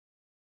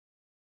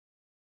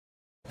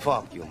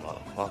Fuck you,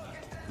 motherfucker.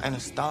 I'm a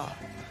star.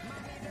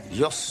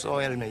 Yo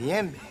soy el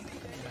Mayembe.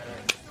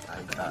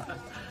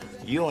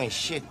 You ain't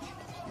shit.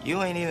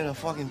 You ain't even a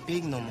fucking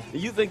pig no more. Do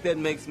you think that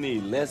makes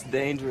me less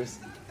dangerous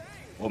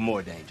or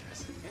more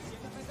dangerous?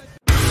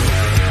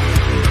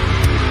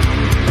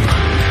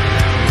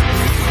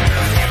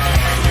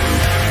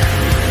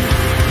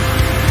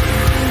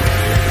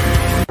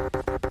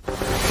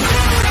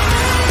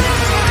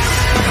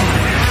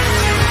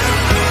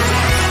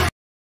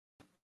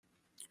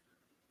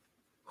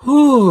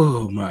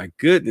 Oh, my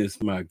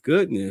goodness, my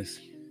goodness.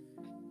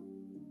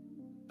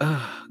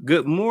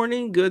 Good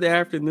morning, good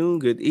afternoon,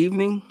 good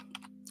evening,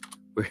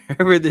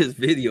 wherever this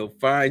video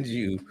finds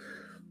you.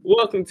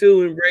 Welcome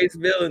to Embrace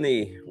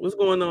Villainy. What's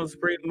going on,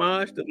 Supreme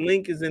Mosh? The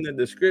link is in the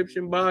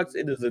description box.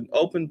 It is an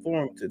open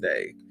forum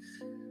today.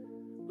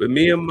 But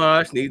me and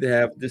Mosh need to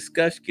have a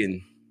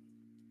discussion.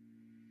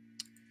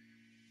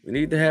 We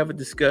need to have a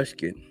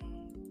discussion.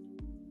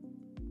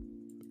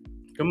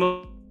 Come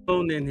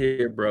on in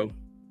here, bro.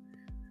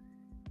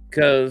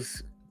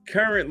 Because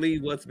currently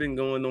what's been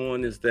going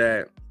on is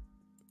that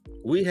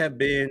we have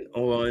been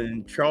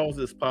on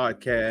Charles's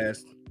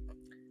podcast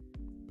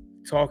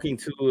talking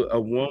to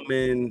a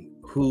woman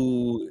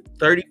who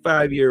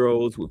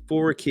 35-year-olds with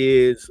 4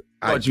 kids.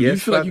 You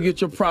feel like you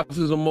get your props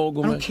as a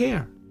mogul, man? I don't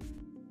care.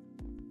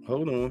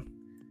 Hold on.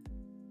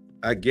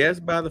 I guess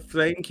by the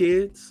same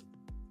kids.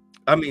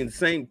 I mean, the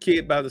same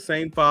kid by the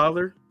same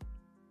father.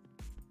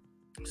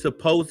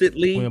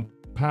 Supposedly. We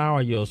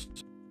empower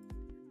yourself.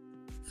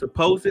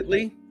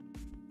 Supposedly.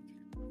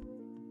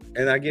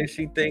 And I guess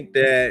she think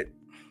that,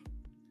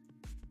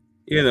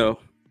 you know,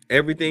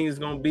 everything is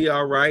going to be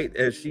all right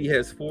as she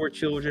has 4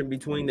 children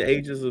between the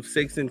ages of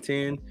 6 and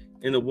 10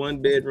 in a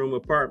 1-bedroom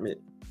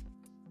apartment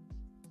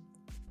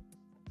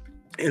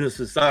in a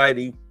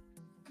society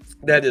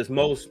that is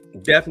most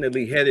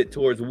definitely headed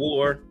towards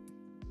war,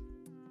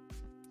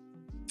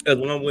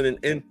 along with an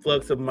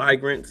influx of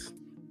migrants.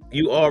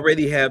 You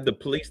already have the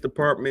police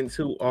departments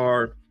who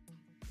are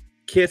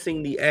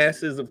kissing the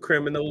asses of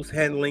criminals,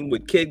 handling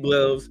with kid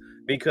gloves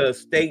because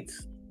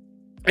states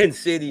and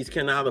cities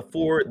cannot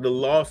afford the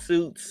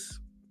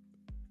lawsuits.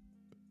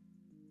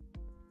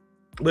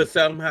 But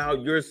somehow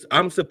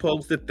I'm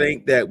supposed to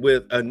think that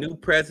with a new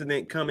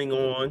president coming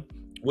on,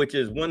 which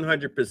is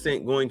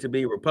 100% going to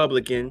be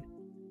Republican,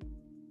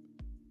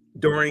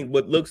 during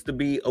what looks to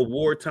be a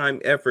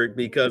wartime effort,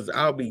 because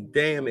I'll be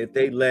damned if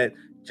they let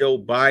Joe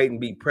Biden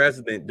be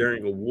president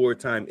during a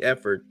wartime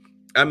effort.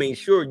 I mean,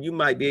 sure, you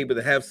might be able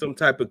to have some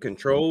type of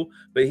control,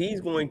 but he's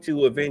going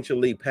to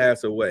eventually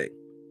pass away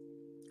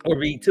or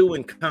be too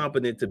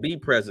incompetent to be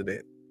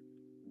president.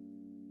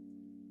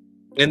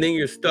 And then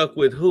you're stuck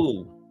with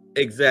who?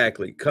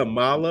 Exactly.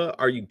 Kamala?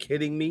 Are you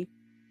kidding me?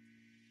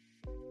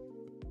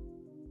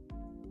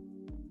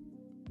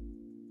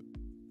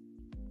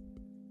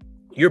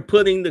 You're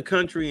putting the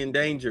country in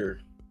danger.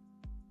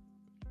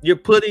 You're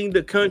putting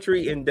the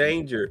country in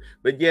danger.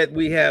 But yet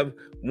we have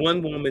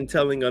one woman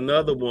telling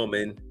another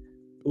woman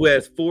who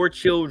has 4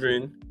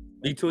 children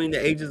between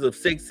the ages of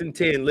 6 and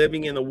 10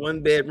 living in a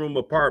 1-bedroom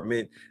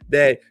apartment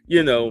that,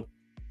 you know,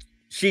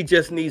 she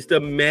just needs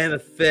to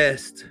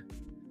manifest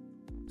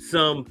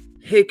some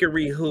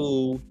hickory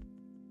who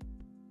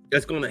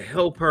that's going to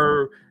help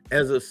her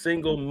as a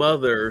single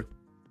mother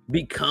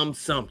become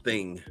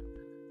something.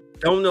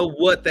 Don't know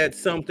what that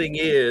something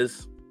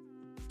is.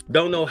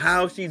 Don't know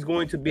how she's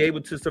going to be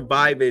able to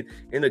survive it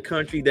in a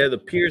country that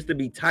appears to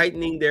be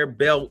tightening their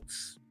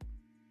belts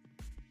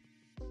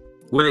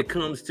when it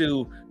comes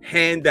to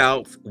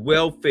handouts,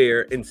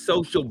 welfare, and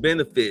social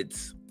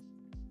benefits.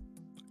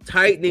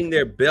 Tightening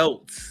their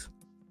belts.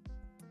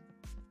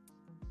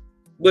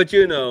 But,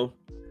 you know,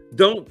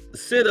 don't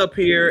sit up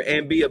here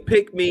and be a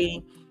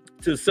pick-me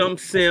to some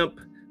simp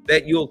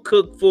that you'll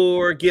cook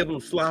for, give him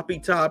sloppy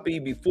toppy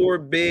before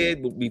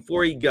bed,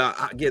 before he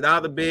get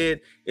out of bed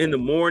in the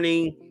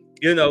morning.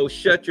 You know,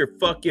 shut your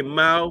fucking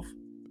mouth.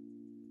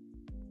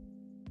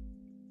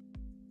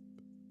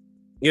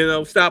 You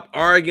know, stop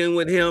arguing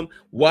with him.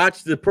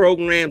 Watch the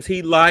programs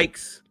he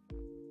likes.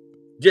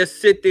 Just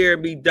sit there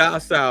and be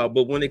docile.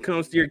 But when it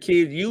comes to your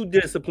kids, you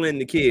discipline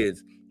the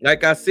kids.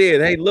 Like I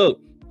said, hey,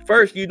 look,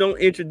 first, you don't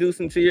introduce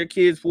them to your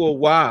kids for a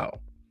while.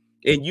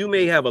 And you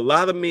may have a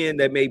lot of men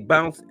that may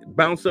bounce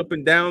up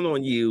and down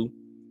on you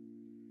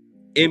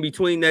in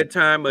between that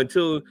time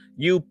until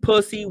you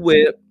pussy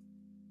whip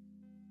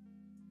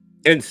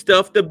and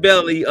stuff the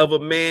belly of a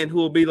man who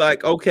will be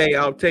like, okay,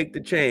 I'll take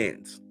the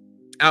chance.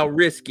 I'll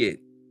risk it.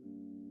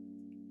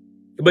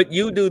 But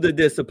you do the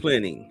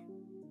disciplining.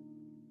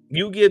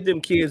 You give them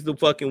kids the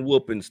fucking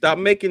whooping. Stop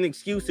making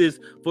excuses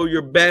for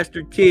your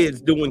bastard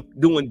kids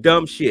doing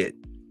dumb shit.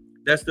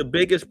 That's the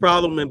biggest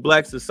problem in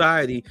black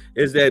society,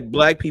 is that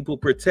black people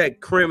protect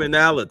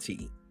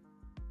criminality,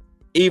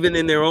 even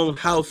in their own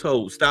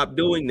household. Stop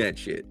doing that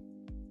shit.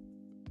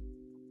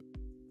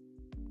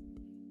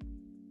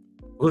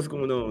 What's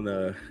going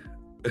on,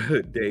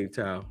 Dave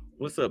Tao?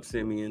 What's up,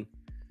 Simeon?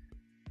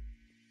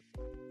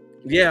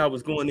 Yeah, I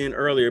was going in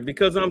earlier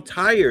because I'm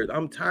tired.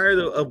 I'm tired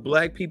of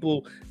black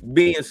people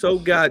being so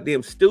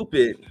goddamn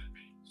stupid.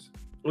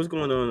 What's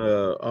going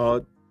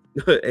on?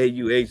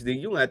 AUHD,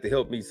 you don't have to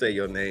help me say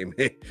your name.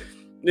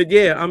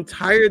 Yeah, I'm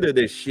tired of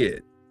this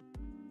shit.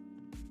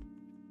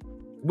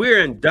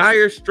 We're in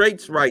dire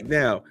straits right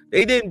now.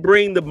 They didn't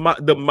bring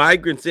the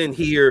migrants in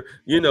here,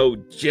 you know,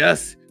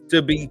 just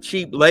to be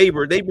cheap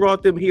labor. They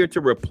brought them here to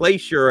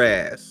replace your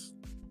ass.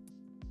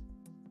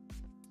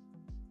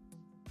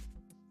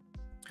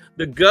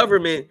 The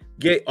government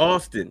get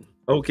Austin.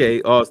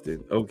 Okay,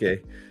 Austin.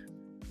 Okay.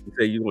 You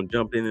say you want to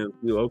jump in and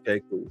you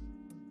okay, cool.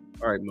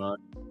 All right, Mom.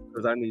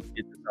 Because I need to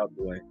get this out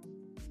the way.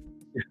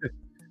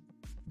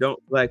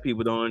 Black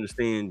people don't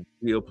understand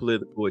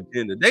geopolitical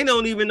agenda. They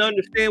don't even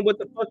understand what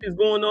the fuck is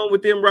going on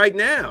with them right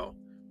now.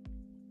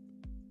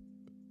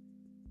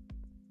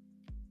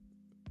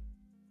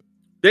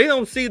 They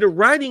don't see the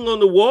writing on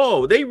the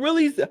wall. They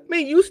really, I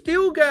mean, you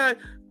still got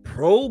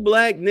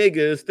pro-black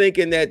niggas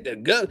thinking that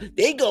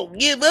they gonna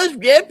give us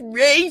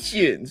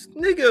reparations,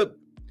 nigga.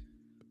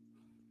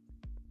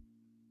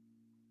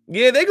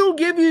 Yeah, they gonna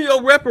give you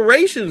your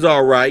reparations,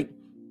 all right,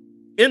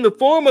 in the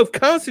form of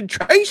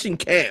concentration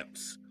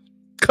camps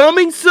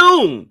coming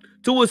soon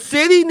to a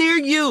city near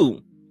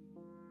you.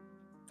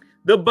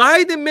 The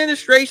Biden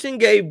administration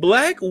gave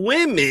black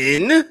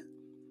women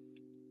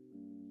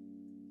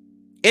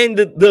and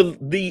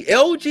the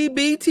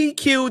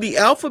LGBTQ, the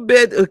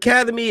Alphabet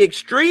Academy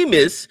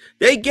extremists,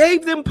 they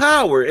gave them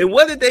power. And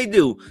what did they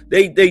do?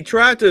 They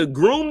tried to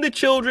groom the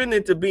children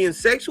into being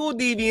sexual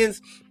deviants,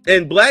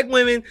 and black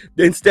women,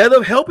 instead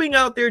of helping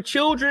out their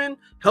children,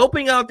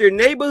 helping out their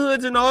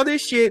neighborhoods and all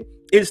this shit,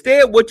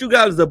 instead what you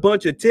got is a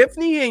bunch of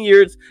Tiffany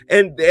Inyards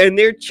and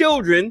their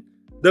children,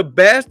 the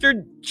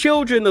bastard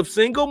children of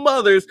single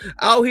mothers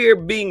out here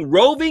being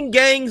roving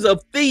gangs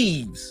of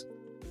thieves.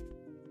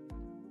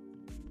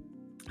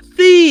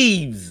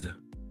 Thieves.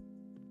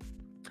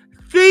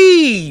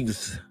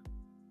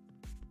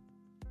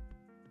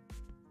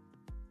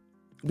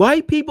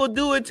 White people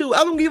do it too.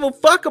 I don't give a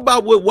fuck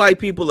about what white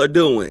people are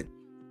doing.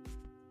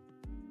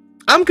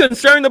 I'm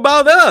concerned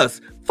about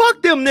us.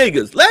 Fuck them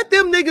niggas. Let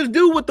them niggas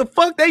do what the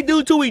fuck they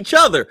do to each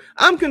other.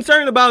 I'm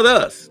concerned about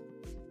us.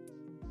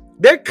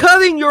 They're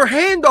cutting your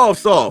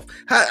handoffs off.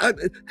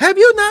 Have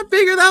you not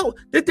figured out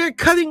that they're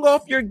cutting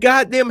off your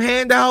goddamn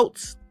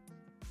handouts?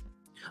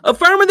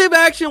 Affirmative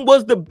action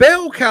was the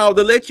bell cow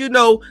to let you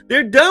know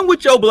they're done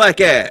with your black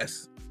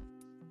ass.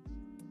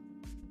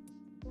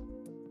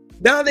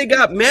 Now they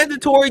got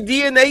mandatory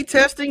DNA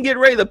testing, get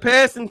ready to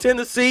pass in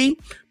Tennessee,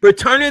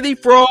 paternity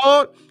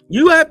fraud.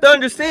 You have to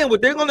understand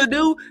what they're going to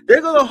do. They're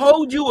going to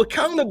hold you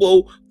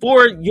accountable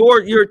for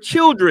your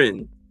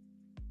children.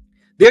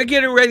 They're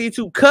getting ready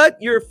to cut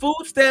your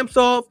food stamps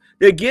off.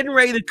 They're getting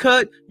ready to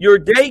cut your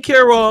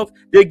daycare off.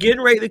 They're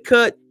getting ready to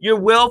cut your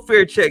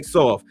welfare checks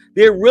off.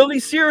 They're really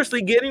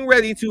seriously getting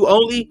ready to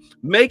only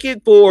make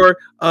it for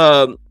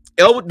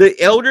the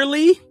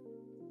elderly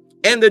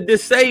and the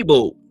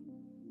disabled,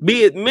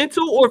 be it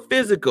mental or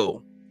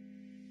physical.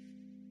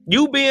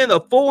 You being a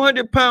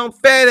 400-pound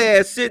fat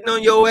ass sitting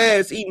on your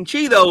ass eating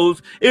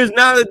Cheetos is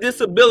not a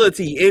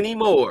disability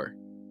anymore.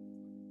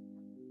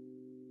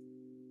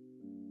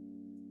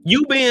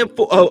 You being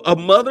a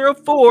mother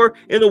of four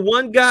in a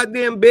one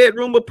goddamn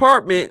bedroom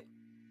apartment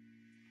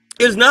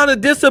is not a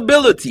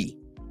disability.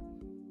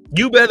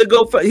 You better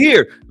go for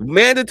here.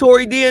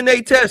 Mandatory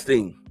DNA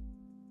testing.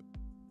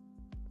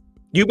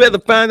 You better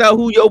find out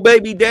who your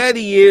baby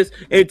daddy is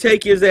and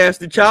take his ass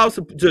to child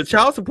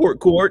support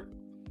court.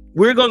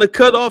 We're going to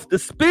cut off the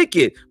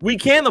spigot. We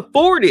can't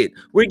afford it.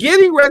 We're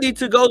getting ready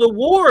to go to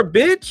war,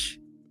 bitch.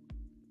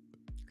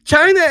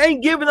 China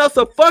ain't giving us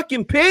a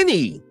fucking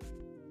penny.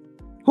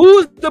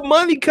 Who's the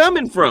money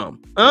coming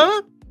from?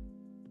 Huh?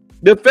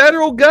 The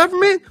federal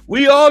government?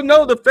 We all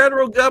know the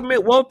federal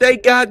government want their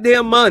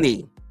goddamn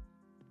money.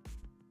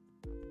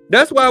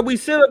 That's why we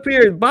sit up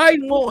here and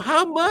Biden want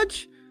how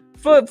much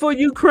for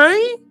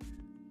Ukraine?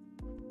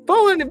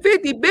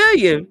 450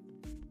 billion.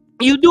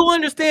 You do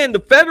understand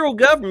the federal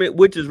government,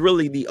 which is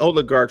really the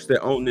oligarchs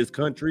that own this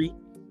country,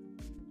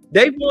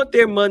 they want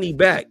their money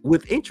back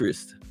with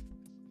interest.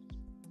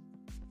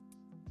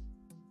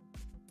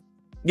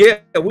 Yeah,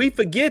 we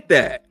forget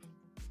that.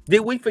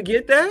 Did we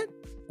forget that?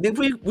 Did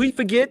we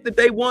forget that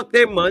they want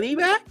their money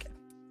back?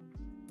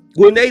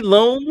 When they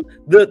loan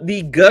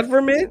the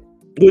government,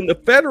 when the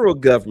federal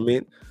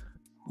government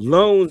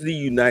loans the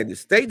United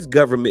States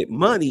government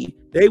money,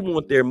 they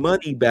want their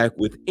money back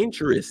with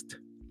interest.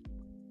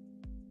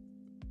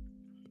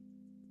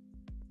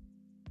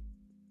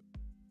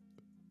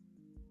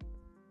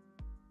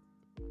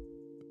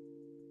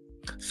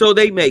 So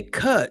they make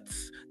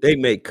cuts. They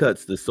make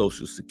cuts to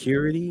Social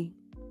Security.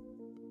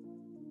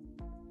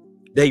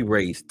 They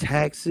raise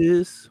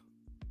taxes.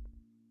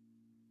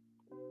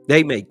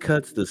 They make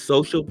cuts to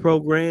social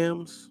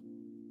programs.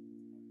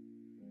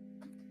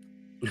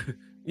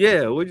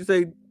 Yeah, what'd you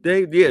say,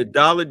 Dave? Yeah,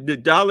 the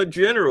Dollar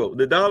General.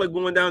 The dollar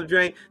going down the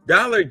drain.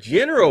 Dollar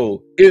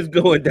General is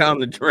going down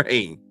the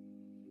drain.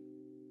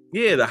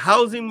 Yeah, the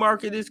housing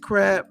market is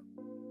crap.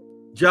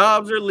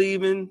 Jobs are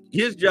leaving.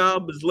 His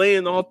job is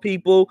laying off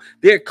people.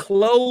 They're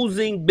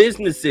closing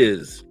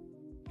businesses.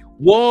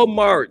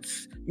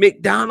 Walmarts,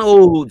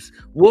 McDonald's,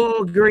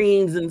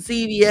 Walgreens, and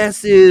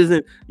CVS's,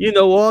 and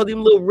all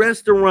them little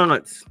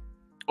restaurants.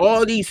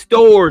 All these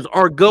stores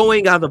are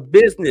going out of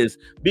business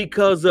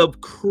because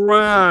of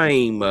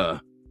crime.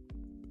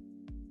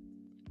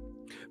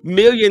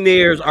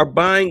 Millionaires are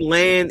buying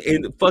land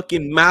in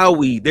fucking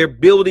Maui. They're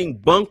building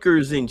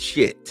bunkers and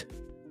shit.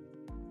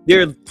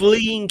 They're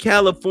fleeing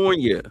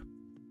California.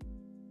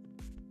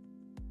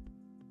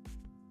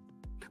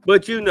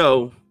 But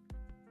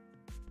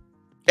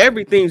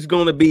everything's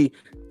going to be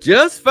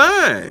just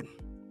fine.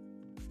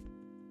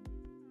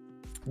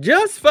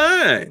 Just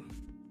fine.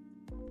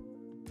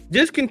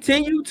 Just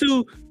continue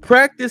to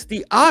practice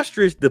the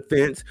ostrich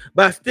defense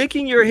by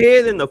sticking your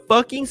head in the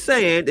fucking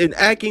sand and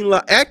acting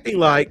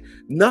like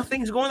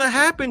nothing's going to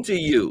happen to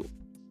you.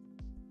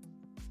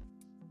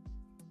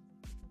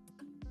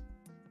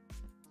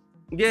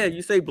 Yeah,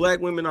 you say black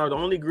women are the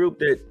only group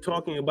that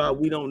talking about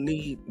we don't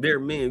need their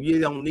men. You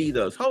don't need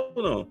us. Hold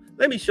on.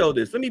 Let me show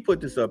this. Let me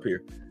put this up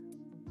here.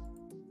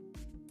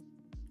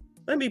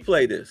 Let me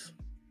play this.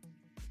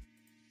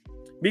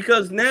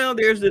 Because now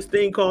there's this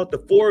thing called the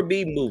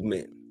 4B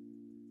movement.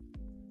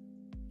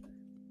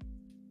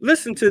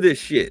 Listen to this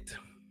shit.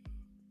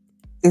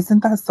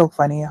 Isn't that so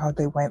funny how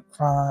they went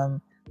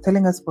from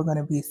telling us we're going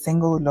to be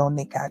single,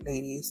 lonely cat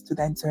ladies to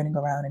then turning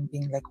around and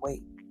being like,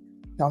 wait,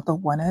 y'all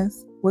don't want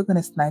us? We're going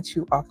to snatch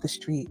you off the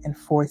street and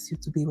force you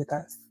to be with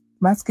us.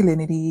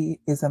 Masculinity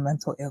is a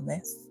mental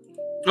illness.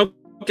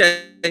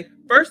 Okay.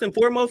 First and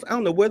foremost, I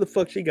don't know where the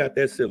fuck she got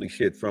that silly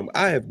shit from.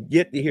 I have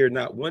yet to hear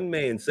not one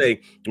man say,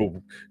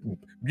 oh,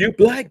 you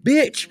black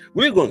bitch,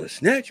 we're going to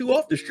snatch you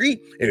off the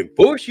street and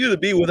force you to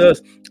be with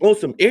us on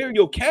some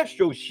Ariel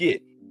Castro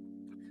shit.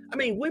 I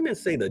mean, women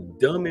say the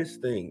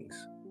dumbest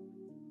things.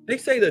 They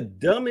say the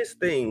dumbest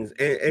things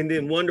and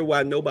then wonder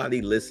why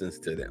nobody listens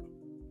to them.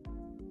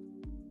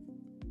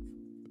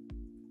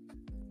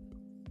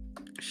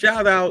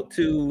 Shout out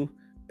to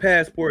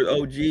Passport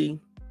OG.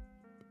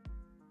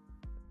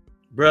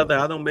 Brother,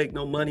 I don't make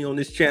no money on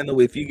this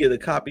channel. If you get a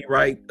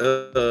copyright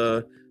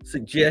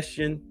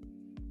suggestion,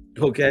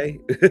 okay,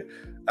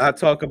 I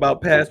talk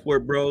about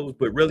Passport Bros,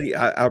 but really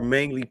I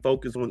mainly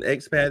focus on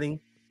expatting.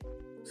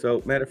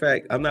 So matter of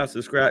fact, I'm not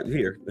subscribed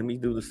here. Let me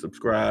do the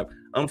subscribe.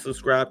 I'm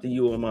subscribed to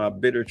you on my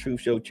Bitter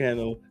Truth Show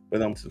channel,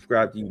 but I'm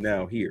subscribed to you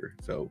now here.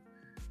 So,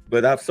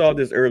 but I saw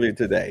this earlier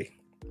today.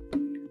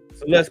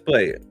 So let's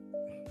play it.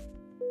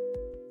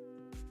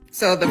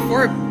 So the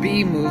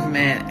 4B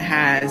movement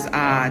has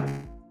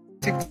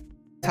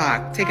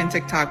taken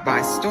TikTok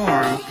by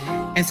storm,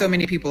 and so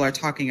many people are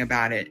talking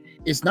about it.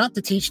 It's not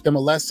to teach them a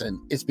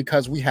lesson. It's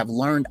because we have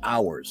learned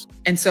ours.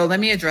 And so let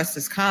me address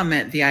this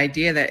comment, the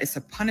idea that it's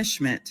a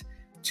punishment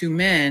to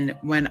men,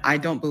 when I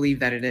don't believe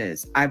that it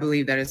is. I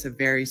believe that it's a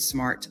very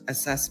smart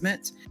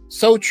assessment.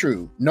 So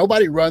true.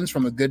 Nobody runs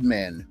from a good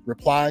man.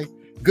 Reply,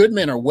 good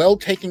men are well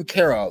taken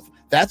care of.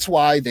 That's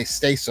why they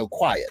stay so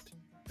quiet.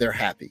 They're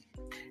happy.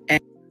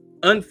 And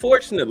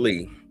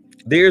unfortunately,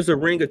 there's a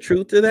ring of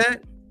truth to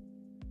that.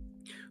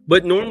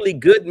 But normally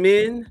good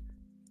men,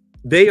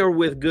 they are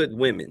with good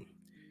women.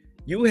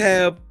 You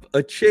have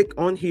a chick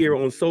on here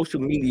on social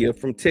media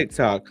from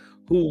TikTok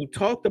who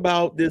talked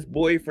about this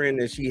boyfriend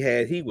that she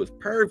had. He was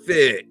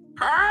perfect,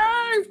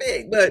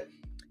 but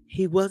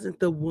he wasn't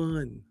the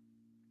one,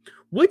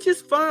 which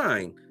is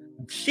fine.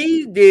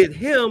 She did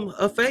him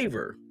a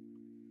favor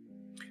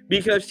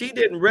because she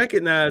didn't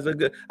recognize a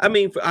good,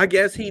 I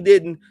guess he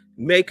didn't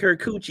make her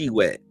coochie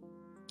wet,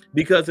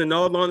 because in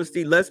all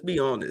honesty, let's be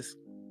honest,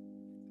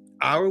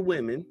 our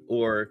women,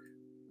 or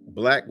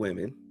black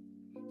women,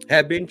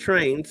 have been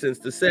trained since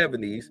the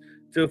 70s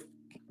to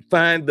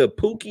find the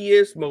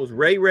pookiest, most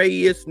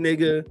ray-rayest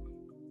nigga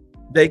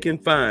they can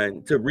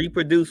find to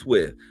reproduce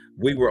with.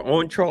 We were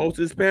on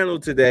Charles's panel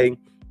today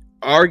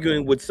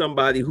arguing with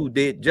somebody who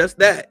did just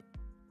that.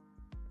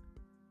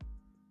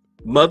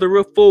 Mother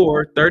of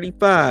 4,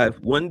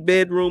 35,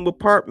 1-bedroom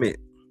apartment.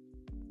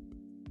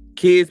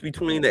 Kids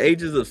between the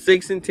ages of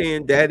 6 and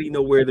 10, daddy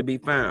nowhere to be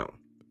found.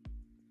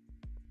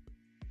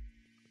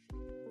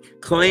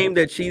 Claimed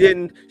that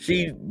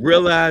she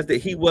realized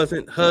that he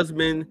wasn't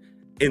husband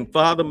and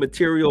father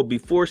material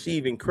before she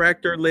even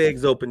cracked her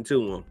legs open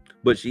to him,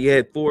 but she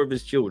had 4 of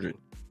his children,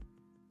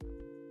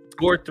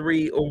 or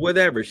 3, or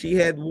whatever. She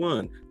had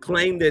 1.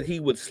 Claimed that he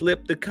would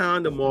slip the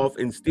condom off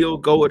and still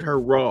go at her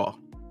raw.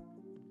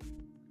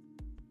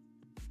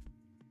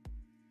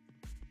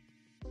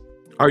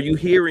 Are you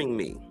hearing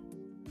me?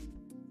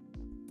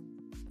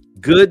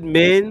 Good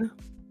men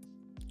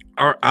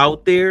are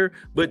out there,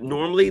 but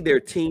normally they're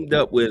teamed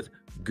up with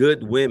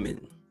good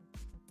women.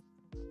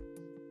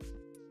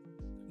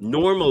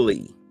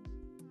 Normally,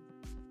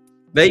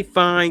 they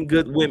find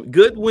good women.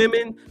 Good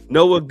women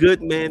know a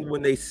good man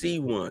when they see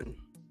one.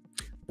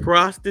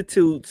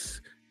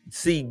 Prostitutes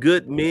see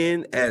good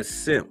men as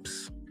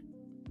simps.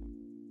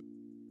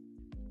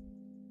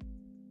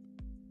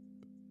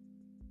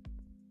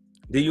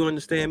 Do you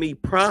understand me?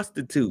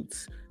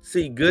 Prostitutes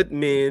see good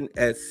men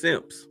as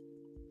simps.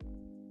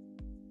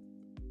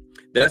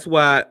 That's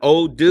why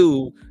old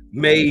dude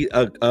made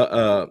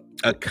a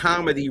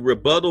comedy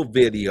rebuttal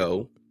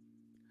video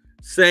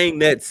saying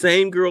that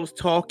same girl's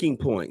talking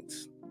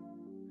points.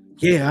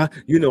 Yeah,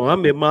 you know,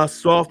 I'm in my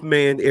soft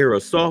man era,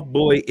 soft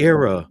boy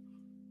era.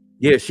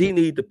 Yeah, she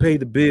need to pay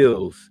the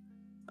bills.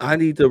 I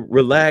need to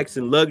relax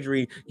in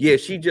luxury. Yeah,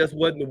 she just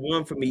wasn't the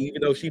one for me,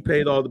 even though she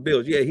paid all the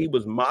bills. Yeah, he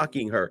was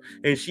mocking her.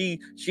 And she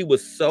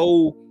was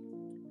so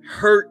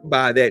hurt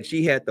by that,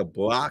 she had to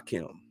block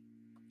him.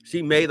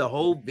 She made a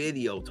whole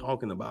video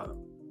talking about him.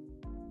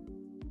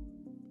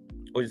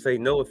 Or you say,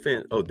 no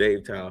offense. Oh,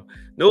 Dave Tao.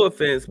 No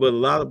offense, but a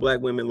lot of black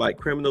women like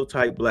criminal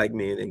type black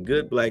men, and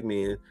good black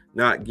men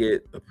not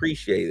get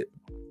appreciated.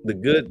 The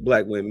good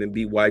black women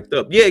be wiped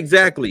up. Yeah,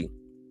 exactly.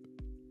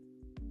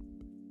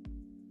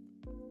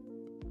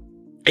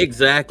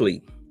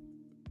 Exactly.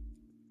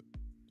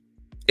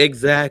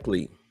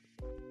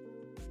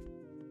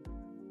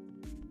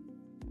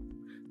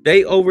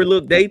 They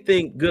overlook, they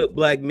think good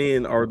black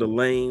men are the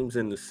lames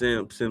and the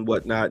simps and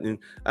whatnot. And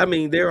I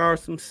mean, there are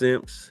some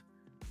simps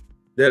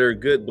that are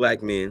good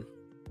black men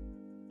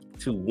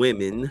to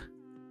women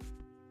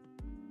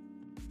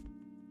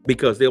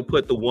because they'll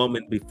put the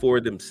woman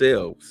before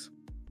themselves.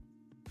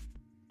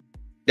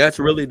 That's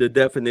really the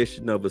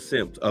definition of a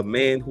simp, a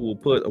man who will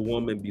put a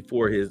woman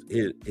before his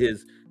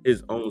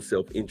own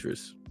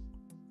self-interest.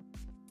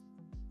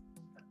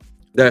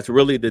 That's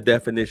really the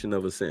definition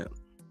of a simp.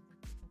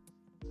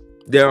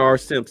 There are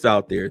simps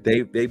out there.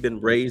 They've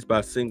been raised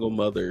by single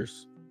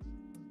mothers.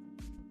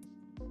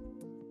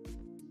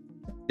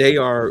 They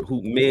are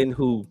men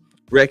who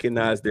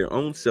recognize their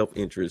own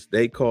self-interest.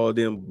 They call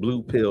them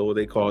blue pill.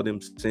 They call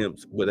them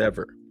simps,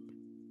 whatever.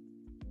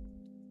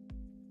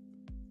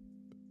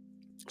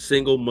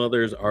 Single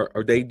mothers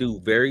or they do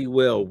very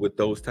well with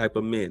those type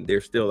of men. They're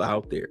still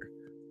out there.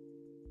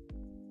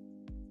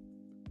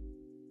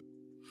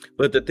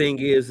 But the thing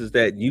is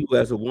that you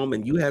as a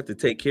woman, you have to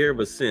take care of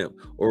a simp,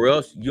 or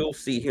else you'll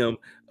see him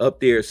up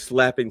there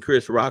slapping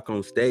Chris Rock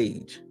on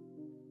stage.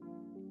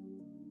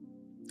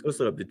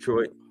 What's up,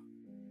 Detroit?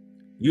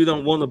 You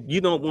don't want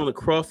to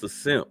cross a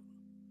simp,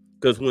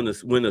 because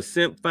when a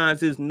simp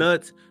finds his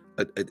nuts,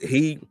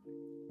 he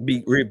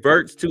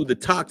reverts to the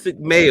toxic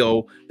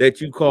male that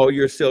you call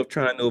yourself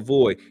trying to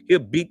avoid. He'll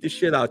beat the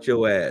shit out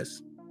your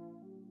ass.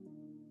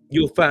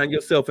 You'll find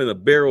yourself in a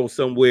barrel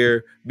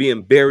somewhere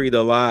being buried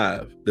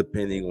alive,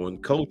 depending on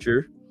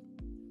culture.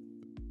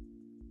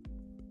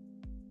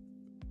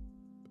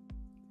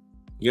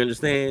 You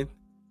understand?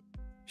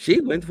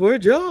 She went for a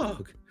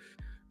jog.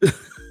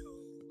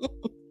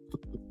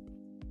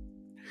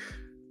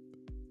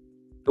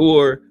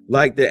 Or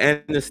like the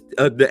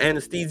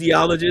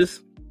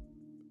anesthesiologist.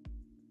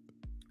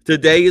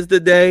 Today is the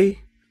day.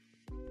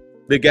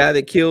 The guy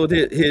that killed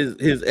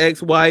his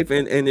ex-wife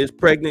and his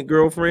pregnant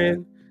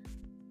girlfriend.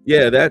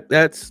 Yeah,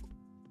 that's,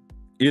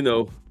 you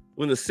know,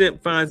 when the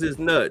simp finds his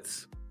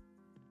nuts,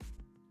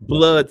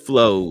 blood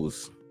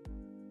flows.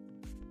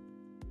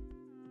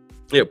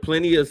 There are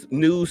plenty of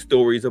news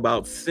stories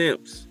about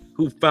simps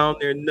who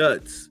found their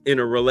nuts in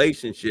a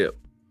relationship,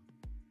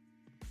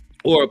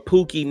 or a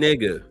pookie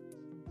nigga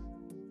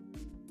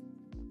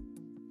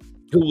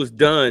who was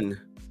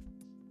done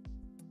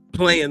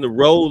playing the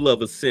role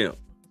of a simp.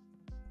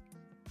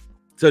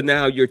 So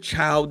now your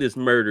child is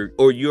murdered,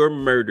 or you're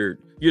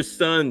murdered. Your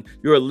son,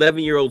 your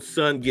 11-year-old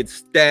son, gets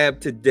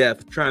stabbed to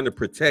death trying to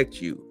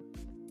protect you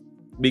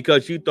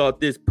because you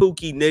thought this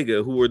pookie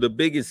nigga, who were the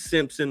biggest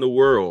simps in the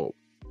world,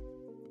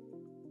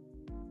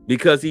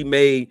 because he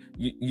made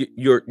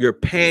your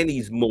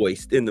panties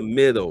moist in the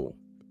middle,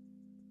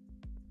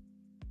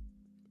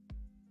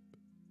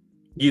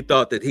 you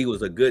thought that he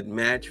was a good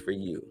match for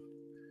you.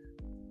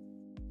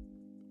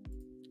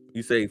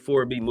 You say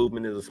 4B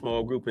movement is a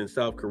small group in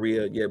South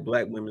Korea, yet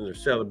black women are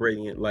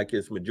celebrating it like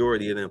it's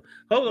majority of them.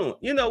 Hold on.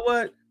 You know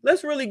what?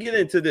 Let's really get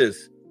into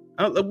this.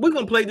 We're going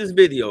to play this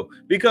video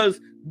because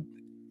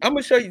I'm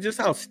going to show you just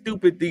how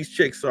stupid these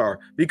chicks are,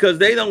 because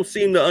they don't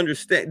seem to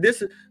understand.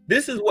 This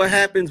is what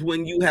happens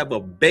when you have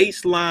a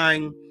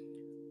baseline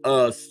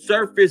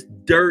surface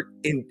dirt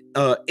in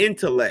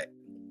intellect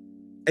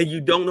and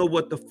you don't know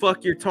what the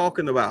fuck you're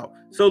talking about.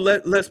 So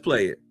let's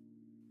play it.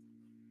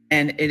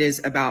 And it is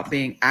about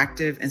being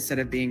active instead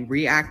of being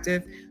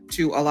reactive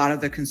to a lot of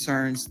the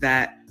concerns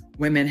that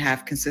women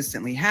have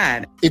consistently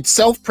had. It's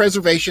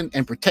self-preservation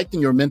and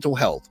protecting your mental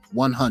health,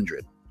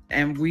 100.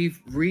 And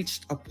we've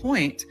reached a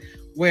point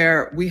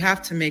where we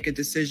have to make a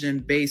decision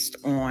based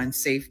on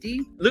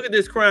safety. Look at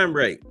this crime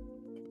rate.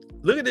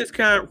 Look at this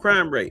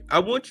crime rate. I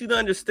want you to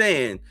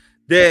understand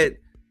that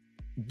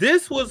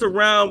this was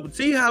around,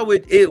 see how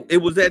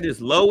it was at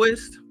its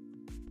lowest?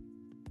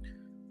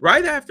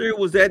 Right after it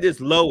was at its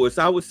lowest,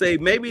 I would say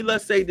maybe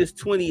let's say this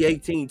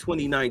 2018,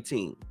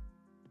 2019.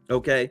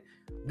 Okay.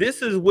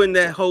 This is when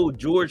that whole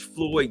George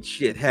Floyd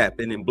shit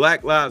happened and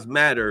Black Lives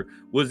Matter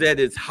was at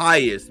its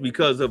highest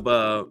because of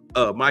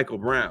Michael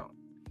Brown.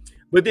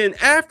 But then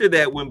after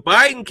that, when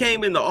Biden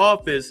came into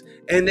office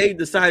and they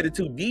decided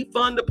to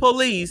defund the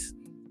police,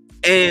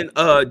 and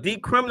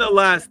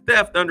decriminalize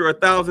theft under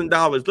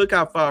 $1,000. Look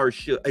how far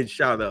it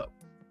shot up.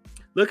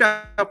 Look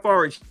how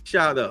far it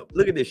shot up.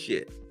 Look at this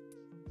shit.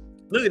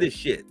 Look at this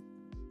shit.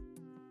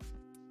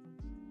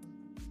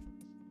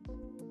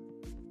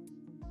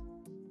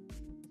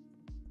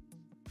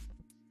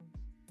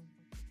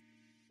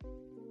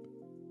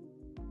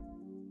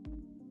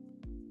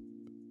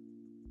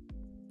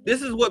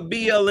 This is what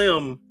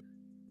BLM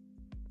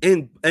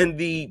and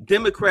the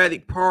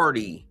Democratic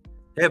Party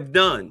have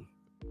done.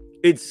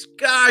 It's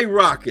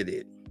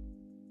skyrocketed.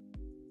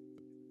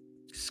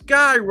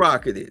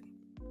 Skyrocketed.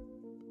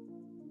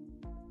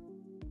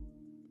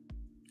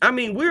 I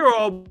mean, we're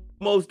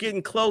almost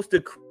getting close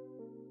to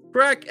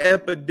crack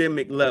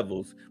epidemic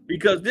levels,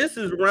 because this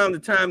is around the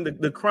time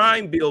the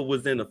crime bill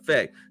was in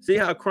effect. See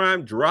how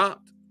crime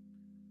dropped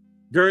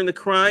during the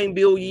crime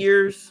bill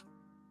years?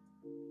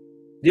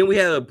 Then we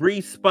had a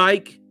brief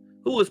spike.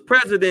 Who was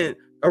president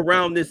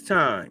around this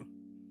time?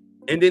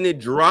 And then it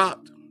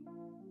dropped.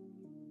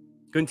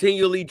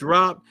 Continually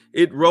dropped.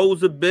 It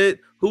rose a bit.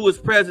 Who was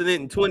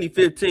president in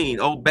 2015?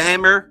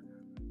 Obama.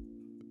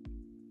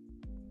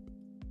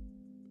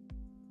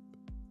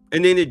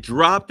 And then it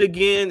dropped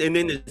again, and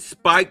then it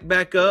spiked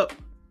back up.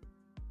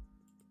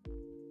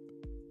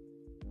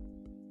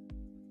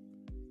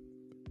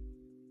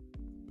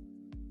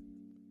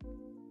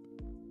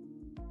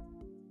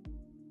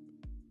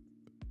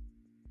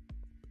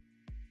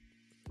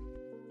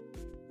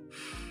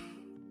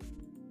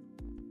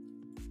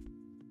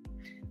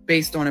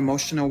 Based on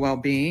emotional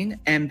well-being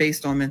and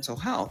based on mental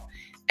health.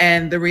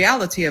 And the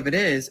reality of it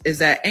is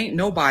that ain't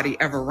nobody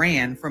ever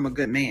ran from a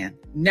good man.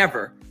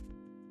 Never.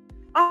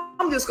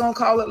 I'm just gonna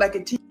call it like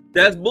a T.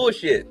 That's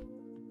bullshit.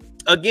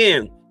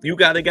 Again, you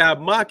got a guy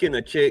mocking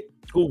a chick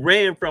who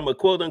ran from a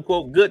quote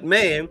unquote good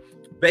man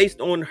based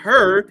on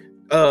her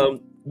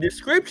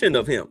description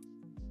of him.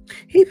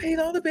 He paid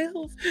all the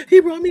bills.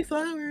 He brought me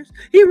flowers.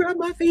 He rubbed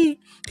my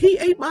feet. He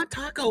ate my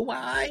taco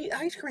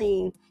ice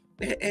cream.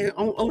 And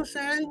on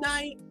Saturday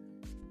night,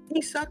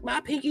 he sucked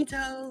my pinky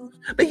toes.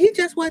 But he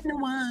just wasn't the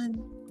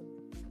one.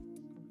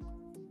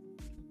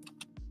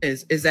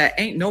 Is that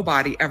ain't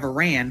nobody ever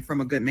ran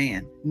from a good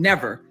man.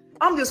 Never.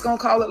 I'm just gonna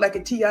call it like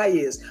a TI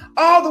is.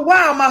 All the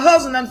while, my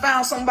husband done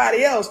found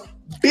somebody else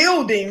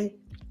building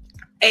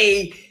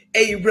a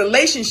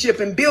relationship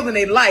and building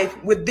a life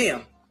with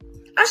them.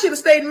 I should have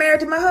stayed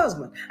married to my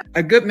husband.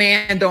 A good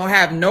man don't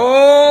have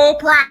no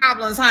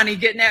problems, honey,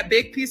 getting that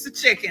big piece of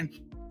chicken.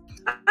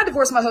 I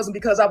divorced my husband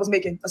because I was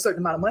making a certain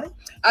amount of money.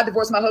 I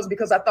divorced my husband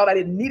because I thought I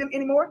didn't need him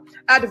anymore.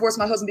 I divorced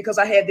my husband because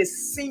I had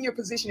this senior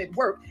position at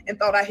work and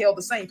thought I held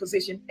the same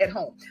position at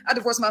home. I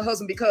divorced my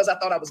husband because I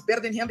thought I was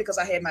better than him because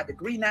I had my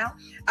degree now.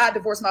 I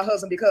divorced my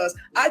husband because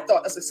I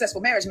thought a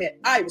successful marriage meant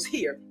I was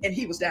here and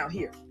he was down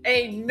here.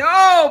 Ain't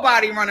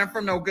nobody running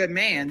from no good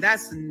man.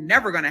 That's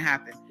never going to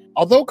happen.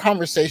 Although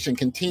conversation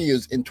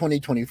continues in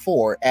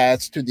 2024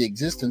 as to the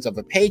existence of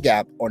a pay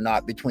gap or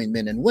not between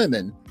men and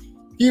women,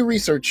 new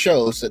research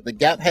shows that the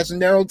gap has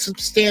narrowed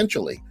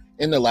substantially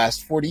in the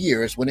last 40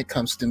 years when it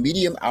comes to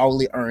median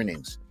hourly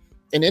earnings.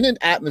 And in an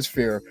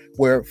atmosphere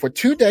where for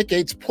 2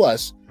 decades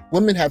plus,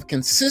 women have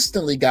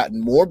consistently gotten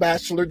more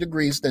bachelor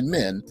degrees than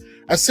men,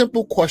 a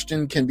simple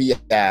question can be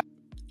asked.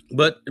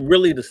 But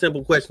really the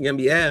simple question can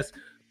be asked,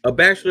 a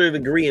bachelor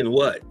degree in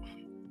what?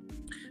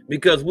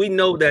 Because we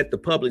know that the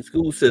public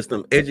school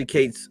system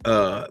educates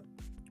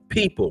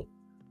people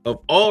of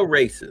all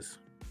races.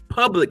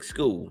 Public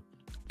school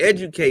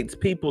educates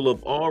people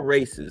of all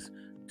races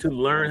to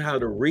learn how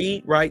to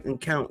read, write, and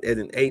count at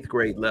an 8th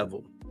grade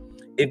level.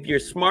 If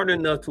you're smart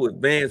enough to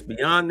advance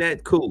beyond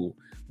that, cool.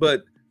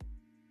 But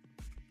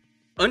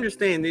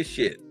understand this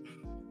shit.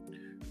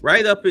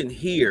 Right up in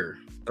here,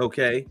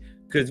 okay?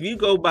 Because if you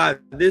go by,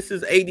 this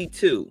is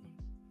 82.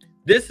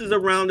 This is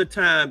around the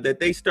time that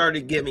they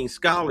started giving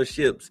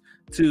scholarships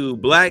to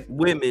Black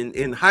women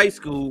in high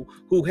school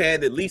who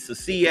had at least a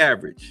C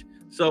average.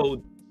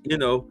 So, you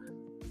know,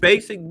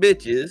 basic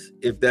bitches,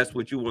 if that's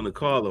what you want to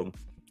call them,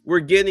 were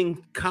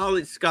getting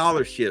college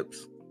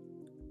scholarships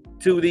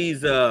to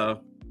these,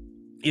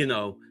 you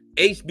know,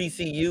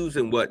 HBCUs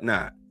and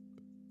whatnot.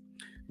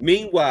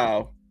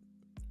 Meanwhile,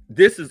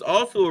 this is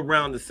also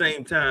around the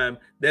same time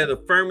that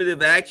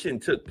affirmative action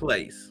took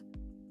place.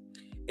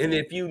 And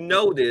if you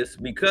notice,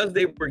 because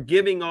they were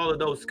giving all of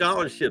those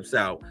scholarships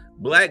out,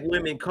 Black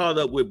women caught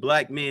up with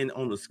Black men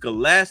on the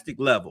scholastic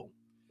level.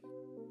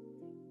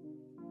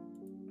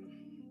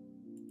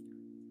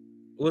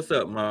 What's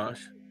up,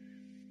 Mosh?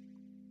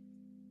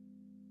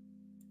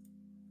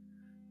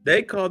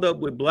 They caught up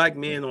with Black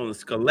men on the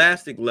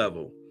scholastic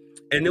level.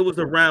 And it was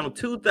around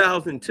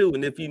 2002.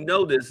 And if you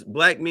notice,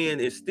 Black men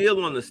is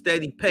still on a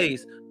steady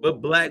pace,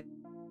 but Black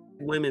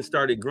women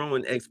started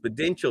growing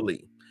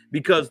exponentially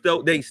because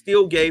though they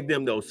still gave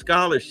them those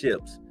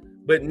scholarships.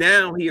 But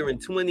now here in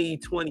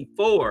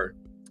 2024,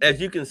 as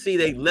you can see,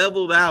 they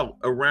leveled out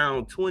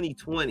around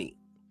 2020.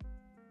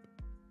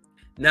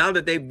 Now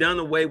that they've done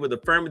away with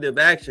affirmative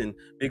action,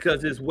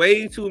 because there's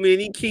way too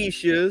many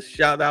Keishas,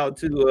 shout out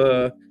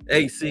to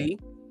AC,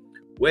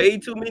 Way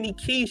too many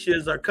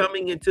Keishas are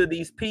coming into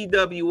these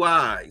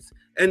PWIs,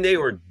 and they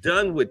are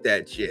done with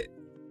that shit.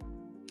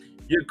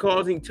 You're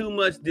causing too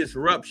much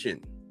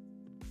disruption,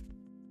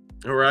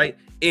 all right,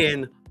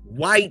 in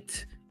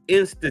white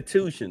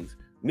institutions.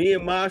 Me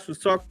and Mosh was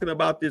talking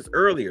about this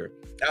earlier.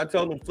 I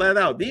told him flat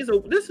out, this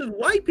is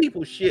white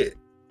people shit.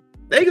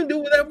 They can do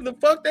whatever the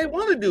fuck they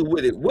want to do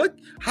with it.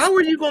 How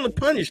are you going to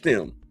punish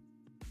them?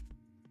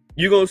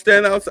 You going to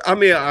stand outside? I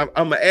mean,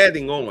 I'm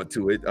adding on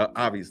to it,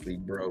 obviously,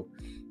 bro.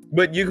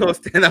 But you going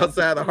to stand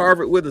outside of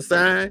Harvard with a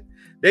sign?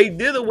 They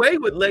did away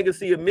with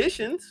legacy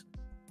admissions.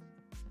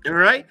 All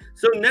right.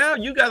 So now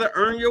you got to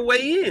earn your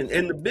way in.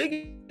 And the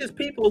biggest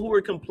people who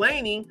are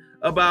complaining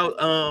about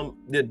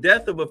the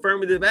death of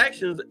affirmative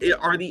actions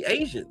are the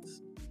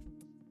Asians.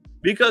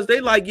 Because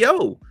they like,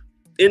 yo,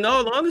 in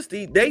all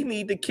honesty, they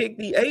need to kick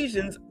the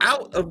Asians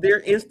out of their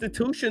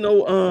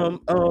institutional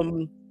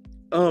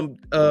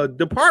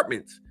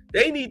departments.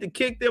 They need to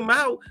kick them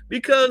out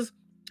because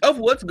of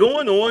what's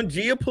going on on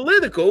the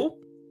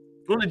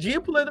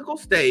geopolitical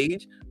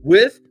stage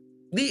with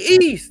the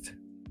East,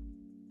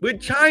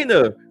 with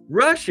China,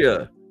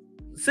 Russia,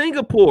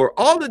 Singapore,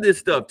 all of this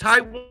stuff,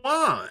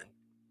 Taiwan.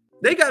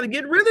 They got to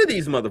get rid of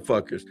these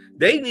motherfuckers.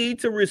 They need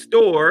to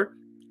restore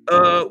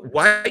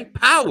white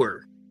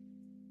power.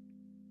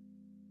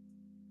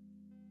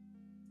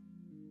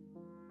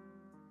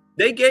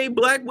 They gave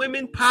black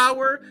women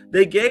power.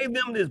 They gave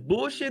them this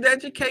bullshit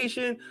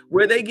education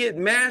where they get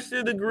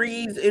master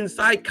degrees in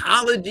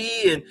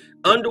psychology and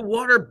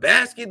underwater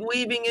basket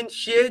weaving and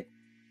shit.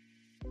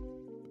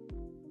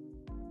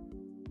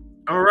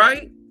 All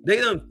right? They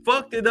done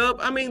fucked it up.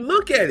 I mean,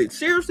 look at it.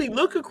 Seriously,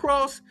 look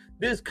across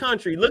this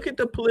country. Look at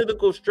the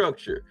political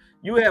structure.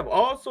 You have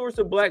all sorts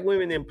of black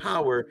women in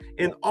power,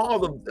 and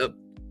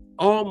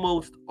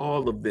almost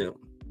all of them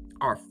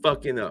are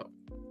fucking up.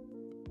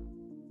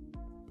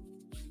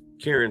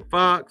 Karen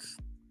Fox.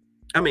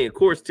 I mean, of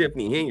course,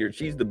 Tiffany Henyard.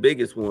 She's the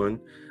biggest one.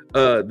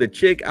 The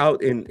chick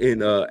out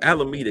in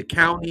Alameda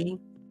County,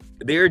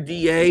 their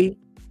DA.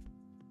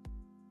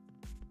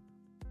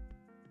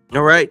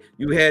 All right.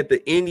 You had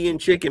the Indian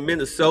chick in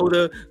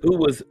Minnesota who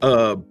was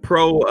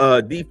pro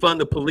defund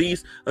the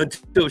police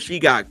until she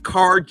got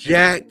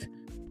carjacked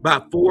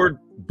by 4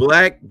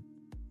 black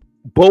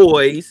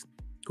boys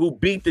who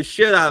beat the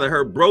shit out of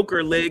her, broke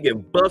her leg,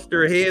 and bust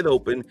her head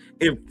open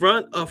in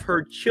front of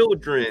her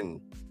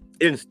children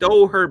and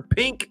stole her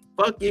pink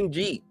fucking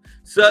Jeep.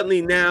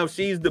 Suddenly now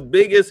she's the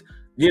biggest,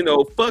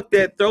 fuck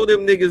that, throw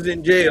them niggas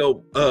in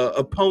jail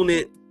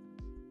opponent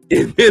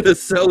in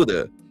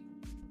Minnesota.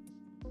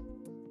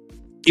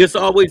 It's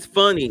always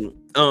funny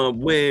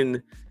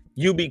when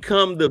you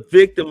become the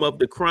victim of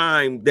the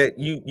crime that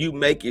you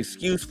make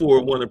excuse for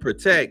and want to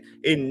protect,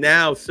 and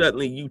now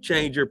suddenly you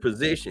change your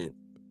position.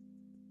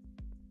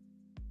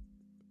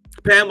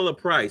 Pamela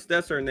Price,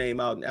 that's her name,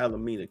 out in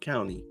Alameda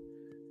County.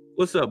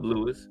 What's up,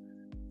 Lewis?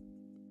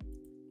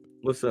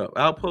 What's up?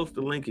 I'll post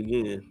the link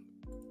again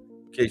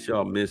in case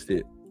y'all missed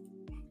it.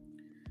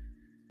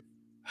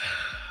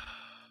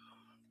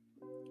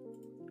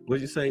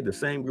 What'd you say? The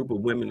same group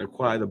of women are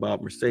quiet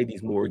about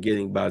Mercedes Moore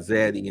getting by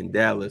Zaddy in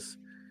Dallas,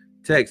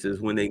 Texas,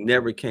 when they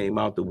never came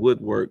out the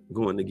woodwork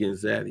going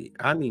against Zaddy.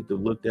 I need to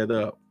look that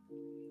up.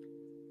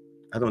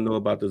 I don't know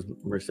about this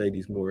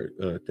Mercedes Moore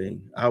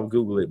thing. I'll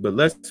Google it, but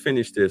let's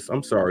finish this.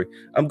 I'm sorry.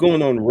 I'm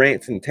going on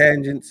rants and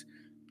tangents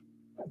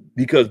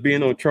because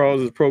being on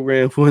Charles's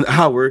program for an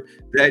hour,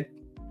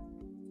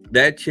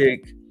 that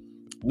chick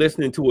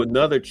listening to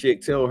another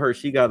chick tell her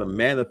she got to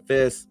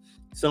manifest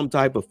some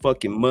type of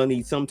fucking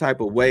money, some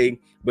type of way,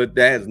 but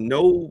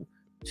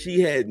she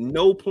had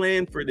no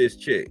plan for this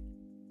chick.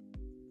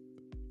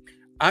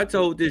 I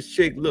told this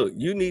chick, look,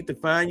 you need to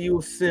find you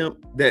a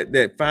simp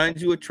that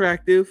finds you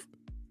attractive.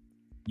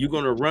 You're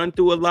going to run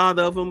through a lot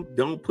of them.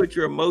 Don't put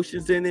your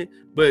emotions in it,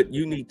 but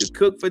you need to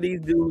cook for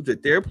these dudes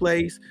at their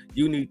place.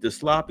 You need to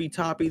sloppy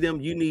toppy them.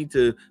 You need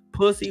to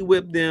pussy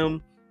whip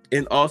them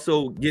and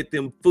also get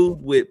them food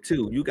whipped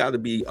too. You got to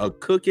be a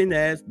cooking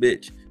ass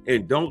bitch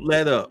and don't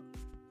let up.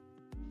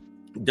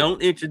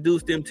 Don't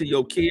introduce them to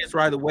your kids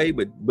right away,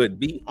 but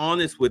be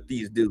honest with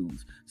these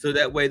dudes so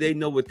that way they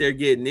know what they're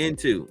getting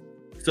into.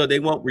 So they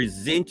won't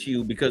resent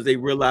you because they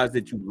realize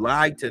that you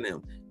lied to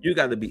them. You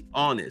got to be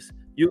honest.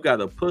 You got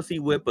to pussy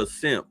whip a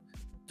simp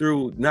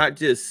through not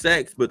just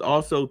sex, but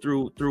also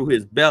through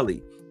his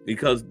belly.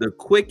 Because the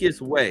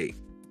quickest way,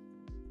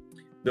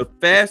 the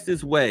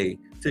fastest way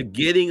to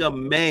getting a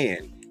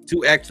man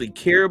to actually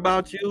care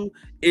about you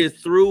is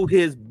through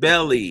his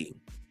belly.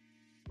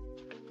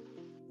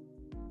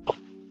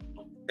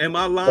 Am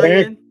I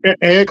lying?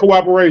 And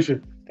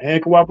cooperation.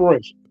 And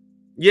cooperation.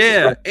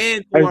 Yeah,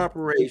 and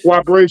cooperation.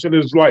 Cooperation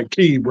is like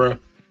key, bro.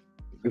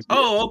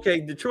 Oh,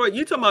 okay. Detroit,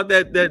 you talking about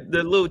that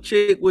the little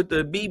chick with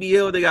the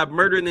BBL that got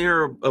murdered in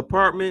her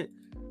apartment?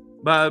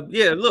 Look.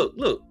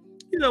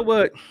 You know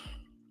what?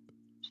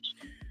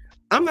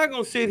 I'm not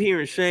gonna sit here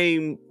and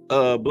shame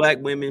black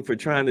women for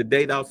trying to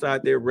date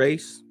outside their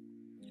race.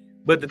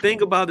 But the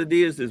thing about it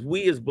is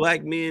we as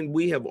black men,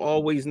 we have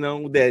always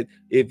known that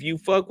if you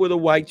fuck with a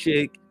white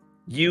chick,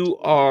 you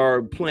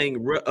are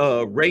playing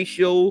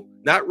racial,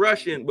 not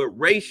Russian, but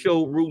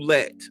racial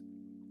roulette.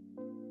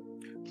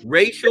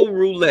 Racial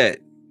roulette.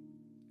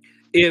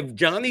 If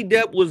Johnny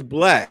Depp was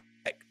black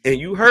and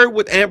you heard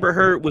what Amber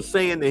Heard was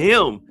saying to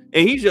him,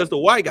 and he's just a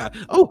white guy.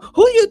 Oh,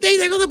 who you think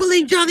they're gonna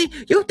believe, Johnny?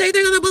 You think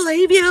they're gonna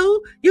believe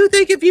you? You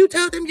think if you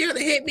tell them you're gonna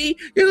hit me,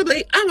 you're gonna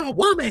believe I'm a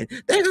woman?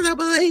 They're gonna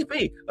believe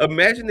me.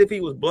 Imagine if he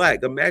was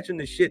black. Imagine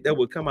the shit that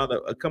would come out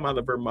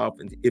of her mouth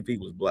if he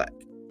was black.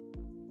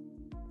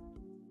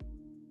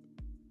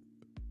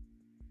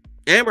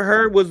 Amber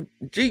Heard was,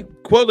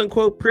 quote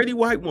unquote, pretty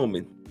white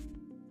woman.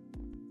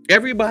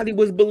 Everybody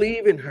was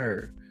believing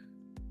her.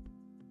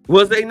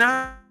 Was they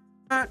not,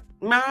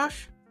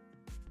 Mosh?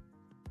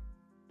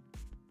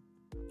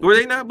 Were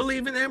they not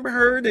believing Amber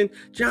Heard? And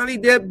Johnny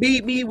Depp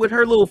beat me with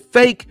her little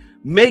fake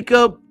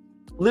makeup,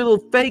 little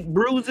fake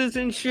bruises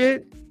and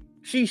shit.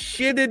 She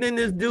shitted in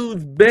this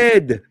dude's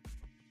bed.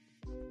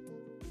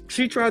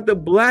 She tried to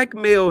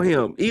blackmail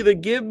him. Either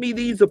give me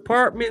these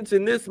apartments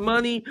and this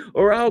money,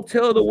 or I'll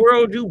tell the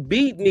world you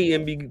beat me.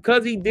 And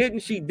because he didn't,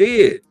 she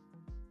did.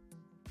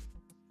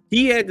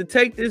 He had to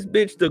take this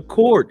bitch to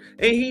court.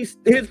 And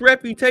his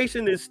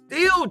reputation is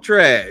still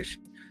trash.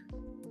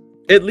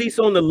 At least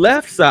on the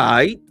left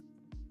side.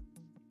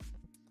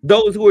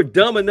 Those who are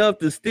dumb enough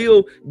to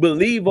still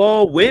believe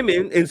all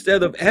women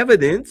instead of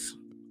evidence.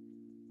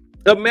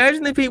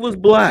 Imagine if he was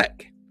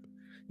black.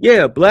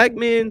 Yeah, black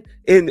men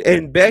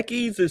and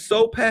Becky's is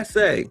so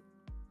passe.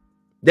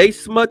 They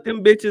smut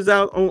them bitches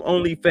out on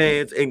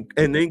OnlyFans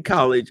and in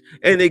college,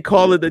 and they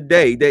call it a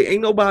day. They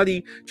ain't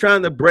nobody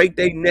trying to break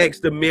their necks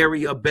to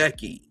marry a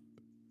Becky.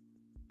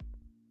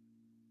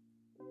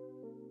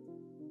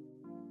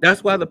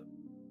 That's why the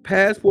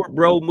passport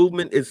bro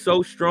movement is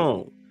so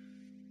strong.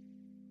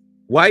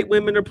 White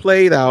women are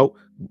played out.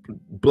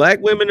 Black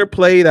women are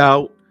played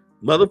out.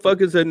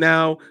 Motherfuckers are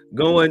now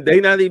going,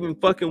 they not even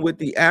fucking with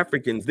the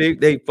Africans.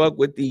 They fuck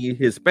with the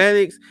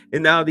Hispanics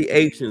and now the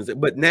Asians.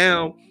 But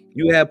now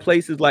you have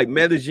places like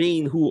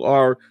Medellin who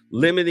are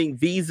limiting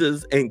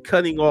visas and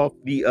cutting off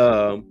the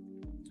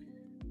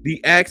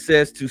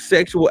access to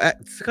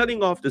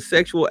cutting off the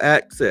sexual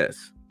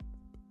access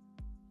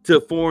to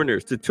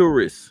foreigners, to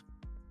tourists.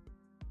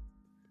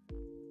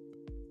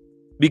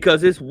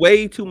 Because it's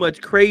way too much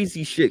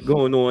crazy shit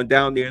going on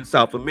down there in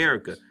South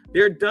America.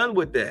 They're done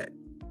with that.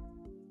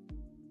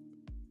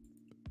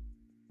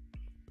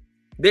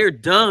 They're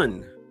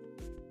done.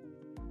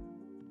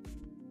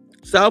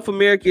 South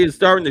America is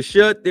starting to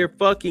shut their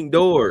fucking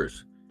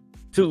doors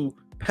to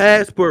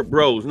passport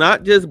bros,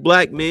 not just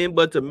black men,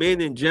 but to men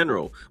in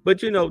general.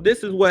 But you know,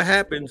 this is what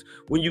happens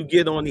when you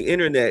get on the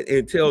internet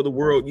and tell the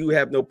world you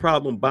have no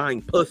problem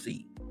buying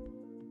pussy.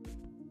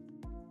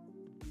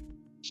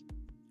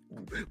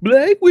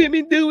 Black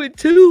women do it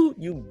too,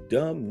 you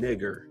dumb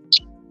nigger.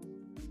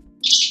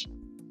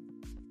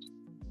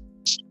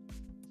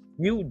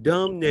 You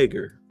dumb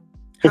nigger.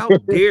 How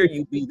dare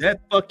you be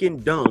that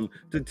fucking dumb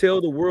to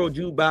tell the world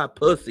you buy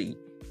pussy?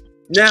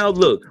 Now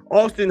look,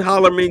 Austin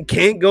Hollerman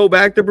can't go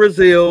back to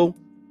Brazil.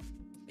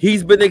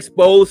 He's been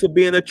exposed for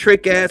being a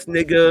trick ass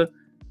nigga.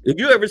 If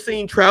you ever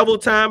seen Travel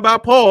Time by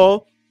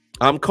Paul,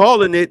 I'm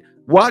calling it.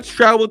 Watch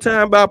Travel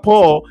Time by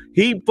Paul.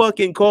 He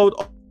fucking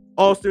called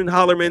Austin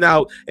Hollerman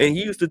out, and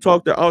he used to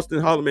talk to Austin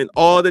Hollerman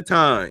all the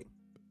time.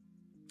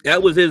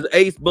 That was his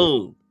ace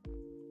boom.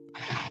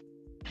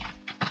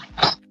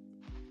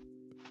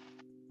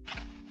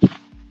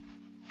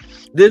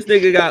 This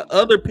nigga got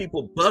other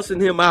people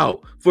busting him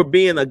out for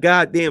being a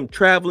goddamn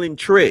traveling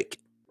trick.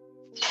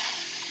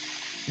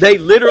 They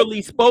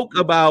literally spoke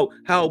about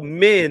how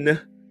men,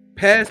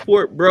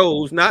 passport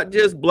bros, not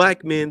just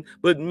black men,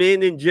 but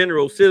men in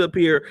general, sit up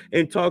here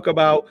and talk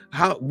about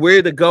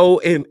where to go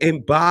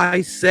and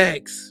buy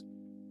sex.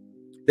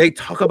 They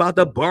talk about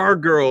the bar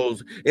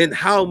girls and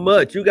how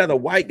much. You got a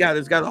white guy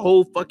that's got a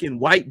whole fucking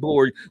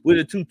whiteboard with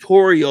a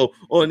tutorial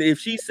on if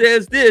she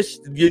says this,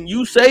 then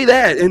you say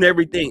that and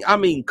everything. I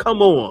mean,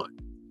 come on.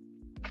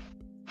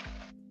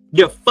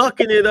 You're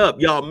fucking it up.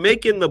 Y'all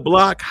making the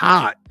block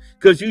hot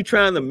because you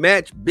trying to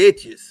match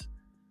bitches.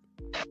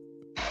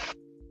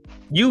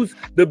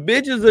 The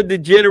bitches are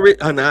degenerate,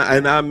 and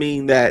I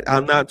mean that.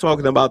 I'm not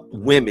talking about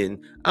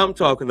women. I'm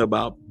talking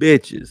about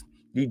bitches.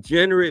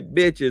 Degenerate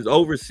bitches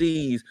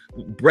overseas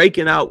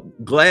breaking out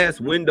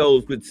glass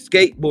windows with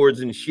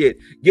skateboards and shit,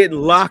 getting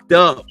locked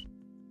up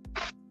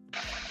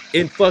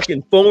in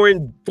fucking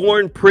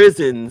foreign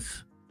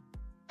prisons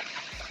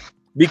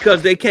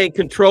because they can't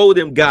control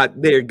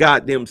their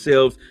goddamn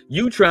selves.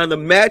 You trying to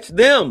match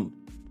them.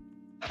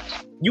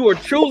 You are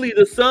truly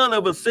the son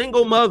of a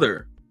single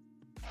mother.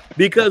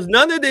 Because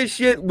none of this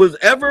shit was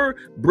ever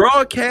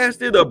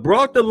broadcasted or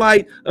brought to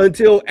light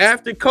until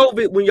after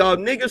COVID, when y'all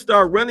niggas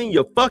start running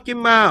your fucking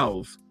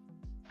mouths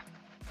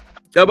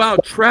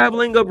about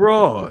traveling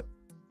abroad.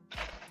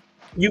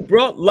 You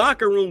brought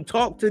locker room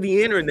talk to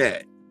the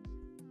internet.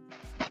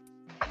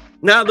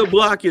 Now the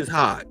block is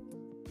hot.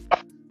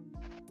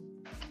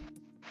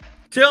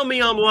 Tell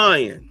me I'm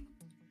lying.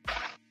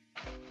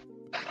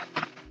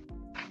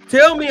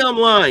 Tell me I'm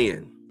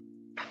lying.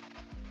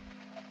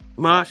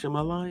 Mosh, am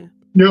I lying?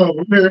 Yo,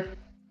 I'm there.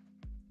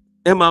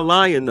 Am I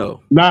lying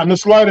though? Not in the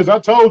slightest. I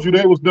told you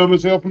they was dumb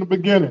as hell from the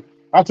beginning.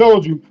 I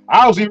told you.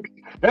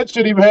 That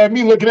shit even had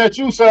me looking at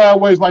you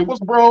sideways like,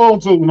 what's bro on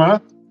to,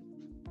 man?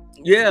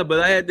 Yeah, but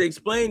I had to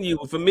explain to you.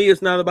 For me,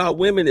 it's not about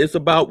women. It's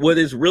about what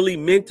it's really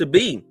meant to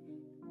be.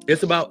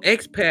 It's about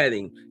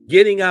expatting,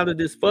 getting out of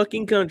this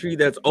fucking country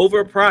that's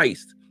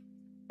overpriced.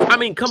 I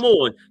mean, come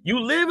on. You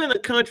live in a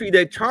country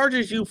that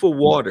charges you for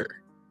water.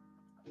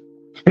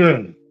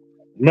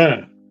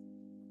 Man.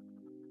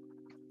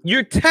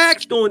 You're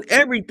taxed on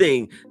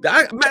everything.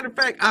 Matter of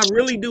fact, I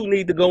really do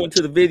need to go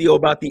into the video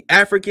about the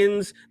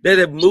Africans that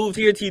have moved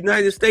here to the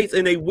United States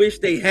and they wish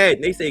they had.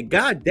 And they say,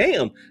 God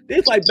damn,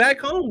 it's like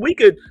back home, we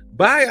could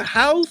buy a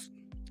house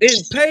and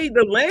pay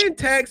the land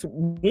tax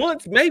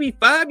once, maybe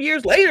 5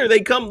 years later,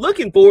 they come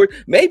looking for it.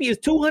 Maybe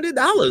it's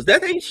 $200.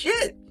 That ain't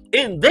shit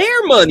in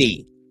their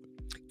money.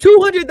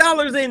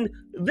 $200 in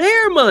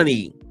their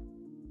money.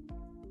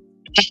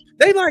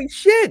 They like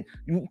shit.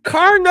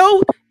 Car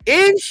note,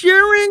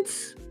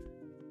 insurance,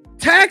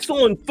 tax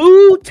on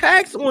food,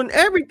 tax on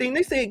everything.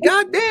 They say,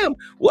 God damn,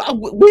 well,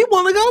 we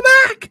want to go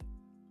back.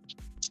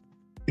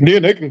 And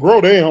then they can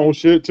grow their own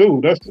shit too.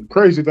 That's the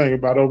crazy thing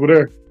about over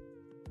there.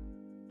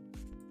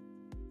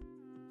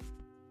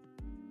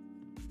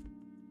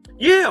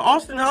 Yeah,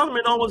 Austin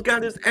Holloman almost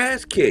got his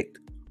ass kicked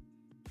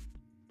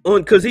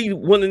on because he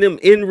one of them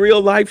in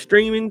real life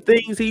streaming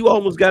things. He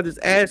almost got his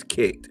ass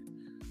kicked.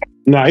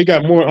 Nah, he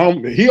got more.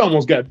 He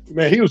almost got,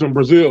 man. He was in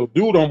Brazil.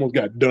 Dude almost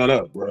got done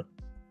up, bro.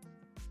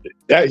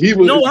 That he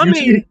was. No, I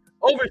mean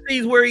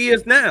overseas where he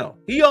is now.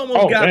 He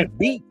almost got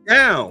beat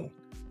down.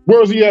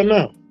 Where is he at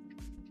now?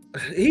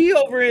 He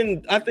over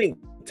in, I think,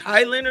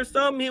 Thailand or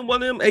something. In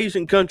one of them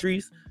Asian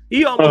countries.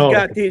 He almost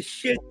got his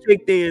shit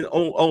kicked in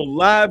on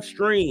live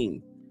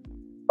stream.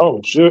 Oh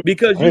shit!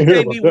 Because you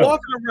can't be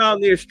walking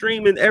around there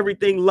streaming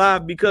everything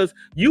live because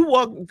you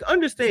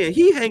understand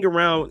he hang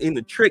around in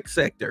the trick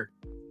sector.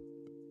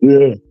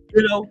 Yeah.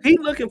 You know, he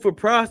looking for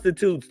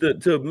prostitutes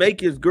to make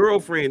his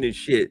girlfriend and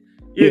shit,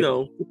 you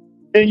know.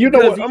 And you know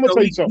what? I'm gonna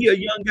tell you something. He a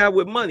young guy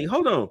with money.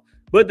 Hold on.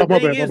 But the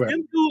thing is,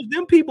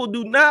 them people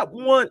do not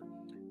want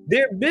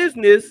their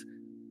business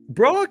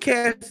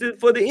broadcasted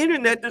for the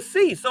internet to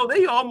see. So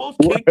they almost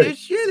kick this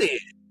shit in.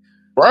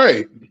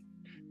 Right.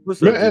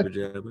 What's up,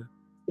 Jabba?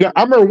 Yeah,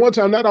 I remember one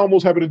time that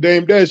almost happened to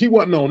Dame Dash. He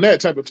wasn't on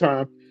that type of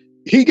time.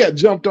 He got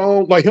jumped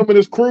on, like him and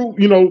his crew,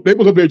 you know, they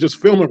was up there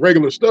just filming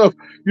regular stuff.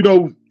 You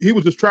know, he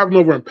was just traveling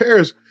over in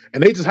Paris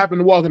and they just happened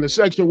to walk in the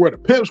section where the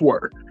pimps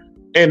were.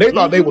 And they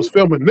thought they was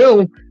filming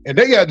them and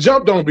they got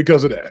jumped on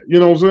because of that. You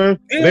know what I'm saying?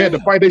 Yeah, they had to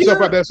fight themselves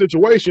out that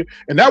situation.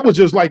 And that was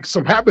just like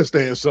some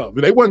happenstance stuff.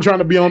 They wasn't trying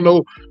to be on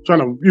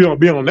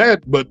be on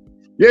that. But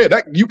yeah,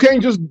 that you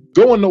can't just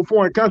go in no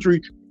foreign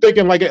country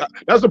thinking like it.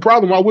 That's the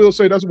problem. I will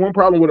say that's one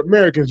problem with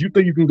Americans. You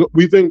think you can go,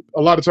 we think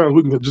a lot of times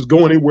we can just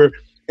go anywhere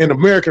and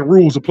American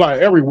rules apply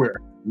everywhere.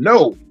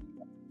 No.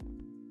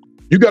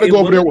 You got to go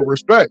over there with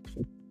respect.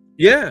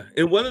 Yeah.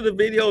 In one of the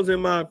videos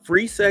in my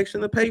free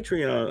section of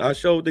Patreon, I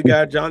showed the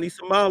guy Johnny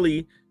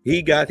Somali.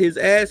 He got his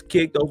ass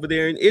kicked over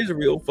there in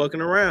Israel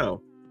fucking around.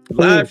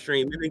 Live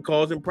streaming and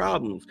causing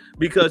problems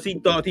because he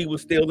thought he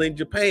was still in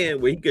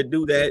Japan where he could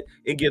do that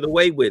and get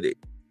away with it.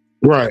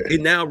 Right.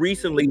 And now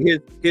recently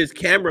his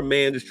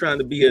cameraman is trying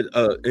to be an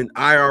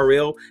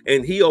IRL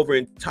and he over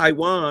in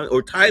Taiwan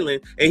or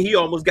Thailand and he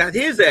almost got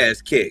his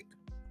ass kicked.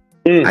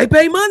 I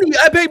pay money.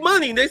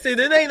 And they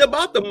said it ain't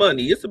about the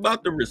money. It's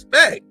about the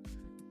respect.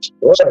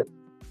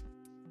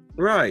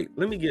 Right.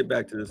 Let me get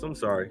back to this. I'm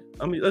sorry.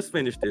 I mean, let's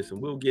finish this and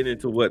we'll get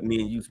into what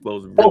me and you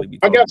supposed to really be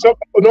talking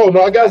about.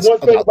 I got one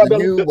thing about the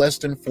new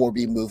Western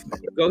 4B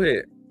movement. Go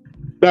ahead.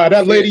 Now,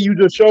 that lady you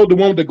just showed, the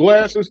one with the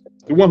glasses,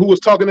 the one who was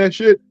talking that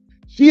shit,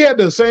 she had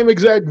the same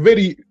exact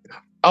video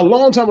a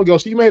long time ago.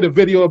 She made a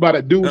video about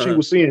a dude she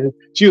was seeing.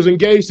 She was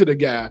engaged to the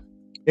guy.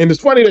 And it's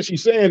funny that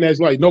she's saying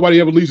that's like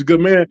nobody ever leaves a good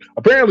man.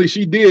 Apparently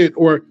she did,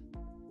 or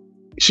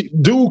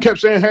dude kept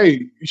saying,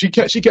 hey, she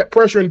kept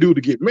pressuring dude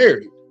to get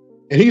married.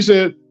 And he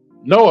said,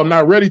 no, I'm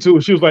not ready to.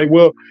 And she was like,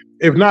 well,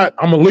 if not,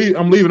 I'm leaving,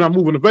 I'm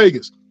moving to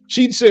Vegas.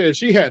 She said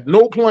she had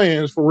no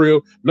plans for real,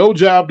 no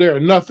job there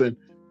or nothing.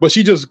 But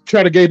she just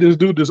tried to give this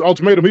dude this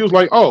ultimatum. He was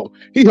like, oh,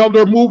 he helped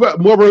her move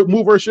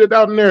her shit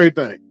out and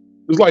everything.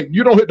 It's like,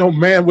 you don't hit no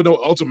man with no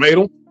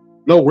ultimatum.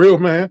 No real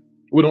man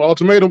with no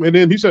ultimatum. And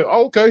then he said,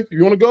 oh, okay,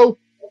 you want to go?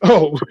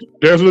 Oh,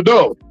 there's the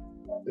dough.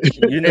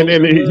 You know, and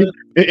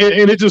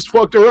it just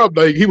fucked her up.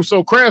 Like, he was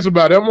so crass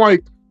about it. I'm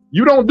like,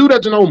 you don't do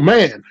that to no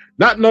man.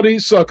 Not none of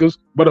these suckers,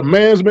 but a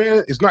man's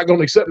man is not going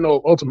to accept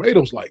no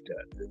ultimatums like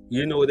that.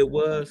 You know what it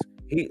was?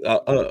 He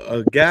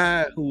a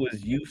guy who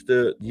was used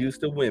to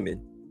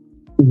women.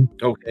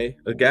 Okay,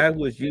 a guy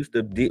who is used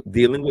to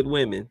dealing with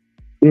women,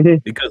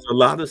 because a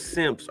lot of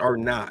simps are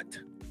not.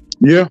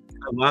 Yeah,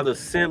 a lot of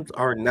simps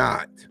are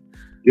not.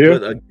 Yeah,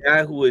 but a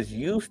guy who is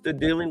used to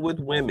dealing with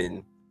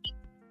women,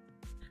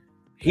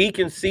 he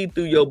can see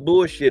through your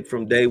bullshit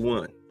from day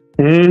one.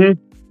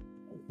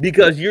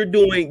 Because you're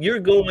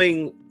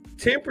going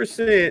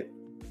 10%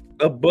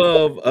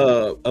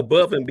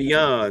 above and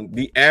beyond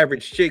the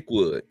average chick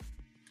would.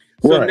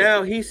 So Right.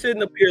 now he's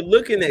sitting up here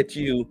looking at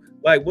you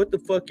like, what the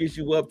fuck is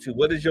you up to?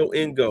 What is your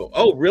end goal?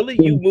 Oh, really?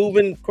 You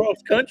moving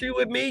cross country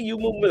with me? You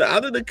moving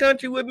out of the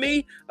country with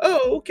me?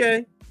 Oh,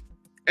 okay.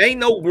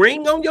 Ain't no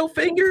ring on your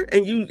finger,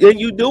 and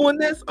you doing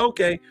this?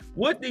 Okay.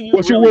 What do you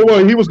really Well,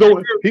 want? he was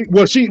doing.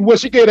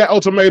 She gave that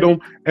ultimatum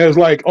as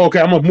like,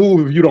 okay, I'm gonna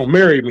move if you don't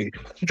marry me.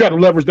 She tried to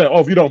leverage that. Oh,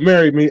 if you don't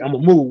marry me, I'm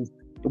gonna move.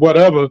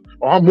 Whatever.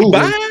 Or I'm moving.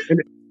 Bye.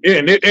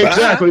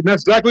 Exactly.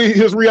 That's exactly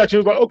his reaction.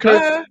 He was like,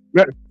 okay.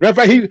 Bye. Matter of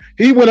fact,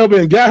 he went up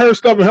and got her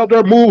stuff and helped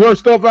her move her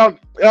stuff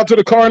out to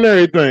the car and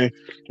everything.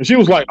 And she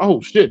was like,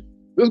 oh shit,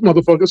 this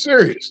motherfucker's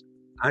serious.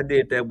 I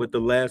did that with the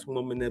last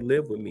woman that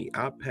lived with me.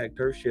 I packed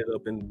her shit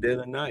up in the dead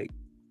of night.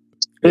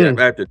 Yeah,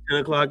 after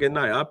 10 o'clock at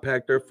night, I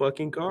packed her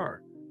fucking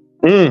car.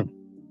 You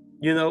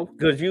know,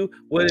 because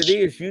what it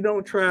is, you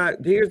don't try.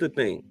 Here's the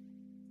thing.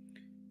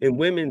 And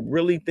women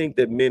really think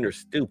that men are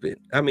stupid.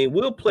 I mean,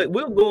 we'll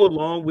go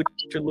along with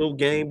your little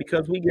game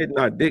because we getting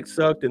our dick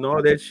sucked and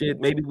all that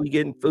shit. Maybe we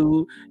getting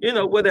food, you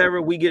know,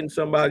 whatever. We getting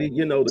somebody,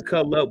 you know, to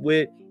cuddle up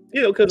with,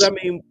 you know, because I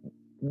mean,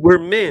 we're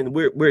men,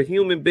 we're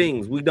human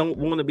beings. We don't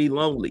want to be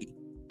lonely.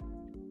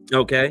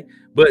 Okay,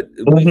 but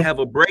we have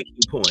a breaking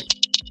point,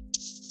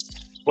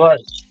 right?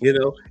 You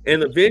know,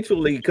 and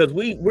eventually, because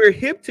we're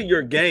hip to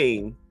your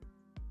game,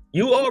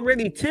 you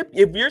already tip.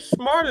 If you're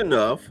smart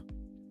enough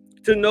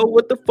to know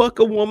what the fuck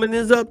a woman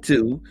is up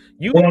to,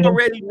 you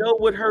already know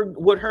what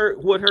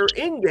her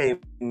end game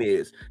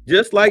is.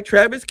 Just like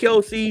Travis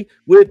Kelce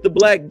with the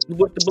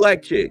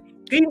black chick,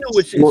 he knew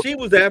what she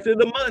was after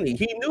the money.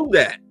 He knew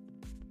that.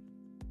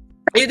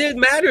 It didn't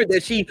matter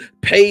that she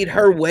paid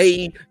her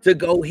way to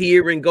go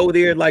here and go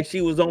there like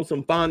she was on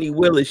some Fonnie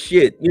Willis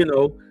shit, you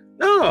know.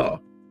 No,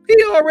 he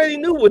already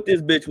knew what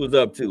this bitch was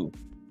up to.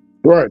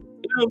 Right.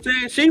 You know what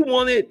I'm saying?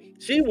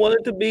 She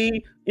wanted to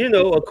be, you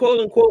know, a quote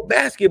unquote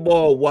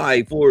basketball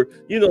wife or,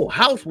 you know,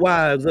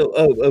 housewives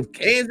of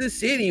Kansas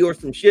City or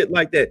some shit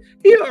like that.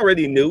 He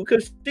already knew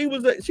because she's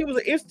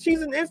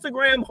an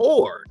Instagram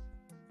whore.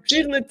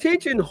 She's an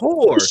attention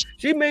whore.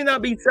 She may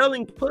not be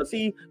selling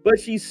pussy, but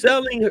she's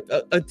selling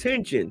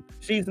attention.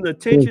 She's an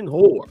attention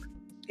whore.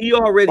 He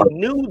already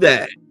knew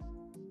that.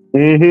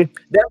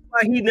 That's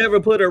why he never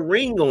put a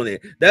ring on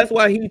it. That's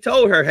why he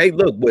told her, hey,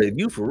 look, but if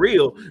you for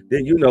real,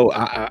 then, you know,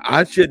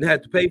 I shouldn't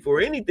have to pay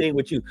for anything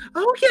with you.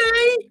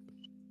 Okay.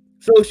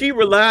 So she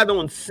relied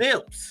on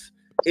simps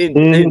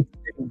and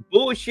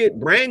bullshit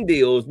brand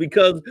deals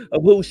because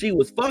of who she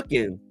was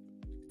fucking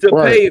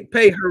to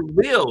pay her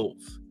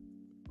bills.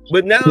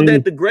 But now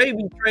that the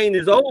gravy train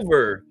is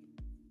over,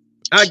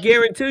 I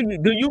guarantee you,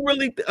 do you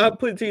really, I'll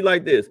put it to you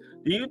like this.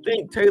 Do you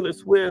think Taylor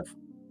Swift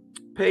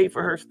paid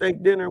for her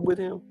steak dinner with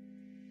him?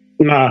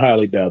 No, I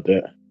highly doubt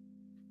that.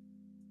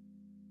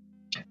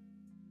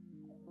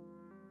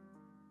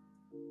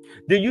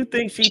 Do you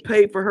think she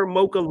paid for her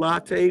mocha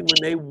latte when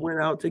they went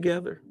out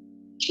together?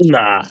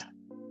 Nah.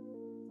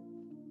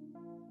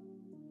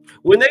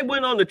 When they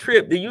went on the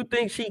trip, do you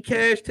think she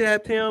cash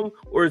tapped him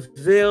or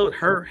Zelled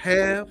her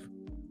half?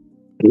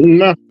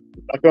 No,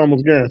 I can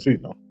almost guarantee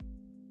no.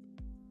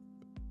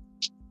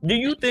 Do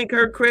you think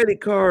her credit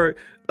card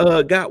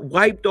got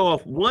wiped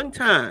off one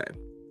time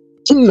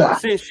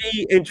since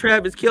she and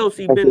Travis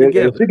Kelce been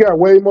together? She got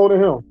way more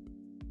than him.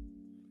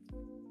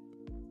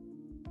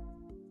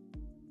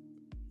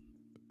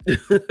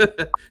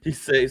 He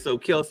say so.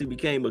 Kelce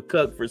became a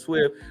cuck for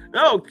Swift.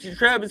 No,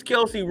 Travis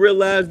Kelce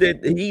realized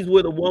that he's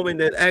with a woman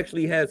that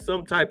actually has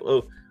some type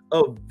of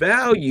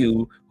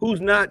value, who's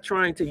not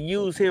trying to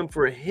use him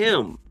for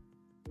him,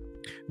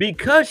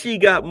 because she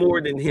got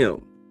more than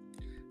him.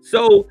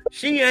 So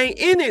she ain't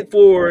in it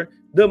for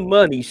the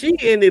money. She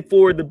in it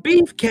for the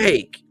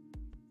beefcake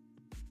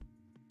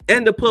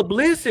and the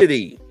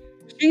publicity.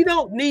 She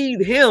don't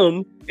need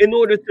him in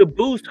order to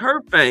boost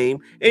her fame,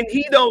 and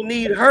he don't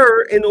need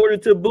her in order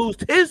to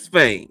boost his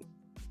fame.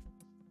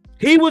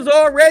 He was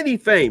already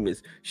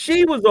famous.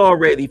 She was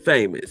already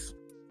famous.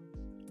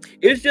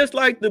 It's just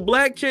like the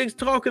black chicks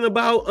talking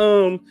about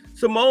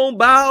Simone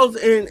Biles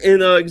and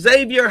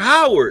Xavier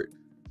Howard.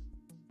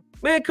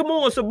 Man, come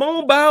on.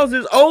 Simone Biles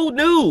is old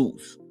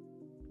news.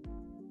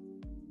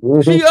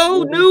 She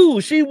old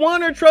news. She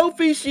won her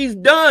trophy. She's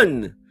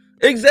done.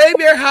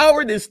 Xavier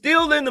Howard is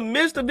still in the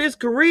midst of his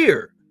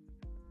career.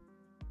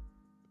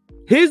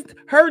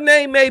 Her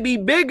name may be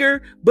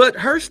bigger, but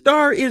her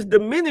star is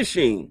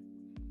diminishing.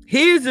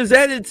 His is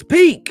at its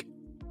peak.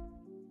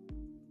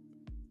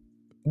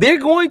 They're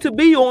going to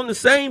be on the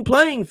same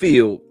playing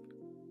field.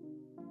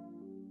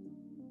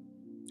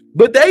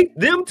 But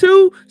them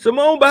two,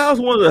 Simone Biles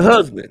wanted a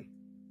husband.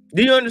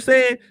 Do you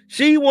understand?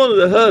 She wanted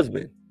a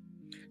husband.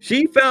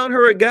 She found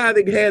her a guy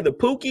that had the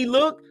Pookie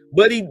look,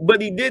 but he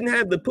didn't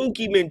have the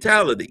Pookie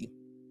mentality.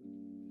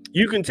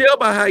 You can tell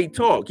by how he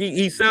talks.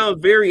 He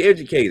sounds very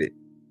educated.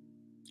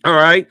 All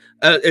right.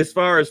 As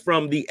far as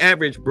from the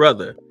average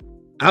brother,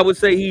 I would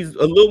say he's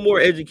a little more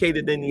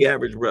educated than the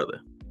average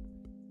brother.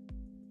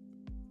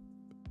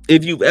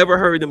 If you've ever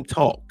heard him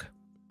talk,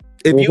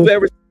 if you've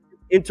ever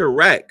seen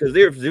interact, because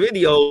there's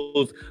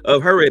videos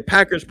of her at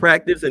Packers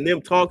practice and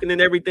them talking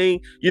and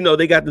everything. You know,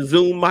 they got the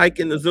Zoom mic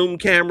and the Zoom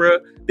camera.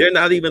 They're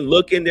not even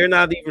looking. They're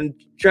not even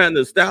trying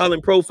to style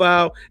and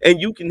profile. And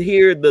you can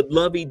hear the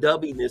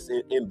lovey-doveyness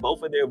in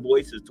both of their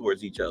voices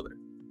towards each other.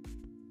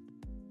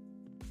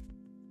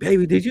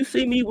 Baby, did you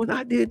see me when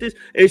I did this?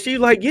 And she's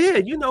like, yeah,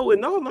 you know,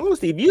 in all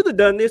honesty, if you'd have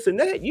done this and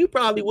that, you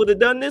probably would have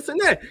done this and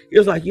that.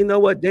 It's like, you know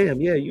what? Damn,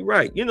 yeah, you're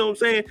right. You know what I'm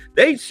saying?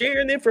 They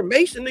sharing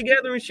information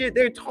together and shit.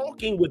 They're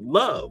talking with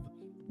love.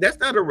 That's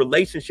not a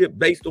relationship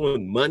based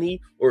on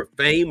money or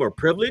fame or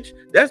privilege.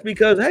 That's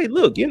because, hey,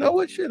 look, you know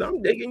what? Shit,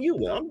 I'm digging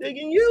you. I'm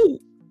digging you.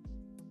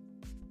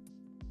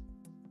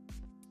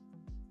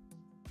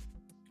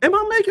 Am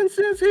I making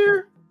sense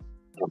here?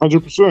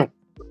 100%.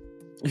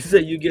 You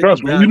say you get.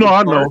 Trust me, you know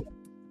I know.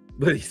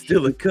 But he's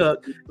still a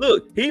cuck.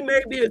 Look, he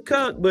may be a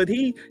cuck, but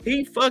he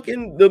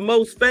fucking the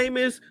most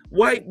famous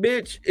white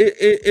bitch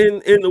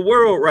in the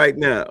world right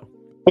now.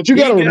 But you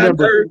gotta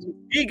remember,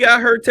 he got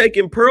her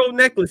taking pearl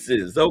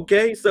necklaces.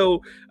 Okay,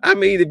 so I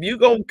mean, if you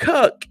gonna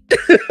cuck,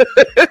 would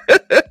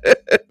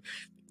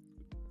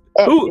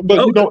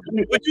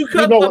you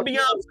cuck for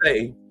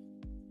Beyonce?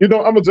 You know,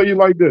 I'm gonna tell you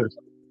like this.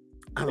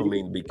 I don't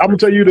mean to be. I'm gonna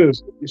tell you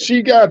this.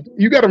 You got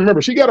to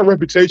remember, she got a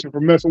reputation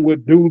for messing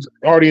with dudes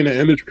already in the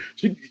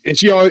industry.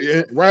 She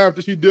right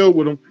after she dealt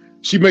with them,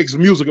 she makes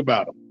music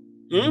about them.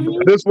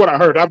 Mm-hmm. This is what I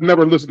heard. I've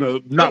never listened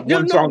to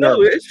one song.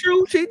 No, it's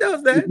true. She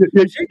does that.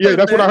 Yeah,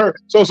 that's what I heard.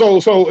 So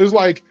it's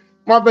like,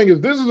 my thing is,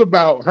 this is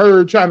about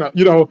her trying to,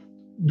 you know,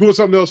 doing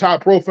something else high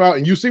profile,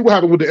 and you see what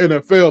happened with the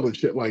NFL and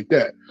shit like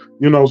that.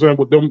 You know what I'm saying,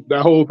 with them,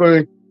 that whole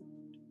thing.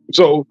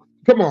 So.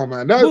 Come on,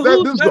 man. This is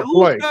the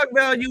play. Whose stock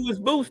value was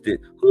boosted?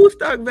 Whose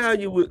stock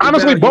value was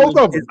honestly both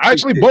of them.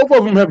 Actually, both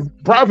of them have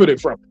profited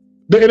from it.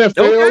 The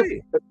NFL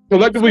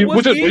collectively,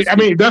 which is, I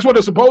mean, that's what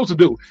it's supposed to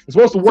do. It's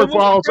supposed to work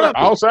for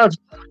all sides.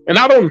 And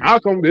I don't how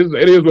come it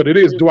is what it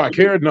is. Do I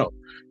care? No.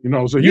 You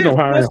know, so you know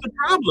how. What's the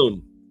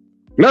problem?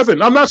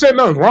 Nothing. I'm not saying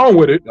nothing wrong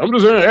with it. I'm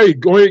just saying, hey,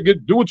 go ahead,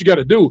 do what you got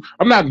to do.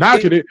 I'm not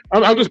knocking it.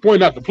 I'm just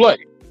pointing out the play.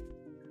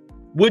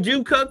 Would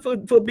you cut for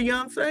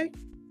Beyonce?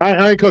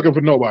 I ain't cooking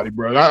for nobody,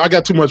 bro. I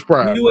got too much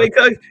pride. You ain't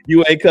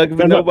cooking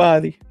for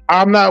nobody.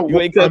 I'm not.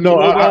 You ain't cooking for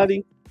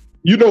nobody.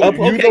 You know.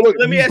 Okay, you know what,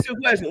 let me ask you a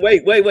question.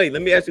 Wait.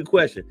 Let me ask you a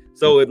question.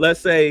 So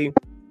let's say,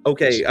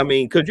 okay, I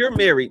mean, because you're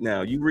married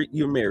now.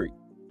 You're married.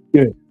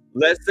 Yeah.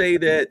 Let's say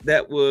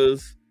that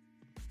was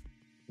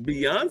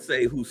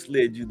Beyonce who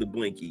slid you the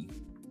blinky.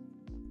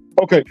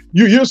 Okay,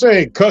 you're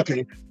saying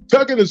cucking.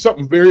 Cucking is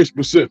something very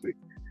specific.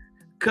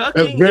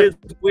 Cucking is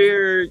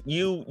where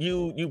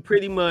you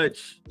pretty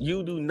much,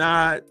 you do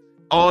not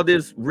all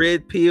this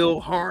red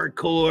pill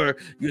hardcore,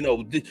 you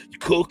know,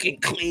 cook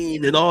and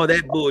clean and all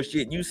that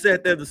bullshit. You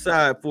set that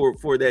aside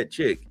for that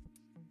chick.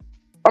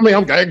 I mean,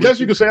 I guess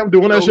you could say I'm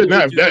doing that shit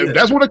now.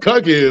 That's what a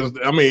cuck is.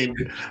 I mean,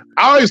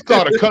 I always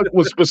thought a cuck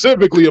was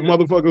specifically a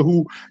motherfucker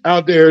who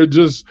out there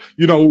just,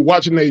 you know,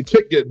 watching a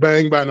chick get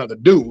banged by another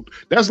dude.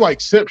 That's like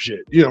sip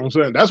shit. You know what I'm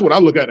saying? That's what I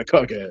look at a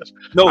cuck as.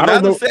 No,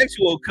 not a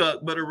sexual cuck,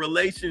 but a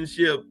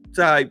relationship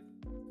type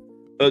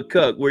of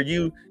cuck where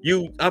you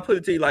I put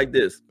it to you like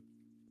this.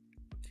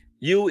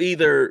 You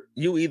either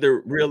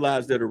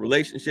realize that a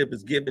relationship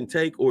is give and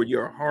take, or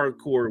you're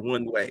hardcore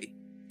one way.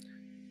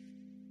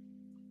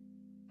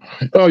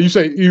 Oh, you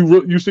say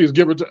you see it's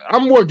give or take.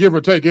 I'm more give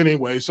or take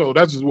anyway, so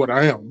that's just what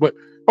I am. But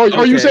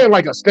are you saying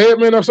like a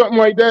statement or something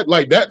like that?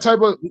 Like that type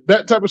of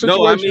situation?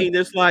 No, I mean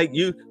it's like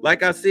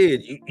like I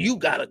said, you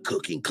gotta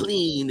cook and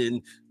clean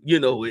and you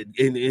know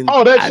and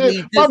oh that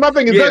shit. My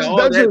thing is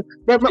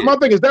my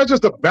thing is that's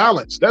just a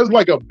balance. That's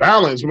like a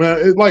balance, man.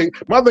 It's like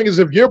my thing is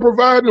if you're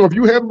providing or if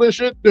you handle this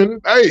shit, then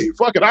hey,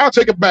 fuck it, I'll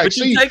take a back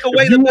seat. Take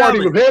away you aren't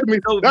even ahead of me.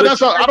 That's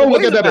how I don't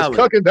look at that as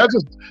cucking.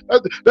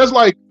 That's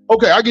like,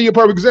 okay, I'll give you a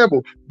perfect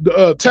example.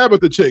 The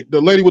Tabitha chick, the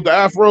lady with the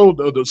afro,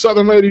 the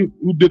southern lady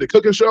who did the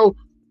cooking show,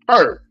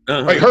 her.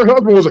 Like her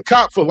husband was a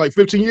cop for like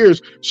 15 years.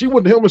 She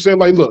went to him and said,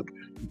 like, look,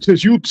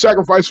 since you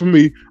sacrificed for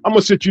me, I'm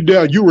gonna sit you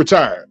down, you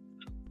retired.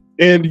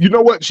 And you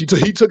know what? He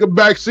took a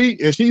back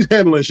seat and she's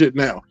handling shit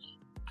now.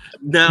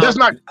 Now that's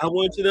not. I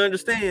want you to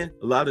understand.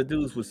 A lot of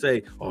dudes would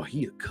say, "Oh,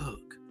 he a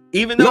cook,"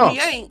 even though he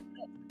ain't.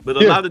 But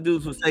a lot of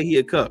dudes would say he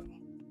a cook.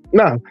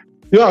 No.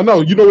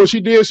 You know what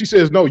she did? She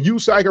says, "No, you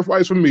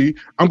sacrifice for me.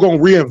 I'm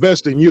gonna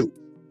reinvest in you."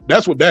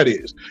 That's what that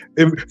is.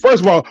 And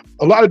first of all,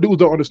 a lot of dudes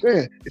don't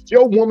understand. If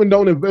your woman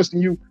don't invest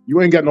in you,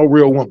 you ain't got no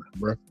real woman,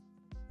 bro.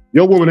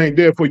 Your woman ain't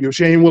there for you.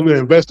 She ain't willing to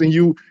invest in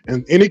you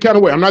in any kind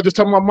of way. I'm not just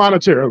talking about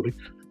monetarily,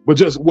 but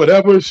just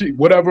whatever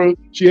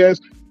she has,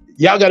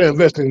 y'all got to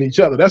invest in each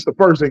other. That's the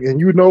first thing. And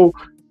you know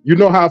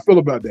how I feel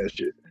about that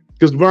shit.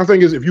 Because one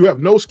thing is, if you have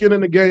no skin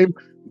in the game,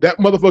 that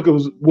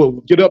motherfucker will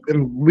get up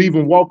and leave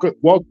and walk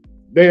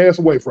their ass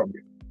away from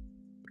you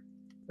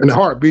in a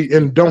heartbeat,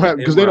 and don't have,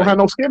 because they don't have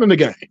no skin in the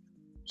game.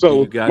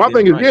 So my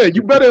thing is,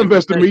 you better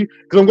invest in me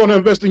because I'm going to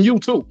invest in you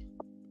too.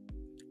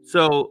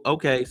 So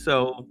okay,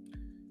 so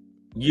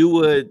you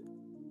would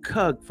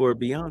cuck for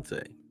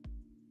Beyonce.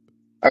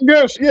 I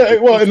guess, yeah.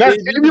 Well, and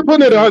if you're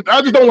putting it on,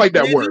 I just don't like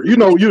that word. You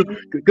know,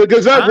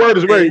 because that word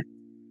is very.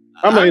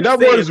 I mean, that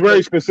word is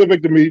very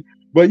specific to me.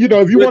 But you know,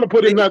 if you want to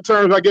put it in that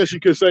terms, I guess you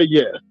could say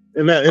yeah.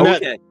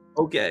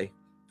 Okay.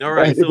 All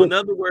right. So in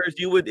other words,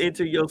 you would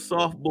enter your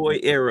soft boy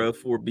era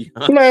for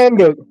Beyonce. Man,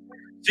 look,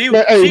 she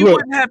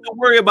wouldn't have to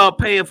worry about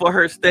paying for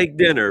her steak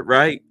dinner,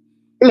 right?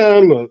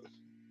 Man, look,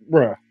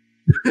 bruh.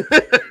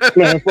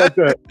 Man, fuck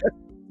that.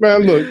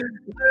 Man, look.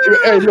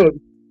 Hey,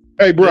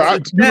 bro.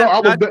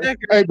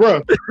 Hey,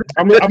 bro.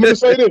 I'm gonna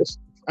say this,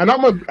 and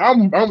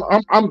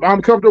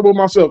I'm comfortable with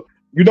myself.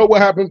 You know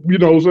what happened? You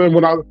know what I'm saying,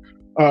 when I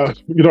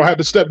had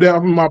to step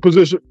down from my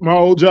position, my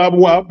old job a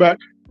while back.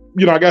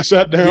 You know, I got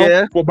sat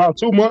down for about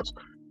 2 months.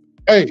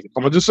 Hey,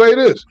 I'm gonna just say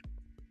this.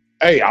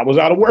 Hey, I was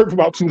out of work for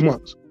about 2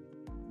 months.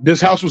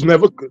 This house was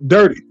never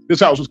dirty. This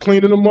house was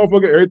clean in the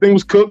motherfucker. Everything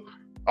was cooked.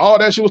 All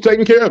that shit was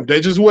taken care of.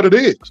 That's just what it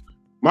is.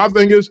 My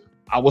thing is,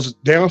 I was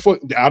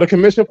out of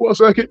commission for a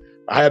second.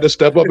 I had to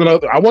step up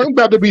I wasn't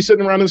about to be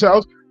sitting around this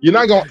house. You're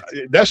not gonna,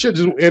 that shit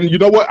just, and you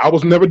know what? I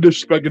was never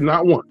disrespected,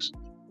 not once.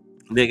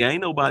 Nigga,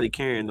 ain't nobody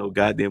carrying no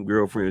goddamn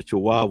girlfriend's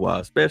chihuahua,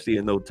 especially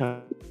in no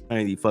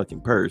tiny fucking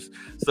purse.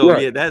 So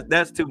yeah,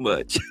 that's too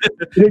much.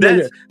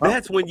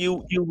 That's when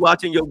you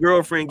watching your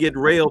girlfriend get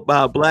railed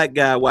by a black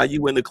guy while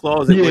you in the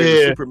closet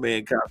wearing a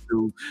Superman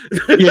costume.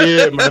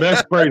 Yeah, man,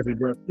 that's crazy,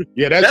 bro.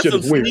 Yeah, that's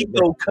some weird.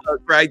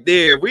 Cuck right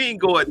there. We ain't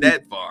going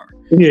that far.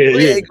 We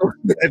ain't going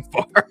that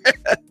far.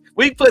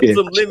 We put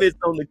some limits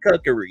on the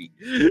cuckery.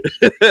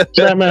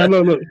 Yeah, man,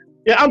 look.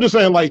 Yeah, I'm just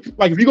saying, like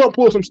if you're gonna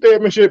pull some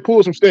Stedman shit,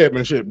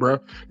 bro.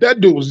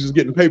 That dude was just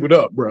getting papered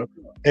up, bro.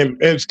 And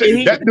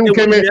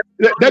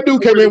that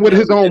dude came in with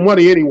his own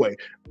money anyway.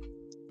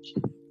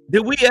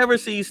 Did we ever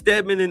see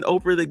Stedman and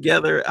Oprah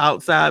together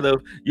outside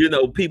of,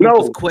 people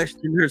just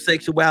questioning her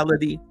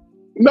sexuality?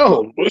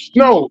 No,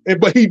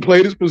 but he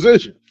played his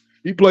position.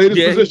 He played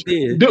his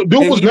position. Dude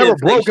was never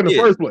broke in the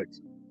first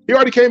place. He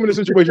already came in the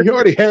situation. He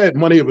already had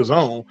money of his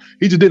own.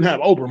 He just didn't have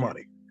Oprah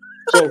money.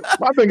 So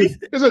my thing is,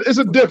 it's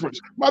a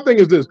difference. My thing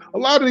is this: a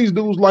lot of these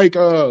dudes, like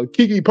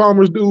Keke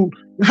Palmer's dude,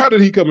 how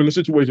did he come in the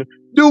situation?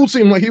 Dude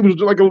seemed like he was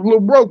like a little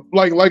broke,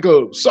 like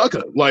a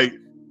sucker. Like,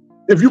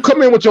 if you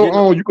come in with your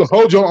own, you can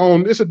hold your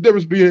own. It's a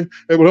difference being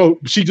able to,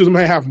 she just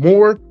may have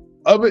more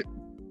of it.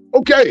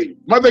 Okay,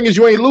 my thing is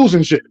you ain't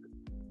losing shit.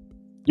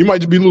 You might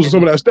just be losing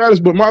some of that status,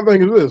 but my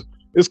thing is this: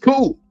 it's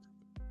cool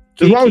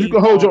as long as you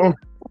can hold your own.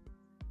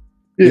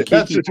 Yeah,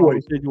 that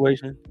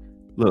situation.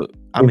 Look,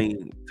 I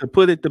mean, to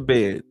put it to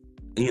bed.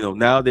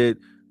 Now that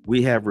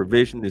we have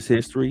revisionist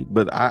history,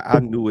 but I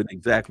knew it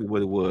exactly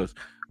what it was.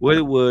 What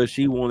it was,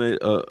 she wanted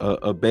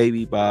a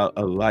baby by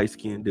a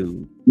light-skinned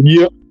dude.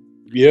 Yep.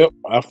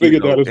 I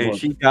figured that as well. And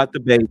she got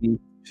the baby.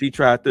 She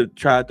tried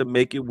to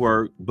make it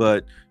work,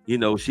 but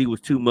she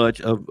was too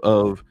much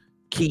of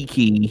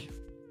Keke.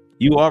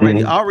 You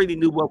already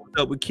knew what was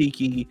up with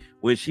Keke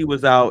when she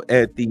was out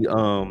at the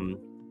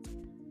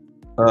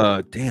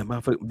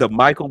the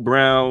Michael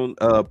Brown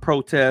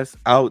protest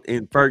out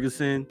in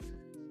Ferguson.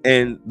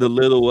 And the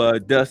little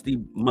dusty,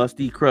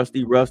 musty,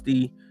 crusty,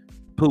 rusty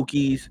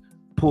Pookies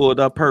pulled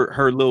up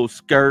her little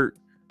skirt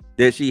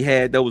that she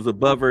had that was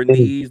above her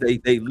knees. They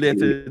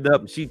lifted it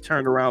up and she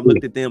turned around,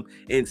 looked at them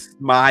and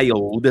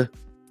smiled.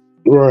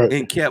 Right.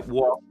 And kept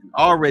walking.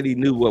 Already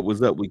knew what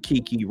was up with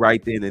Keke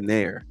right then and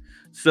there.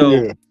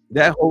 So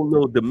that whole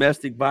little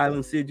domestic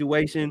violence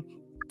situation,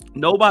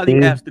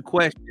 nobody asked the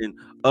question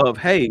of,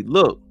 hey,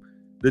 look,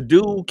 the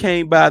dude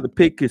came by to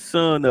pick his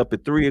son up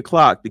at 3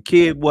 o'clock. The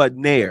kid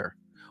wasn't there.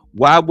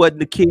 Why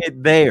wasn't the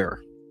kid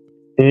there?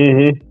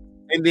 And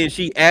then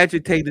she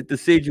agitated the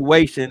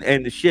situation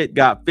and the shit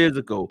got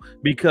physical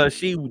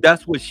because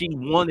that's what she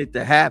wanted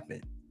to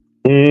happen.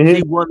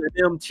 She wanted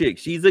them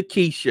chicks. She's a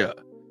Keisha.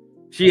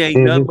 She ain't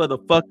nothing but a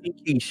fucking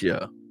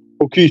Keisha.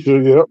 Oh,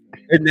 Keisha, yep.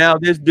 And now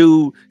this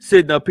dude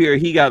sitting up here,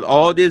 he got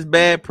all this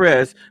bad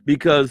press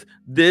because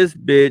this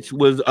bitch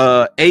was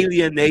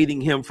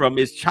alienating him from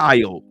his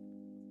child.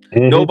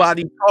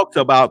 Nobody talks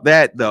about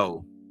that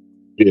though.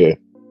 Yeah.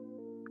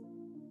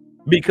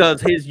 Because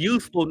his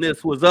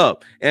usefulness was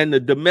up, and the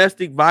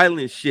domestic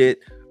violence shit,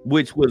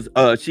 which was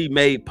she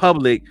made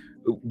public,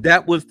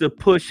 that was to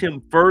push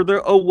him further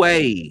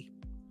away.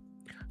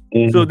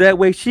 So that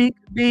way she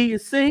could be a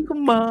single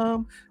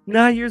mom.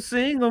 Now you're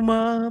single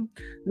mom.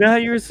 Now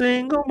you're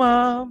single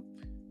mom.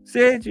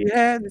 Said you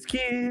had this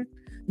kid.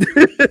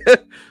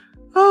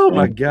 Oh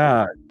my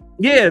God.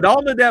 Yeah,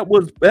 all of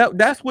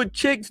that's what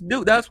chicks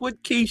do. That's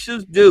what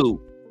Keishas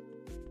do.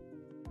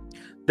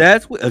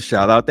 That's what a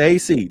shout out to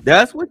AC.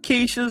 That's what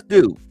Keishas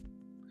do.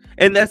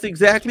 And that's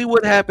exactly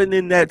what happened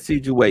in that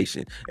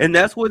situation. And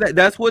that's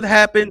what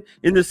happened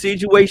in the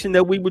situation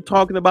that we were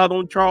talking about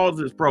on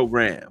Charles's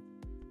program.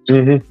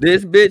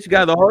 This bitch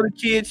got all the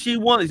kids she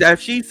wanted.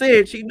 As she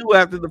said, she knew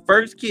after the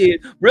first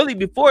kid, really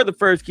before the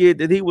first kid,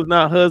 that he was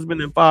not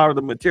husband and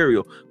father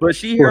material. But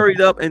she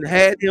hurried up and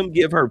had him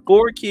give her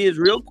 4 kids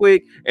real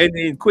quick, and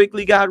then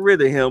quickly got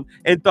rid of him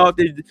and thought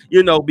that,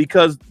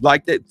 because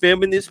like that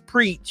feminists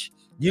preach,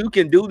 you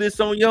can do this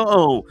on your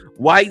own.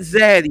 White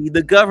zaddy,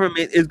 the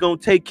government is gonna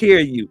take care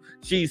of you.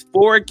 She's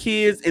 4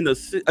 kids in a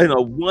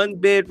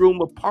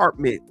 1-bedroom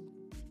apartment.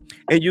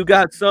 and you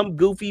got some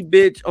goofy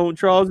bitch on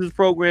Charles's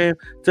program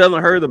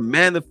telling her to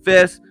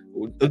manifest,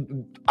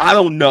 I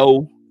don't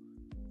know,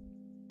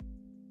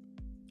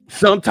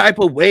 some type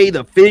of way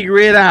to figure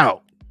it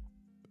out.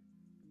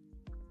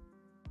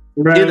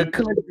 Man, in a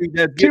country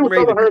that's she getting was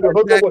ready telling her to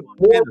hook up with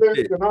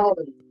Mormons and all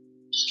that.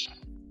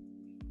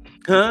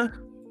 Huh?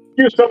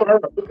 She was telling her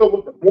to hook up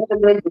with the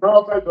Mormons and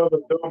all types of other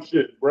dumb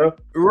shit, bro.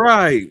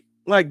 Right.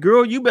 Like,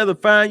 girl, you better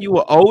find you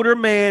an older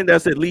man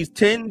that's at least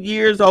 10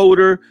 years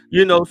older,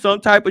 you know, some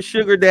type of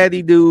sugar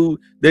daddy dude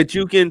that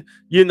you can,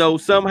 you know,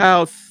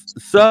 somehow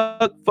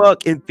suck,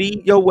 fuck, and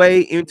feed your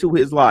way into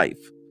his life.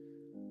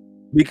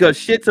 Because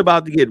shit's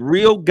about to get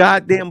real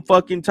goddamn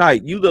fucking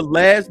tight. You the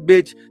last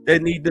bitch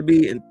that need to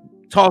be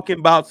talking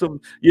about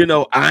some, you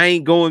know, I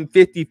ain't going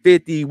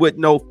 50-50 with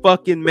no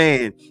fucking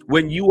man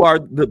when you are,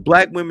 the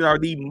black women are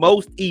the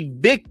most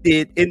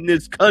evicted in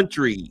this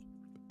country.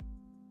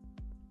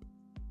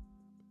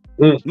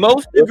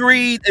 Most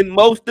agreed and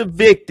most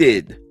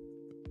evicted.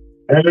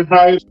 And the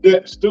highest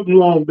debt, student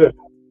loan debt.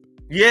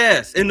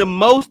 Yes, and the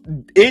most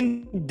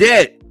in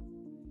debt.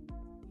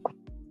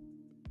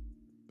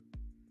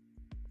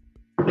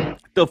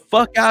 The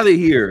fuck out of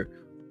here.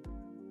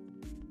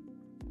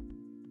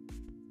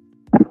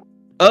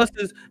 Us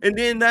is, and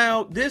then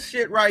now this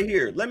shit right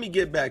here. Let me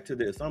get back to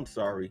this. I'm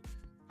sorry.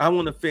 I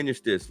want to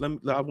finish this.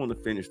 I want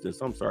to finish this.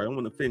 I'm sorry. I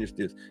want to finish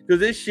this because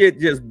this shit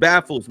just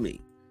baffles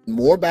me.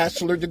 More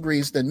bachelor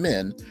degrees than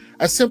men,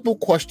 a simple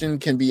question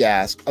can be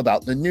asked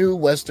about the new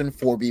Western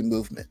 4B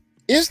movement.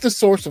 Is the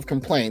source of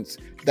complaints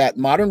that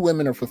modern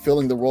women are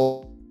fulfilling the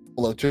role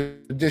of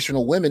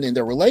traditional women in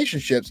their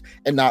relationships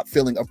and not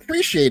feeling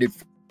appreciated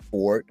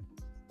for it?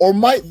 Or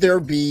might there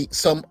be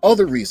some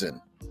other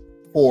reason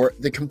for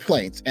the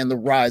complaints and the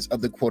rise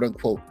of the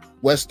quote-unquote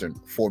Western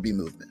 4B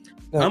movement?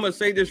 I'm gonna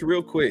say this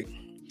real quick.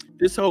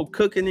 This whole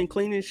cooking and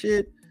cleaning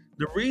shit,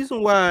 the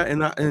reason why,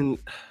 and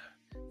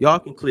y'all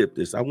can clip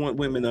this, I want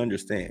women to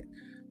understand.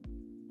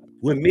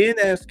 When men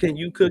ask, can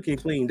you cook and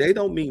clean, they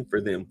don't mean for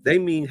them. They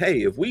mean,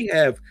 hey, if we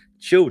have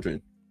children,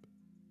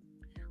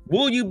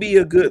 will you be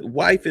a good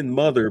wife and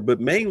mother, but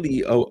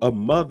mainly a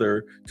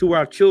mother to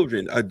our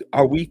children?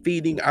 Are we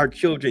feeding our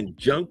children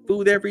junk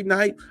food every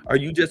night? Are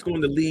you just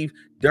going to leave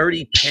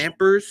dirty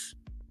Pampers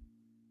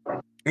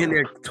and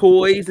their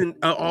toys and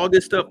all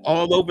this stuff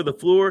all over the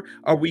floor?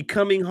 Are we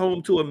coming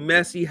home to a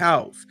messy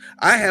house?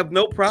 I have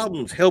no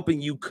problems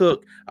helping you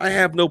cook. I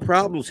have no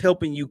problems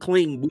helping you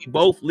clean. We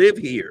both live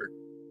here.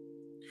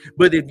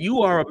 But if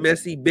you are a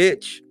messy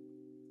bitch,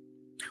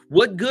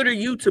 what good are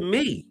you to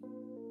me?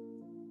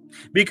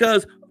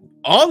 Because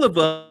all of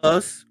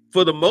us,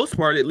 for the most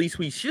part, at least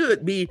we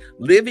should be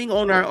living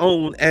on our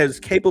own as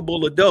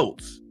capable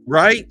adults,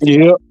 right?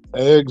 Yeah,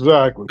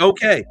 exactly.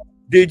 Okay.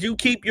 Did you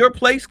keep your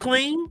place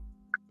clean?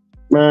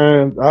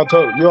 Man, I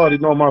told you already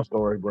know my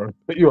story, bro.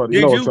 You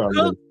already know what time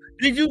it is.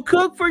 Did you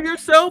cook for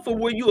yourself, or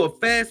were you a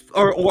fast,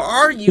 or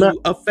are you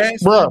a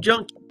fast food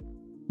junkie?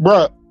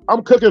 Bruh,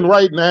 I'm cooking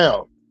right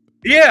now.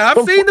 Yeah,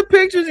 I've seen the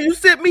pictures. You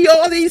sent me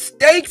all these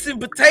steaks and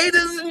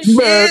potatoes and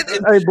shit.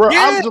 And, hey, bro,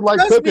 yeah, I'm just like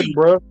cooking,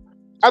 bro.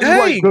 I just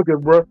like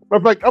cooking, bro.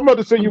 In fact, I'm about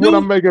to send you what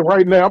I'm making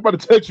right now. I'm about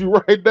to text you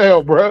right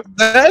now, bro.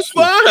 That's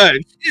fine.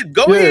 Shit,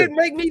 go ahead and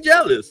make me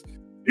jealous.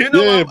 You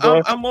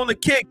know, I'm on a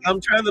kick. I'm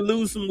trying to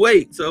lose some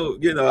weight, so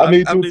you know, I've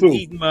been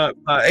eating my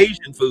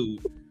Asian food.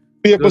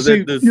 Yeah, but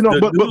see, but you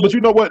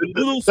know what?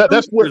 The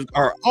that's what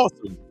are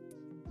awesome.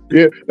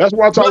 Yeah, that's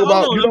what I talk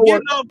about. You know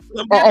what?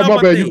 Oh,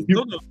 my bad.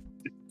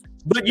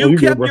 But you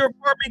kept your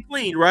apartment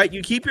clean, right?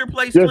 You keep your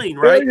place clean,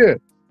 right? Yeah,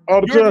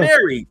 all the time. You're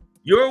married.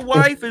 Your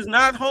wife is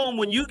not home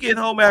when you get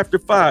home after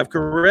 5,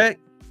 correct?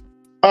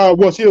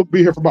 Well, she'll be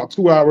here for about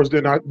 2 hours.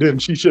 Then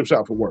she ships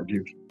out for work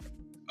usually.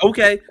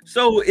 Okay,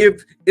 so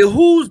if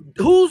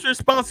whose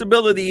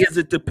responsibility is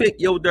it to pick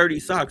your dirty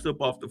socks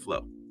up off the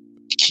floor?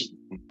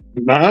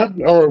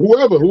 Mine or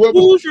whoever.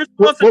 Whose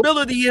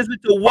responsibility is it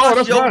to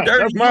wash your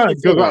dirty? That's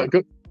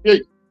mine.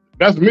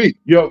 That's me.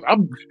 Yo,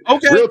 I'm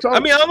okay. I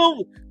mean, I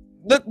don't.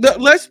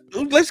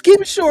 Let's keep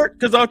it short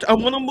because I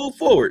want to move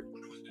forward.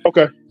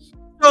 Okay.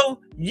 So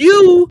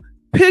you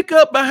pick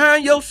up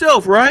behind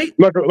yourself, right?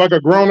 Like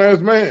a grown ass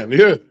man,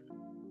 yeah.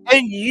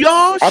 And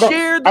y'all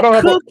share the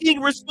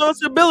cooking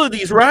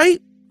responsibilities,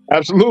 right?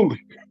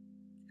 Absolutely.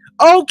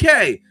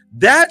 Okay,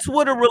 that's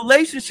what a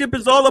relationship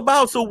is all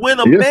about. So when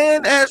a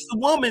man asks a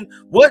woman,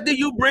 "What do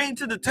you bring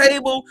to the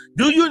table?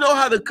 Do you know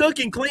how to cook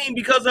and clean?"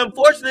 Because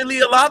unfortunately,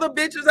 a lot of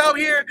bitches out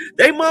here,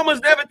 they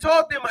mamas never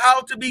taught them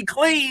how to be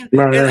clean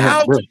and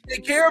how to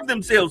take care of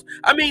themselves.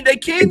 I mean, they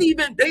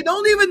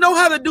don't even know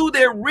how to do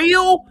their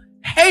real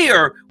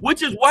hair,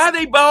 which is why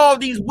they buy all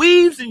these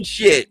weaves and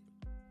shit.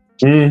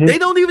 Mm-hmm. They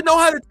don't even know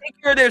how to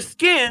take care of their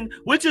skin,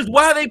 which is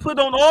why they put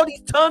on all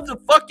these tons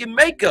of fucking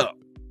makeup.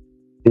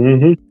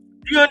 Mm-hmm.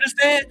 You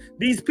understand?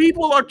 These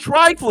people are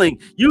trifling.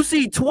 You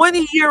see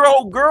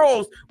 20-year-old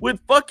girls with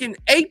fucking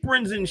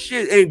aprons and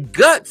shit and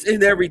guts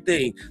and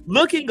everything,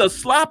 looking a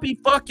sloppy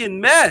fucking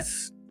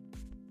mess.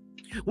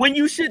 When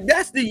you should,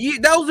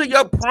 those are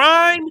your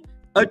prime,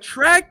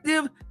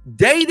 attractive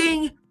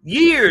dating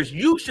years.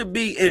 You should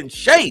be in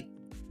shape.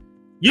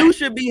 You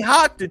should be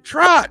hot to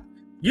trot.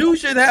 You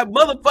should have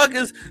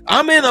motherfuckers.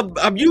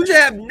 You should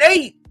have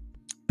Nate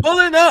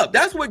pulling up.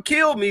 That's what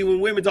killed me when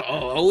women talk,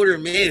 oh, older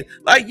men.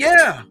 Like,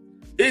 yeah,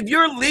 if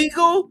you're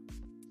legal,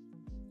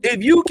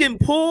 if you can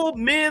pull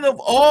men of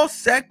all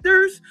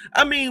sectors,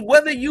 I mean,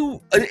 whether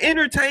you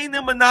entertain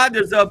them or not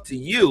is up to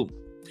you.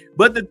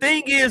 But the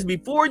thing is,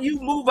 before you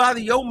move out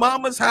of your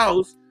mama's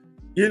house,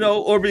 you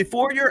know, or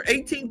before your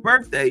 18th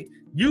birthday,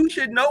 you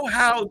should know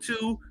how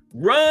to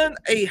run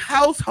a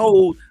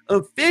household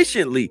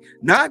efficiently,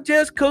 not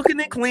just cooking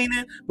and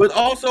cleaning, but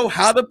also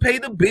how to pay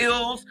the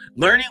bills,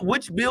 learning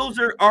which bills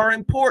are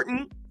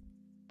important.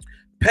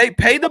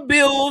 Pay the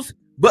bills,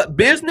 but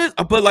business,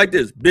 I put it like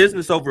this,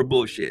 business over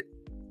bullshit.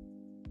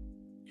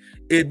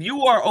 If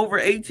you are over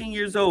 18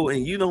 years old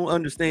and you don't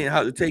understand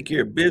how to take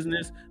care of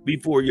business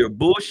before your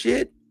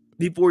bullshit,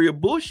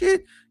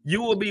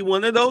 you will be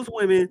one of those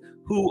women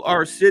who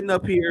are sitting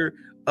up here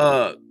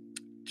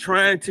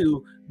trying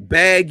to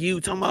bag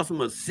you, talking about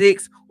some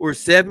 6 or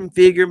 7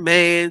 figure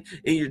man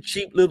in your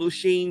cheap little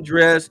sheen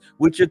dress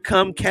with your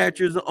cum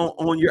catchers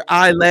on your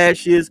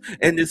eyelashes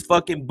and this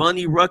fucking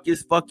bunny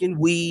ruckus fucking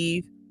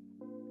weave,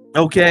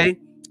 okay,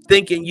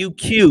 thinking you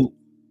cute,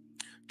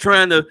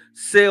 trying to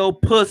sell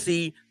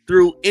pussy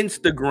through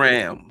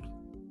Instagram.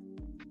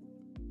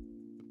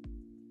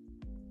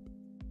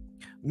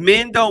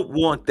 Men don't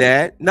want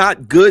that.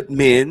 Not good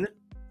men.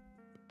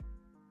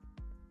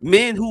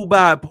 Men who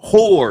buy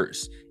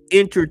whores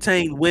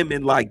entertain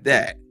women like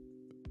that.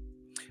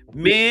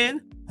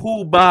 Men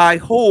who buy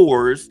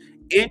whores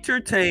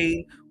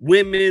entertain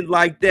women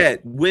like that.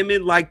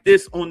 Women like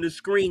this on the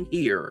screen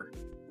here.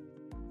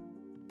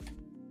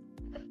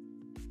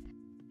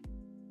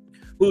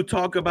 Who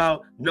talk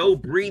about no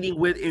breeding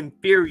with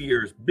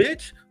inferiors.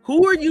 Bitch,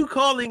 who are you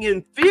calling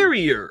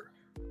inferior?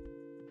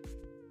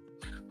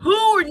 Who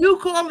are you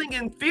calling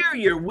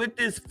inferior with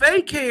this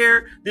fake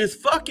hair, this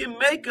fucking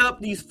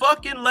makeup, these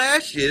fucking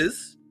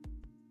lashes?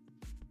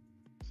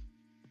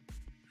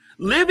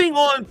 Living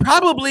on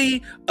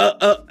probably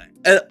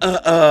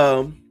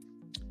a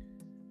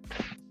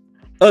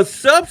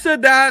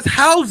subsidized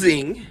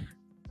housing.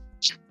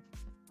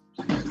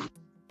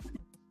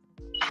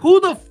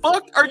 Who the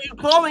fuck are you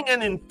calling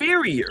an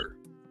inferior?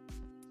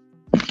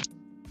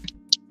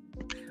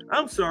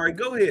 I'm sorry.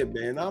 Go ahead,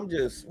 man. I'm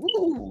just.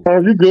 Woo.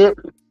 Oh, you good?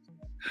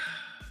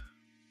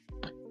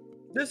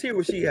 Let's hear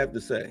what she have to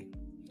say.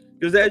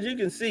 Because as you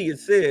can see, it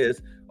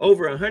says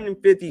over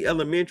 150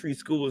 elementary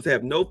schools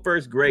have no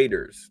first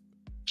graders.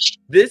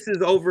 This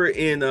is over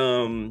in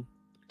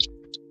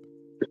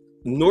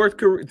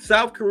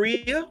South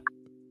Korea.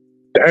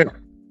 Damn.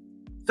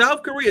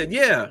 South Korea,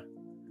 yeah.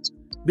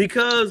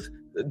 Because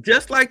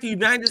just like the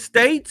United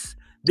States,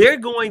 they're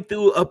going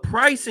through a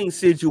pricing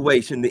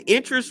situation. The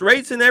interest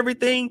rates and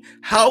everything,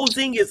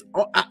 housing is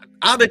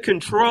out of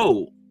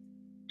control.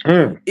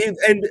 And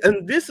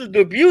this is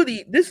the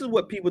beauty. This is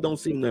what people don't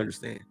seem to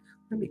understand.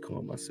 Let me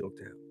calm myself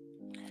down.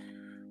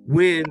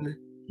 When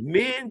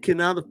men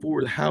cannot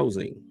afford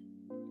housing,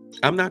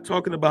 I'm not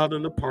talking about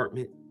an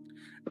apartment.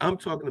 I'm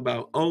talking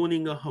about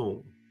owning a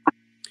home.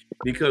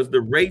 Because the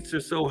rates are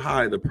so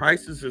high, the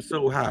prices are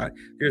so high.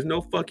 There's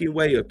no fucking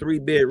way a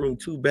 3-bedroom,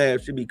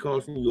 2-bath should be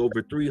costing you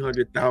over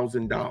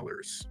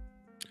 $300,000.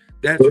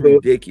 That's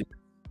ridiculous.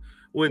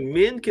 When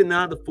men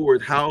cannot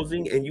afford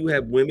housing and you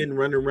have women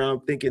running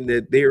around thinking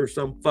that they're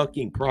some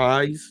fucking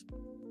prize,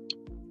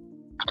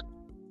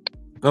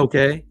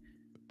 okay,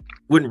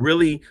 when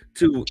really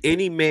to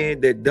any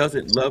man that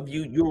doesn't love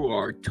you, you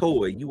are a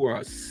toy. You are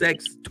a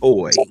sex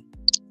toy.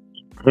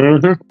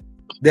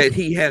 That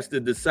he has to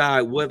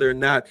decide whether or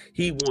not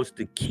he wants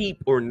to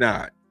keep or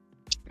not.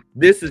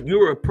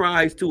 You're a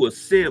prize to a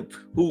simp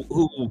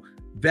who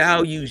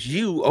values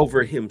you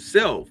over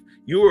himself.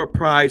 You're a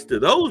prize to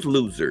those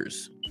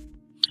losers.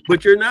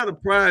 But you're not a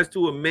prize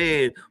to a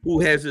man who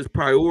has his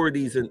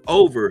priorities in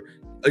order.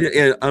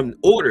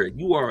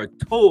 You are a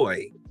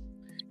toy.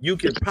 You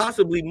can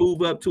possibly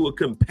move up to a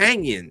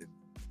companion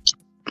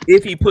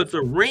if he puts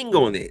a ring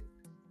on it.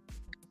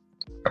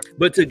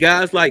 But to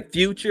guys like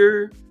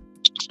Future,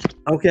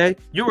 okay,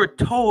 you're a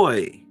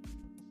toy.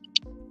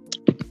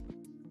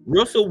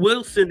 Russell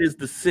Wilson is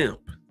the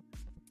simp.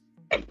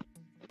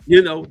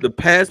 You know, the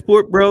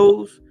passport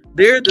bros,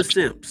 they're the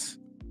simps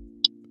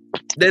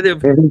that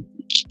have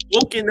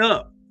woken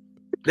up.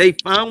 They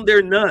found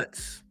their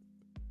nuts.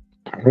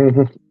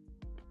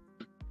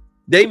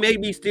 They may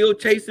be still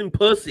chasing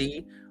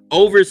pussy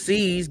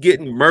overseas,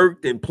 getting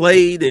murked and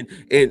played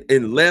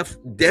and left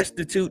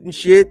destitute and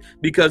shit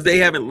because they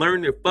haven't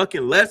learned their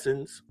fucking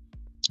lessons.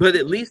 But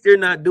at least they're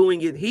not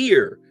doing it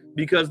here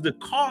because the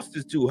cost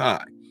is too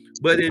high.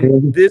 But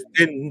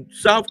in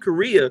South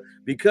Korea,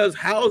 because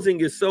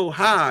housing is so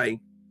high,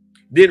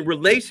 then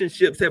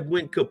relationships have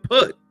went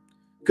kaput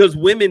because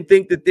women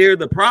think that they're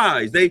the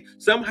prize. They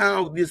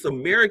somehow, this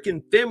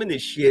American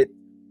feminist shit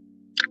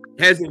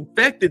has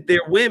infected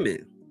their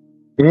women.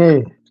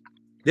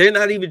 They're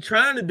not even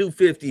trying to do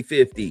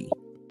 50-50.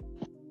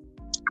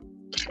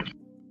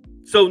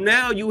 So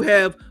now you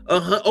have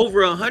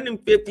over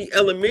 150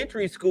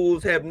 elementary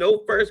schools have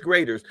no first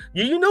graders.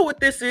 Do you know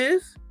what this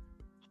is?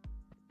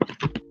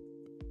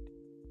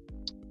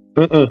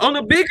 On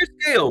a bigger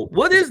scale,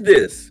 what is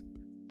this?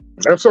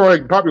 That's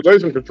like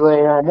population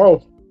control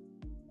almost.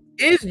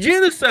 It's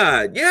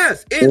genocide.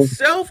 Yes, it's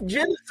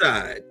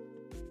self-genocide.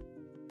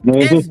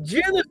 It's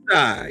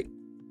genocide.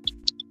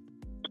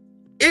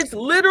 It's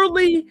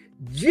literally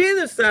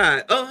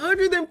genocide.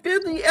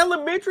 150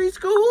 elementary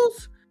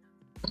schools?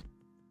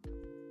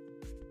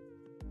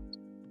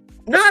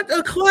 Not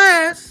a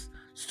class,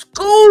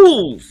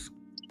 schools.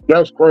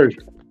 That's crazy.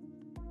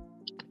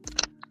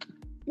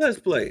 Let's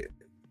play it.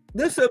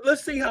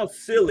 Let's see how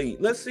silly.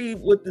 Let's see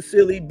what the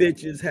silly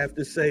bitches have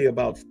to say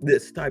about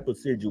this type of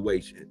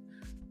situation.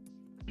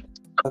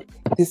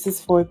 This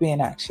is 4B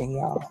in action,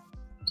 y'all.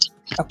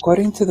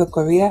 According to the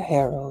Korea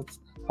Herald,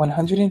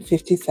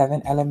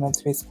 157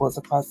 elementary schools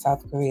across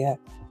South Korea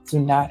do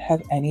not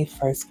have any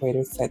first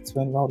graders set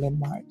to enroll in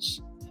March.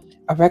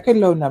 A record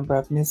low number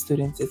of new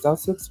students is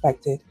also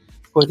expected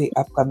for the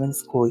upcoming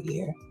school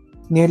year.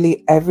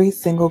 Nearly every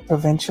single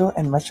provincial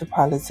and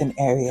metropolitan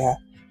area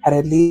had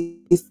at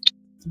least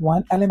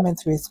one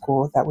elementary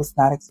school that was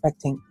not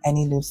expecting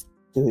any new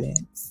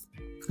students.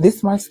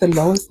 This marks the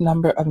lowest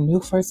number of new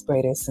first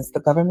graders since the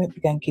government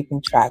began keeping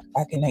track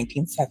back in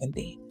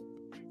 1970.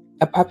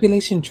 A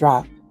population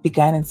drop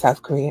began in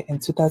South Korea in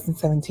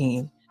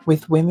 2017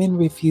 with women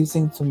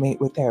refusing to mate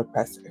with their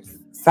oppressors.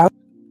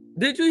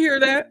 Did you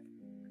hear that?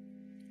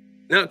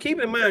 Now,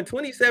 keep in mind,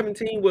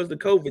 2017 was the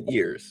COVID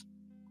years.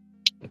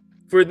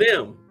 For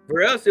them,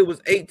 for us, it was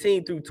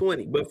 18 through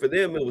 20, but for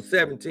them, it was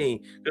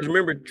 17. Because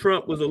remember,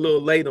 Trump was a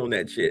little late on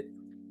that shit.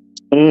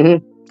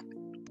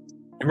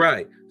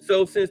 Right.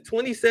 So since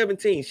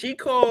 2017, she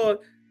called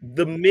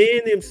the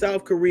men in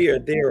South Korea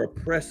their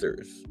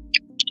oppressors.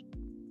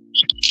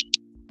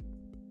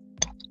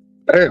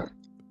 Damn.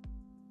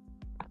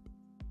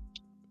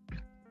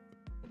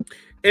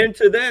 And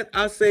to that,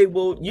 I say,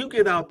 well, you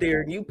get out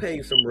there and you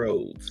pave some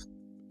roads.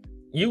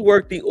 You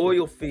work the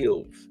oil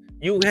fields.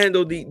 You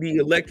handle the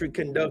electric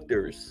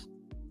conductors.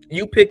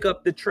 You pick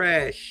up the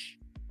trash.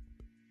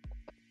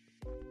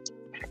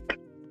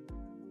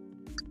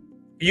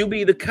 You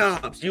be the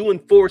cops. You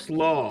enforce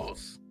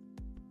laws.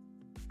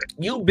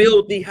 You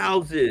build the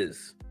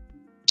houses.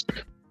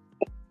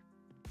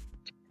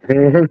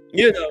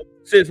 You know,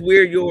 since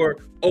we're your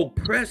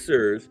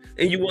oppressors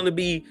and you want to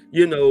be,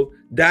 you know,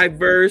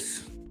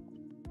 diverse,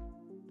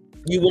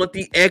 you want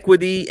the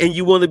equity and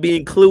you want to be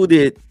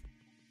included.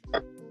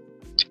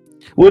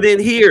 Well, then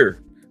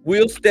here,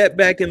 we'll step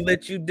back and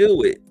let you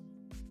do it.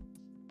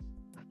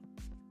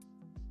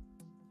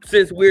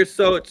 Since we're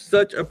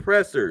such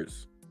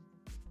oppressors.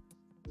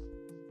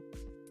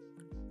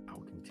 I'll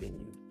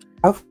continue.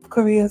 South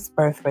Korea's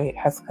birth rate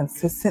has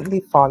consistently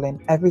fallen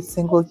every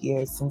single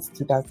year since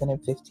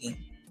 2015.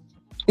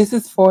 This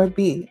is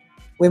 4B.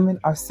 Women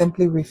are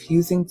simply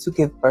refusing to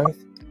give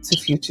birth to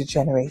future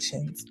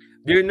generations.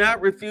 They're not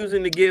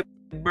refusing to give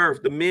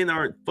birth. The men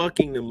aren't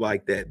fucking them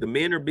like that. The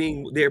men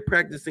they're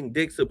practicing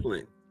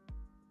discipline.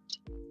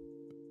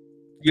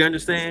 You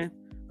understand?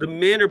 The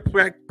men are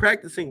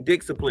practicing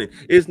discipline.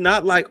 It's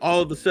not like all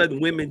of a sudden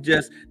women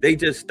just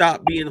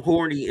stop being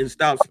horny and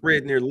stop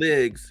spreading their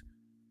legs.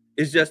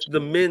 It's just the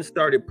men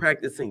started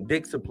practicing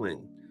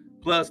discipline.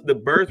 Plus the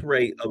birth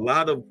rate, a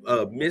lot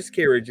of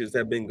miscarriages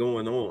have been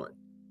going on.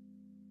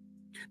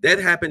 That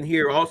happened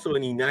here also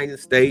in the United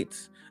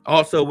States,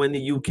 also in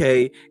the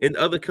UK, and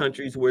other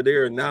countries where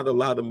there are not a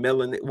lot of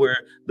melanin, where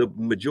the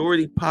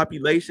majority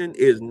population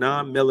is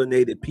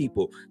non-melanated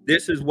people.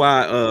 This is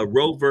why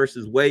Roe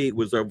versus Wade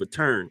was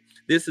overturned.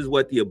 This is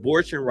what the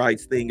abortion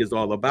rights thing is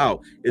all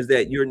about, is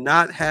that you're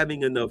not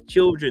having enough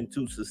children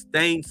to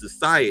sustain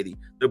society.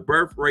 The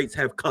birth rates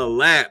have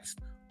collapsed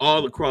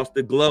all across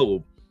the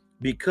globe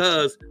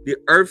because the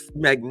Earth's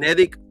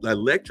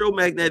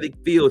electromagnetic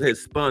field has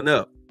spun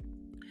up.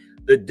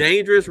 The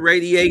dangerous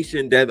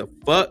radiation that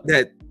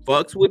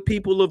fucks with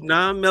people of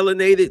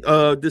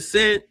non-melanated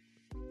descent,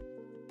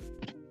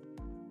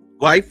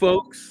 white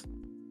folks,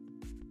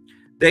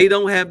 they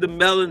don't have the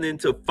melanin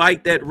to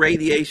fight that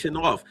radiation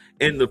off.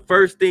 And the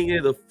first thing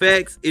it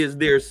affects is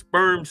their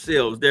sperm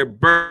cells, their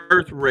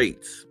birth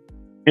rates,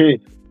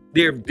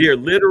 their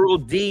literal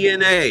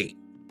DNA.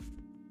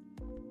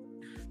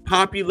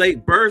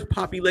 Birth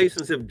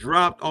populations have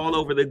dropped all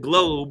over the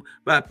globe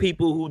by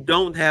people who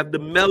don't have the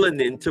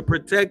melanin to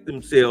protect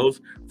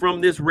themselves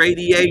from this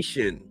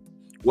radiation.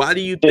 Why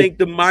do you think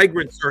the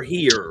migrants are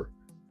here?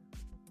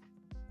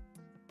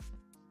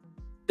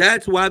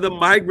 That's why the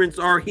migrants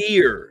are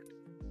here.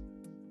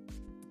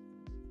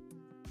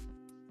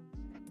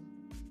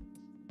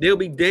 They'll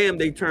be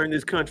damned they turn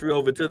this country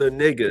over to the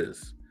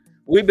niggas.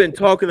 We've been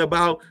talking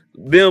about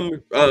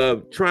them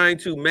trying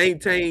to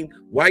maintain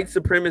white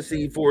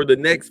supremacy for the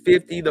next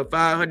 50 to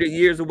 500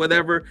 years or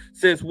whatever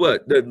since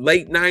what, the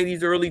late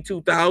 90s, early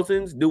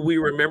 2000s? Do we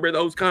remember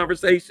those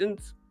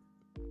conversations?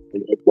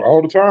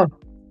 All the time.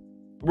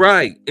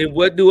 Right. And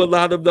what do a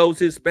lot of those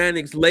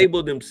Hispanics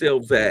label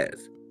themselves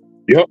as?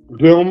 Yep,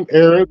 them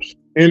Arabs.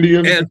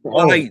 Indians, as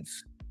oh.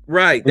 whites.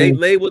 Right. They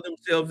label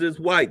themselves as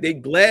white. They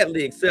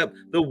gladly accept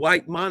the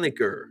white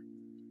moniker.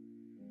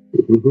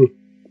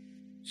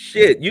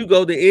 Shit, you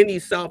go to any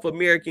South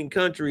American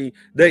country,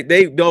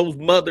 those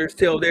mothers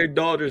tell their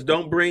daughters,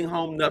 don't bring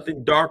home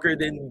nothing darker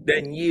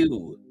than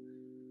you.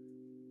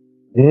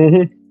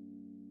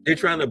 They're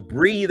trying to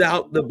breathe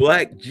out the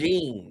black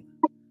gene.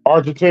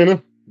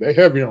 Argentina, they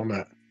heavy on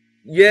that.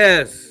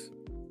 Yes.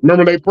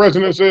 Remember their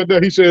president said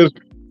that? He says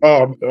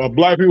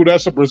black people,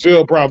 that's a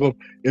Brazil problem.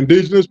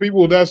 Indigenous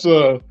people, that's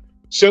a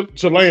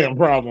Chilean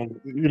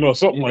problem. You know,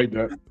 something like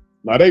that.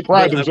 Now they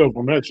pride themselves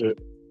on that shit.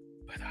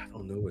 But I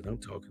don't know what I'm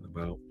talking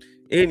about.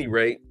 Any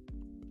rate,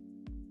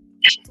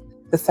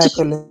 the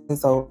cycle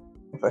is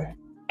over.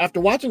 After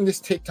watching this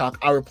TikTok,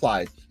 I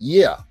replied,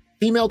 yeah,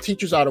 female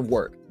teachers out of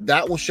work.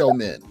 That will show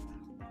men.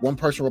 One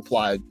person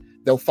replied,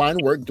 they'll find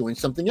work doing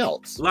something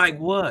else. Like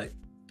what?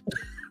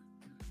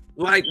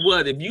 Like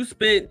what? If you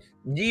spent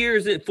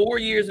 4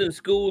 years in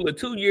school or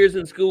 2 years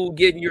in school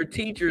getting your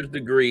teacher's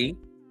degree,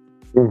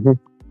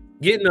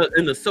 getting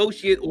an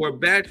associate or a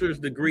bachelor's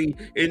degree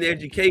in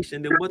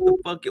education, then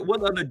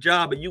what other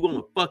job are you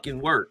gonna fucking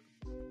work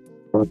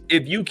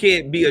if you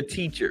can't be a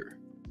teacher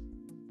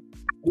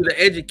with an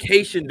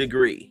education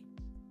degree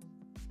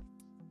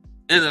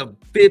and a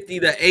 $50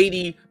 to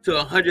 $80 to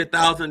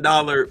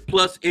 $100,000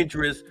 plus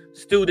interest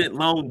student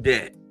loan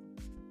debt?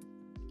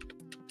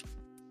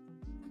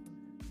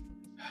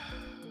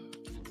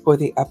 For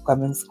the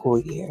upcoming school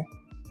year,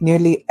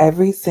 nearly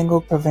every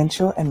single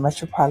provincial and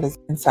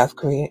metropolitan in South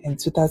Korea in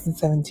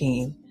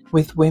 2017,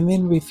 with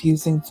women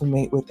refusing to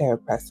mate with their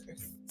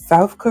oppressors.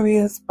 South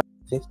Korea's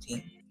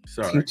 15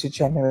 future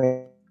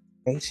generations.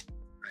 I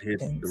hit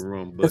the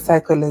wrong button. The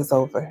cycle is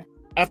over.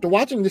 After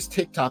watching this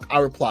TikTok, I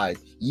replied,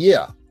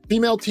 yeah,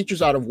 female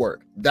teachers out of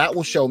work. That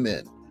will show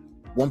men.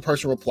 One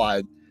person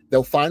replied,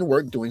 they'll find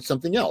work doing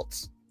something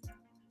else.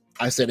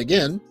 I said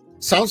again,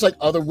 sounds like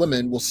other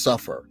women will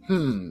suffer.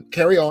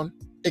 Carry on.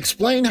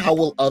 Explain how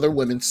will other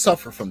women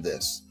suffer from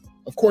this?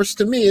 Of course,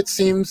 to me, it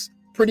seems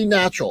pretty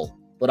natural.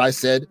 But I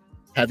said,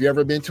 have you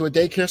ever been to a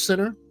daycare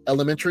center,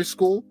 elementary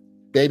school,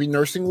 baby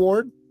nursing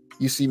ward?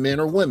 You see men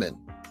or women?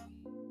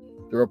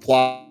 The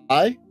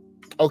reply,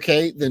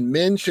 okay, then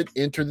men should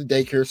enter the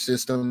daycare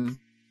system.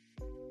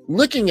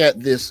 Looking at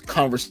this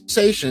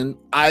conversation,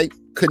 I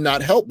could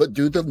not help but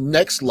do the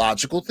next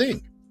logical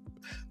thing.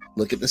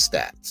 Look at the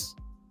stats.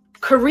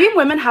 Korean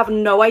women have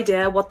no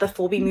idea what the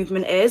 4B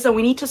movement is, and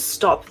we need to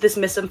stop this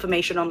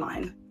misinformation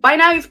online. By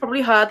now, you've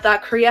probably heard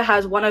that Korea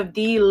has one of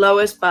the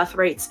lowest birth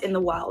rates in the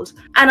world.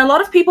 And a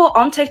lot of people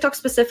on TikTok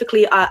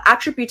specifically are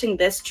attributing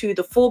this to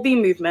the 4B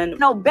movement.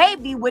 No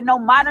baby with no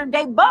modern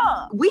day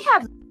bum. We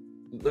have...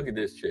 Look at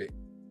this chick.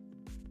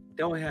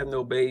 Don't have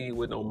no baby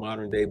with no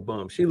modern day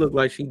bum. She look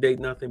like she date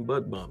nothing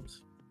but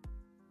bums.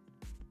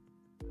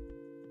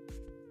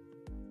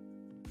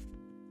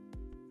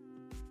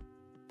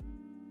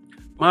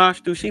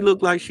 Mosh, do she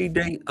look like she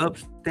date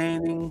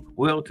upstanding,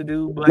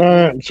 well-to-do black?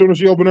 Man, as soon as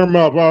she opened her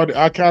mouth,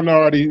 I kind of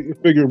already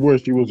figured where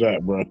she was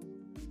at, bro.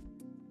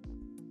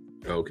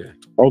 Okay.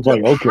 I was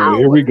like, okay,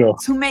 here we go.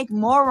 To make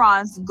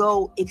morons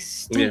go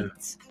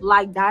extinct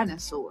like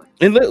dinosaurs.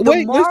 And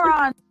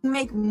morons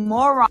make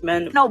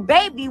morons. No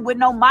baby with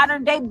no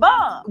modern day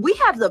bum. We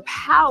have the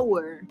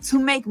power to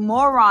make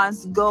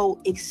morons go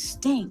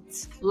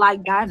extinct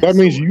like dinosaurs.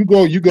 That means you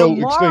go the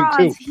extinct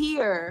morons too.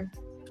 Here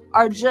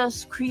are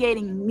just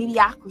creating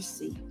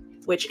mediocrity.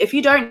 Which, if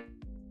you don't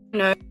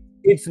know,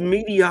 it's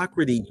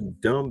mediocrity, you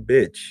dumb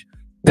bitch.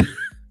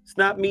 It's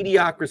not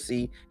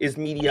mediocrity, it's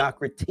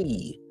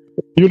mediocrity.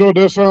 You know what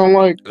that sound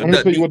like? I'm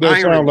gonna tell you what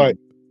that sound like.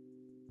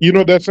 You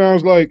know what that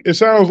sounds like? It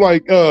sounds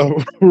like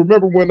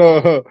remember when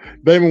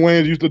Damon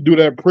Wayans used to do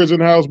that prison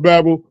house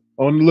babble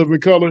on The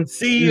Living Color?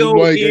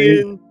 Conspiracy.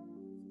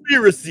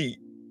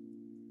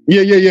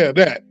 Yeah.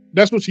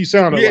 That's what she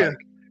sounded like.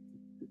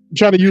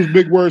 Trying to use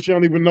big words she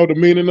don't even know the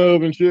meaning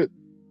of and shit.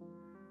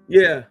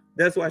 Yeah,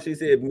 that's why she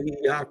said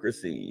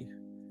mediocrity.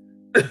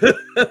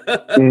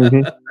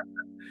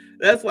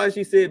 That's why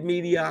she said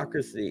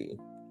mediocrity.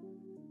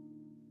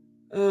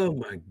 Oh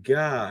my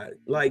God.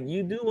 Like,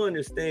 you do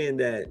understand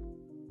that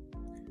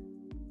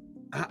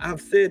I've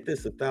said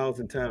this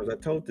 1,000 times. I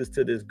told this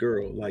to this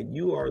girl. Like,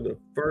 you are the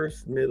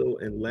first, middle,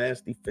 and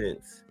last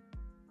defense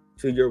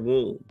to your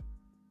womb.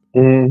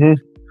 Not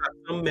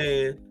some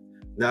man,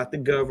 not the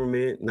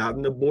government, not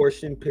an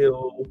abortion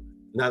pill,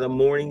 not a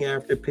morning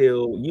after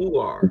pill. You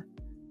are.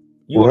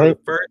 You are the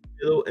first,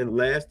 middle, and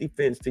last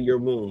defense to your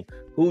womb.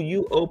 Who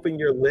you open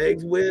your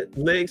legs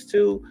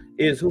to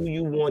is who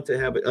you want to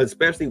have,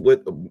 especially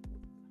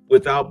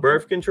without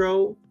birth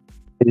control,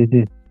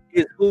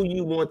 is who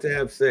you want to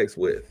have sex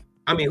with.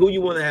 I mean, who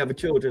you want to have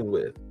children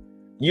with.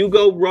 You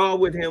go raw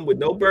with him with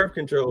no birth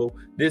control,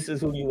 this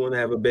is who you want to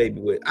have a baby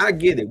with. I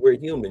get it. We're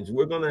humans.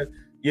 We're going to,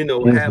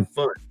 have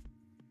fun.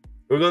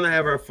 We're going to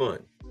have our fun.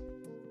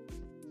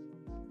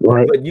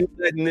 Right. But you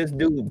letting this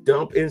dude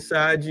dump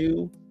inside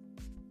you,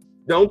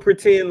 don't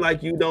pretend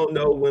like you don't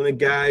know when a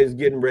guy is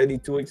getting ready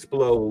to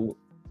explode.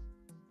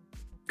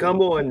 Come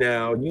on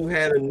now. You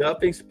had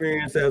enough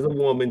experience as a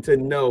woman to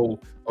know,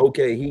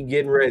 okay, he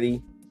getting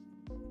ready.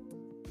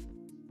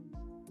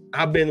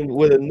 I've been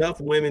with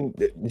enough women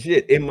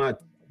shit in my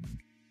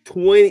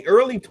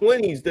early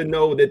 20s to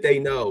know that they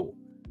know.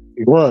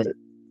 Right.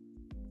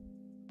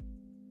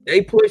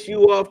 They push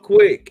you off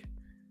quick.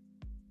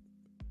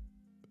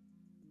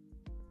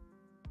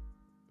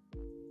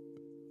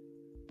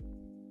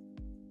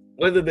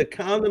 Whether the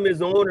condom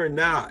is on or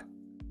not,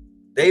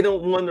 they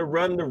don't want to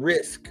run the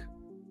risk.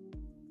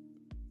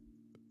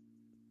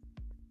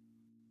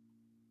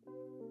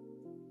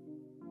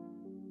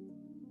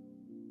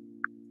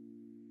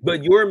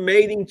 But your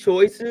mating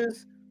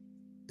choices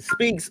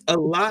speaks a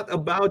lot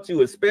about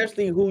you,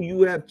 especially who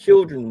you have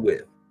children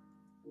with.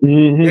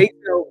 Mm-hmm.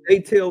 They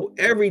tell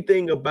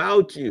everything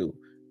about you.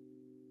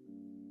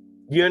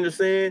 You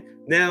understand?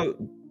 Now,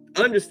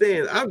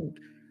 understand,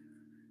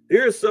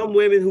 there are some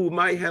women who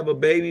might have a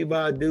baby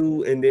by a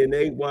dude and then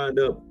they wind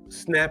up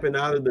snapping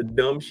out of the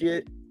dumb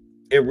shit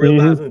and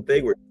realizing that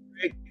they were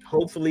tricked.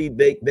 Hopefully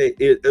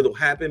it'll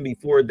happen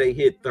before they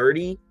hit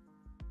 30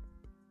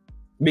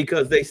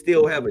 because they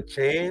still have a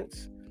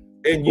chance.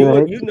 And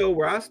you know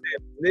where I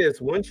stand on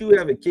this. Once you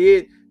have a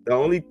kid,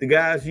 the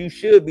guys you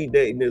should be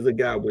dating is a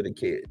guy with a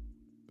kid.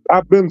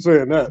 I've been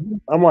saying that.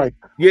 I'm like,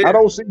 yeah. I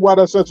don't see why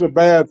that's such a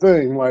bad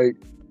thing. Like,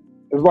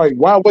 it's like,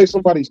 why waste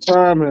somebody's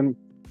time? And,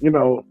 you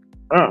know,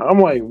 I'm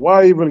like,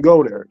 why even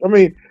go there? I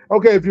mean,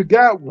 okay, if you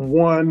got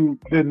one,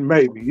 then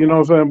maybe, you know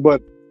what I'm saying?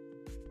 But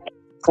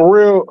for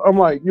real, I'm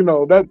like, you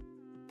know, that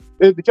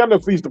it kind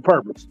of defeats the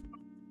purpose.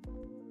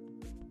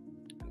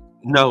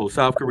 No,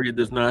 South Korea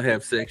does not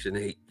have Section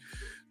 8.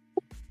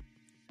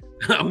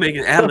 I'm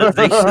making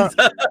allegations.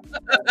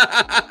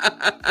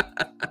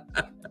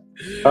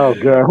 Oh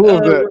God, who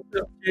is that?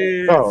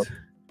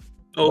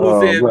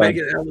 Who said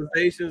making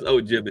allegations?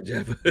 Oh, Jibba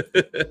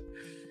Jabba.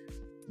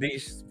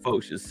 These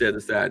folks should set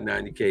aside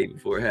 $90K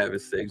before having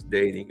sex,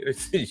 dating, or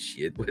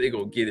shit. Where they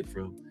gonna get it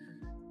from?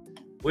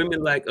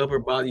 Women lack upper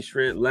body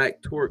strength, lack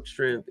torque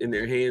strength in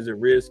their hands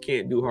and wrists,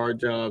 can't do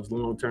hard jobs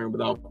long term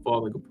without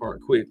falling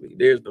apart quickly.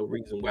 There's no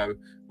reason why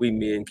we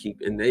men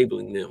keep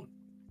enabling them,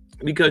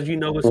 because you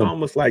know it's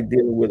almost like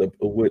dealing with a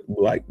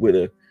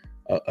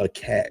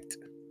cat.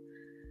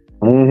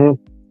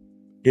 Mm-hmm.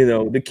 You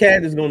know, the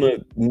cat is gonna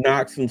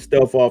knock some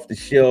stuff off the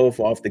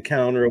shelf, off the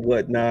counter, or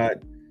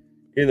whatnot.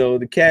 You know,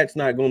 the cat's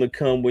not gonna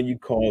come when you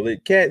call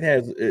it. Cat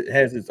has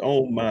its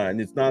own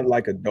mind. It's not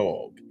like a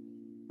dog.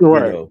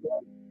 Right.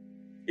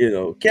 You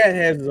know, cat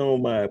has its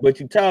own mind, but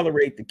you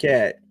tolerate the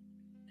cat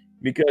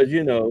because,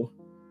 you know,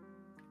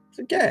 it's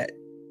a cat.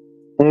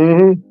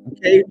 Mm-hmm.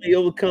 Occasionally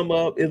it'll come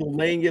up, it'll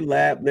lay in your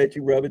lap, let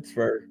you rub its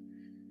fur,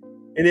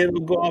 and then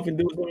it'll go off and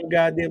do its own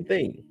goddamn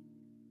thing.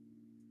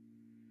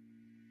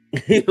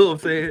 You know what I'm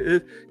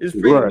saying? It's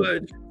pretty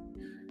much,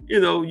 you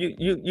know,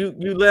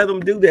 you let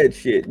them do that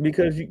shit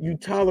because you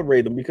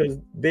tolerate them because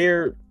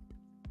they're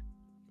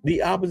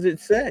the opposite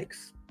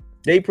sex.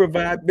 They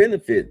provide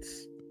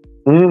benefits.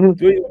 Mm-hmm.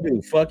 What are you gonna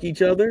do? Fuck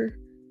each other?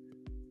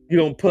 You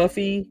gonna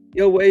puffy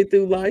your way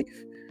through life?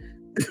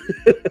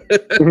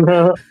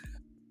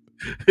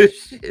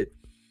 Shit.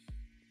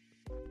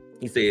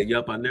 He said,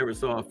 yup, I never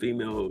saw a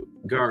female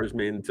garbage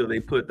man until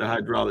they put the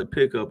hydraulic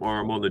pickup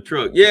arm on the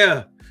truck.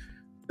 Yeah.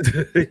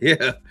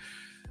 Yeah.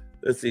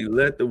 Let's see.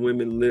 Let the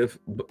women lift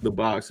the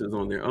boxes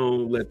on their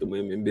own. Let the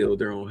women build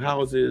their own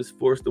houses.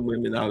 Force the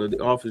women out of the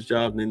office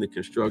jobs and into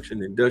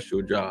construction,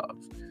 industrial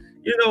jobs.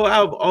 You know,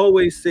 I've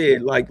always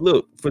said, like,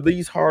 look, for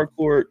these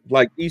hardcore,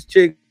 like these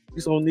chicks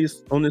on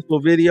this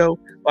little video,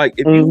 like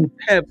if you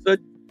have such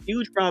a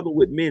huge problem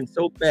with men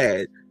so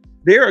bad,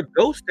 there are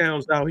ghost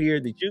towns out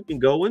here that you can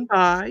go and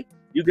buy.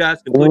 You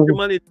guys can put your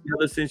money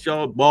together since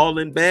y'all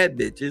balling bad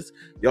bitches.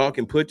 Y'all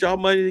can put y'all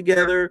money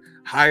together,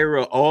 hire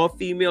an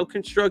all-female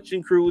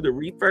construction crew to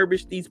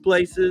refurbish these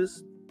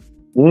places.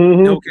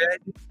 Okay.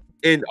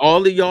 And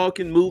all of y'all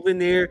can move in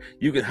there.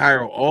 You can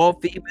hire an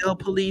all-female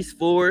police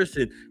force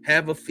and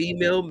have a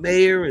female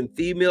mayor and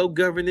female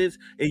governance,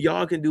 and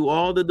y'all can do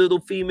all the little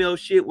female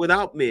shit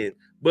without men.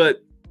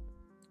 But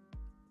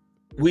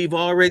we've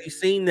already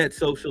seen that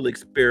social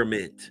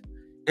experiment,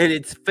 and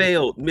it's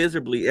failed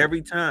miserably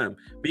every time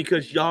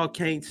because y'all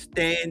can't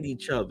stand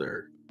each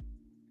other.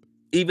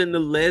 Even the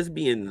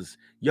lesbians,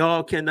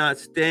 y'all cannot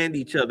stand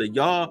each other.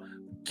 Y'all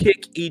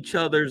kick each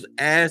other's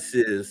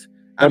asses.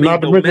 And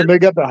not to mention, they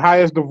got the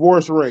highest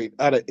divorce rate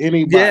out of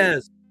anybody.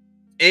 Yes.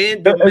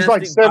 And it's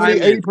like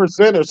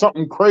 78% or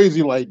something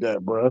crazy like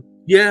that, bro.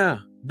 Yeah.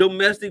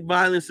 Domestic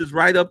violence is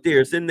right up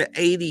there. It's in the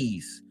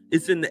 80s.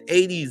 It's in the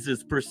 80s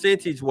is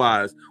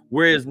percentage-wise,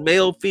 whereas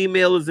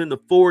male-female is in the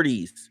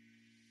 40s.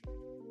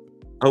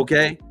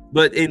 Okay?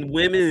 But in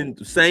women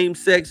in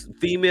same-sex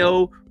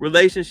female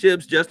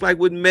relationships, just like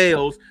with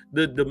males,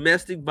 the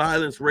domestic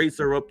violence rates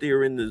are up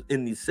there in the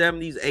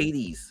 70s,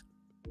 80s.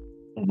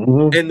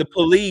 And the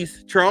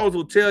police, Charles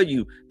will tell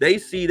you, they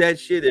see that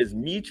shit as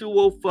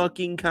mutual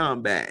fucking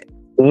combat.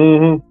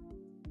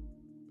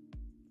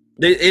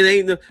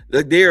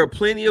 There are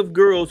plenty of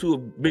girls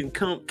who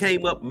have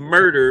came up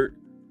murdered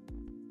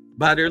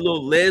by their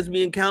little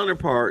lesbian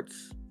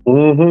counterparts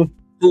Mm-hmm.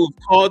 who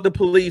have called the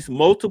police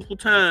multiple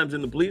times,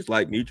 and the police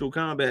like mutual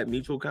combat,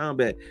 mutual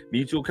combat,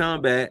 mutual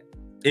combat.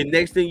 And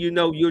next thing you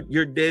know,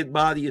 your dead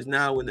body is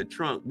now in the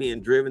trunk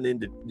being driven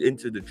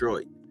into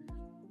Detroit.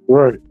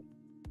 Right.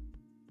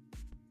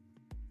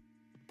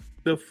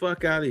 The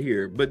fuck out of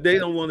here. But they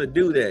don't want to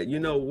do that. You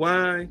know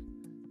why?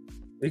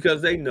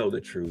 Because they know the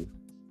truth.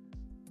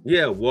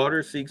 Yeah,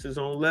 water seeks its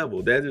own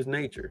level. That is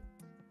nature.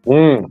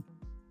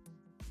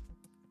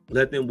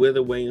 Let them wither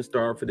away and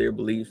starve for their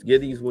beliefs.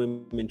 Give these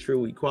women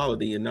true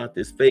equality and not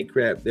this fake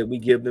crap that we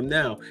give them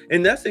now.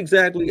 And that's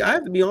exactly, I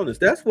have to be honest,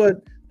 that's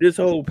what this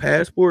whole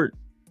passport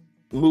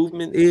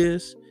movement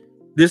is.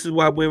 This is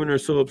why women are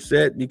so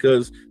upset,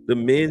 because the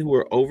men who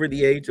are over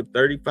the age of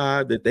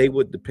 35 that they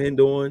would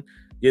depend on,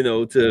 you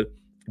know, to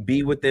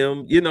be with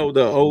them, you know,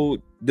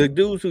 the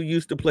dudes who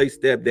used to play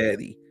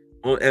stepdaddy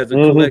as a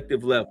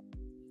collective level,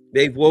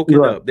 they've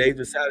woken up. They've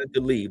decided to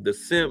leave. The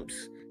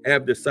simps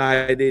have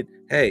decided,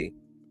 hey,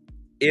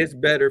 it's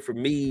better for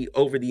me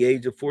over the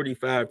age of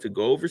 45 to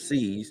go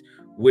overseas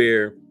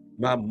where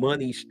my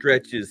money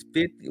stretches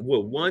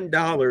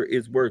 $1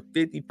 is worth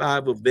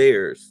 55 of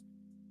theirs.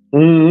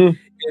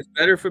 It's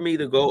better for me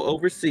to go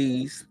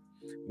overseas,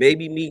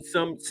 maybe meet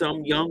some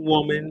young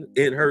woman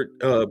in her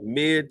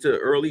mid to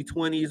early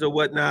 20s or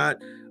whatnot,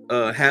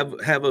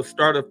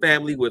 start a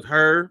family with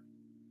her,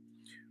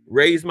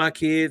 raise my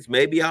kids.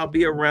 Maybe I'll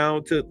be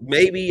around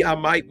maybe I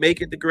might make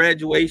it to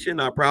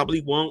graduation. I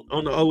probably won't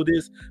on the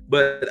oldest,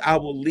 but I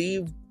will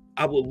leave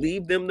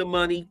them the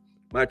money.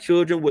 My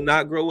children will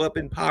not grow up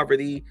in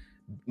poverty.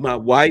 My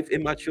wife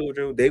and my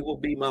children, they will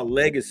be my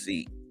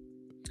legacy.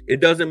 It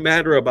doesn't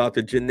matter about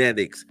the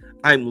genetics.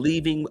 I'm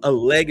leaving a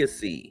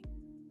legacy.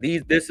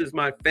 This is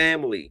my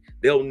family.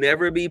 They'll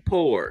never be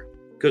poor,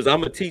 because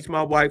I'm going to teach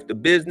my wife the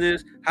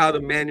business, how to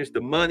manage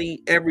the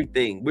money,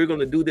 everything. We're going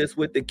to do this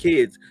with the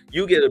kids.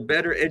 You get a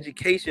better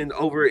education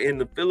over in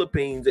the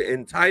Philippines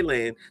and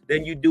Thailand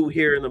than you do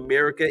here in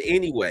America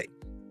anyway,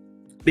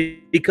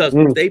 because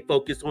they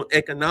focus on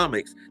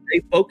economics.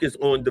 They focus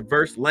on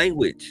diverse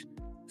language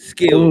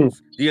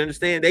skills. Do you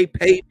understand? They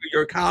pay for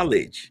your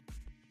college.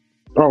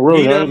 Oh,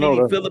 really? You know I didn't know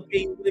that.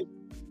 Philippine women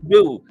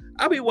do.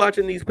 I'll be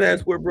watching these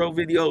Passport Bro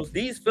videos.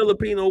 These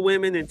Filipino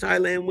women and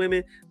Thailand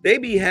women, they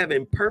be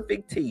having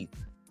perfect teeth,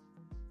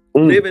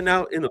 living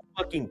out in a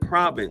fucking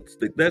province.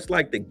 That's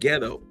like the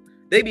ghetto.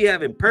 They be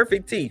having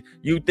perfect teeth.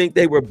 You think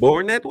they were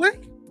born that way?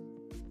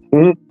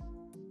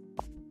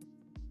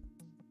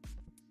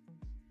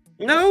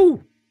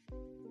 No.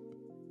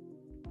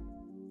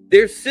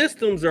 Their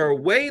systems are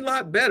way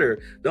lot better.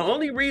 The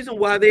only reason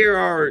why there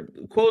are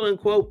quote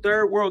unquote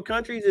third world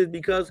countries is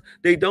because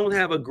they don't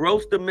have a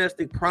gross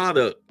domestic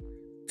product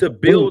to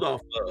build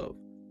off of.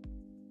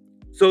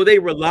 So they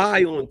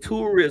rely on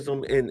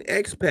tourism and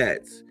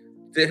expats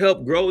to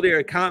help grow their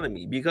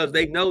economy, because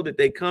they know that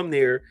they come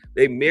there,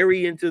 they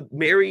marry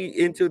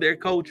into their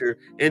culture,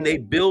 and they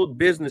build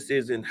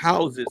businesses and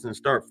houses and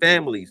start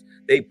families.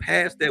 They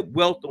pass that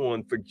wealth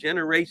on for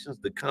generations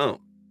to come.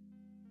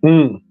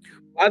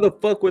 Why the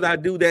fuck would I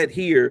do that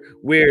here,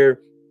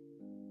 where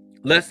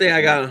let's say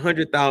I got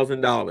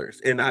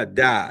 $100,000 and I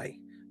die?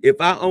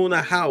 If I own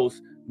a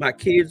house, my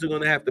kids are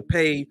going to have to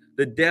pay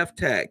the death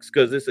tax,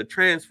 because it's a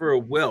transfer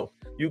of wealth.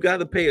 You got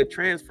to pay a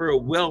transfer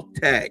of wealth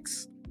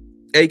tax,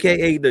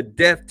 aka the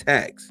death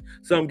tax.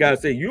 Some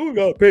guys say, you don't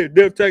got to pay a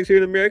death tax here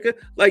in America.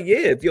 Like, yeah,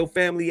 if your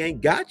family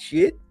ain't got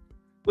shit,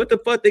 what the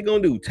fuck they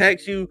going to do?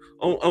 Tax you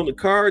on the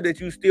car that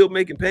you still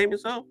making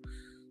payments on?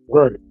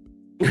 Right.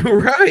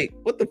 Right.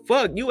 What the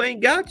fuck? You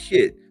ain't got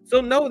shit.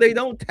 So no, they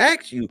don't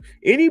tax you.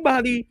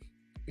 Anybody,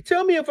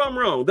 tell me if I'm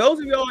wrong. Those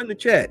of y'all in the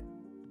chat,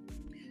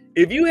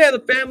 if you had a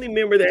family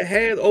member that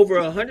had over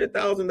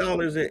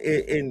 $100,000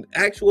 in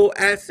actual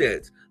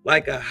assets,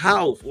 like a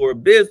house or a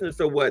business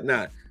or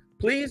whatnot,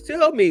 please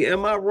tell me,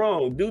 am I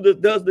wrong?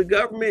 Does the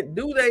government,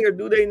 do they or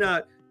do they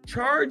not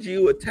charge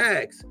you a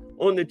tax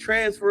on the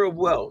transfer of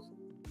wealth?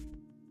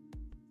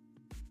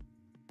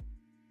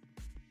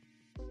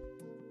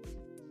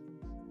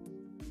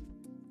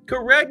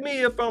 Correct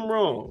me if I'm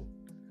wrong.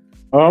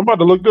 I'm about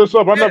to look this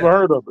up. I never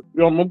heard of it. You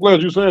know, I'm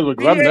glad you said it,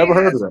 because I've never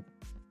heard of that.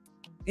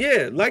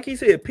 Yeah, like he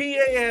said, PA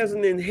has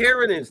an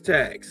inheritance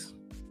tax.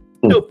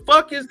 The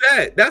fuck is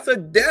that? That's a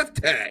death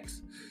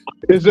tax.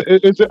 Is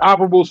it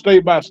operable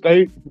state by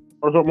state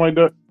or something like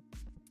that?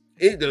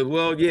 It does.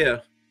 Well,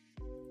 yeah.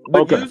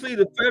 But usually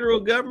the federal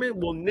government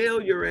will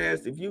nail your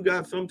ass if you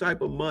got some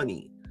type of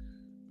money.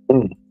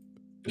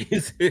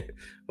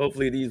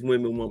 Hopefully these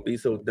women won't be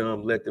so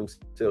dumb, let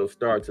themselves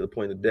starve to the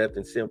point of death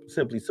and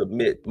simply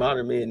submit.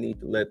 Modern men need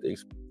to let the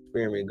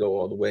experiment go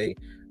all the way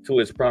to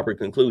its proper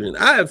conclusion.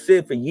 I have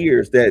said for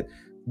years that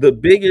the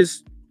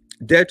biggest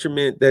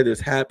detriment that has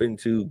happened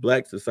to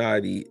Black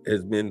society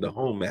has been the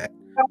Home Act,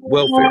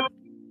 welfare,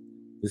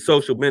 the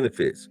social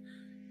benefits,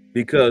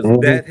 because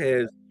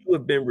you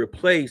have been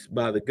replaced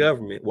by the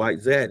government, white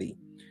zaddy.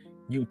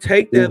 You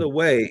take that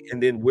away,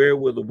 and then where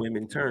will the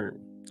women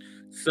turn?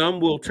 Some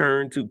will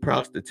turn to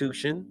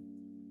prostitution.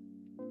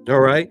 All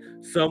right.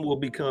 Some will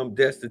become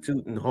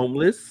destitute and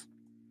homeless.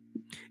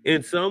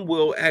 And some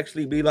will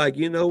actually be like,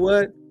 you know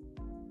what?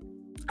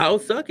 I'll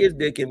suck his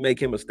dick and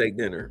make him a steak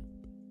dinner.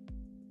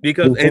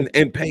 Because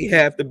and pay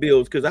half the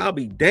bills. Because I'll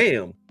be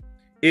damned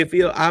if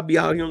I'll be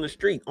out here on the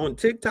street. On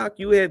TikTok,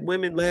 you had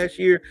women last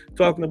year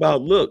talking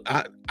about, look,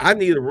 I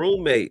need a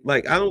roommate.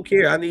 Like, I don't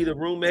care. I need a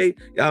roommate.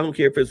 I don't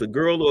care if it's a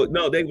girl or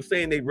no. They were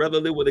saying they'd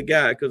rather live with a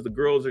guy because the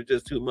girls are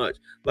just too much.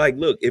 Like,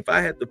 look, if I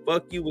had to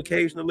fuck you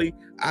occasionally,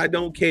 I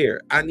don't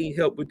care. I need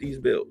help with these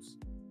bills.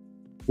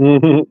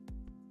 You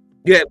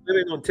had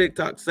women on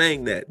TikTok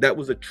saying that. That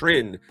was a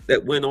trend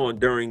that went on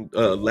during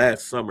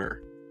last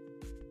summer.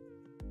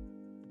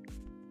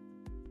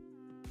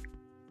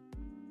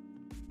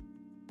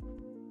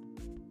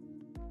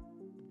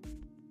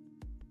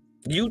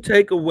 You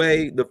take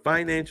away the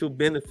financial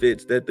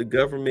benefits that the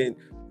government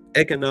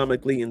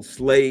economically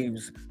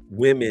enslaves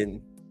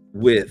women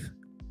with,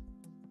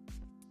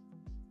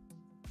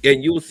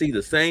 and you'll see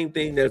the same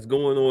thing that's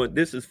going on.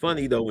 This is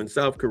funny though. In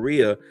South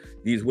Korea,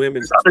 these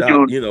women stop,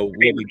 women,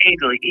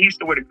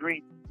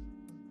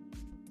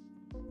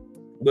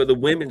 but the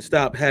women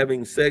stop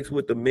having sex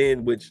with the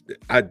men, which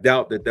I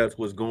doubt that that's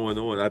what's going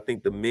on. I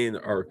think the men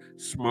are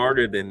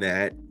smarter than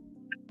that.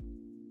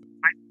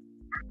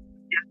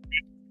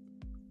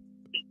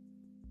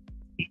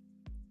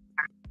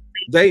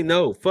 They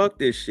know, fuck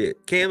this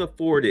shit. Can't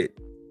afford it.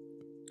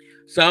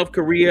 South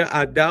Korea,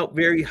 I doubt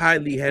very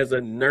highly, has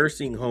a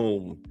nursing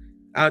home.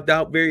 I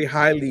doubt very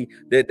highly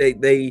that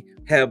they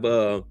have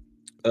a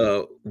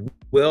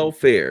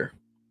welfare.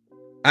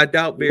 I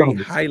doubt very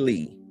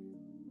highly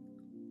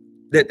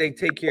that they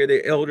take care of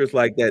their elders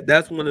like that.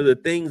 That's one of the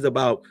things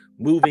about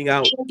moving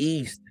out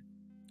east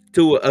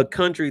to a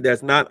country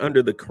that's not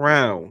under the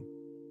crown,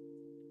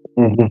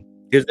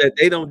 is that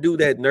they don't do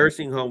that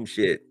nursing home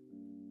shit.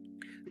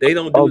 They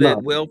don't do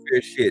that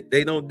welfare shit.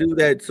 They don't do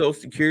that Social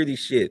Security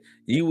shit.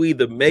 You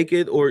either make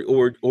it or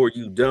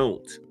you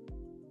don't.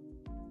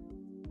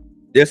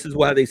 This is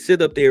why they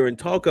sit up there and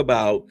talk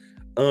about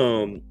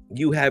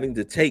you having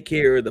to take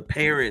care of the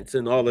parents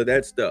and all of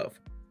that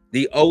stuff.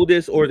 The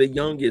oldest or the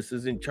youngest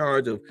is in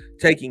charge of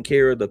taking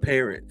care of the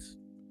parents.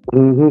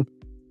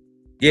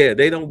 Yeah,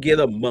 they don't get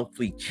a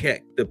monthly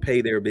check to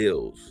pay their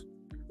bills.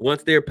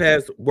 Once they're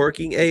past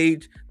working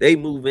age, they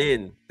move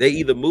in. They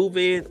either move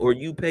in or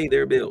you pay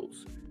their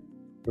bills.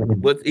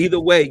 But either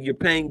way, you're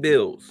paying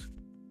bills.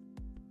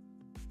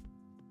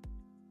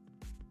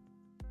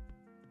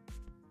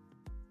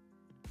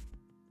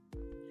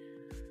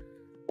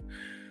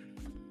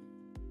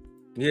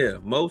 Yeah,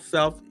 most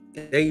South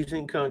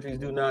Asian countries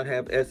do not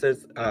have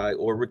SSI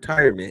or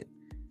retirement.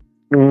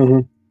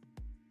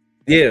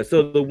 Yeah,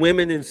 so the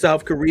women in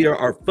South Korea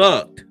are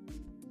fucked.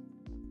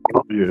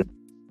 Yeah.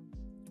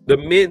 The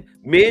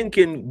men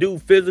can do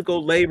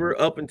physical labor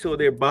up until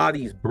their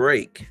bodies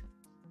break.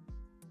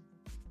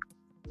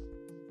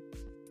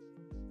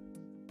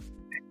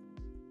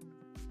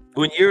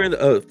 When you're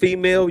a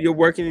female, you're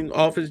working in an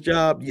office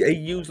job, they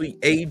usually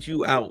age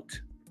you out.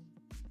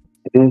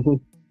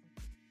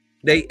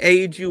 They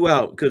age you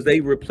out because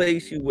they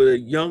replace you with a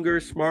younger,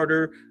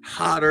 smarter,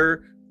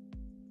 hotter,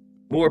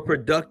 more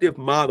productive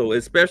model,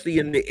 especially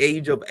in the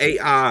age of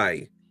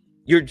AI.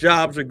 Your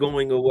jobs are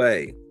going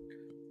away.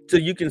 So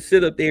you can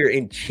sit up there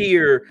and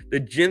cheer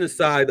the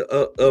genocide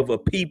of a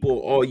people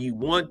all you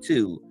want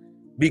to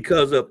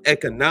because of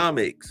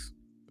economics.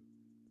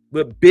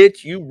 But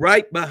bitch, you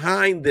right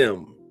behind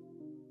them.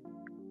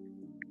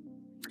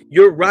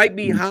 You're right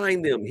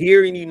behind them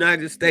here in the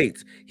United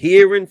States,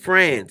 here in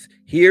France,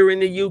 here in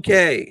the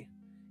UK,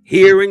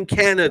 here in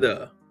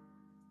Canada,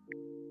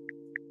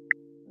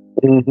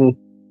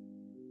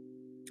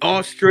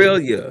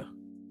 Australia.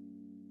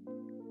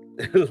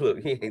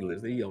 Look, he ain't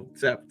listening. He on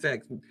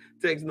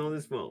texting on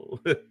his phone.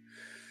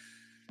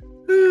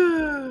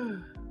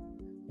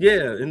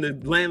 Yeah, and the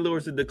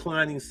landlords are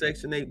declining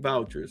Section 8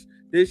 vouchers.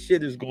 This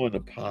shit is going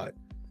to pot.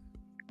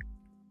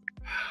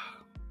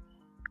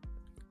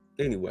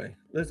 Anyway,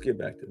 let's get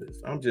back to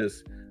this.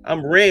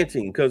 I'm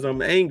ranting because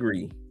I'm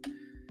angry.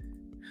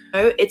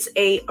 It's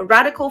a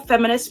radical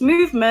feminist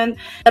movement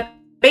that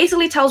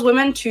basically tells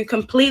women to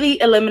completely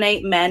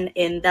eliminate men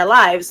in their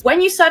lives. When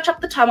you search up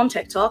the term on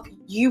TikTok,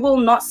 you will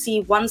not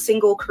see one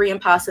single Korean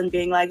person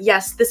being like,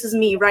 yes, this is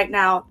me right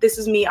now. This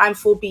is me. I'm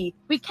 4B.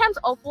 We can't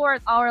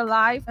afford our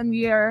life when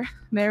we are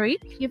married.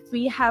 If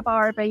we have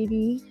our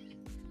baby,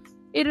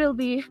 it will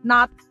be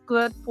not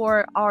good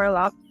for our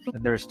life.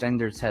 Their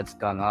standards has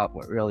gone up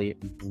really,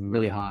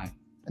 really high.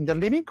 And the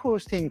living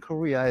cost in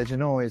Korea, as you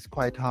know, is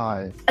quite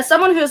high. As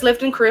someone who has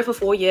lived in Korea for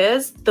 4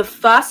 years, the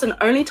first and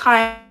only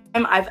time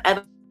I've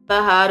ever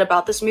heard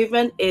about this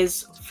movement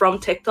is from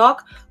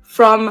TikTok,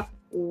 from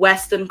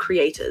Western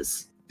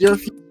creators.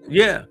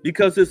 Yeah,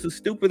 because it's a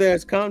stupid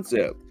ass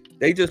concept.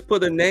 They just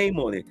put a name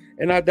on it.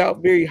 And I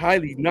doubt very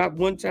highly, not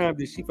one time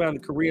did she find a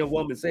Korean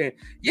woman saying,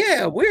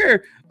 yeah,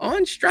 we're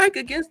on strike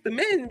against the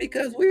men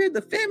because we're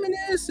the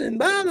feminists and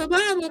blah, blah,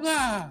 blah, blah,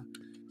 blah.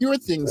 Fewer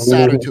things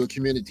sadder to a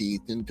community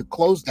than to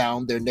close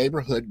down their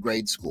neighborhood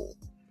grade school.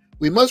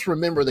 We must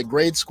remember that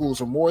grade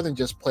schools are more than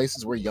just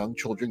places where young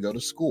children go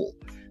to school.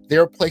 They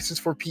are places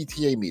for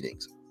PTA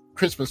meetings,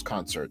 Christmas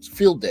concerts,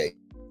 field days,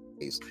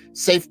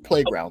 safe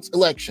playgrounds,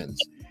 elections,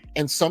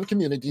 and some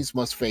communities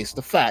must face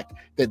the fact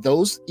that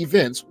those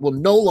events will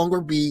no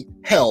longer be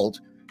held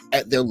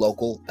at their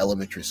local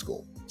elementary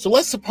school. So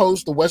let's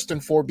suppose the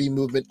Western 4B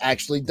movement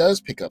actually does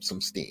pick up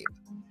some steam.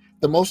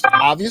 The most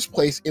obvious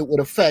place it would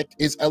affect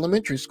is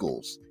elementary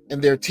schools,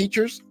 and their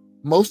teachers,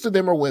 most of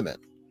them are women.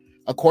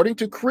 According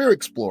to Career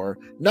Explorer,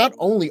 not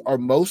only are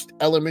most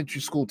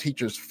elementary school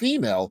teachers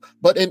female,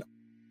 but an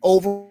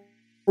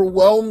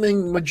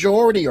overwhelming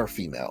majority are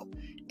female.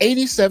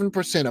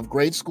 87% of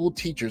grade school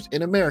teachers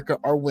in America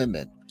are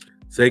women.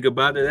 Say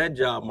goodbye to that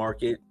job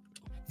market.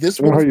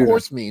 This would, of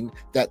course, mean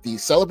that the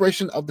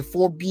celebration of the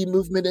 4B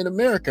movement in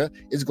America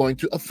is going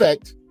to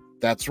affect,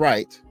 that's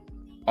right,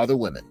 other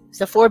women.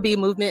 The 4B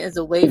movement is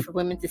a way for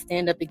women to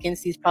stand up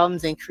against these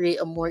problems and create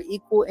a more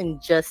equal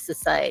and just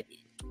society.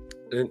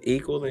 An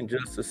equal and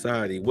just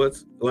society.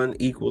 What's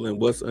unequal and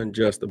what's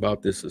unjust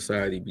about this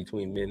society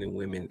between men and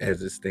women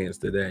as it stands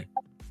today?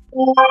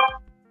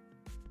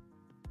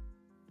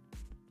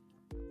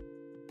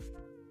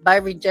 By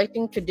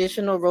rejecting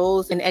traditional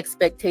roles and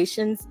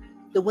expectations,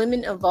 the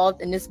women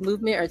involved in this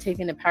movement are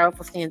taking a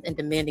powerful stance and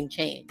demanding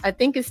change. I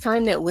think it's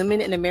time that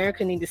women in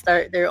America need to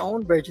start their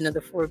own version of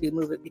the 4B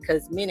movement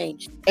because men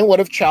ain't shit. And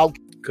what if child?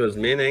 Because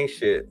men ain't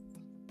shit.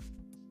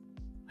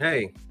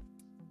 Hey.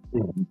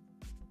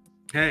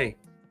 Hey.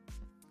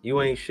 You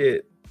ain't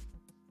shit.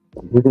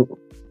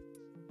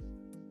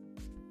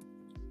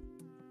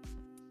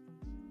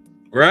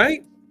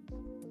 Right?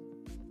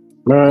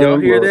 Y'all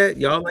hear that?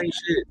 Y'all ain't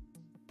shit.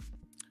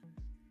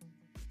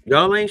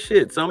 Y'all ain't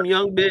shit. Some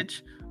young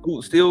bitch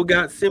who still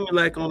got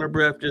Similac on her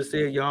breath just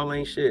said y'all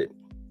ain't shit.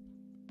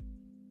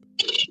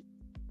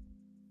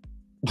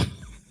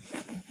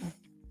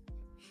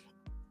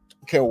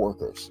 Care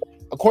workers.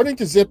 According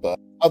to Zippa,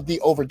 of the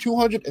over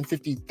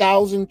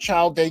 250,000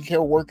 child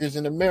daycare workers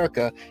in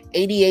America,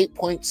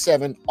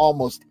 88.7,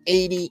 almost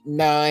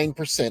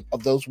 89%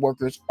 of those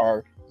workers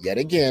are, yet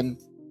again,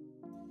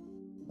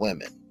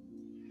 women.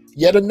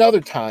 Yet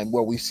another time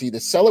where we see the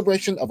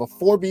celebration of a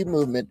 4B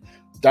movement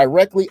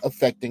directly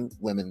affecting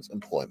women's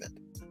employment.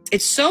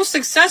 It's so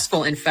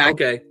successful, in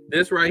fact. Okay,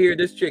 this right here,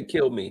 this chick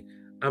killed me.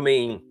 I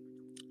mean,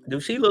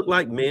 does she look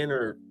like men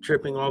are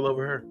tripping all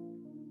over her?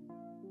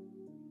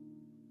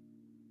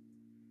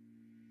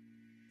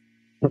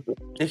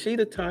 Is she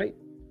the type?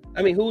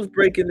 I mean, who's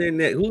breaking their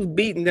neck? Who's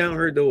beating down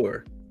her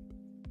door?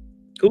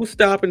 Who's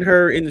stopping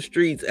her in the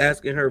streets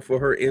asking her for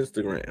her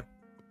Instagram?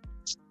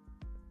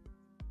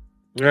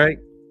 Right?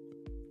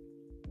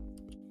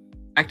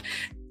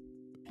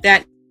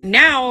 That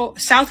now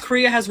South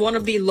Korea has one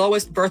of the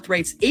lowest birth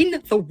rates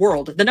in the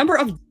world. The number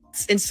of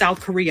deaths in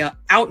South Korea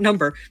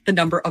outnumber the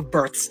number of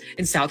births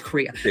in South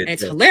Korea. And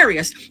it's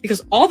hilarious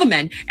because all the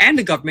men and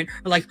the government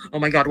are like, oh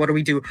my God, what do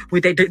we do?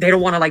 They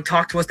don't want to like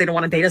talk to us. They don't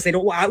want to date us. They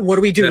don't. What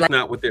do we do? That's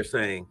not what they're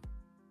saying.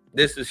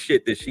 This is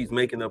shit that she's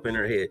making up in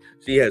her head.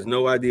 She has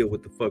no idea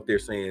what the fuck they're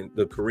saying.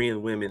 The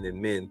Korean women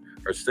and men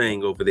are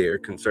saying over there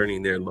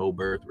concerning their low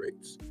birth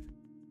rates.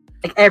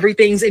 Like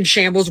everything's in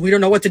shambles. We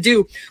don't know what to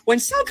do. When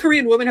South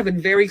Korean women have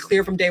been very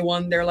clear from day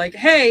one, they're like,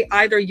 hey,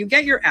 either you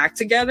get your act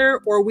together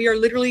or we are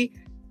literally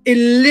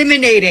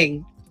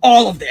eliminating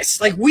all of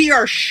this. Like we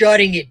are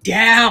shutting it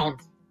down.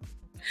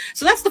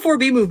 So that's the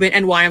 4B movement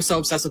and why I'm so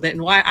obsessed with it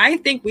and why I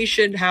think we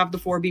should have the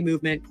 4B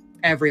movement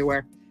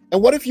everywhere.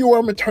 And what if you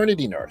are a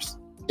maternity nurse?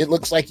 It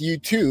looks like you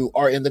too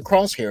are in the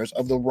crosshairs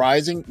of the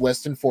rising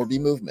Western 4B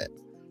movement.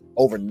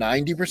 Over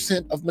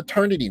 90% of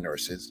maternity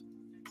nurses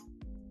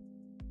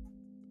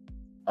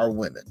are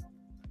women.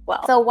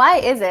 Well, so why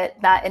is it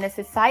that in a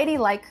society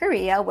like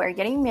Korea, where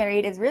getting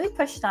married is really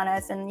pushed on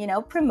us and,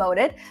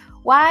 promoted,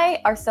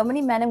 why are so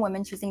many men and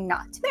women choosing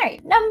not to marry?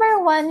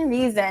 Number one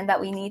reason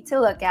that we need to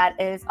look at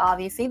is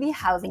obviously the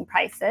housing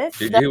prices.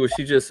 Did you hear what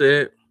she just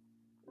said?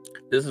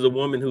 This is a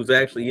woman who's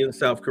actually in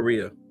South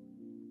Korea.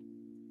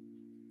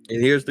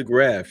 And here's the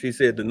graph. She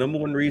said the number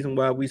one reason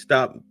why we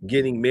stopped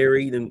getting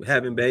married and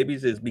having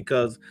babies is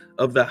because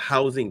of the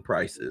housing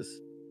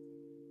prices.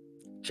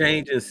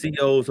 Change in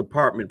CO's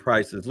apartment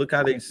prices. Look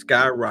how they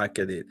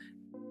skyrocketed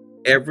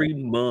every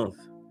month,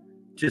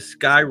 just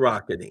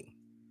skyrocketing.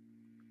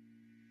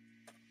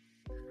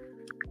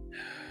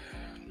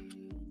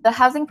 The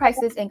housing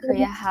prices in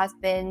Korea has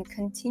been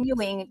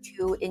continuing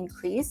to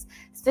increase,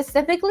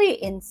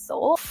 specifically in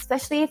Seoul.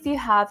 Especially if you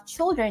have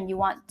children, you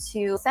want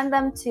to send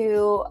them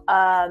to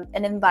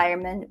an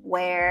environment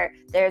where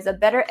there's a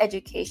better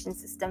education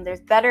system, there's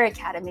better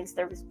academies,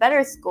 there's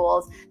better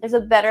schools, there's a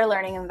better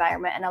learning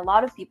environment, and a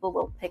lot of people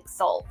will pick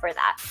Seoul for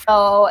that.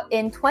 So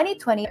in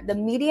 2020, the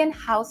median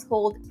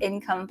household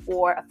income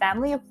for a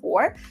family of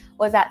 4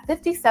 was at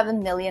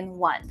 57 million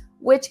won,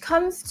 which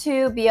comes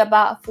to be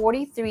about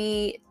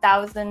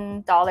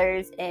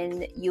 $43,000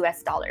 in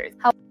US dollars.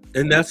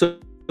 And that's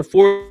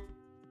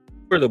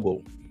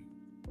affordable.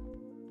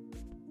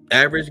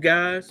 Average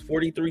guys,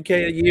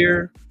 43K a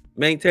year,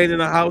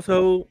 maintaining a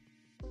household,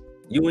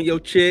 you and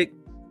your chick,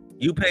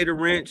 You pay the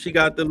rent, she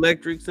got the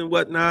electrics and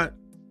whatnot,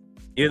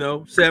 you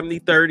know,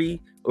 70-30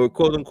 or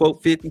quote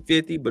unquote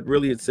 50-50, but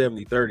really it's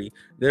 70-30.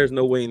 There's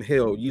no way in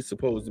hell you're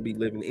supposed to be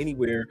living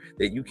anywhere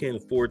that you can't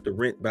afford to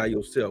rent by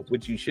yourself,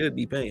 which you should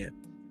be paying.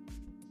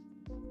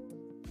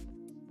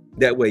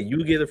 That way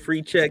you get a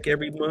free check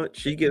every month,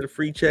 she get a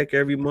free check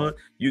every month.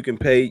 You can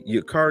pay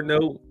your car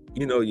note,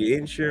 you know, your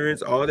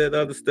insurance, all that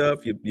other stuff,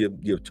 your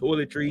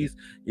toiletries,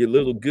 your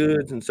little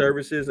goods and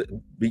services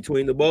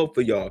between the both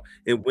of y'all.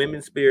 And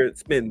women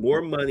spend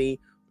more money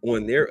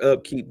on their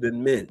upkeep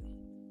than men.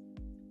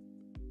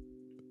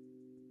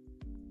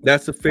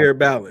 That's a fair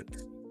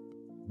balance.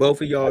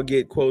 Both of y'all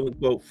get quote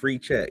unquote free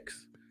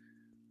checks.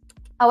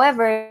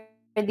 However,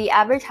 the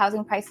average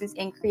housing prices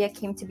in Korea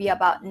came to be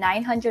about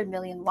 900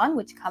 million won,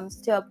 which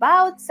comes to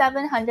about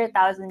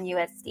 700,000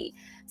 USD.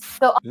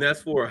 So, and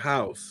that's for a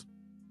house.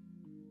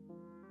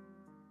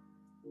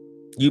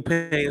 You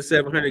paying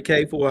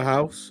 700K for a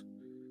house?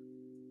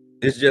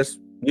 It's just,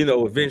 you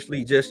know,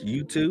 eventually just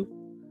you two?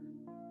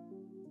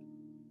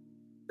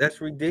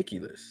 That's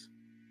ridiculous.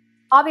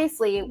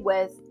 Obviously,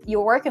 with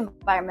your work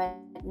environment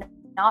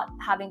not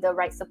having the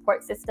right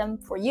support system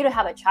for you to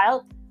have a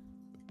child,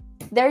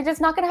 they're just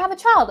not going to have a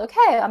child.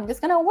 Okay, I'm just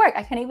going to work.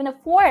 I can't even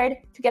afford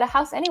to get a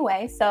house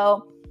anyway.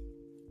 So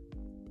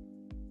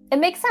it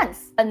makes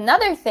sense.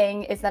 Another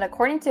thing is that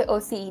according to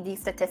OECD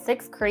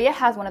statistics, Korea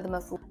has one of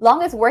the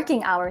longest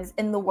working hours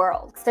in the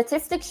world.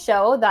 Statistics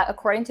show that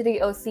according to the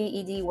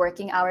OECD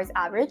working hours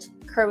average,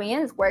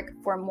 Koreans work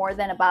for more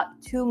than about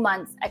 2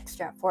 months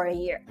extra for a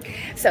year.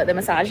 So the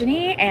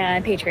misogyny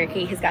and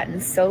patriarchy has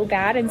gotten so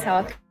bad in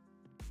South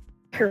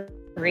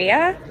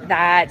Korea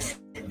that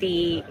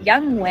the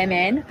young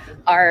women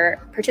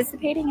are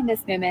participating in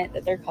this movement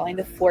that they're calling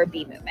the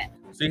 4B movement.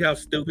 See how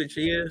stupid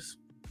she is?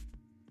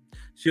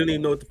 She don't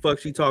even know what the fuck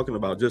she's talking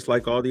about, just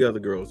like all the other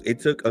girls. It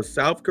took a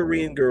South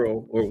Korean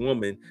girl or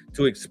woman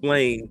to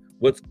explain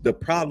what the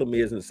problem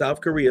is in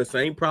South Korea.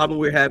 Same problem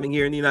we're having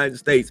here in the United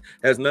States.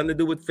 Has nothing to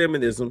do with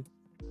feminism.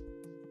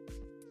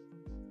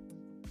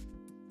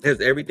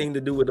 Has everything to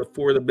do with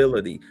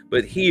affordability.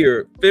 But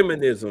here,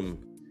 feminism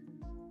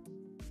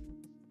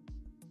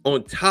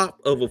on top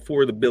of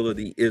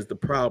affordability is the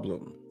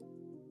problem.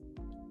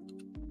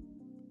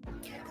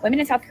 Women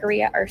in South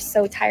Korea are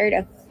so tired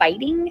of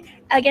fighting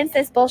against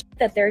this bullshit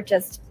that they're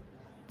just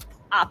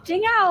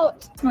opting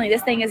out. Ultimately,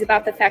 this thing is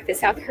about the fact that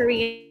South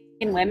Korean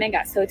women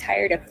got so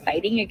tired of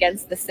fighting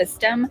against the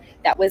system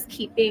that was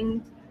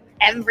keeping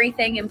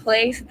everything in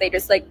place. They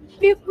just like,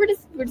 we're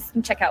just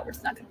gonna check out. We're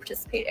just not gonna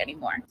participate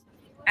anymore.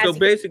 So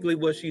basically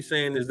what she's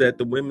saying is that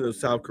the women of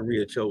South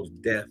Korea chose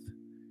death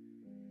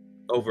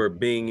over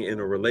being in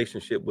a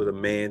relationship with a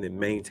man and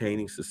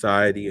maintaining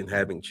society and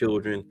having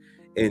children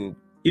and,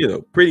 you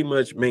know, pretty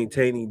much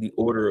maintaining the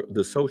order,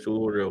 the social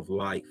order of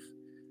life.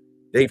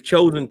 They've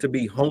chosen to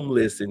be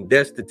homeless and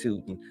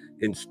destitute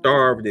and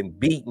starved and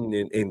beaten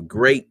and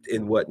raped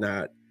and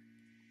whatnot,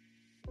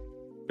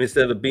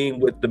 instead of being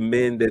with the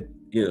men that,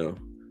 you know,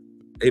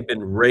 they've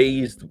been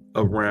raised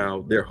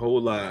around their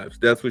whole lives.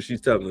 That's what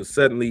she's telling us.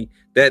 Suddenly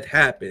that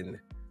happened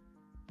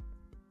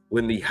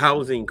when the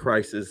housing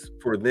crisis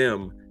for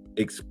them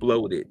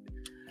exploded.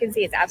 You can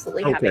see it's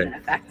absolutely having an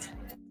effect.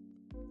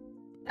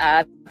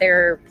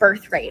 Their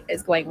birth rate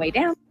is going way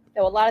down.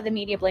 So a lot of the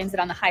media blames it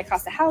on the high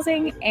cost of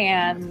housing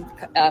and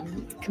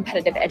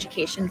competitive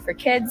education for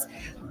kids.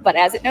 But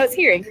as it notes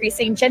here,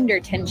 increasing gender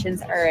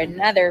tensions are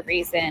another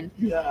reason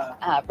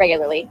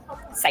regularly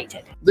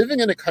cited.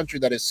 Living in a country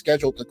that is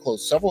scheduled to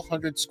close several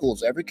hundred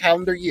schools every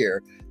calendar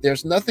year,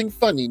 there's nothing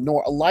funny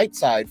nor a light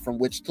side from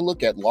which to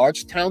look at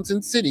large towns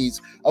and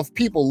cities of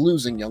people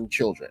losing young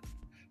children.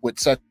 With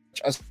such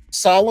a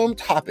solemn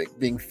topic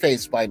being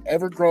faced by an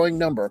ever-growing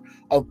number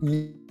of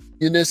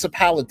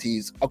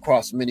municipalities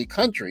across many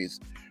countries,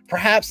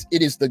 perhaps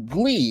it is the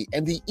glee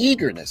and the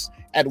eagerness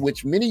at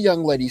which many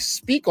young ladies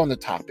speak on the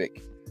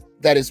topic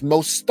that is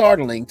most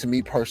startling to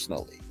me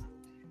personally.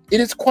 It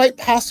is quite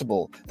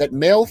possible that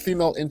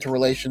male-female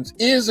interrelations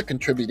is a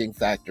contributing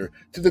factor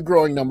to the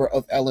growing number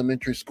of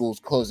elementary schools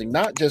closing,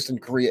 not just in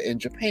Korea and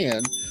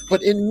Japan,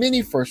 but in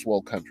many first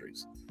world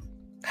countries.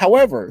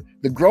 However,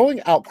 the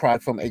growing outcry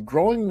from a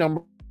growing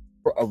number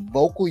of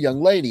vocal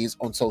young ladies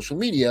on social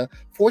media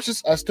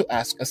forces us to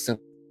ask a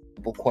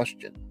simple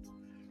question.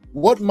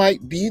 What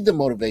might be the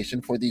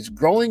motivation for these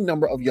growing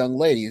number of young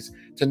ladies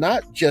to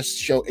not just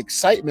show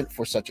excitement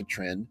for such a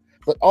trend,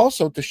 but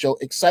also to show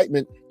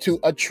excitement to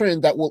a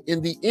trend that will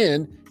in the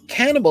end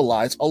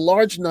cannibalize a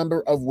large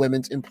number of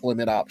women's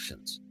employment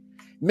options?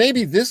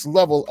 Maybe this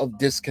level of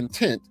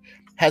discontent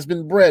has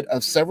been bred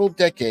of several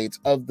decades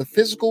of the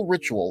physical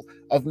ritual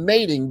of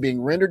mating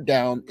being rendered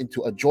down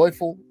into a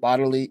joyful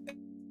bodily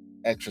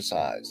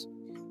exercise.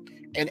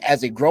 And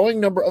as a growing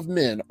number of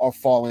men are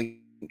falling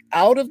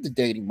out of the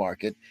dating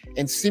market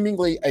and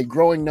seemingly a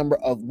growing number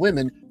of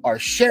women are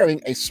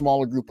sharing a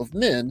smaller group of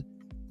men,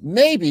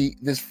 maybe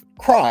this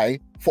cry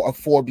for a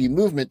 4B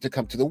movement to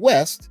come to the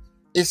West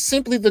is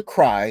simply the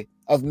cry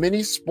of many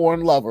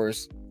sporn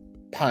lovers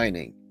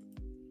pining.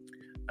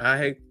 I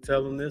hate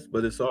telling this,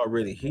 but it's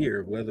already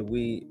here, whether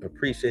we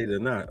appreciate it or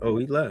not. Oh,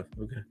 he left.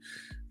 Okay.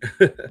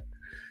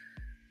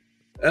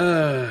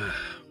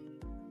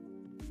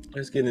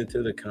 Let's get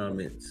into the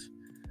comments.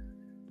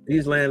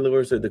 These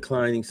landlords are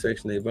declining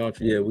Section 8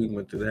 voucher. Yeah, we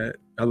went through that.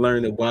 I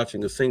learned that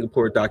watching a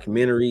Singapore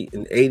documentary,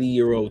 an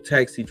 80-year-old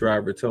taxi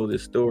driver told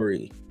his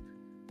story.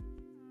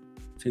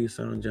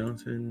 T-Son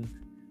Johnson.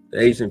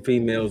 The Asian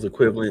female's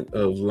equivalent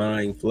of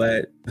lying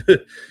flat.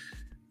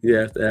 You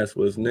have to ask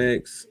what's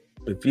next.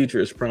 The future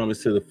is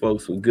promised to the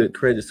folks with good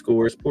credit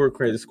scores. Poor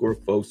credit score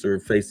folks are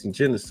facing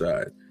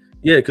genocide.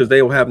 Yeah, because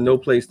they will have no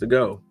place to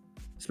go,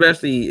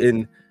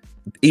 especially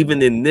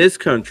even in this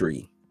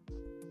country.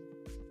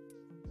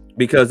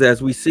 Because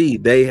as we see,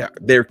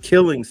 they're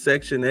killing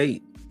Section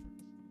 8.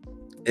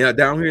 And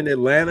down here in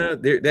Atlanta,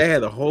 they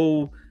had a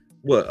whole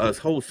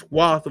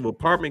swath of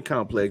apartment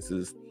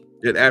complexes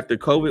that after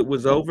COVID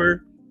was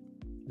over,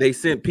 they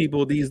sent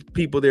these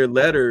people their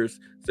letters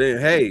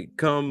saying, hey,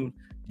 come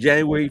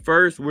January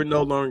 1st, we're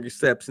no longer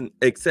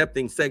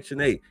accepting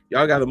Section 8.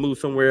 Y'all got to move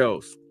somewhere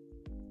else.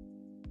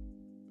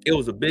 It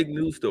was a big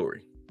news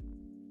story.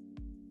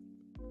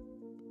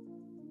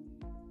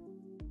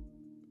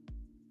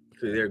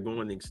 So they're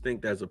going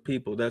extinct as a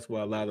people. That's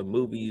why a lot of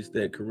movies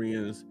that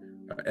Koreans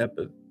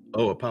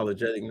are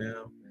apologetic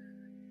now.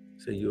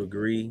 So you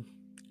agree?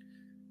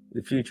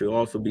 The future will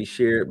also be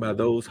shared by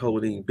those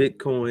holding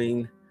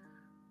Bitcoin.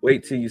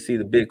 Wait till you see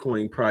the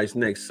Bitcoin price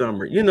next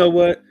summer. You know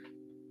what?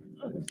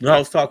 I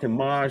was talking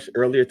Mosh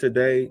earlier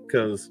today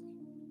because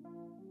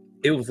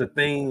it was a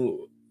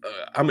thing.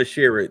 I'm going to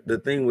share it. The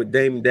thing with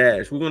Dame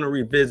Dash. We're going to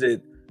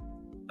revisit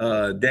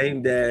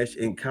Dame Dash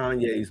and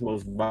Kanye's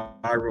most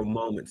viral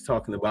moments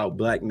talking about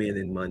black men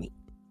and money.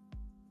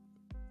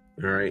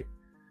 All right.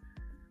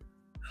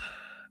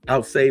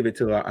 I'll save it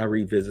till I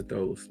revisit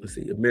those. Let's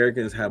see.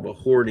 Americans have a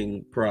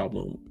hoarding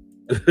problem.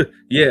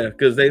 Yeah,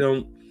 because they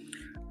don't.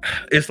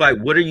 It's like,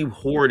 what are you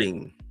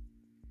hoarding?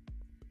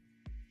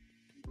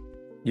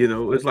 You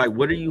know, it's like,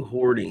 what are you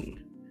hoarding?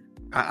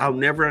 I'll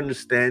never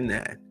understand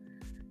that.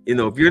 You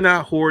know, if you're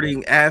not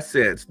hoarding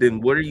assets,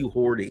 then what are you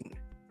hoarding?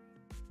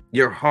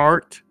 Your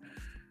heart,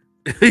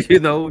 you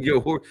know,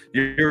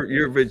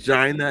 your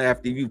vagina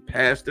after you've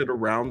passed it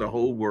around the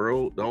whole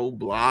world, the whole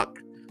block.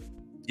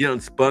 You know,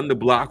 spun the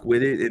block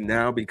with it, and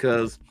now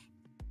because,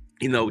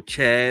 you know,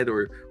 Chad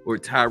or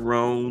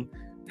Tyrone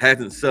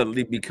hasn't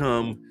suddenly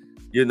become,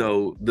 you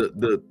know,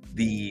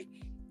 the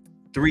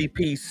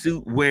three-piece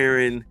suit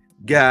wearing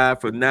guy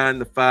from 9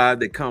 to 5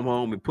 that come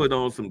home and put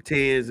on some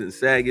Tens and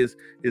sag his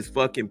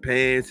fucking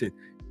pants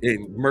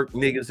and murk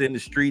niggas in the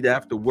street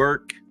after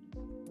work.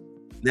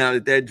 Now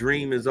that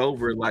dream is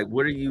over, like,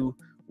 what are you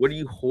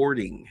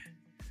hoarding?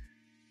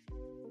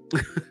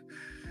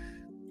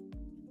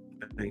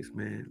 Thanks,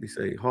 man. They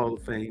say Hall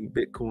of Fame,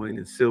 Bitcoin,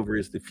 and silver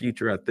is the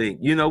future, I think.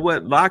 You know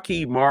what?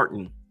 Lockheed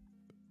Martin,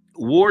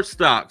 war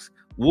stocks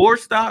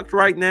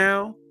right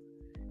now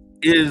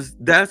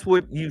that's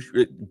what you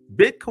should.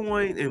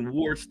 Bitcoin and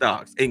war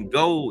stocks and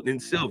gold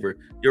and silver.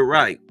 You're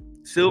right.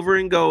 Silver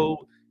and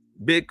gold,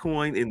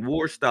 Bitcoin and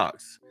war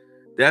stocks.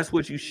 That's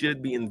what you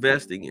should be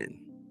investing in.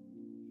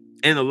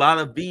 And a lot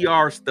of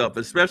VR stuff,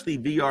 especially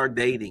VR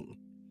dating.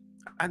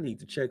 I need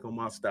to check on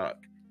my stock.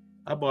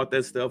 I bought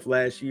that stuff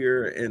last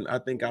year, and I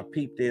think I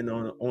peeped in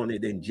on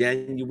it in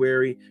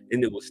January,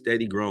 and it was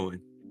steady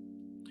growing.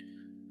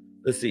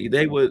 Let's see.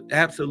 They would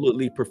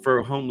absolutely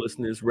prefer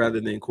homelessness rather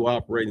than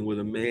cooperating with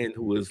a man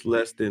who is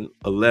less than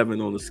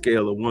 11 on a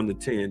scale of 1 to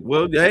 10.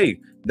 Well,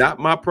 hey, not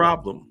my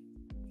problem.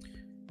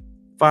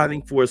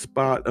 Fighting for a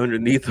spot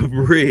underneath a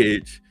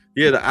bridge.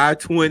 Yeah, the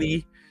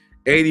I-20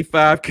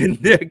 85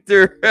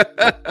 connector.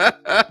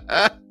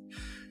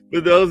 For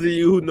those of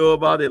you who know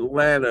about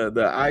Atlanta,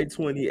 the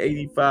I-20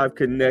 85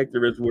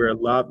 connector is where a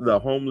lot of the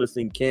homeless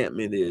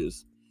encampment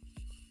is.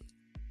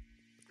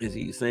 Is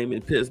the same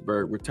in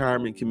Pittsburgh?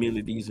 Retirement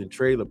communities and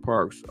trailer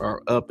parks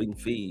are upping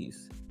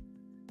fees.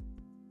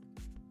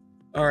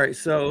 All right,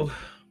 so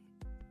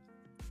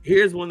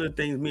here's one of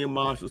the things me and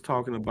Mosh was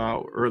talking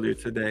about earlier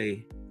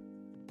today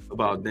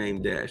about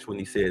Dame Dash when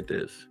he said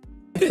this.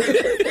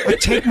 I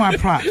take my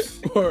props.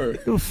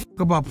 Give a fuck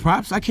about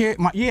props. I care.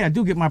 I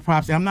do get my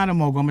props. I'm not a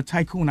mogul. I'm a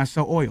tycoon. I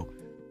sell oil.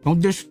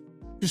 Don't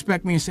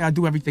disrespect me and say I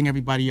do everything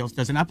everybody else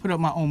does. And I put up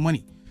my own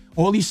money.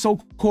 All these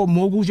so-called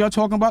moguls y'all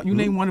talking about, you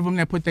name one of them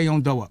that put their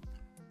own dough up.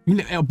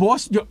 A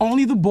boss, you're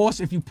only the boss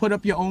if you put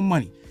up your own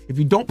money. If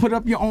you don't put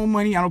up your own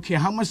money, I don't care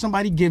how much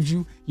somebody gives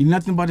you, you're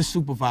nothing but a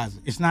supervisor.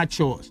 It's not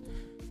yours.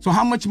 So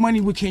how much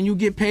money can you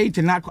get paid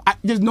to not?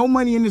 There's no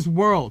money in this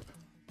world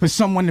for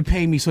someone to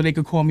pay me so they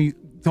could call me,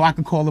 so I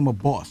could call them a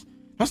boss.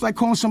 That's like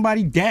calling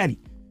somebody daddy.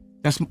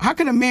 How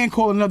can a man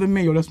call another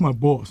man, yo, that's my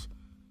boss?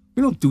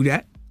 We don't do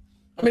that.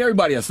 I mean,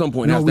 everybody at some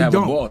point has to have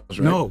a boss, right?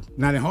 No,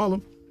 not in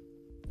Harlem.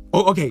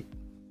 Oh, okay.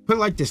 Put it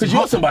like this. Because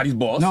you're somebody's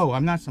boss. No,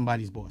 I'm not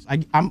somebody's boss.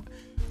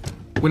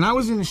 When I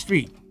was in the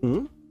street,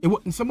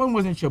 someone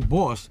wasn't your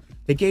boss.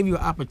 They gave you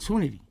an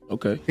opportunity.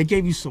 Okay. They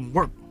gave you some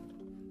work.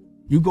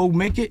 You go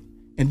make it,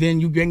 and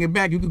then you bring it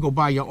back. You could go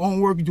buy your own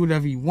work. You do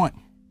whatever you want.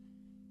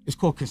 It's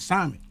called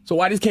consignment. So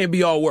why this can't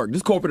be all work?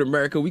 This corporate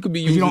America, we could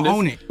be using you don't this.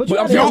 own it. But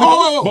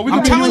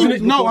I'm telling you.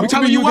 No, I'm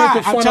telling you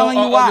why. I'm telling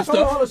you why.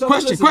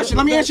 Question.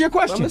 Let me answer your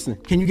question.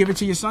 Can you give it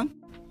to your son?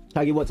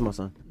 Can I give what to my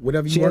son?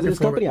 Whatever you shares working of this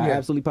for. company, I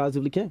absolutely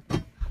positively can.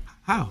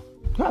 How?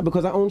 Right,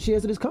 because I own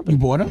shares of this company.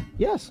 You bought them?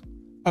 Yes.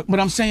 What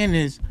I'm saying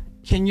is,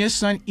 can your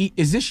son eat?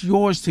 Is this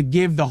yours to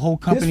give the whole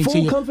company this to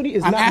you? This company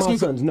is not my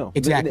son's. No,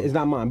 exactly. It's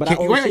not mine. But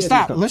wait,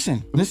 stop.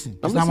 Listen.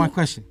 That's not my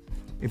question.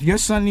 If your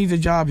son needs a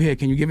job here,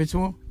 can you give it to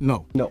him?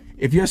 No. No.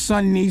 If your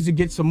son needs to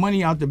get some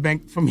money out the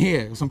bank from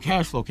here, some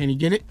cash flow, can you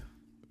get it?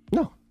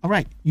 No. All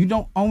right. You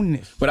don't own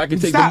this. But I can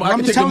take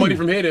the money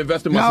from here to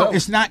invest in myself. No,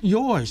 it's not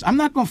yours. I'm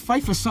not gonna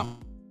fight for something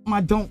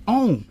I don't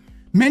own.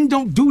 Men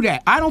don't do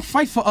that. I don't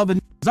fight for other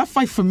niggas. I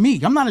fight for me.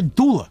 I'm not a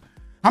doula.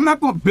 I'm not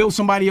gonna build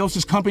somebody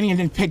else's company and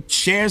then take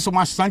shares so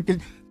my son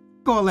can.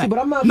 All that. But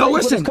I'm not. No,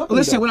 listen.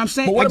 What I'm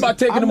saying. But what about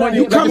taking the money?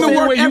 You come to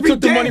work every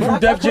took the day. money from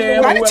Def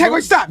Jam. I didn't take.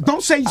 Wait, stop.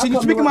 Don't say.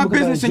 You speaking my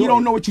business and you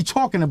don't know what you're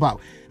talking about.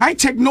 I ain't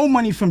take no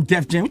money from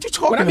Def Jam. What you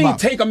talking about? When I mean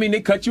take, I mean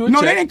they cut you a check.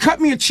 No, they didn't cut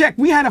me a check.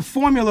 We had a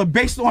formula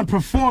based on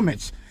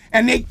performance,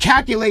 and they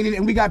calculated,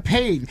 and we got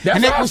paid.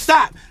 And they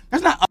stop.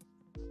 That's not.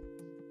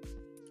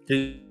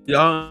 Do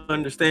y'all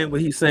understand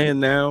what he's saying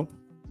now?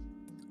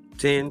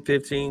 10,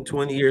 15,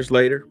 20 years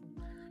later?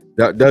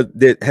 Has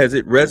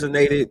it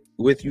resonated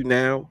with you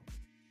now?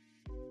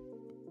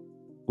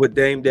 What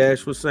Dame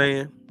Dash was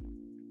saying?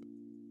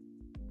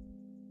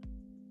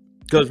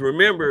 Because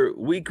remember,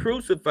 we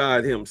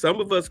crucified him.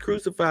 Some of us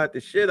crucified the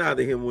shit out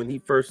of him when he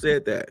first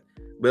said that.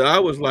 But I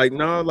was like,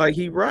 no, like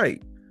he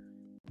right.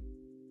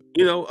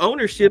 You know,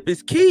 ownership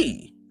is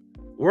key.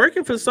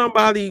 Working for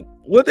somebody,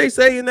 what they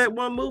say in that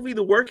one movie,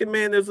 the working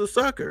man is a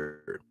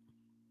sucker.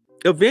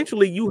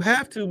 Eventually, you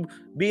have to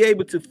be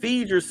able to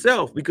feed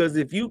yourself, because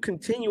if you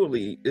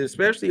continually,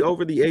 especially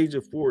over the age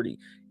of 40,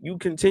 you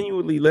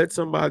continually let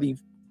somebody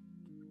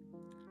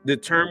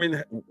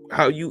determine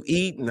how you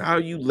eat and how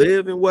you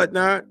live and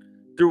whatnot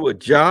through a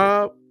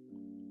job,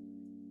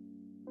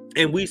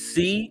 and we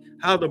see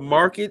how the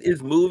market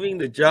is moving,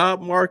 the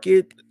job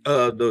market,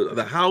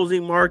 the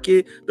housing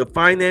market, the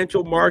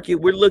financial market.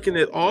 We're looking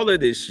at all of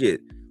this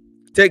shit.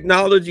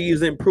 Technology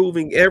is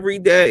improving every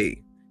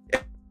day.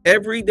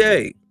 Every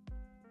day.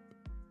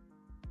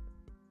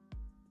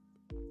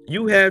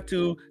 You have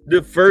to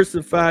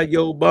diversify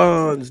your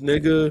bonds,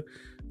 nigga.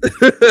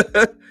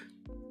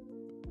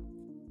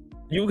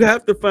 You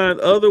have to find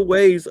other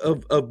ways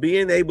of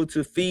being able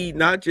to feed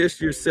not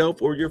just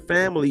yourself or your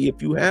family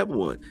if you have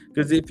one.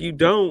 Because if you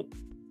don't,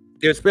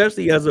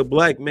 especially as a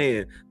black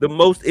man, the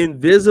most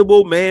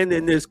invisible man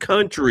in this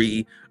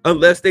country,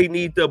 unless they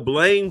need to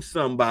blame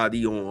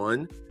somebody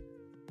on,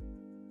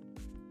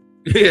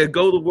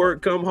 go to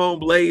work, come home,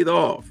 laid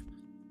off.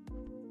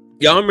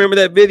 Y'all remember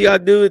that video I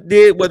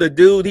did where the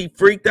dude, he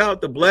freaked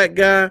out, the black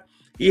guy,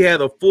 he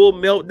had a full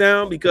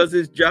meltdown because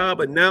his job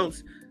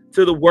announced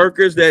to the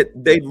workers that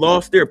they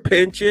lost their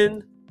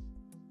pension.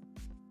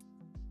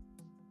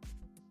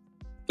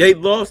 They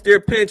lost their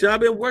pension.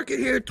 I've been working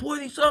here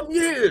 20-something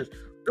years.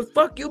 The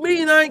fuck you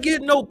mean I ain't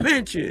getting no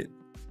pension?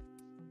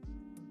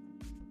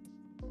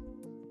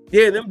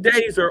 Yeah, them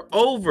days are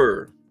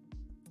over.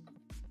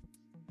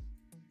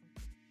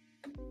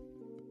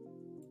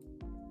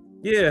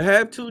 Yeah,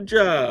 have 2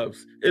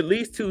 jobs, at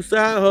least 2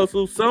 side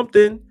hustles,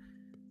 something.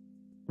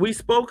 We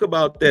spoke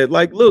about that.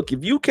 Like, look,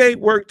 if you can't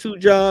work 2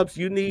 jobs,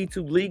 you need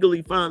to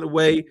legally find a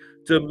way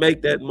to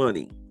make that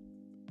money.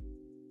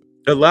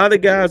 A lot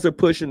of guys are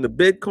pushing the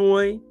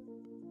Bitcoin.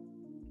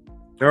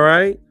 All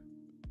right.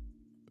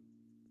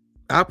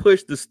 I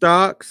pushed the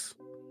stocks.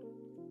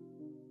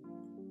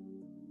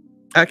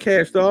 I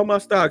cashed all my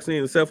stocks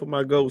in except for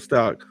my gold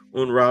stock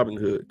on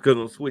Robinhood because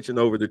I'm switching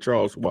over to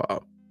Charles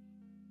Schwab.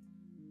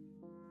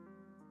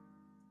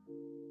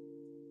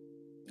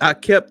 I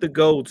kept the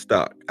gold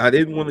stock. I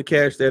didn't want to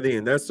cash that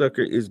in. That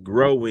sucker is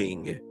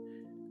growing.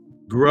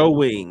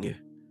 Growing.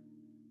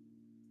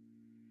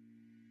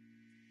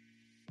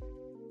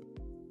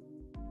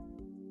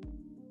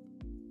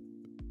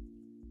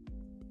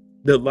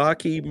 The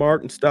Lockheed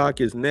Martin stock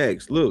is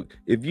next. Look,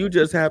 if you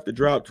just have to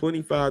drop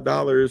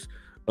 $25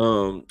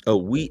 a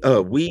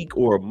week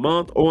or a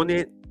month on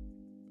it,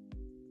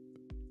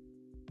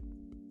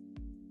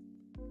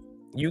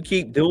 you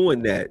keep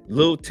doing that.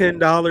 Little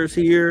 $10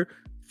 here,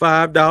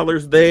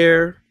 $5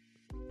 there.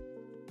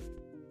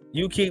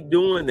 You keep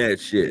doing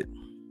that shit.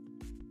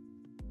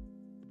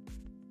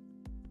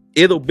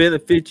 It'll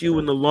benefit you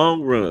in the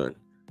long run.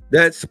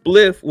 That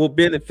spliff will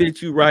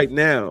benefit you right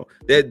now.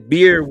 That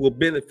beer will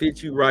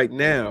benefit you right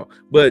now.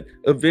 But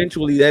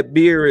eventually that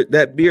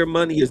beer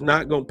money is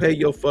not going to pay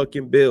your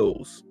fucking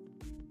bills.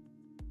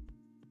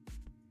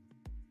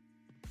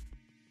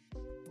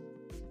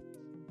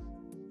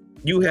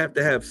 You have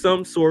to have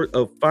some sort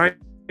of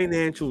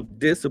financial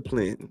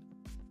discipline.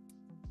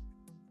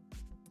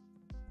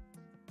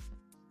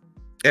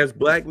 As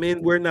black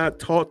men, we're not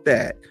taught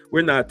that.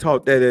 We're not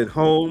taught that at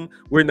home.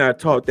 We're not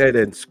taught that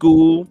in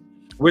school.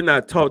 We're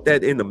not taught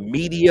that in the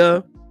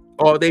media.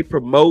 All they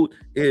promote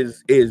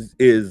is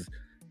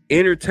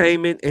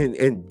entertainment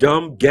and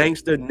dumb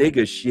gangster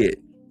nigga shit.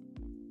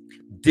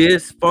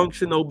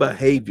 Dysfunctional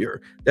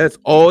behavior. That's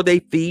all they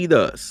feed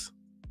us.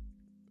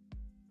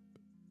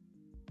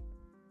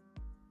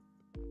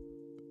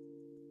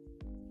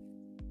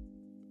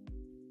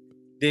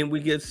 Then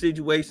we get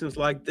situations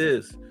like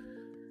this.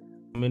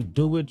 I mean,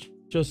 do it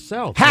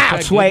yourself. How,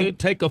 Sway?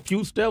 Take a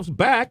few steps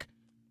back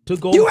to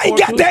go. You ain't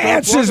got the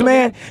answers,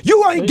 man.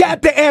 You ain't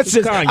got the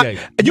answers.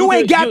 You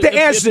ain't got the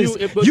answers.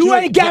 You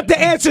ain't got the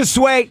answers,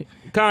 Sway.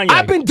 Kanye,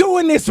 I've been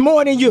doing this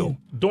more than you.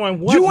 Doing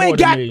what? You ain't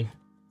got.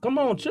 Come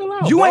on, chill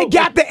out. You ain't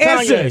got the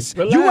answers.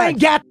 You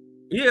ain't got.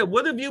 Yeah,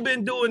 what have you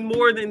been doing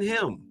more than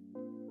him?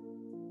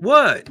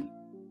 What?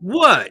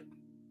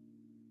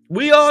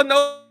 We all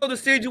know the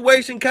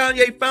situation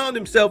Kanye found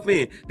himself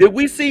in. Did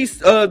we see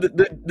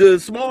the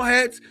small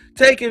hats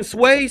taking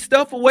Sway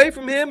stuff away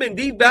from him and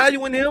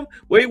devaluing him,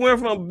 where he went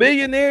from a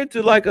billionaire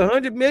to like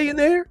 100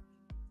 millionaire?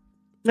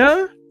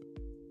 Huh?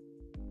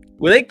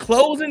 Were they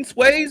closing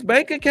Sway's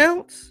bank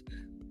accounts?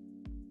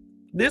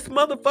 This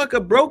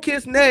motherfucker broke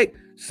his neck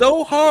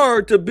so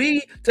hard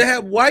to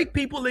have white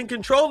people in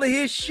control of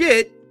his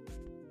shit.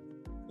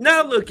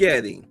 Now look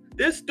at him.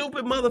 This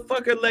stupid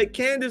motherfucker let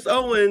Candace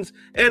Owens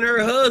and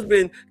her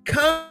husband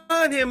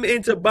con him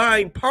into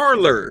buying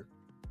Parler,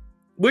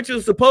 which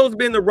is supposed to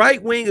be the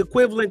right-wing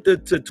equivalent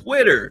to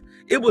Twitter.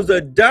 It was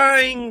a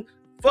dying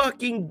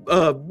fucking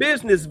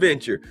business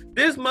venture.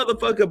 This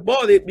motherfucker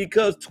bought it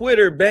because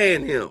Twitter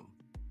banned him.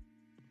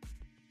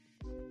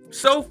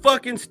 So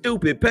fucking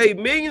stupid. Paid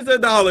millions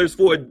of dollars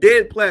for a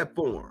dead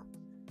platform.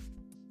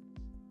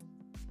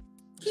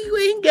 You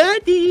ain't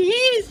got the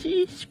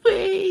answers,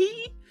 Sway.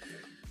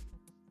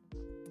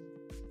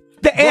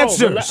 The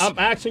answers. I'm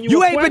asking you.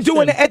 You ain't been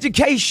doing the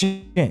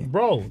education,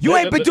 bro. You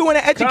ain't been doing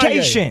the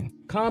education.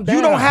 Kanye, calm down.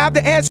 You don't have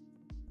the answer.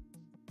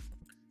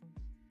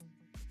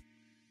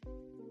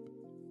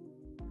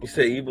 You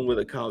say even with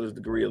a college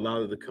degree, a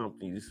lot of the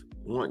companies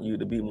want you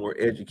to be more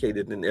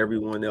educated than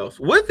everyone else.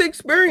 With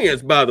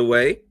experience, by the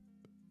way.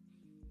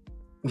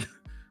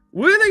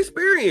 With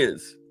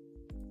experience.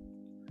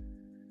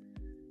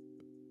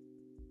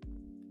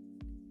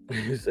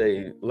 You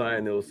say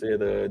Lionel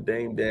said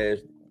Dame Dash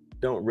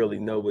don't really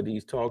know what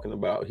he's talking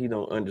about. He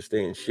don't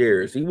understand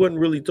shares. He wasn't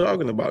really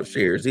talking about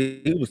shares.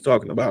 He was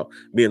talking about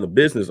being a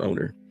business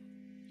owner.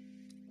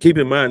 Keep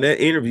in mind that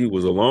interview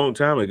was a long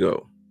time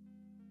ago.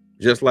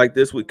 Just like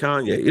this with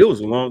Kanye. It was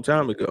a long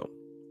time ago.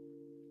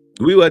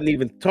 We wasn't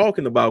even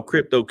talking about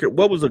crypto.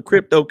 What was a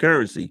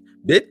cryptocurrency?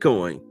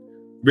 Bitcoin.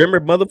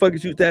 Remember,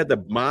 motherfuckers used to have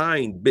to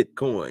mine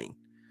Bitcoin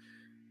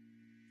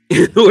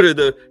in order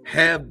to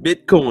have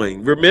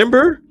Bitcoin.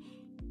 Remember?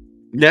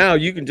 Now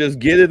you can just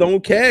get it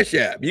on Cash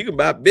App. You can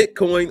buy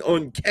Bitcoin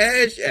on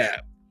Cash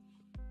App.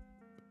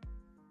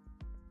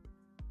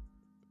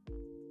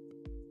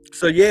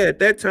 So yeah, at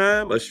that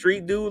time, a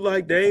street dude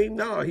like Dame,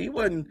 no, he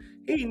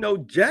ain't know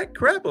jack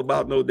crap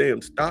about no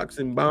damn stocks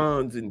and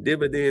bonds and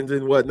dividends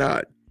and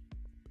whatnot.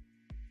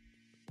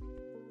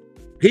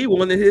 He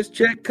wanted his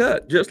check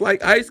cut, just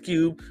like Ice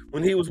Cube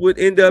when he was with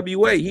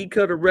NWA. He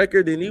cut a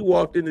record and he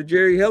walked into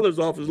Jerry Heller's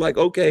office like,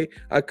 okay,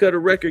 I cut a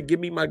record,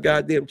 give me my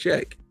goddamn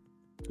check.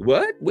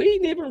 What? We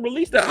ain't even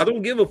released that. I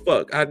don't give a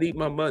fuck. I need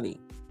my money.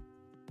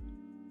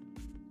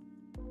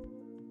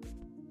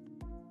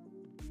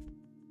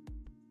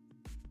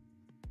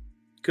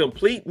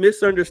 Complete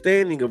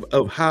misunderstanding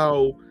of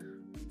how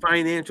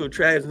financial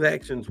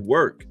transactions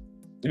work.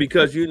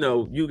 Because, you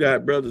know, you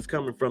got brothers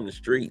coming from the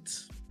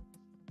streets.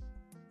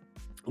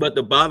 But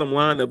the bottom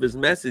line of his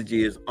message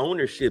is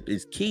ownership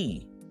is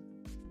key.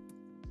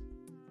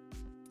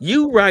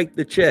 You write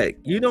the check.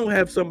 You don't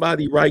have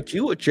somebody write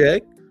you a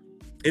check.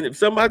 And if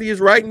somebody is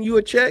writing you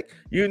a check,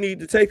 you need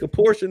to take a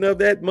portion of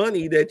that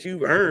money that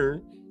you've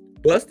earned,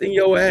 busting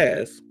your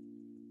ass,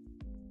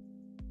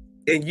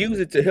 and use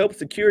it to help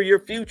secure your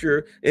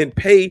future and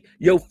pay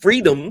your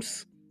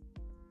freedoms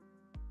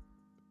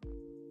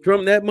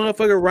from that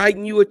motherfucker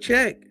writing you a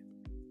check.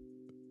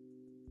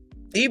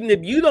 Even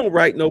if you don't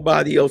write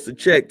nobody else a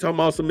check, talking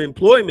about some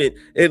employment,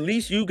 at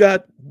least you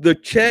got the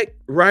check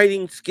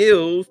writing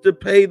skills to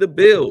pay the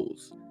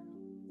bills.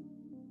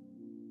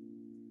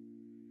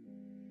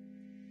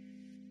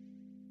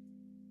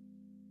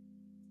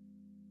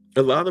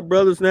 A lot of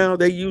brothers now,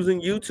 they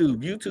using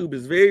YouTube. YouTube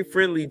is very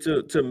friendly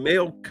to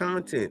male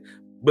content,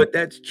 but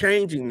that's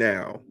changing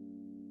now.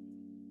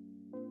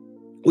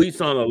 We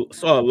saw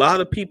a lot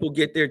of people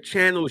get their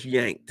channels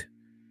yanked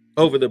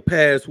over the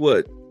past,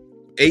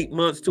 8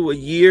 months to a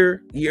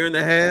year and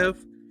a half.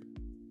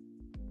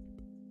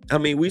 I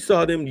mean, we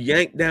saw them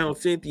yank down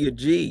Cynthia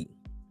G.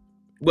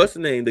 What's the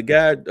name? The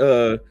guy,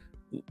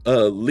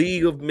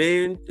 League of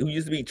Men, who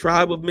used to be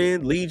Tribe of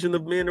Men, Legion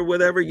of Men or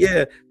whatever.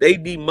 Yeah, they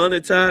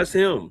demonetized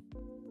him.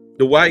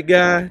 The white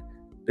guy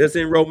that's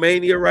in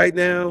Romania right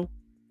now.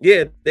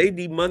 Yeah, they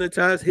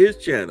demonetized his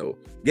channel.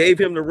 Gave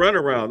him the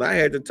runaround. I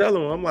had to tell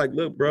him, I'm like,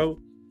 look, bro,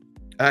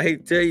 I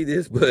hate to tell you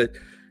this, but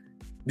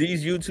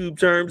these YouTube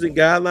terms and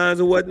guidelines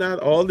and whatnot,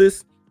 all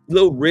this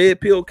little red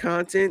pill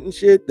content and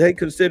shit, they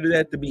consider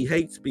that to be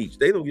hate speech.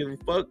 They don't give a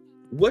fuck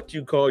what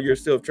you call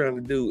yourself trying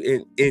to do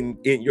in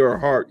your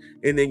heart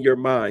and in your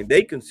mind.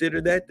 They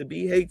consider that to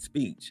be hate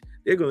speech.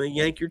 They're going to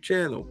yank your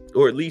channel,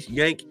 or at least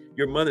yank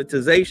your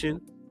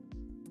monetization.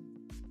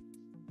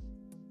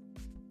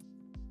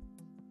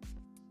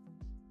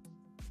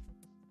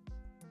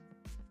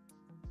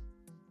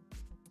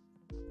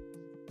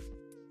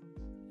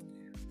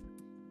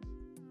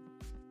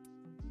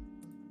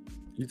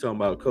 You talking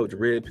about Coach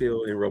Red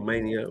Pill in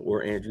Romania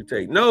or Andrew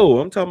Tate? No,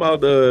 I'm talking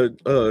about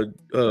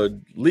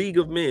the League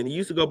of Men. He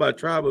used to go by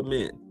Tribe of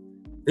Men.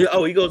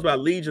 Oh, he goes by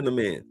Legion of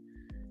Men.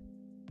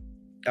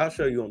 I'll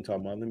show you what I'm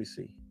talking about. Let me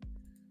see.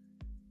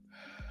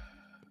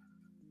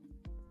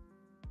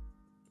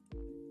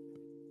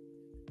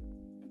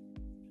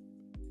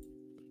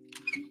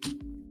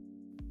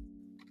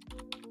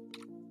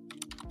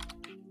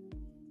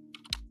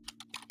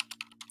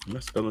 Am I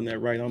spelling that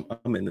right?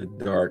 I'm in the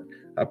dark.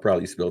 I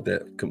probably spelled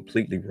that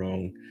completely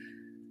wrong.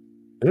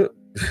 The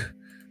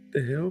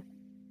hell?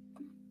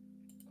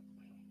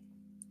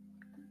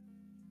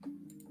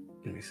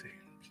 Let me see.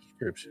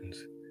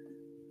 Subscriptions.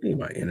 Maybe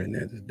my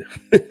internet is done.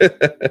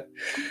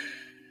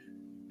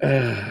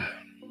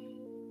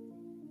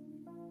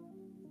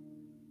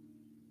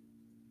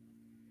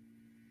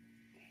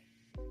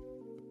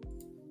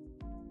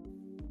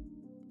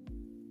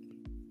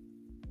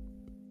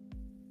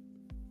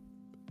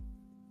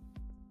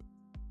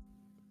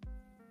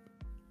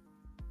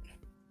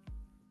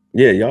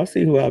 Yeah, y'all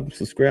see who I'm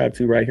subscribed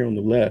to right here on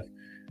the left.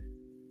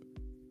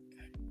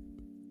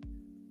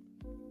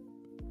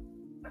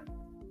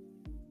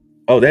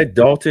 Oh, that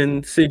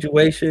Dalton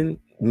situation,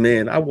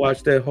 man, I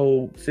watched that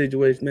whole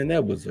situation. Man,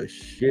 that was a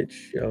shit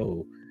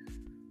show.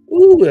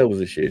 Ooh, that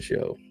was a shit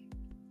show.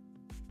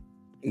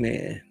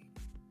 Man.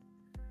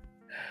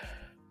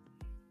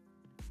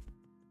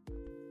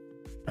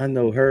 I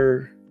know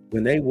her,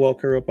 when they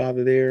walk her up out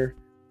of there,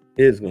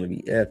 it's going to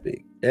be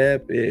epic.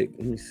 Epic.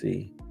 Let me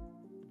see.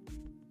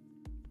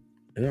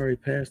 I already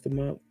passed them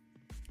up.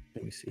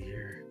 Let me see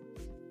here.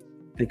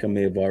 I think I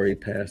may have already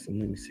passed them.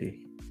 Let me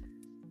see.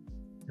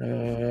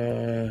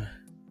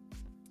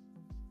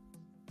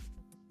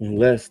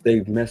 Unless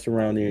they've messed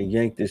around there and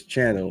yanked this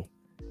channel.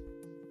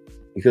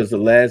 Because the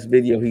last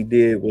video he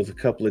did was a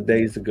couple of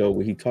days ago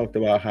where he talked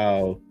about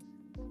how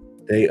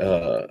they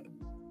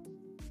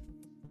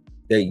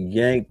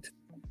yanked,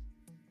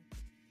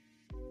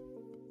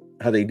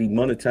 how they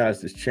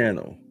demonetized his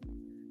channel.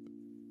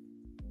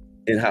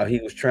 And how he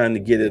was trying to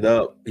get it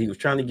up. He was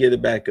trying to get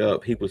it back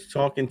up. He was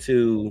talking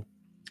to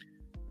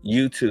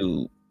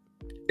YouTube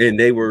and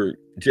they were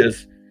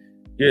just,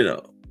 you know,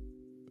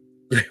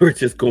 they were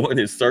just going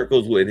in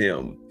circles with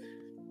him.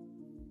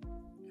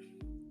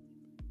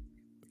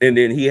 And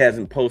then he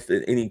hasn't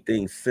posted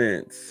anything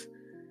since.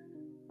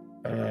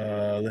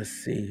 Let's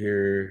see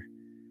here.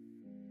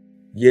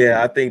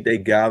 Yeah, I think they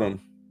got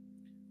him.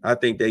 I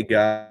think they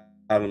got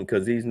him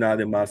because he's not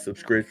in my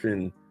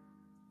subscription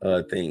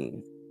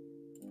thing.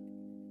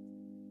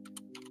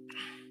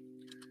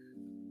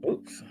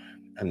 Oops,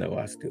 I know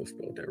I still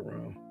spelled that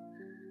wrong.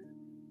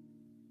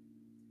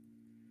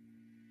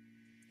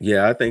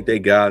 Yeah, I think they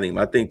got him.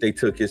 I think they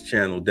took his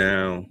channel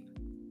down.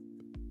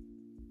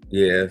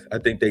 Yeah, I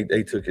think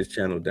they took his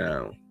channel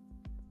down.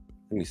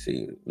 Let me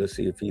see. Let's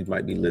see if he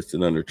might be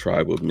listed under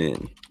Tribe of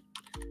Men.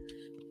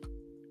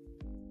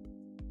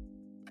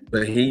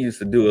 But he used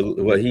to do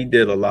he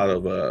did a lot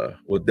of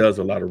does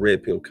a lot of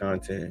Red Pill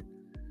content.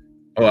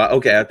 Oh,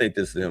 okay, I think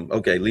this is him.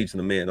 Okay, Legion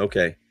of Men.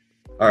 Okay.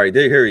 All right,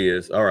 here he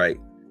is. All right.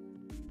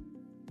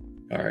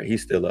 All right,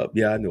 he's still up.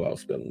 Yeah, I knew I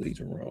was spelling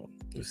Legion wrong.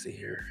 Let's see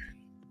here.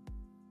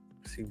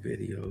 Let's see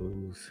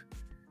videos.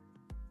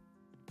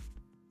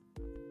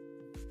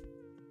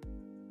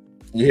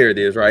 Here it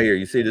is right here.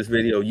 You see this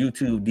video?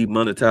 YouTube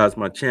demonetized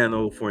my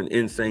channel for an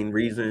insane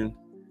reason.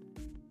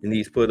 And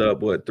he's put up,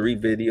 what, 3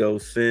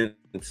 videos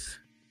since.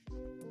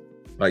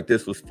 Like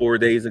this was 4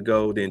 days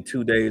ago, then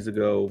 2 days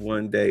ago,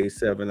 1 day,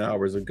 7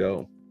 hours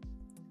ago.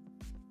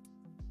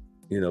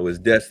 You know, is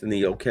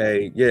Destiny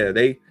okay? Yeah,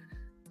 they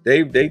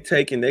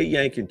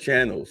yanking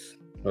channels.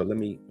 Oh,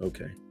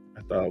 okay.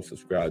 I thought I was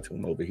subscribed to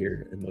him over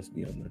here. It must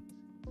be on the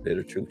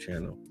Bitter Truth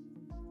channel.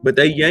 But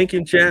they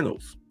yanking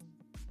channels.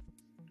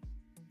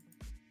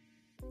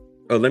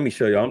 Oh, let me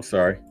show you. I'm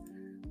sorry.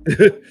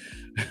 Here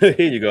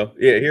you go.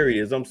 Yeah, here he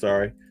is. I'm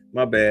sorry.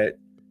 My bad.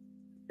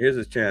 Here's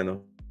his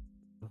channel.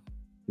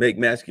 Make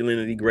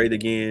masculinity great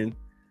again.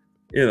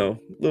 You know,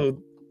 little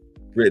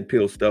red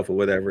pill stuff or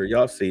whatever.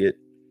 Y'all see it.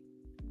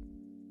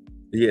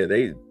 Yeah,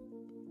 they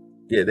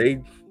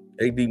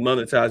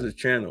demonetized his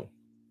channel.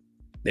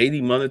 They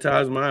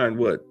demonetized mine,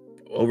 what,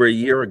 over a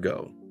year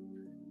ago.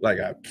 Like,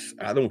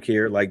 I don't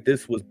care. Like,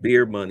 this was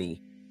beer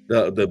money.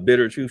 The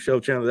Bitter Truth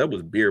Show channel, that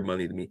was beer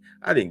money to me.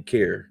 I didn't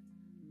care.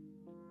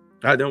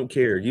 I don't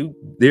care.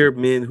 There are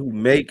men who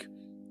make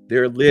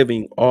their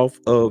living off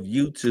of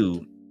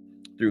YouTube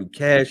through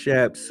Cash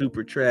App,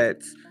 Super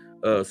Chats,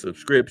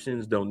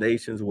 subscriptions,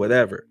 donations,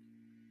 whatever.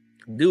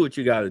 Do what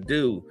you got to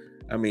do.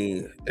 I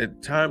mean,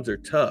 times are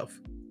tough.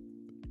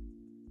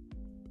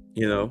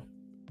 You know,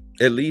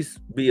 at least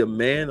be a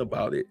man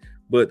about it.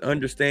 but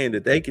understand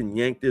that they can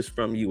yank this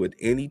from you at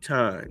any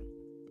time.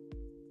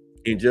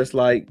 And just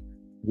like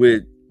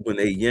with when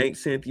they yank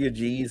Cynthia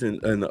G's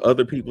and the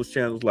other people's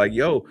channels, like,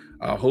 yo,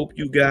 I hope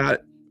you got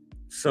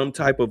some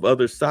type of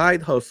other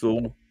side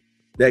hustle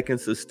that can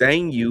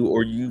sustain you,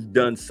 or you've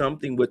done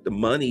something with the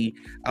money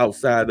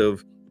outside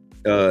of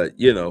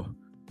you know,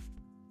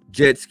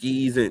 jet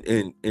skis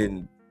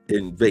and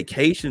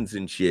vacations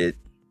and shit,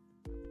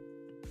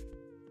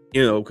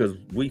 you know, because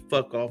we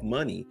fuck off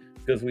money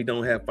because we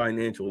don't have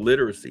financial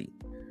literacy.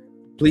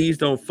 Please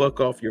don't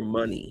fuck off your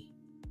money.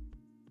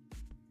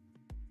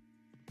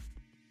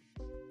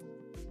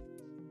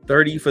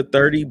 30 for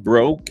 30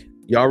 broke.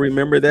 Y'all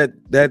remember that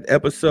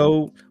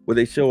episode where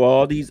they show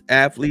all these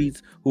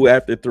athletes who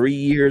after 3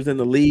 years in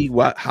the league,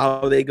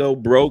 how they go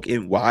broke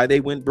and why they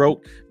went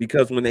broke?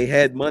 Because when they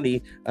had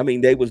money, I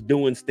mean, they was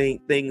doing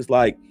things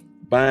like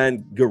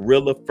buying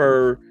gorilla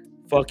fur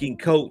fucking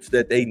coats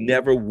that they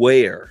never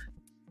wear.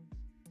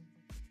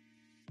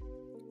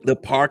 The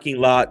parking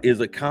lot is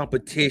a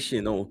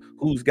competition on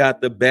who's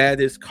got the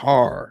baddest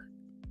car,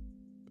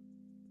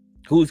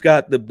 who's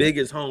got the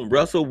biggest home.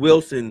 Russell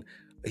Wilson,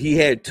 he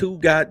had 2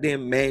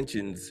 goddamn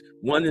mansions,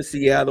 one in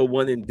Seattle,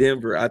 one in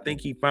Denver. I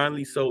think he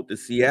finally sold the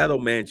Seattle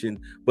mansion,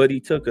 but he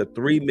took a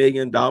 $3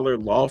 million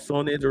loss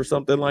on it or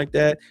something like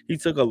that. He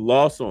took a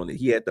loss on it.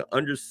 He had to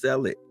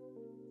undersell it.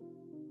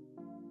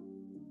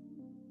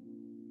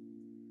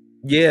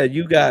 Yeah,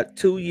 you got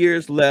 2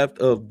 years left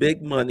of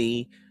big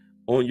money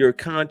on your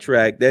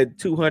contract. That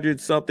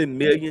 200-something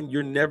million,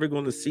 you're never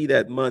going to see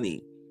that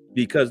money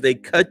because they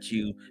cut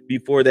you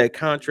before that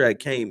contract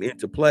came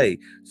into play.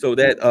 So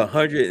that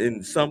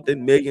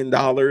 $100-something million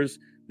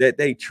that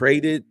they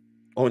traded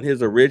on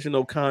his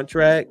original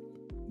contract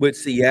with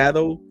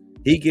Seattle,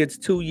 he gets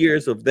 2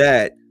 years of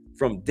that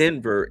from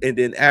Denver, and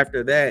then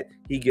after that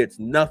he gets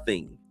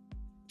nothing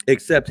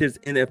except his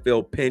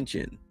NFL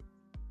pension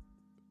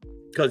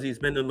because he's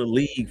been in the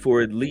league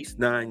for at least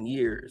 9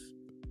 years.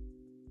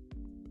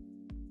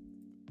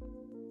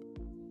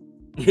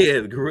 Yeah,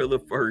 the gorilla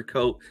fur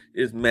coat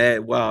is mad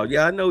wild.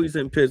 Yeah, I know he's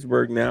in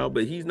Pittsburgh now,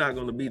 but he's not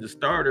going to be the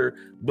starter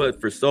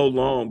but for so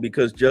long,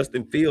 because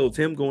Justin Fields,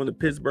 him going to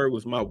Pittsburgh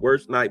was my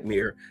worst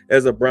nightmare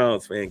as a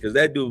Browns fan, because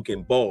that dude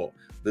can ball.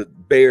 The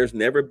Bears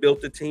never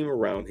built a team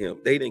around him.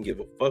 They didn't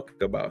give a fuck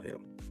about him.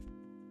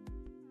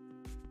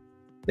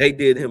 They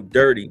did him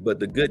dirty, but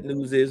the good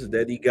news is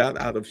that he got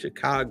out of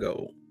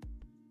Chicago.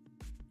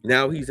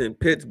 Now he's in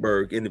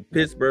Pittsburgh, and if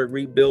Pittsburgh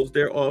rebuilds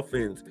their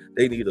offense,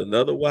 they need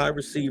another wide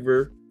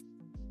receiver,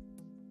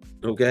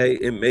 okay,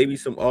 and maybe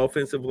some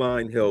offensive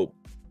line help.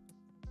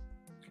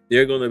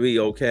 They're going to be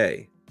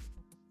okay.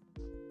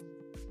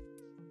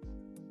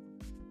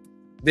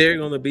 They're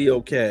going to be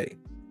okay.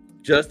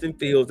 Justin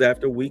Fields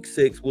after week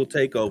 6 will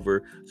take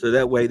over, so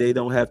that way they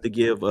don't have to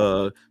give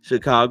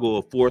Chicago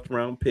a 4th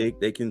round pick.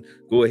 They can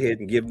go ahead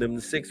and give them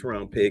the 6th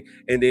round pick,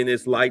 and then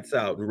it's lights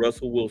out, and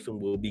Russell Wilson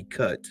will be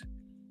cut.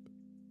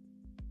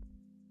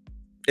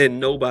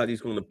 And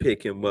nobody's going to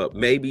pick him up.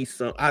 Maybe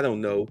some, I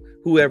don't know,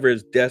 whoever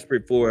is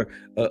desperate for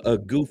a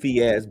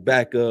goofy ass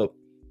backup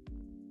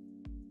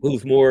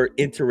who's more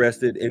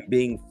interested in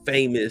being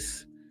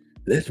famous.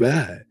 Let's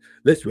ride,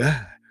 let's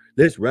ride,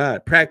 let's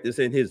ride.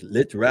 Practicing his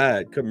let's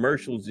ride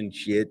commercials and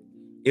shit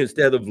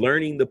instead of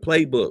learning the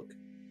playbook.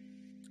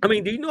 I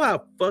mean, do you know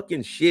how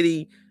fucking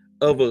shitty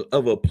of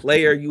a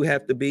player you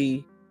have to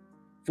be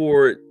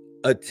for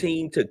a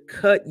team to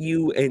cut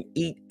you and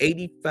eat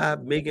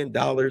 $85 million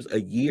a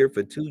year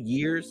for 2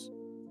 years?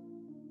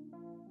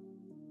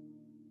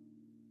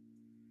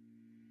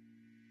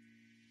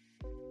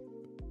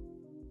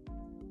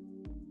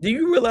 Do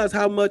you realize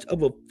how much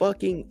of a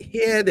fucking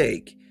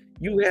headache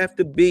you have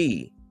to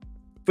be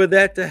for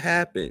that to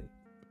happen?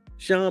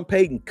 Sean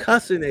Payton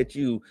cussing at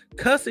you,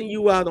 cussing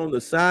you out on the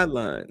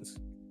sidelines.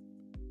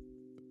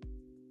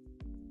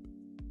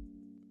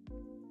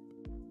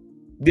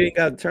 Then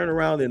got to turn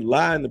around and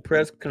lie in the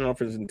press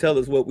conference and tell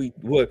us what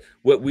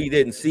we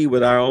didn't see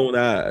with our own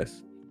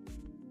eyes.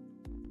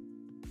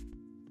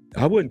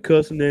 I wasn't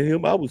cussing at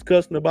him. I was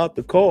cussing about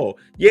the call.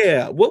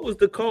 Yeah, what was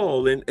the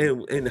call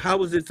and how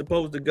was it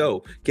supposed to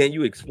go? Can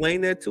you explain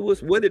that to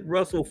us? What did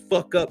Russell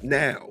fuck up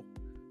now?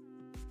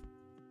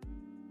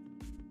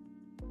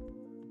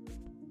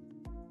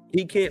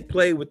 He can't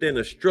play within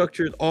a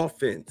structured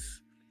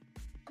offense.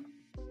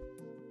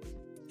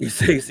 You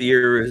say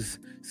Sierra's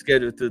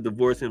scheduled to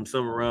divorce him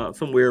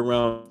somewhere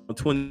around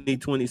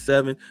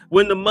 2027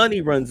 when the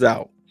money runs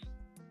out.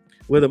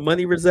 Where the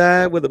money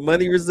reside, where the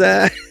money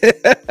reside.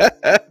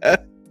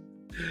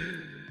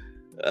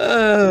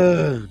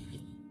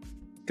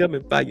 Come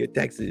and file your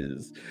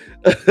taxes.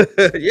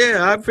 Yeah,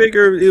 I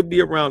figure it'll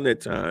be around that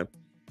time.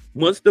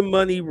 Once the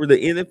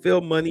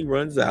NFL money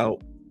runs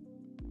out,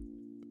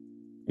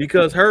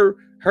 because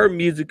her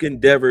music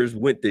endeavors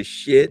went to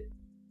shit.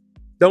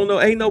 Don't know,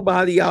 ain't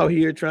nobody out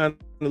here trying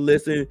to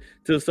listen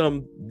to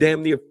some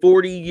damn near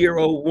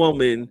 40-year-old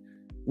woman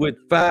with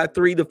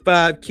 3 to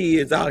 5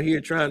 kids out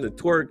here trying to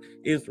twerk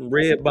in some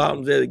red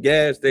bottoms at a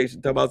gas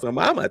station talking about something.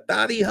 I'm a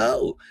thotty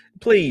hoe.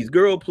 Please,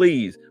 girl,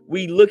 please.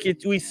 We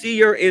see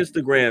your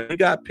Instagram. We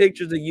got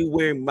pictures of you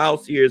wearing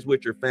mouse ears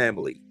with your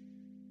family.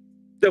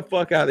 The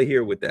fuck out of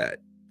here with that.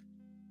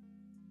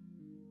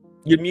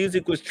 Your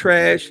music was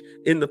trash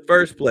in the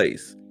first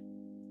place.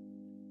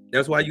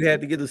 That's why you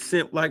had to get a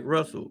simp like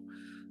Russell.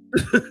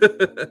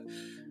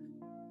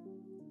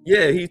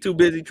 Yeah, he's too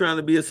busy trying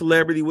to be a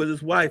celebrity with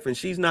his wife, and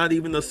she's not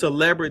even a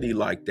celebrity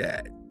like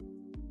that.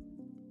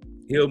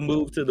 He'll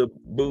move to the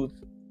booth,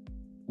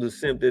 the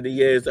simp that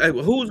he is. Hey,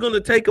 who's going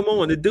to take him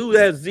on? The dude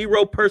has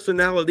zero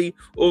personality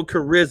or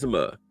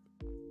charisma.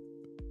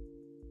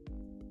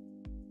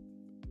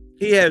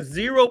 He has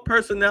zero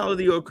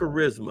personality or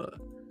charisma.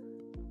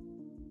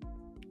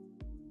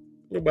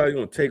 Nobody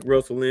going to take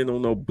Russell in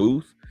on no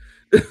booth.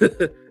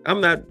 I'm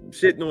not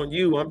shitting on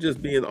you. I'm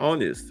just being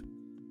honest.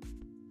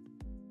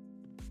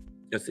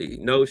 Let's see.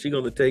 No, she's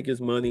going to take his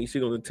money.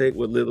 She's going to take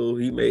what little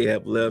he may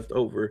have left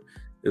over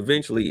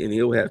eventually, and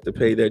he'll have to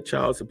pay that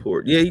child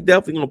support. Yeah, he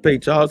definitely going to pay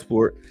child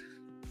support.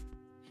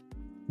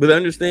 But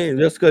understand,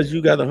 just because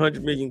you got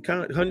 $100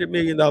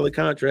 million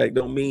contract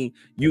don't mean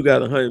you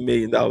got $100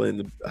 million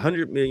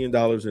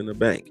in the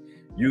bank.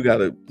 You got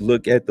to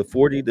look at the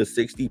 40 to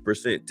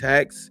 60%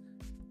 tax,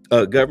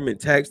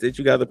 government tax that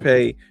you got to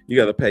pay. You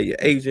got to pay your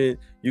agent.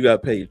 You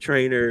got to pay your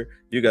trainer.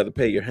 You got to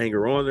pay your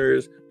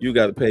hanger-oners. You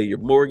got to pay your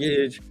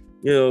mortgage.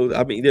 You know,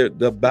 I mean,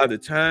 by the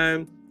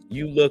time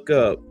you look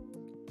up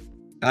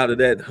out of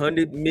that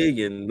 100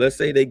 million, let's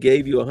say they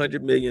gave you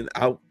 100 million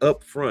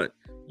up front,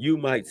 you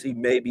might see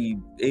maybe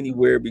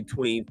anywhere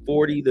between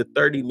 40 to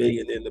 30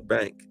 million in the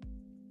bank.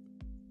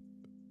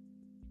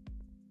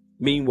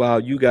 Meanwhile,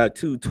 you got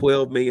two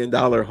 $12 million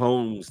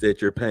homes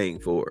that you're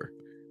paying for.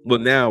 Well,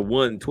 now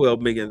one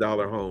 $12 million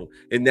home.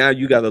 And now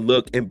you got to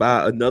look and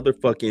buy another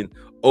fucking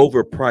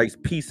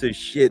overpriced piece of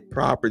shit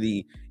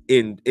property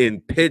in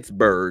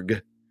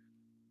Pittsburgh,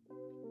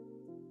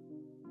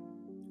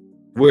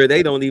 where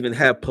they don't even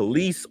have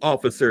police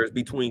officers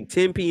between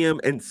 10 p.m.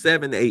 and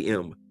 7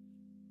 a.m.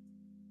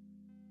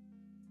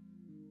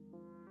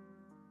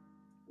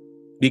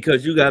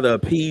 because you got to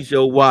appease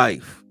your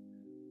wife.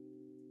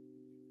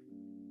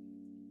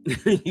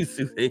 You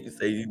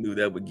say you knew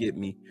that would get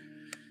me.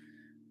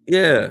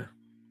 Yeah.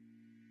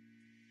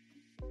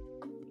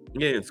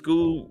 Yeah, and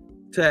school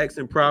tax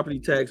and property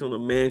tax on a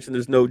mansion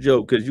is no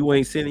joke, because you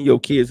ain't sending your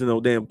kids to no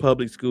damn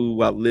public school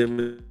while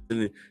living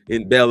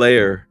in Bel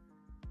Air.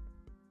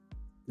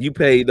 You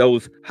pay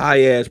those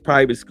high-ass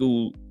private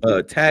school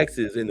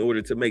taxes in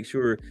order to make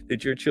sure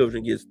that your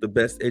children gets the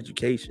best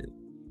education,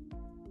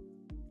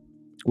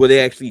 where they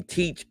actually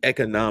teach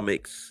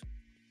economics.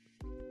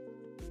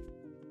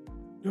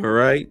 All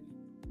right,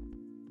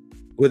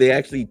 where they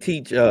actually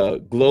teach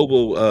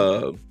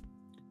global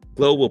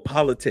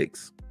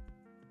politics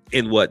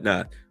and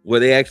whatnot, where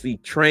they actually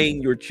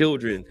train your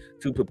children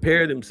to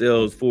prepare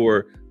themselves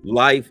for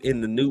life in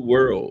the new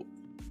world,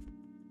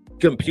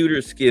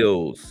 computer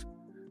skills.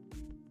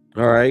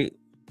 All right,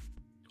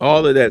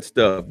 all of that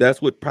stuff. That's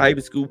what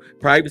private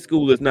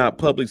school is not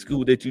public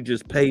school that you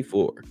just pay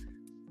for.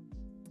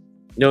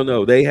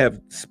 No, they have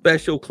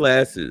special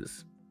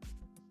classes.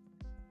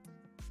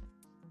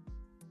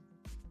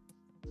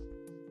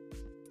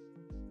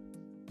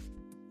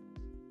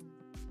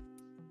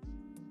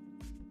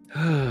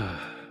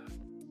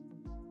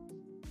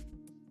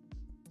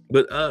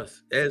 But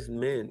us as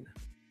men,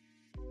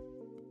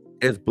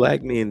 as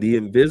black men, the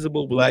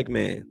invisible black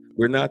man,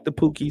 we're not the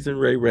Pookies and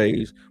Ray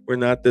Rays. We're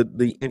not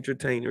the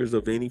entertainers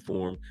of any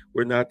form.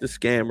 We're not the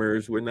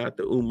scammers. We're not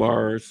the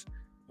Umars.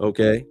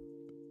 Okay.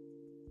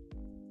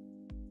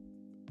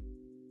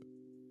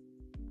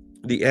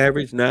 The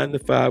average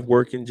 9-to-5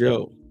 working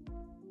Joe.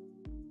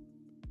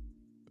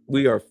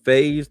 We are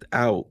phased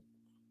out.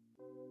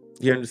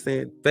 You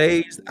understand?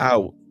 Phased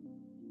out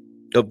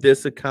of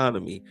this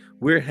economy.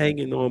 We're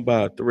hanging on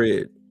by a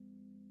thread.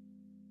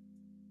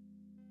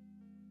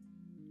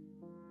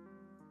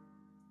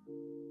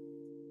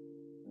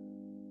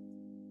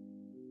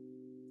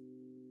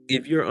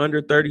 If you're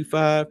under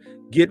 35,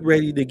 get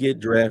ready to get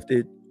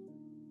drafted.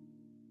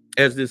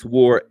 As this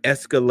war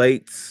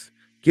escalates,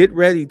 get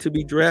ready to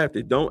be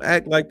drafted. Don't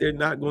act like they're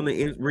not going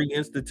to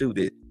reinstitute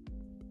it.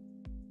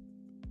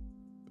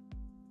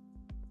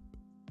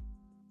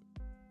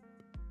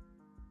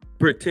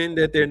 Pretend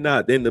that they're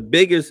not. Then the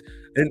biggest,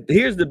 and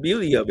here's the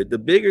beauty of it, the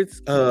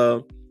biggest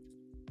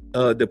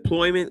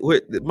deployment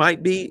what it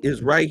might be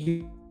is right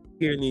here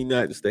in the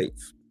United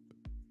States.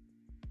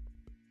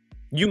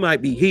 You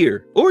might be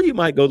here, or you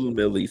might go to the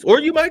Middle East, or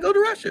you might go to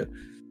Russia.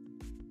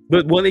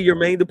 But one of your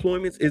main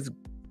deployments is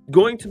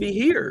going to be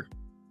here.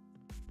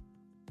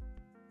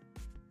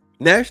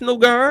 National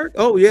Guard,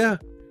 oh yeah,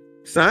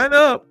 sign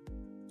up.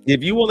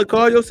 If you want to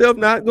call yourself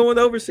not going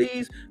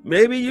overseas,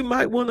 maybe you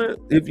might want to,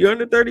 if you're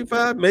under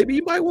 35, maybe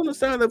you might want to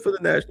sign up for the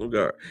National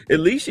Guard. At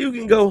least you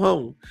can go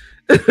home.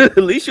 At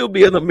least you'll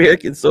be on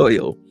American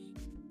soil.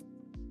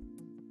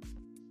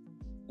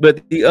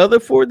 But the other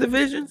 4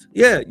 divisions,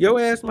 yeah, your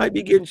ass might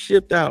be getting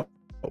shipped out.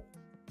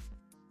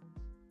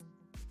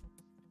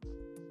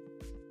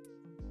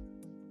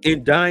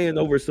 And dying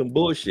over some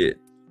bullshit.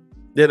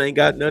 that ain't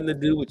got nothing to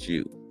do with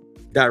you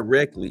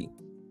directly.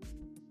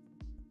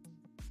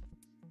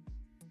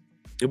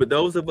 But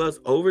those of us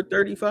over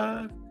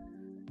 35,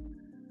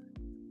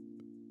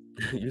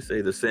 you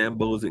say the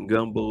Sambos and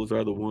Gumbos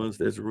are the ones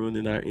that's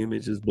ruining our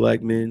image as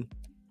black men.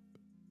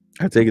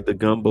 I take it the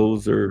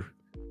Gumbos are,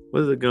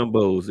 what are the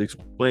Gumbos?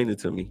 Explain it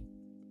to me.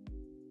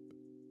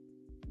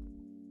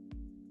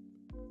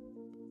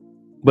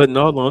 But in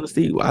all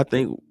honesty, I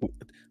think,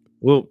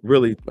 well,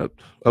 really,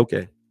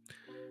 okay.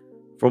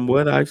 From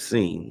what I've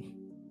seen,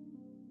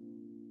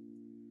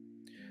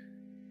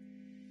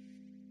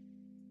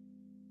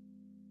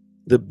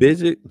 the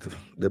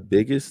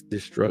biggest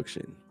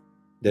destruction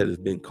that has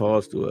been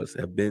caused to us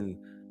have been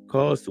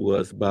caused to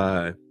us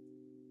by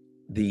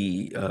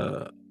the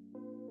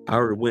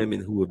our women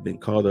who have been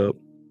caught up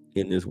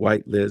in this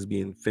white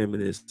lesbian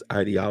feminist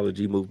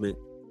ideology movement,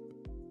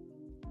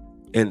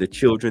 and the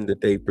children that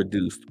they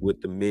produced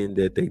with the men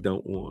that they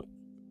don't want.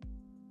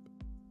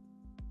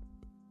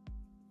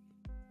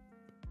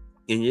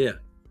 And yeah,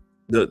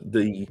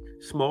 the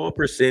small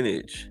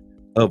percentage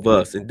of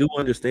us, and do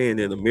understand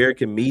in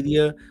American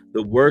media,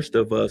 the worst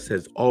of us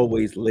has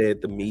always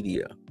led the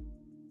media.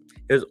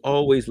 Has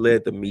always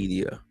led the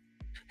media.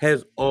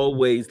 Has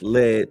always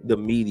led the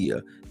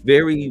media.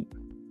 Very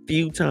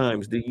few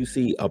times do you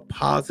see a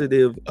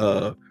positive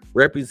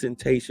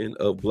representation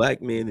of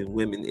black men and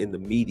women in the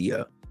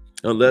media,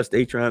 unless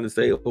they trying to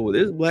say, oh,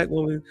 this black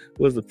woman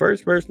was the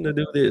first person to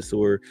do this,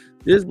 or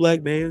this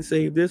black man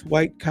saved this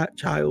white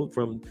child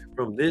from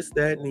this,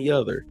 that, and the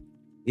other.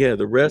 Yeah,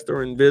 the rest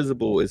are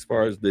invisible as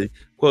far as the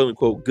quote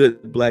unquote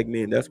good black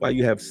men. That's why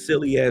you have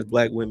silly ass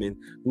black women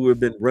who have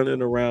been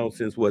running around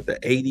since what, the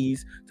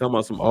 80s, talking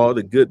about all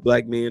the good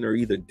black men are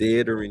either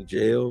dead or in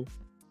jail.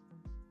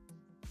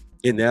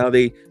 And now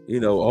they,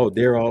 oh,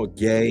 they're all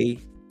gay,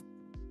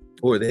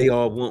 or they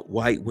all want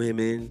white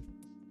women.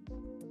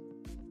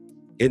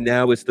 And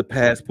now it's the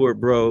passport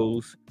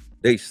bros.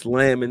 They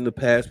slamming the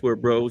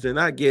passport bros. And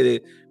I get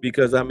it,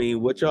 because I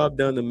mean, what y'all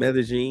done to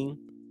Medellin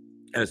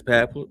as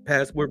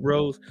passport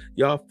bros,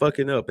 y'all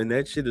fucking up. And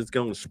that shit is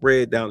going to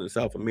spread down in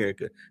South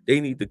America. They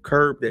need to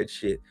curb that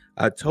shit.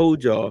 I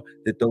told y'all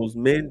that those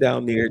men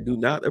down there do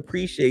not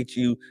appreciate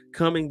you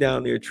coming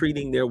down there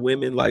treating their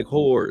women like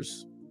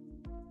whores,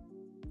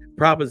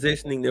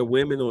 propositioning their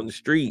women on the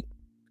street.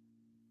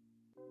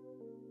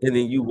 And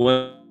then you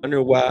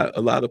wonder why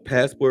a lot of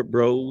passport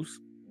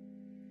bros,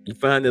 you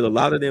find that a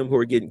lot of them who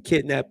are getting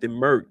kidnapped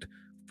and murked,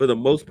 for the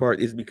most part,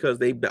 is because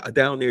they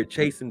down there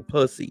chasing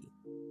pussy.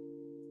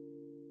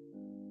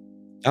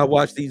 I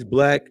watch these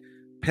black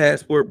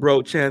passport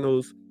bro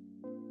channels,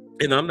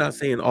 and I'm not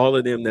saying all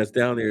of them that's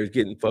down there is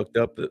getting fucked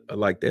up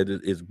like that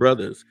is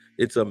brothers.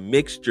 It's a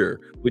mixture,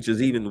 which is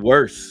even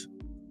worse.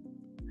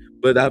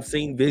 But I've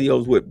seen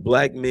videos with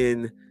black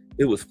men.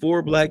 It was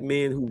 4 black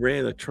men who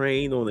ran a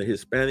train on a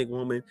Hispanic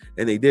woman,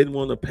 and they didn't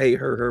want to pay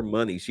her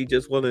money. She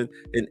just wanted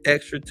an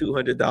extra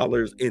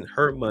 $200 in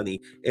her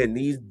money. And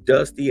these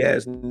dusty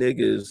ass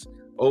niggas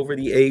over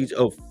the age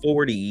of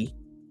 40,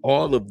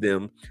 all of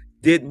them,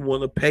 didn't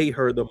want to pay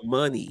her the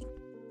money,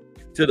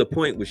 to the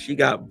point where she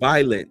got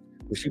violent,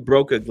 where she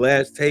broke a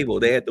glass table.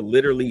 They had to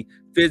literally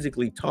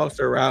physically toss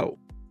her out,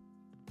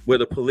 where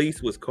the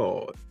police was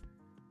called.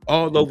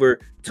 All over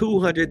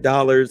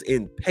 $200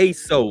 in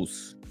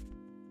pesos.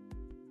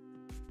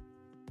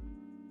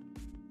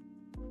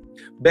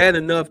 Bad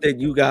enough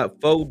that you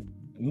got 4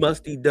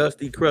 musty,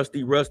 dusty,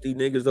 crusty, rusty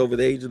niggas over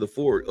the age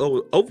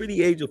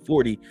of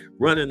 40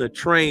 running a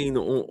train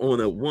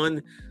on a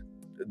one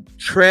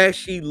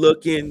trashy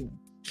looking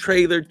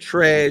trailer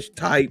trash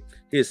type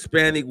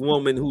Hispanic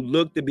woman who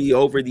looked to be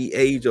over the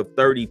age of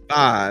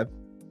 35.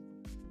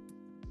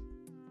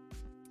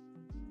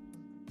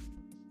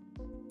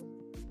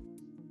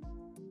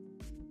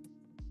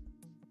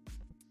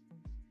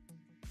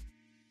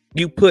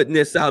 You putting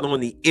this out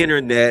on the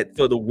internet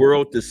for the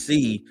world to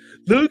see.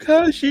 Look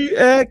how she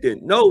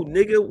acting. No,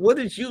 nigga, what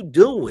is you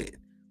doing?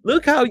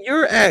 Look how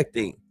you're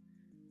acting.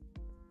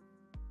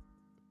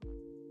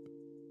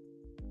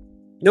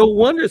 No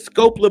wonder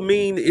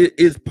scopolamine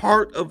is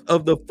part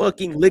of the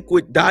fucking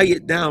liquid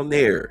diet down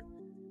there.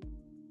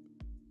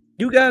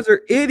 You guys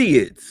are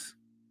idiots.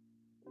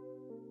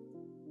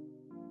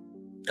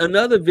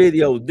 Another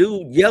video,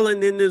 dude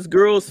yelling in this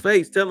girl's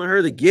face, telling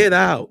her to get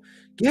out.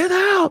 Get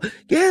out,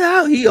 get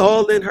out. He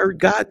all in her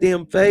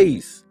goddamn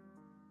face.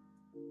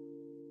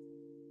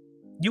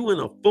 You in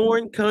a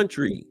foreign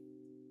country.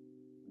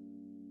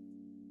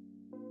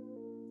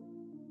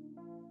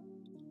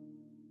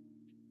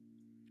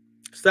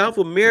 South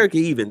America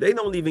even, they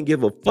don't even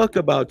give a fuck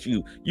about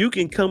you. You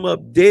can come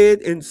up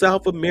dead in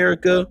South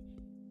America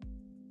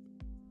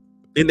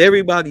and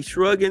everybody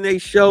shrugging their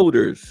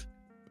shoulders.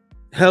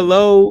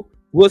 Hello,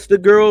 what's the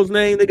girl's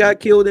name that got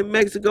killed in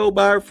Mexico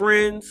by her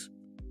friends?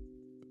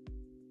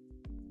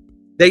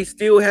 They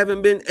still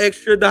haven't been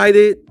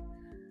extradited.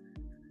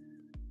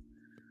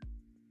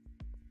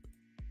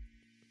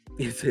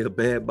 You say a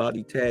bad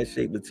body,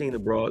 Taz-shaped Latina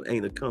broad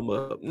ain't a come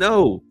up.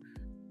 No.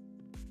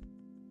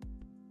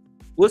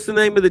 What's the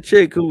name of the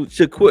chick who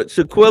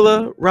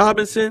Shaquilla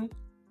Robinson?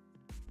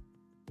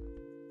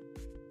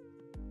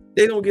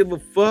 They don't give a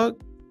fuck.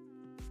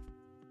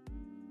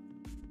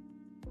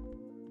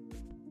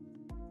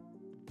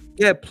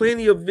 Yeah,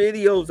 plenty of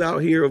videos out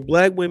here of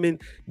black women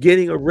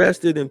getting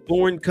arrested in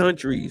foreign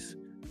countries.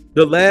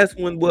 The last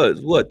one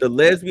was what? The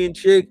lesbian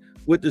chick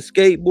with the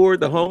skateboard,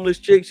 the homeless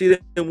chick. She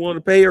didn't want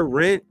to pay her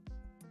rent,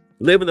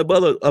 living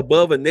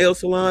above a nail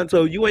salon.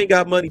 So you ain't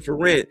got money for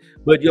rent,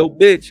 but your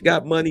bitch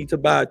got money to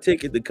buy a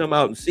ticket to come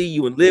out and see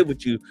you and live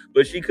with you.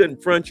 But she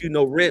couldn't front you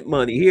no rent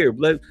money. Here,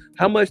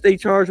 how much they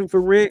charge them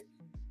for rent?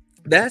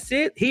 That's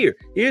it.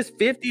 Here's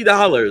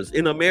 $50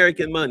 in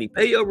American money.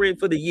 Pay your rent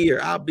for the year.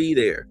 I'll be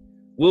there.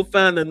 We'll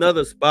find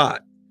another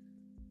spot.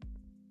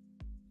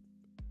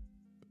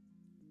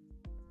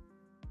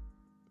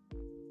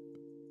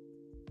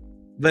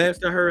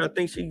 Last I heard, I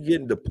think she's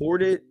getting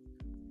deported.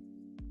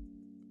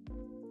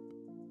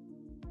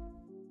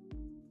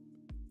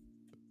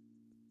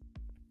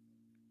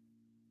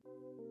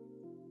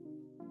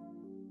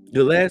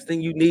 The last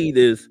thing you need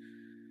is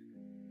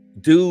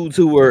dudes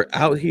who are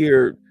out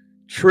here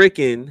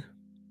tricking,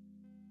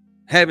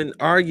 having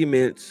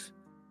arguments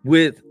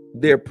with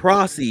their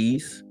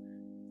prossies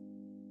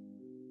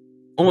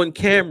on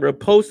camera,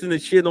 posting the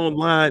shit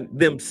online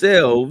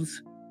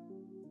themselves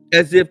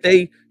as if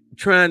they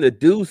trying to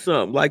do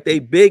something, like they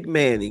big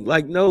manning.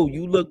 Like, no,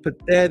 you look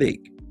pathetic.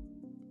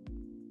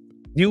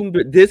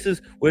 This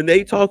is when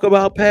they talk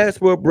about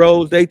passport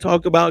bros, they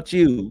talk about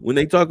you. When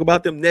they talk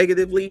about them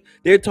negatively,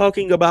 they're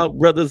talking about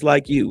brothers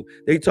like you.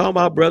 They talk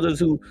about brothers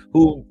who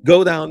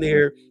go down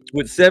there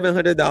with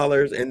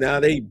 $700 and now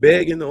they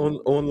begging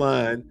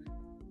online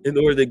in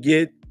order to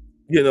get,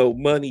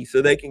 money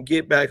so they can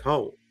get back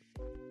home.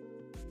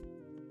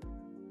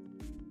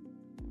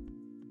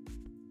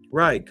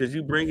 Right, because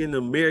you bring in the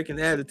American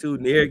attitude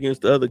and arrogance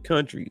to other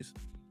countries.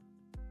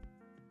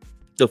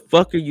 The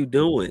fuck are you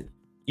doing?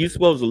 You're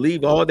supposed to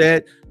leave all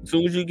that as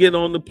soon as you get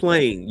on the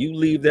plane. You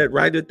leave that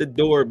right at the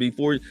door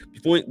before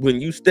when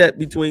you step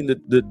between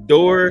the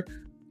door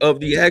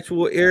of the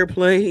actual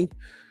airplane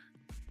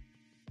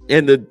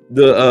and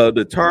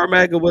the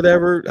tarmac or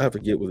whatever. I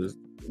forget what it is.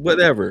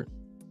 Whatever.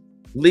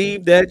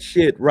 Leave that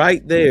shit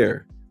right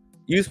there.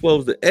 You're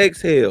supposed to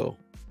exhale.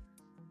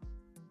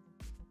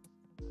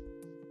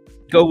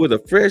 Go with a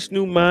fresh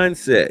new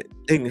mindset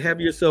and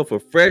have yourself a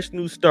fresh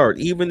new start,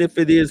 even if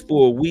it is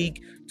for a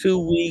week,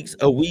 2 weeks,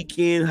 a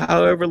weekend,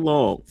 however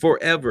long,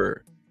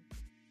 forever.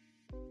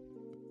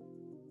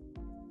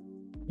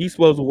 You're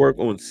supposed to work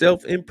on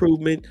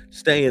self-improvement,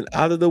 staying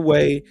out of the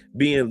way,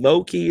 being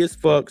low-key as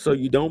fuck so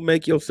you don't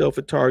make yourself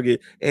a target,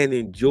 and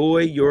enjoy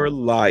your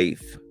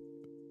life.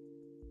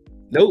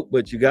 Nope,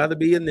 but you got to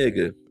be a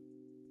nigga.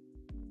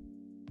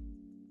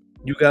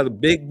 You got a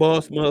big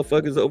boss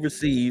motherfuckers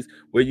overseas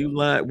where you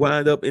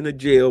wind up in a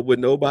jail where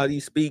nobody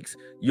speaks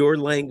your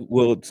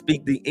language,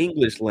 speak the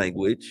English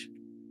language.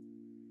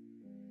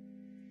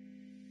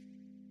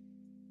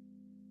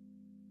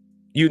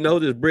 You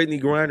notice Brittany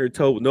Griner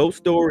told no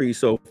story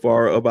so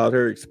far about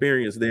her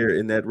experience there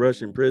in that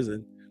Russian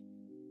prison.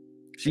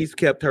 She's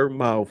kept her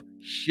mouth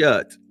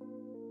shut.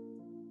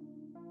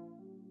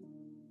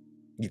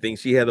 You think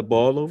she had a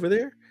ball over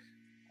there?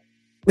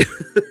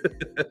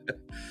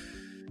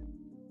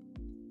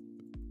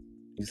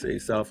 You say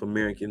South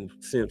American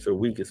simps are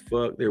weak as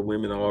fuck. Their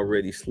women are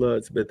already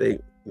sluts, but they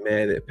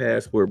mad at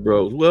passport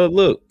bros. Well,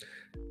 look,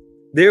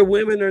 their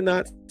women are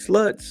not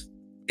sluts.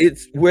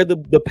 It's where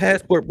the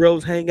passport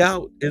bros hang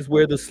out is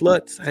where the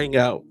sluts hang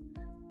out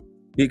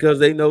because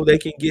they know they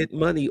can get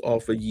money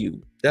off of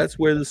you. That's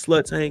where the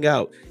sluts hang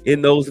out,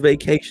 in those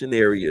vacation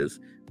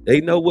areas. They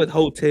know what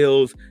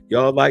hotels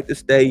y'all like to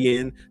stay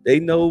in. They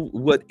know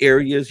what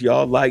areas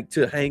y'all like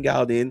to hang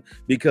out in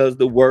because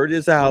the word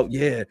is out.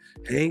 Yeah,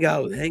 hang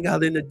out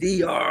in the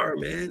DR,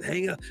 man.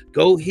 Hang out,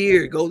 go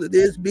here, go to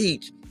this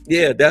beach.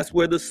 Yeah, that's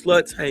where the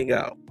sluts hang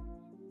out.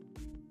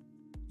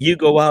 You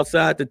go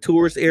outside the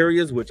tourist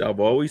areas, which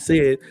I've always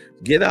said,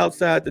 get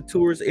outside the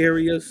tourist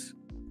areas,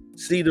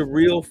 see the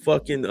real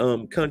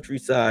fucking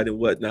countryside and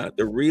whatnot,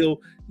 the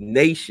real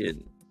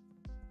nation.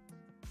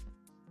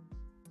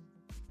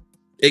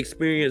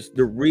 Experience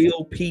the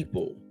real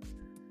people.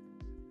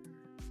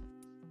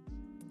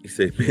 You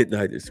say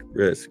Midnight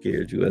Express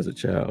scared you as a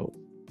child.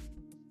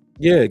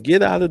 Yeah,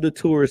 get out of the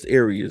tourist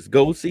areas.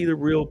 Go see the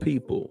real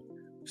people.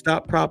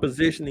 Stop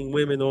propositioning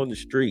women on the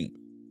street.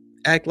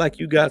 Act like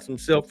you got some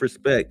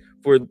self-respect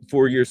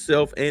for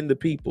yourself and the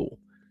people.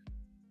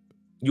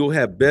 You'll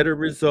have better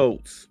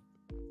results.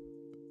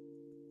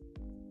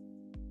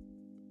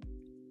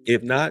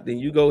 If not, then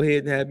you go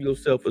ahead and have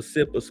yourself a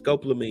sip of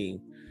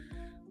scopolamine.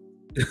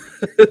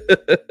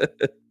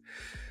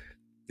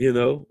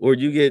 Or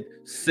you get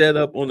set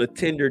up on a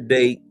Tinder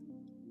date.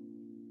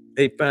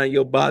 They find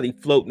your body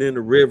floating in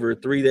the river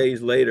 3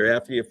 days later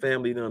after your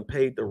family done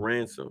paid the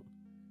ransom.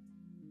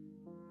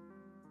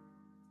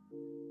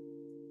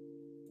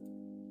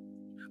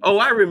 Oh,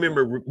 I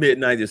remember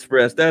Midnight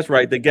Express. That's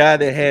right. The guy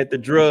that had the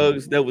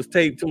drugs that was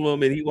taped to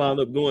him and he wound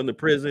up going to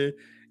prison.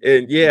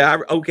 And yeah,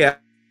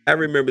 I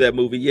remember that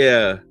movie.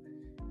 Yeah.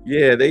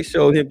 Yeah, they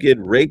showed him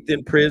getting raped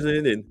in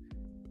prison and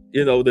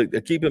You know,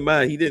 keep in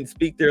mind, he didn't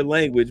speak their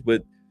language,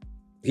 but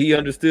he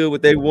understood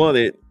what they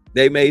wanted.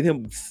 They made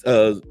him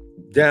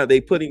down.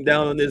 They put him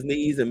down on his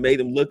knees and made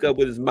him look up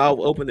with his mouth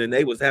open, and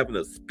they was having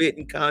a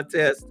spitting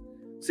contest.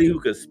 See who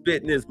could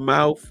spit in his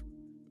mouth.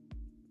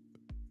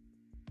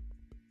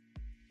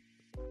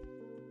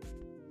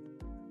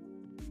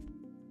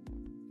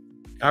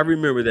 I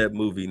remember that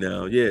movie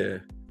now. Yeah.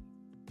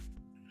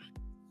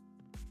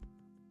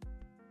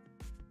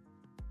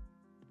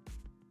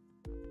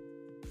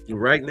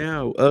 Right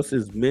now, us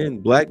as men,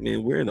 black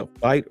men, we're in a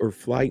fight or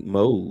flight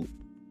mode.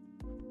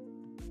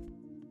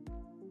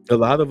 A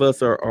lot of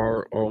us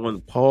are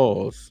on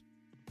pause.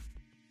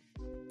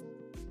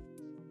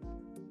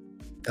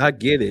 I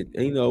get it.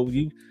 You know,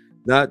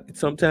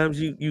 sometimes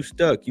you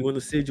stuck. You in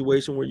a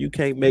situation where you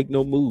can't make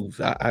no moves.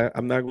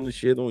 I'm not going to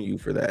shit on you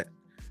for that.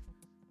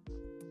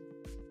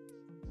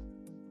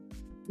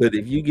 But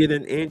if you get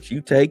an inch,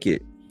 you take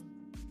it.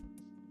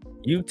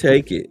 You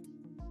take it.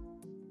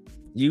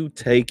 You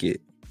take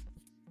it.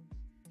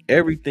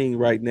 Everything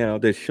right now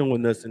that's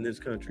showing us in this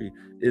country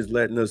is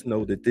letting us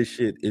know that this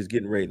shit is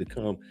getting ready to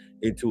come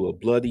into a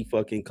bloody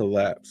fucking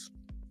collapse.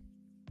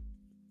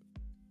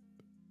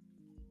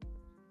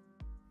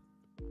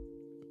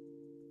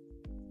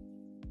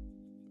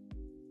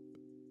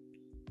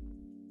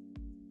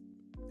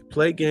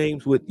 Play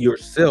games with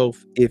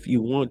yourself if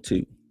you want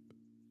to.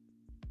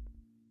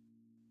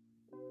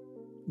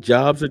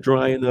 Jobs are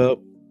drying up.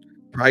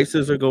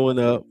 Prices are going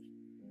up.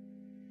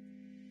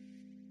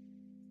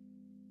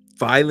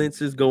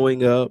 Violence is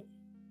going up.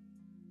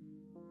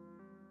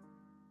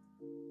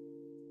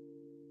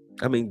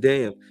 I mean,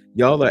 damn,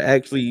 y'all are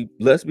actually,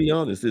 let's be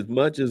honest, as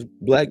much as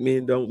black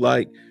men don't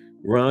like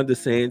Ron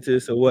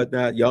DeSantis or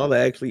whatnot, y'all are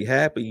actually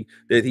happy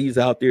that he's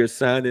out there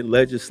signing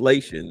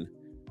legislation,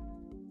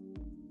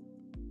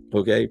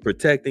 okay,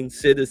 protecting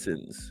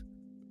citizens,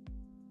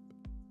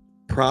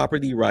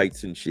 property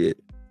rights and shit,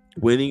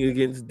 winning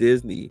against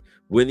Disney,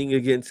 winning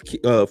against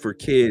for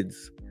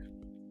kids,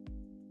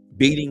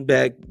 beating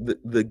back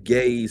the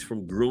gays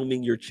from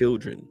grooming your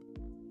children.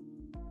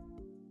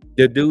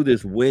 The dude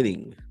is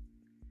winning.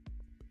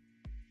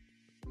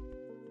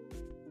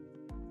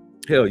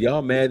 Hell,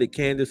 y'all mad at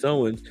Candace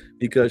Owens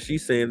because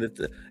she's saying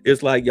that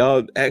it's like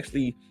y'all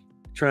actually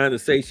trying to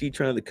say she's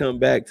trying to come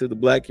back to the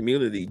black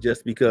community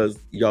just because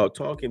y'all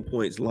talking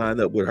points line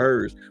up with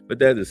hers. But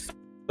that is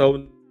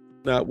so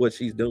not what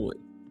she's doing.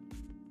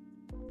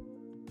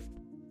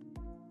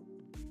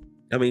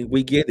 I mean,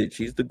 we get it.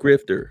 She's the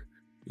grifter,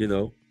 you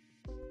know,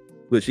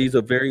 but she's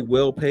a very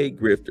well-paid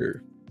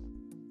grifter.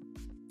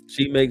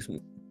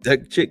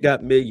 That chick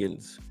got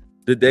millions.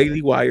 The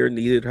Daily Wire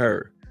needed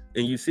her.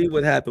 And you see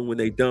what happened when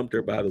they dumped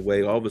her, by the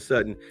way. All of a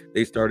sudden,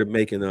 they started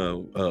making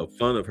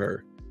fun of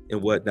her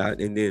and whatnot.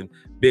 And then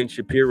Ben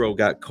Shapiro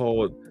got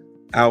called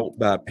out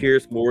by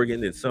Piers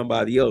Morgan and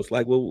somebody else.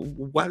 Like, well,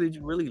 why did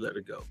you really let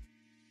her go?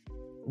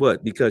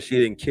 What, because she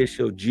didn't kiss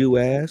your Jew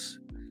ass?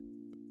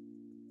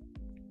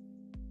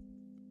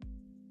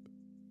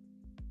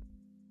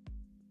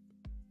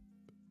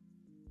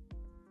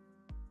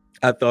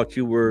 I thought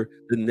you were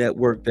the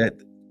network that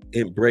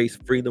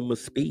embraced freedom of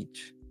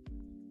speech.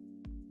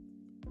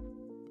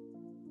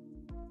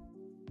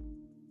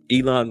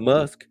 Elon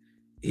Musk,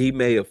 he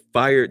may have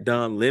fired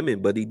Don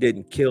Lemon, but he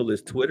didn't kill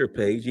his Twitter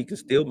page. He can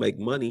still make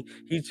money.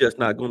 He's just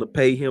not going to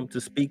pay him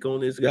to speak on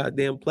his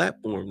goddamn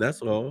platform.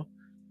 That's all.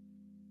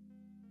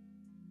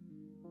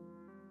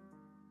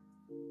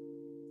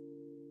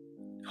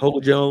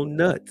 Hold your own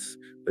nuts.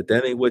 But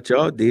that ain't what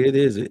y'all did,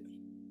 is it?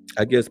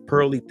 I guess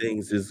Pearly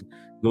Things is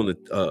going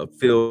to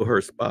fill her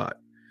spot.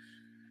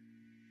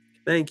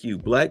 Thank you.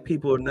 Black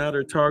people are not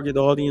her target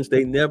audience.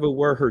 They never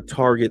were her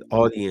target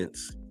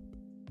audience.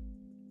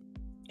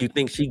 You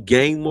think she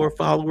gained more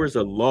followers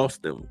or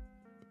lost them?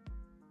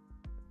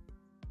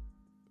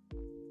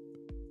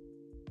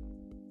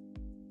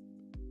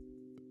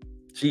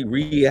 She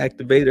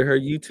reactivated her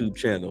YouTube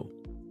channel.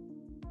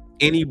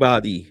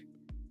 Anybody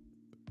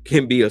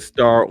can be a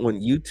star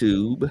on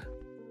YouTube.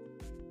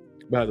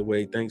 By the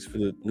way, thanks for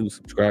the new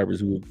subscribers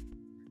who have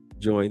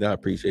joined. I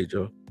appreciate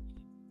y'all.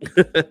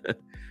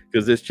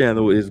 Because this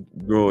channel is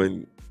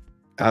growing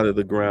out of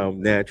the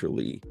ground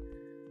naturally.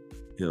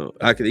 You know,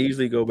 I could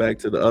easily go back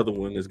to the other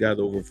one that's got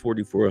over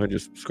 4,400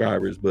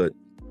 subscribers, but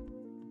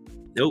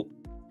nope.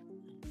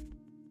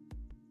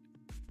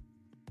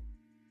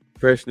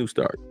 Fresh new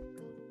start.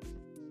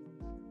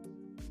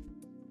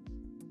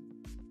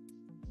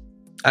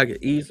 I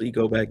could easily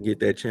go back and get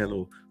that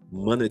channel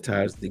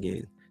monetized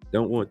again.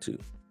 Don't want to.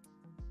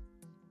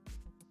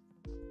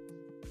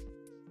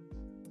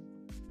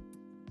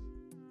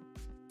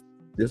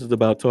 This is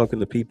about talking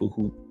to people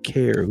who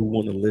care, who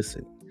want to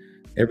listen.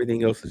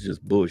 Everything else is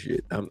just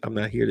bullshit. I'm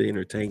not here to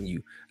entertain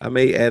you. I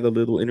may add a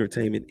little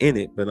entertainment in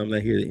it, but I'm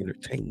not here to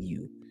entertain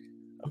you.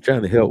 I'm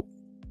trying to help.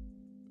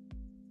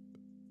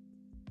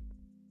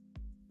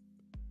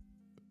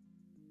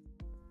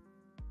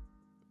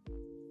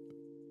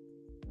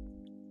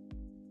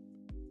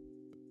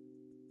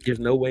 There's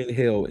no way in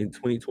hell in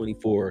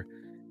 2024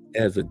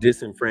 as a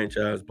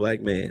disenfranchised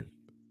black man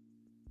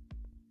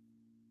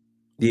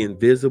the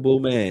invisible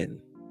man,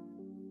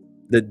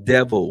 the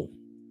devil,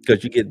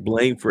 because you get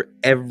blamed for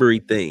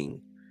everything.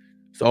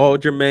 It's all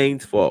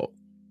Jermaine's fault.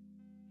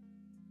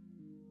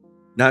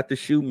 Not the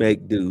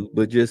shoemake dude,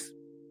 but just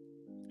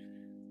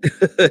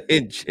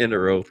in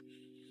general.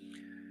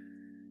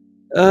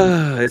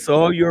 It's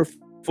all your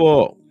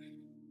fault.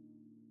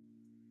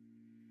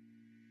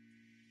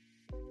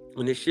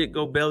 When this shit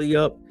go belly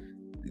up,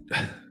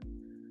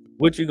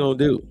 what you gonna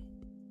do?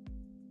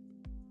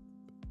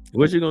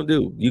 What you gonna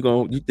do?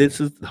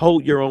 This is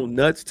hold your own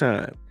nuts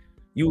time.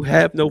 You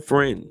have no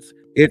friends.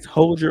 It's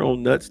hold your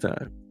own nuts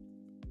time.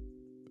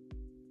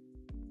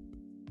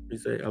 You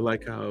say, I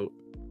like how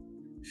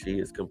she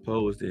is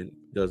composed and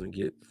doesn't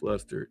get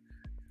flustered.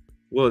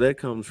 Well, that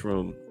comes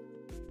from,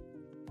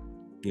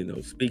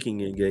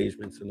 speaking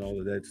engagements and all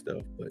of that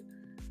stuff. But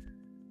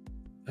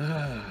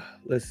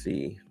let's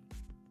see.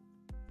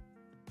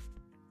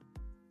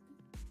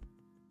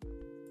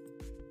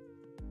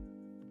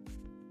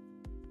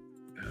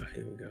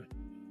 Here we go.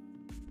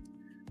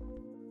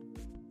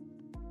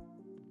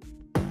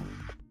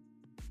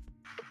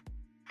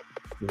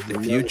 The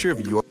future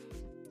of your...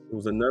 It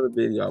was another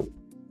video.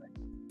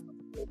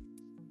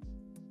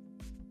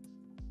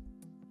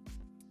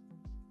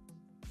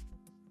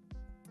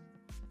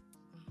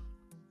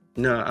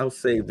 No, I'll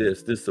say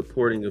this. This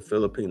supporting the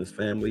Filipinos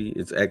family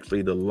is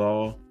actually the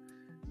law.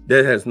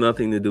 That has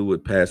nothing to do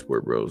with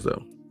Passport Bros,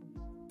 though.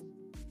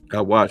 I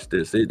watched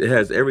this. It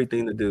has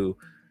everything to do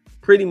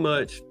pretty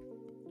much,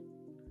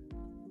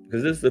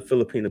 because this is the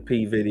Filipino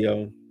P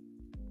video.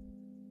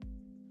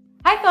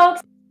 Hi,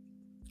 folks.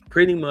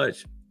 Pretty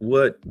much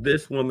what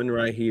this woman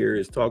right here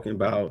is talking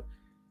about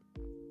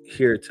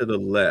here to the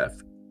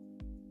left.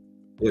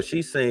 What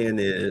she's saying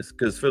is,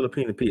 because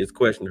Filipino P is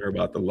questioning her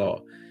about the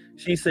law.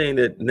 She's saying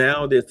that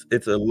now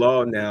it's a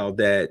law now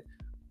that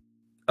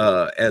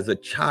as a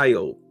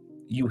child,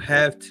 you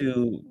have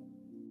to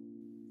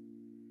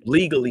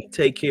legally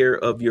take care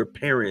of your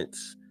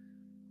parents,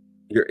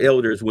 your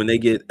elders, when they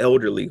get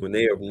elderly, when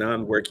they are of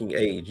non-working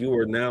age. You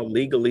are now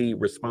legally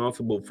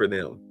responsible for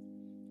them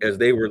as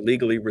they were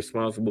legally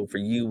responsible for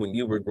you when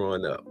you were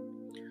growing up.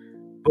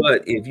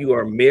 But if you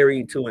are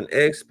married to an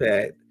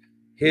expat,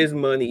 his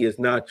money is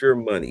not your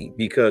money,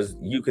 because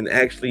you can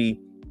actually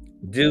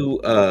do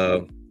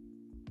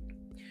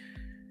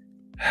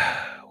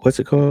what's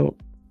it called?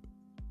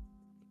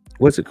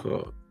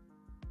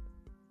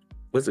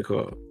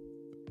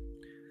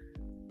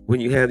 When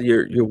you have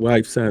your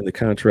wife sign the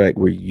contract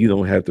where you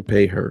don't have to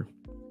pay her.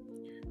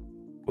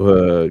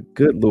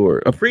 Good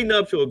Lord. A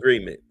prenuptial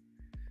agreement.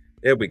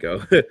 There we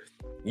go.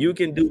 You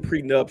can do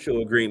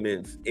prenuptial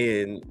agreements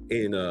in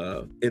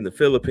the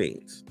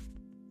Philippines.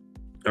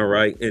 All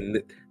right.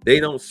 And they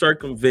don't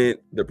circumvent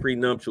the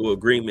prenuptial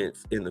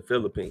agreements in the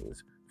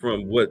Philippines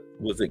from what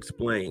was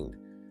explained.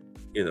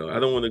 I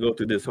don't want to go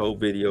through this whole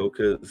video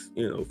because,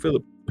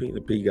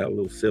 Filipino P got a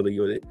little silly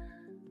with it.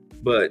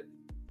 But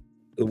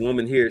the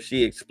woman here,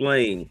 she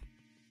explained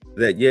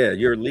that, yeah,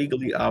 you're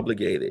legally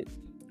obligated.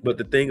 But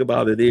the thing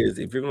about it is,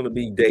 if you're going to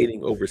be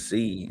dating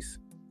overseas,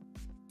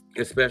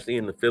 especially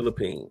in the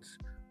Philippines,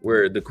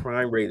 where the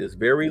crime rate is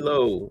very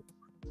low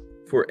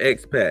for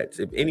expats,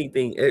 if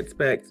anything,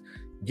 expats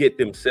get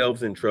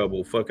themselves in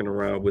trouble fucking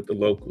around with the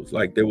locals.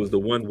 Like there was the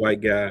one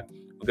white guy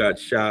who got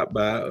shot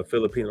by a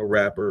Filipino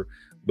rapper,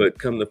 but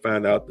come to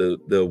find out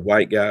the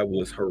white guy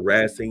was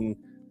harassing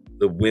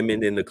the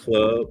women in the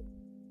club,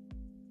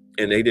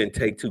 and they didn't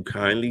take too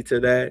kindly to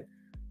that.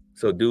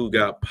 So dude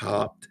got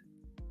popped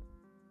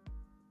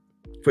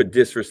for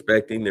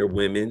disrespecting their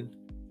women.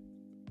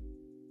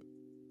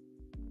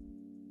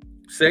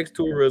 Sex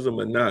tourism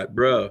or not,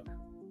 bruh.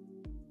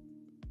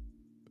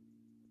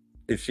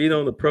 If she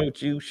don't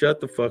approach you, shut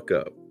the fuck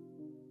up.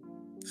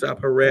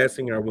 Stop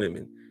harassing our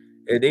women.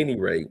 At any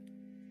rate,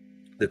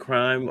 the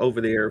crime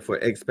over there for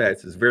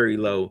expats is very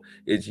low.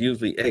 It's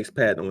usually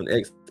expat on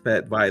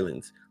expat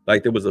violence.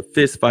 Like there was a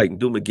fist fight in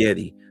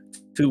Dumaguete,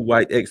 2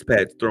 white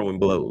expats throwing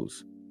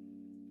blows.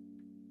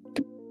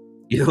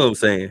 You know what I'm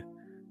saying?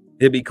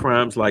 It'd be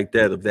crimes like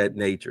that of that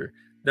nature.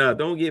 Now,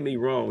 don't get me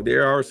wrong.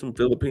 There are some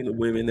Filipino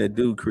women that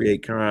do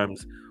create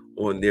crimes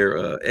on their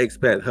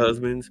expat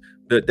husbands,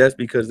 but that's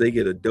because they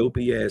get a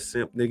dopey ass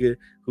simp nigga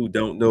who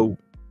don't know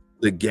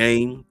the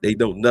game. They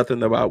know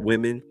nothing about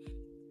women.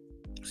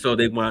 So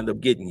they wind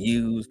up getting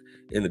used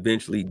and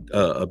eventually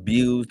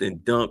abused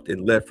and dumped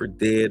and left for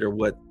dead or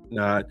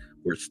whatnot,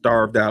 or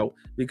starved out,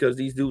 because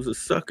these dudes are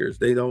suckers.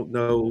 They don't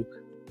know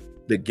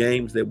the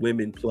games that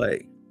women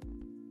play.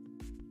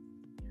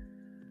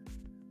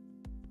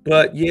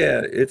 But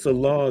yeah, it's a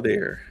law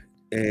there.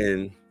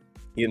 And,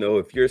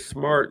 if you're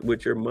smart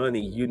with your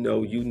money, you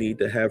need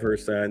to have her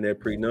sign that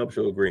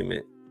prenuptial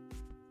agreement.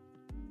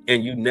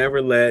 And you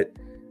never let...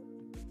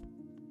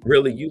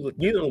 Really, you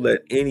don't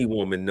let any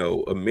woman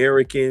know,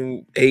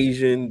 American,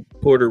 Asian,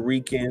 Puerto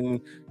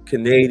Rican,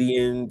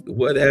 Canadian,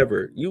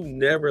 whatever. You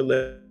never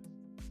let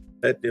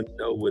them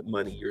know what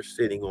money you're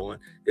sitting on,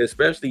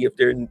 especially if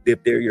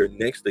they're your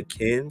next of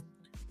kin.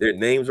 Their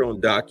names are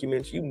on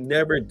documents. You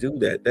never do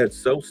that. That's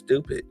so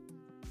stupid.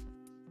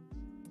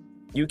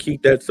 You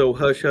keep that so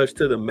hush hush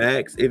to the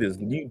max. It is,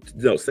 you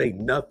don't say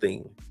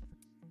nothing.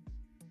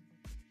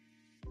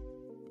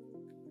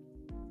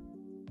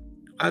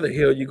 How the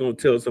hell you gonna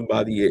tell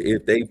somebody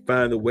if they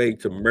find a way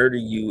to murder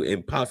you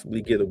and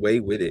possibly get away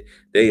with it,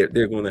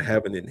 they're gonna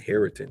have an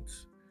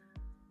inheritance?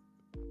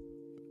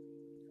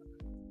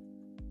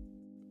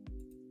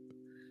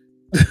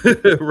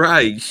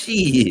 Right,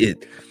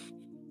 shit.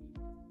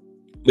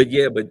 But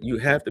yeah, but you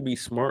have to be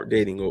smart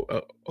dating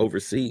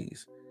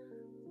overseas.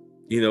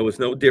 You know, it's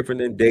no different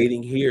than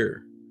dating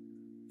here.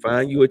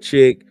 Find you a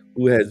chick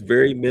who has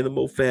very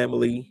minimal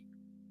family,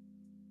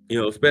 you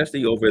know,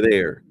 especially over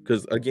there.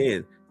 Because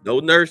again, no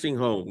nursing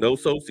home, no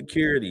social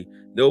security,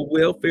 no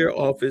welfare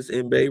office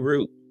in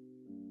Beirut.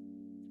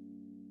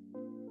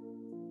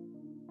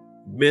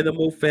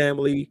 Minimal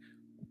family,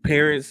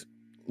 parents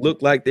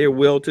look like they're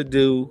well to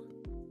do.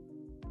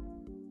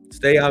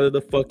 Stay out of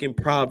the fucking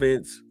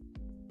province,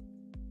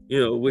 you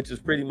know, which is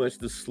pretty much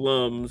the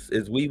slums,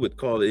 as we would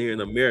call it here in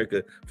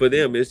America. For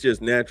them, it's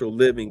just natural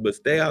living, but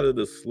stay out of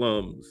the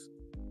slums.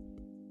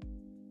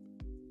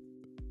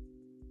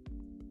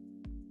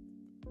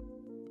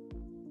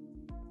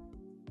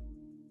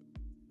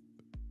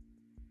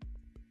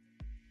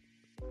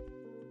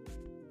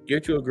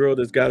 Get you a girl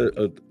that's got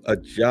a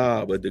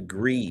job, a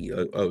degree,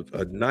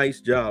 a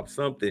nice job,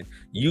 something.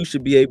 You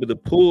should be able to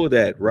pull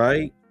that,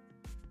 right?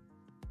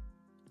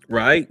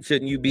 Right?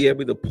 Shouldn't you be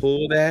able to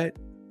pull that?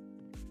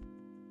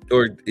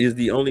 Or is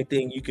the only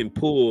thing you can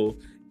pull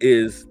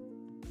is,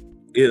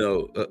 you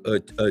know,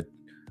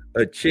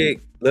 a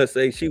chick, let's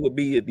say she would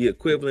be the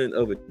equivalent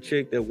of a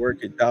chick that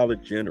worked at Dollar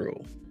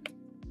General.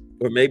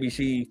 Or maybe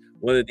she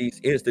one of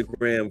these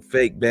Instagram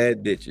fake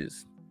bad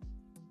bitches.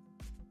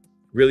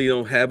 Really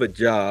don't have a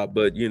job,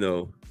 but you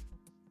know,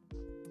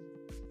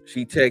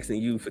 she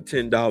texting you for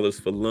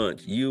 $10 for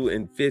lunch, you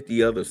and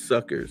 50 other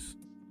suckers.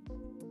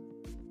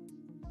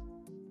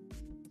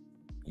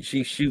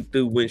 She shoot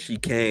through when she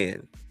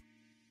can.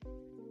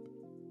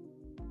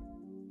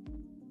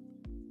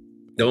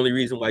 The only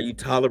reason why you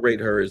tolerate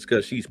her is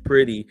because she's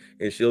pretty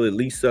and she'll at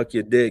least suck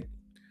your dick.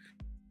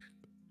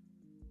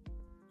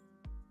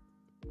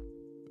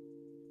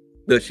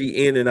 But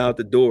she in and out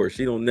the door.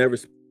 She don't never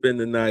spend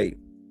the night.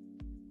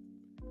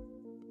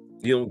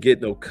 You don't get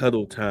no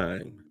cuddle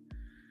time.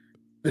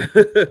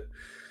 Yeah,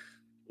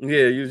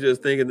 you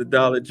just thinking the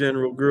Dollar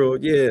General girl.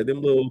 Yeah,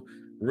 them little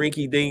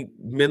rinky-dink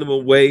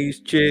minimum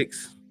wage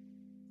chicks.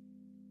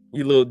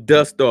 You little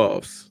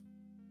dust-offs.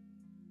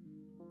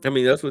 I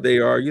mean, that's what they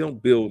are. You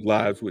don't build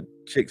lives with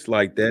chicks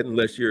like that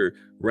unless you're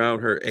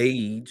around her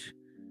age.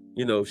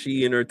 You know,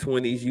 she in her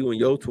 20s, you in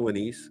your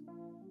 20s.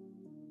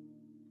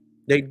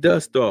 They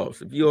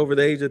dust-offs. If you over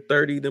the age of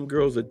 30, them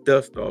girls are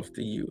dust-offs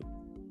to you.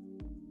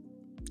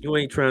 You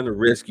ain't trying to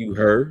rescue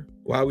her.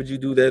 Why would you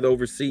do that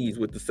overseas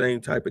with the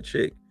same type of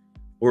chick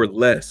or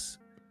less?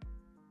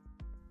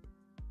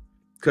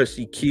 Because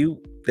she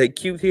cute. They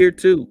cute here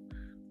too.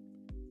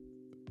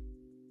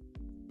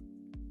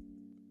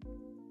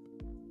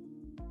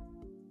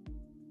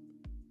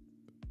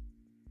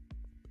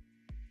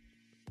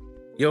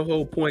 Your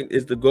whole point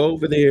is to go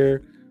over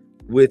there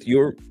with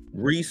your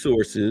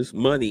resources,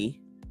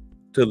 money,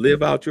 to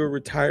live out your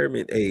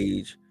retirement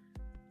age.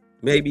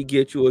 Maybe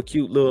get you a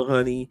cute little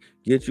honey,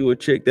 get you a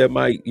chick that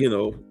might, you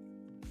know,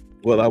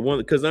 well, I want,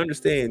 because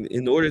understand,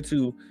 in order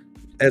to,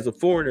 as a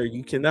foreigner,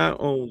 you cannot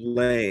own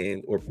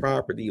land or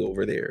property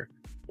over there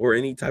or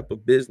any type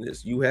of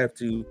business. You have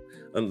to,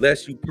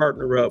 unless you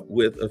partner up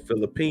with a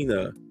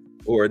Filipina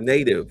or a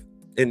native,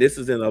 and this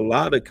is in a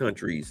lot of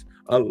countries,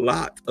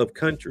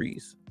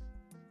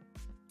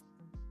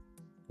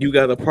 you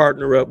got to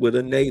partner up with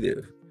a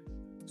native.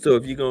 So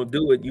if you're going to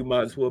do it, you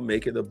might as well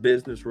make it a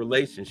business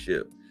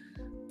relationship.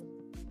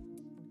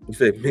 You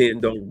say,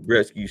 men don't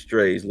rescue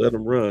strays, let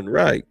them run.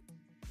 Right.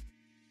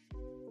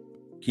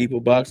 Keep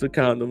a box of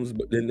condoms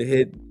in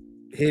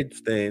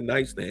the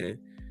nightstand.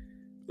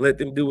 Let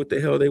them do what the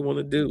hell they want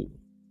to do.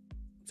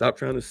 Stop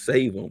trying to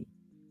save them.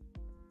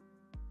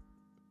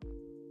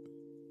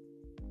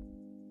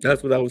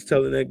 That's what I was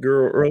telling that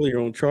girl earlier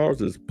on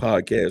Charles's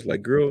podcast.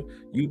 Like, girl,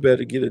 you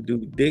better get a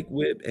dude dick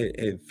whip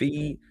and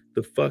feed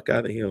the fuck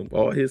out of him.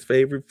 All his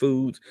favorite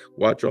foods,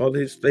 watch all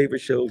his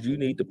favorite shows. You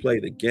need to play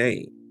the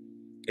game.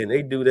 And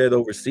they do that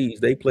overseas.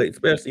 They play,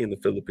 especially in the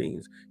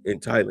Philippines, in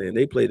Thailand,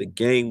 they play the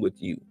game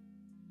with you.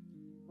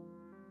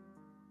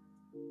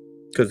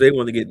 Because they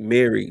want to get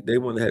married. They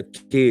want to have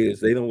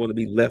kids. They don't want to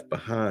be left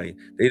behind.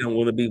 They don't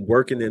want to be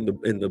working in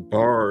the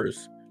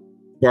bars,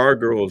 bar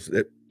girls,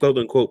 that quote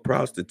unquote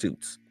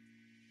prostitutes.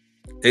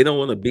 They don't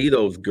want to be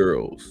those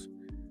girls.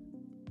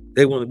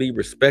 They want to be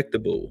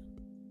respectable.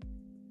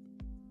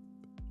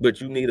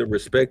 But you need a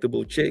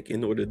respectable chick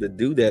in order to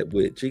do that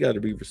with. She got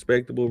to be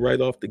respectable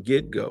right off the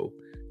get-go.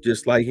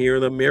 Just like here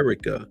in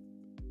America.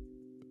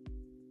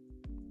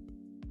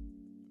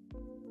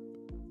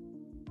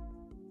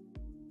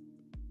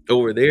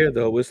 Over there,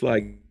 though, it's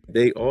like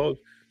they all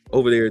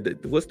over there.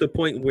 What's the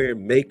point in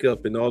wearing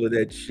makeup and all of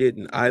that shit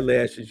and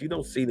eyelashes? You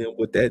don't see them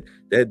with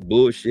that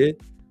bullshit.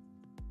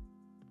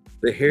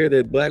 The hair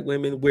that black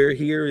women wear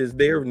here is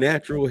their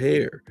natural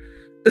hair.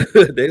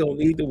 They don't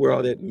need to wear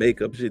all that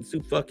makeup shit. It's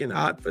too fucking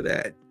hot for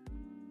that.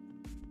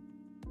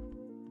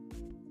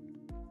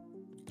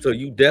 So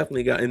you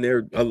definitely got, and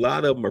there a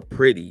lot of them are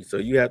pretty. So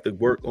you have to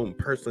work on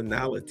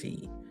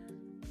personality.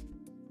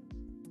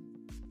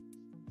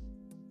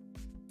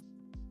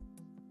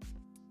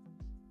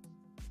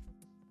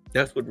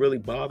 That's what really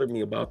bothered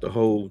me about the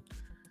whole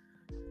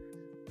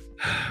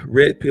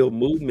red pill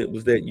movement,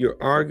 was that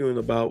you're arguing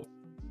about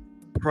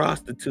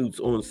prostitutes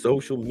on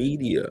social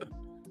media.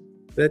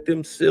 Let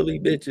them silly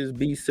bitches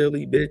be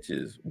silly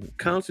bitches.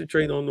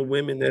 Concentrate on the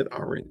women that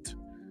aren't.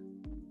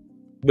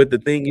 But the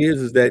thing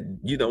is that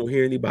you don't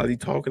hear anybody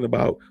talking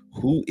about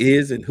who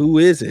is and who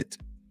isn't.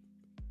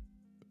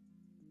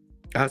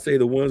 I say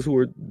the ones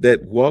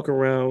that walk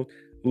around,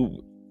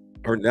 who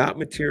are not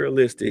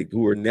materialistic,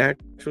 who are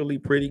naturally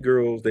pretty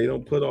girls. They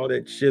don't put all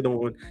that shit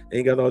on. They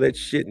ain't got all that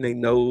shit in their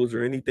nose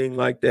or anything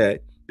like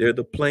that. They're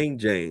the plain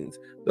Janes.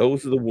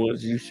 Those are the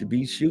ones you should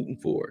be shooting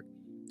for,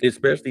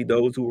 especially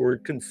those who are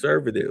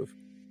conservative,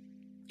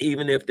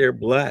 even if they're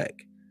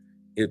black.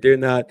 If they're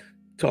not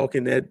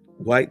talking that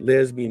white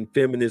lesbian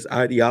feminist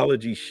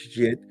ideology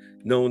shit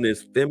known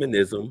as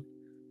feminism,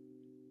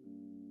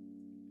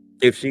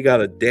 if she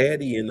got a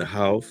daddy in the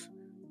house,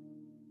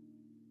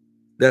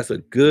 that's a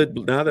good,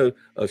 not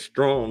a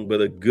strong,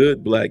 but a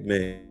good black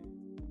man.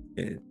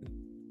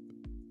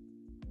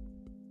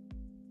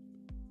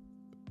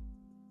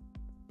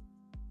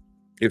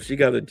 If she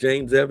got a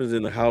James Evans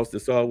in the house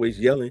that's always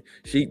yelling,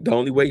 the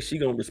only way she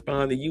gonna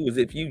respond to you is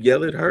if you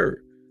yell at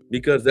her,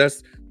 because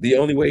that's the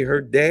only way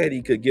her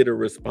daddy could get a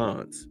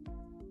response.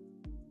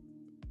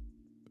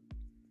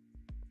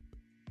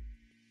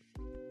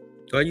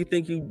 Or you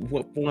think you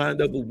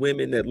wind up with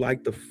women that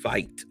like to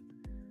fight?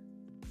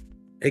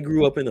 They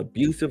grew up in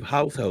abusive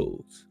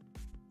households.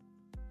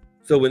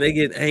 So when they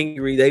get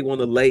angry, they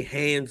want to lay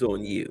hands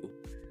on you.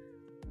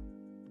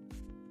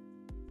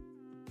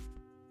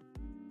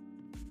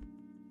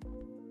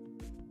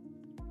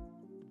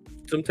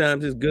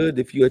 Sometimes it's good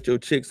if you at your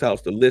chick's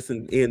house to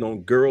listen in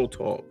on girl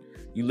talk.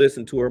 You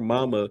listen to her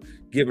mama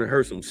giving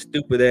her some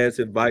stupid ass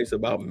advice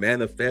about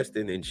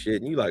manifesting and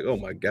shit. And you like, oh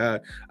my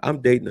God,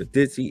 I'm dating a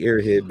ditzy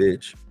airhead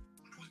bitch.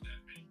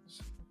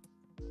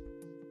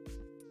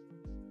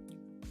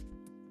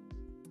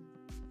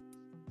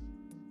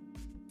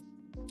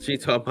 She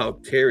talking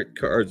about tarot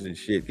cards and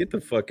shit. Get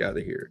the fuck out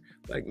of here.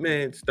 Like,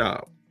 man,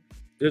 stop.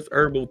 This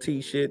herbal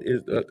tea shit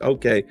is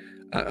okay.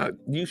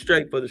 You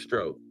straight for the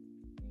stroke.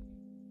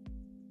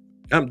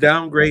 I'm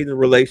downgrading the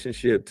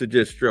relationship to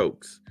just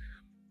strokes.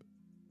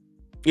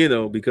 You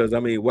know, because I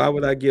mean, why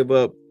would I give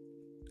up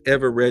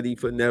ever ready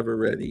for never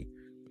ready?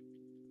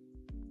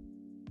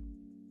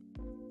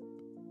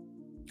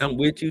 I'm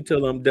with you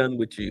till I'm done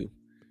with you.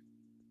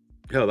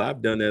 Hell,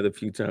 I've done that a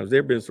few times.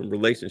 There have been some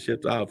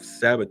relationships I've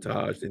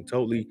sabotaged and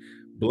totally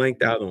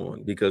blanked out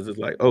on because it's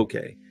like,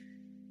 okay,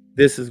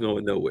 this is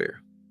going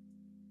nowhere.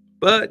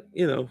 But,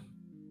 you know,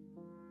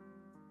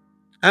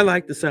 I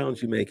like the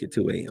sounds you make at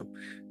 2 a.m.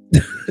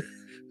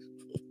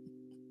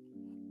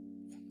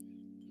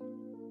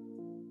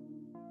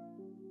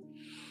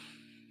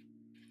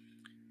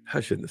 I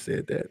shouldn't have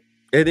said that.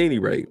 At any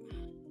rate,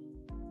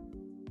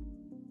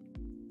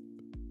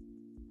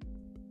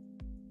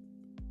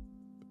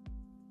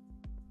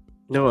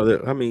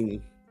 no, I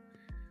mean,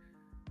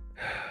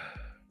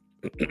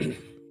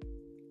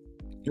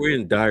 we're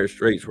in dire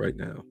straits right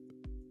now.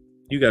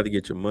 You got to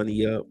get your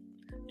money up.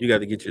 You got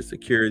to get your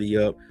security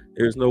up.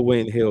 There's no way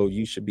in hell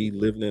you should be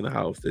living in a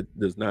house that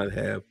does not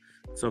have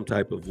some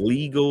type of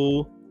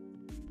legal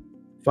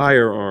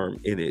firearm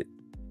in it.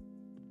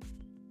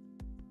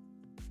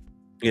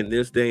 In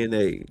this day and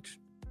age,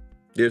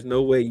 there's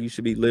no way you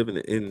should be living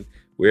in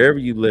wherever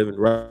you live in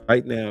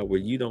right now where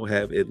you don't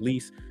have at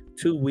least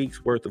 2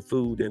 weeks worth of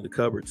food in the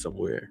cupboard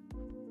somewhere.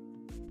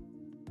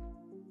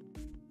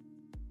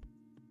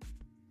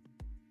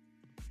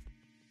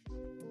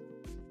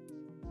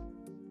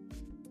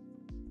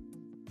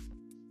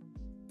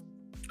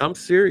 I'm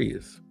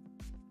serious.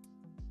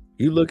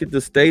 You look at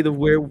the state of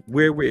where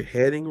we're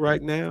heading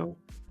right now,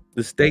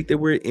 the state that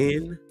we're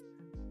in.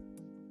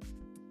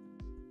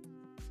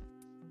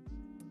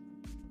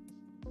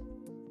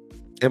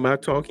 Am I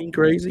talking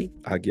crazy?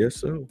 I guess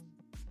so.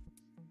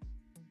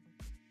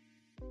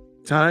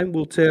 Time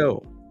will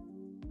tell.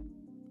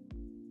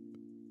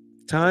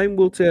 Time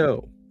will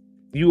tell.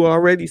 You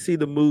already see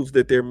the moves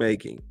that they're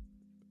making.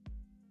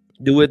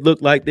 Do it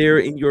look like they're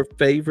in your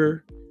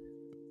favor?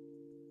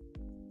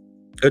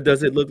 Or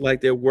does it look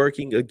like they're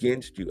working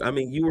against you? I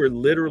mean, you were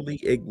literally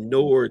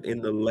ignored in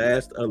the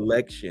last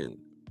election.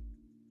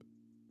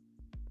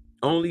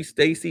 Only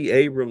Stacey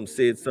Abrams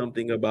said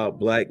something about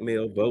black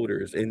male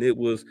voters, and it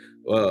was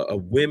a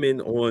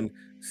women on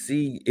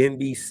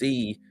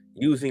CNBC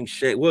using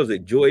what was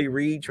it, Joy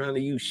Reid trying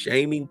to use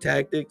shaming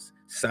tactics,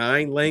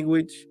 sign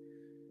language.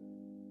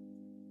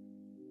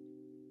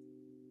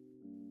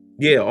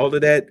 Yeah, all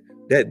of that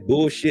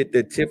bullshit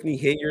that Tiffany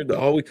Henyard,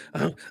 always,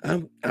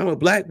 I'm a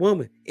black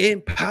woman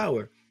in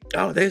power.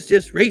 oh, that's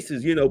just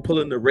racist, you know,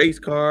 pulling the race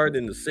card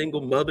and the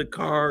single mother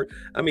card.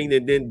 I mean,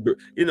 and then,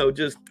 you know,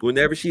 just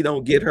whenever she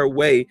don't get her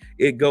way,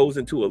 it goes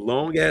into a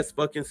long ass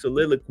fucking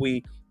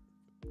soliloquy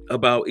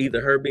about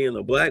either her being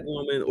a black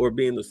woman or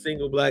being a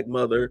single black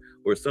mother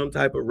or some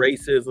type of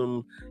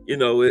racism, you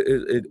know,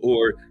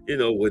 or, you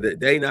know, with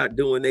they not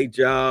doing their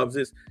jobs.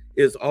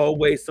 It's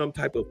always some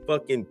type of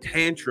fucking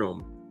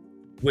tantrum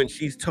when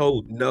she's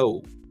told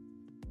no.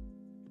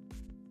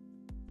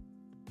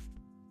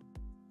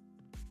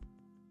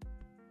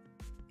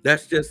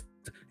 That's just,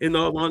 in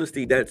all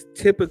honesty, that's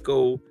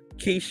typical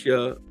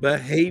Keisha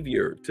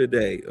behavior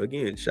today.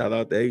 Again, shout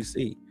out to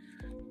AC.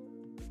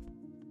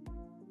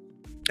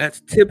 That's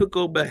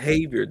typical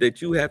behavior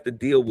that you have to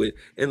deal with.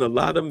 And a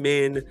lot of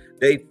men,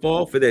 they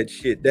fall for that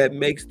shit. That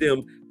makes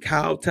them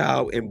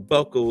kowtow and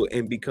buckle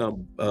and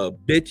become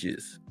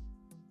bitches.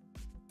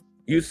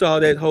 You saw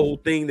that whole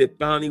thing that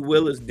Bonnie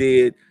Willis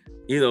did,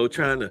 you know,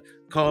 trying to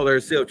call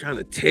herself, trying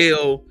to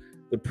tell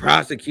the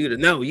prosecutor,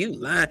 no, you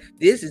lying.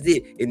 This is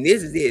it, and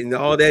this is it, and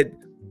all that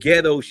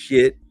ghetto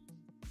shit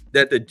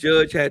that the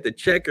judge had to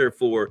check her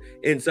for.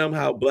 And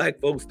somehow black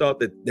folks thought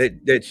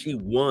that she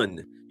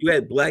won. You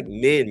had black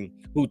men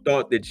who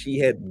thought that she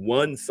had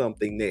won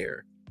something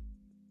there.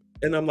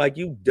 And I'm like,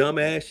 you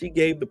dumbass, she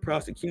gave the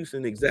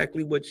prosecution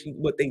exactly what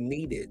they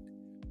needed.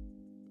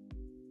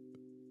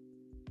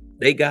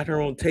 They got her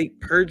on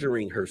tape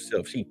perjuring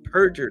herself. She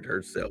perjured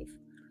herself.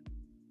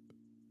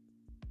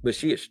 But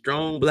she a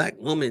strong black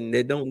woman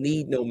that don't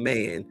need no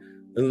man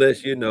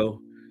unless, you know,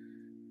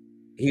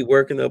 he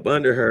working up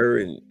under her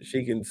and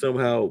she can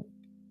somehow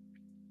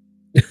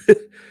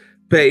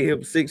pay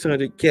him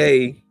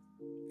 $600K,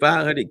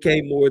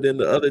 $500K more than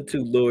the other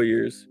two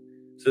lawyers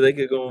so they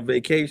could go on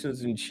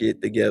vacations and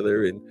shit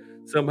together and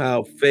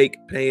somehow fake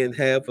paying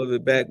half of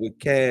it back with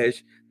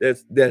cash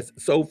that's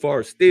so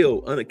far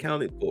still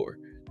unaccounted for.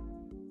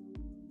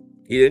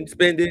 He didn't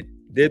spend it,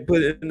 didn't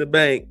put it in the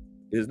bank.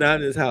 It's not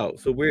in his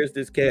house. So where's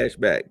this cash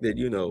back that,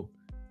 you know,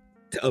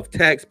 of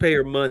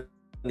taxpayer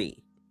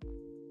money?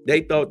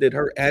 They thought that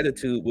her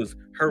attitude was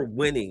her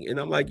winning. And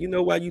I'm like, you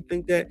know why you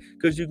think that?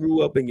 Because you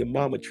grew up and your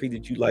mama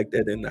treated you like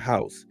that in the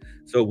house.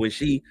 So when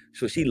she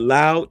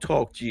loud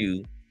talked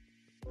you,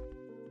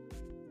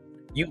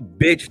 you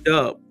bitched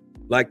up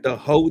like the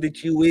hoe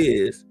that you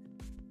is.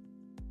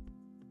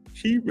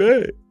 She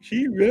right.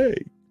 She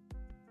right.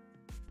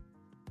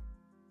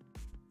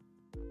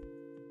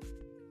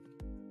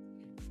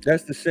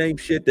 That's the same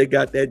shit that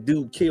got that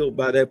dude killed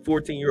by that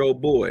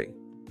 14-year-old boy.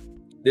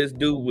 This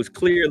dude was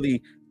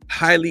clearly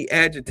highly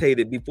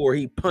agitated before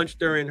he punched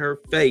her in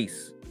her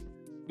face.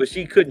 But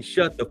she couldn't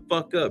shut the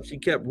fuck up. She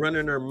kept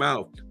running her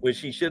mouth when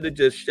she should have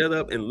just shut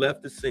up and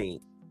left the scene.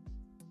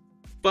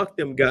 Fuck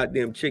them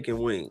goddamn chicken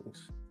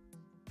wings.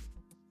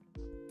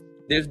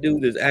 This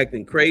dude is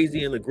acting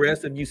crazy and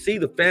aggressive. You see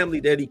the family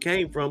that he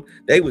came from,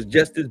 they was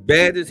just as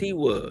bad as he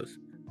was.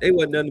 They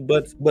wasn't nothing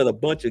but a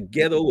bunch of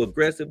ghetto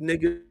aggressive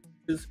niggas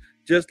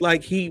just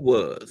like he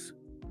was.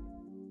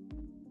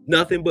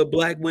 Nothing but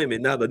black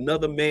women, not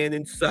another man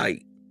in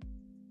sight.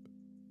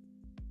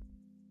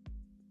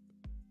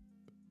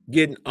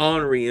 Getting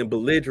ornery and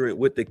belligerent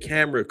with the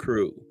camera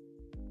crew.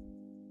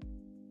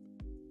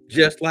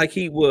 Just like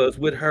he was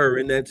with her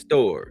in that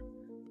store.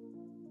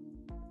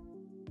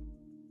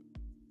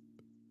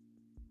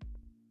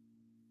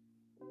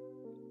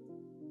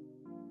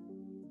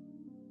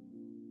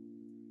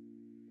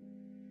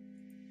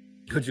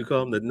 Could you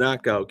call him the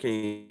knockout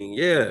king?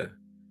 Yeah.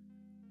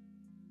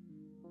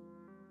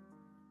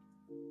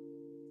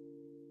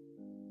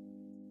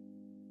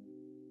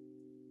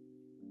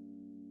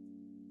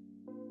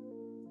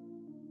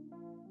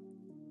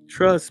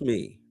 Trust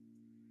me.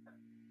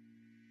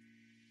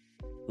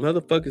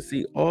 Motherfuckers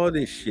see all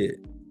this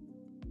shit.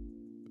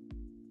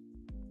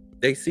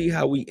 They see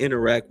how we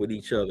interact with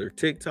each other.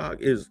 TikTok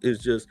is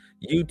just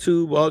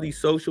YouTube, all these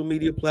social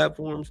media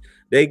platforms.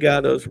 They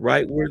got us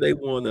right where they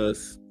want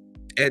us,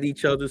 at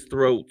each other's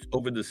throats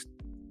over the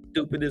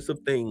stupidest of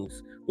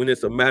things when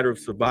it's a matter of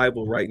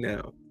survival right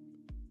now.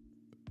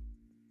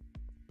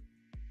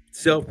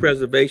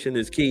 Self-preservation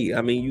is key.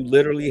 I mean, you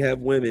literally have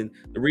women.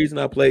 The reason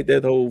I played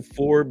that whole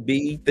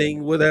 4B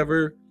thing,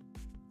 whatever,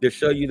 to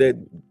show you that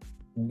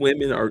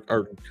women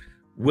are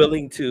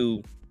willing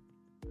to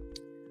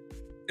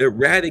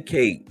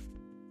eradicate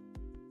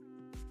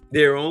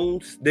their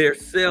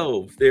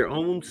selves, their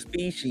own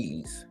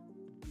species,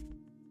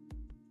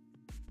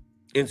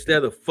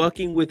 instead of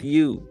fucking with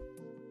you,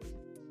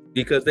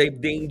 because they've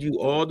deemed you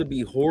all to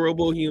be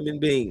horrible human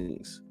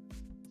beings.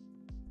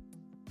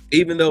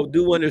 Even though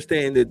do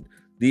understand that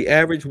the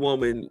average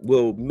woman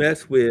will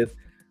mess with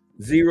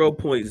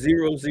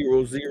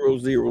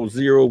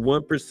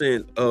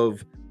 0.0000001%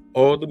 of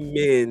all the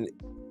men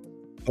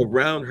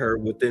around her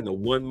within a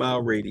 1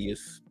 mile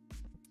radius.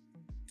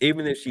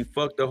 Even if she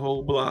fucked the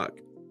whole block,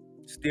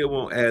 still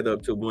won't add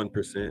up to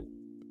 1%.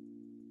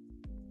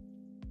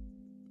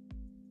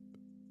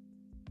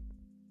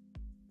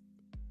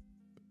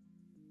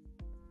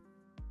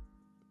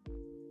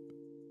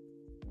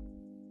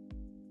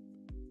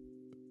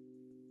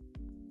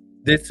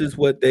 This is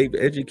what they've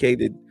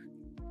educated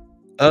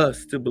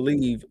us to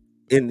believe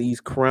in these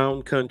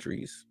crown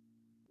countries,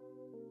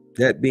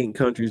 that being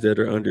countries that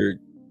are under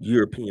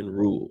European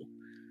rule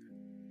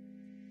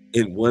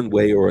in one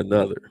way or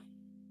another.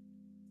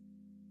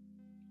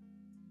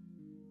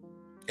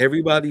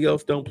 Everybody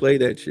else don't play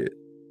that shit.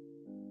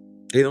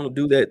 They don't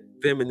do that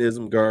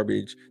feminism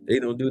garbage. They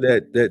don't do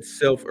that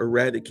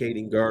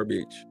self-eradicating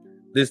garbage.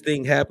 This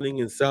thing happening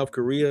in South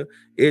Korea,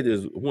 it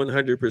is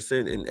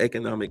 100% an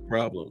economic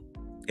problem.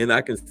 And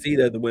I can see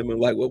that the women are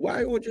like, well,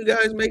 why won't you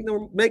guys make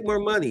more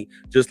money?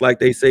 Just like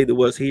they say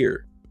to us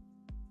here.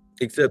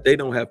 Except they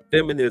don't have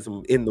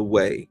feminism in the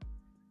way.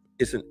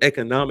 It's an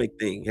economic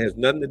thing. It has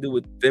nothing to do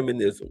with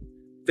feminism.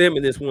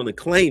 Feminists want to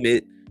claim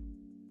it,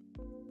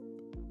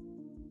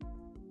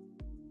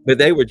 but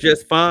they were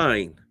just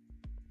fine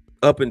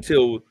up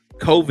until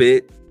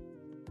COVID.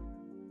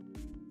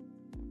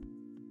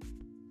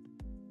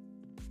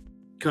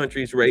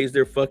 Countries raise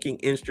their fucking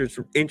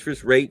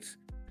interest rates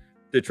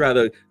to try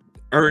to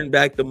earn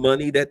back the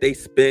money that they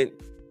spent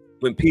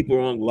when people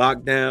were on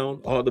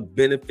lockdown, all the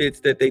benefits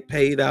that they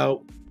paid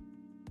out.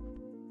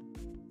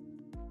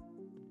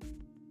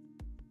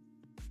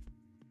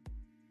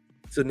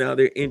 So now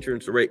their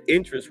interest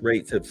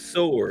rates have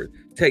soared.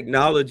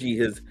 Technology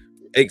has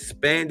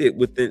expanded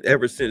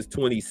ever since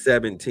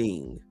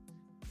 2017.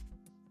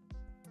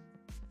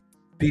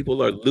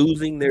 People are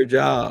losing their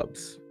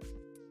jobs.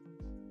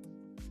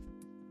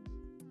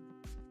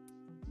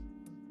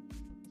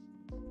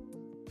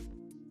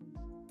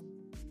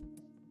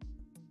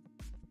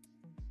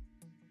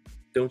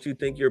 Don't you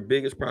think your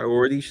biggest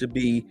priority should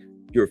be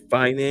your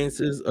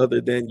finances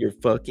other than your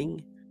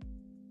fucking?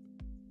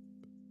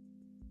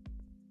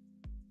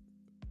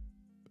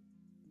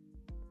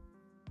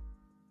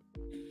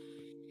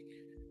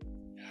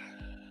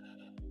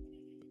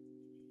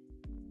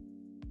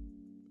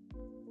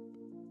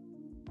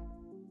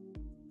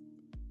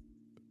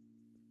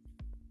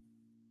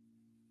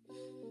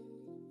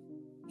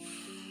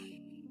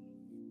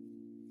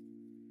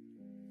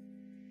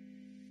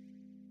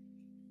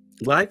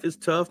 Life is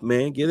tough,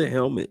 man. Get a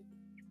helmet.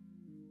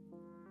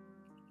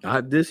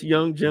 This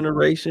younger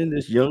generation,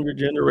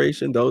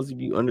 those of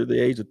you under the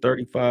age of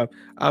 35,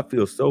 I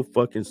feel so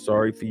fucking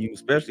sorry for you,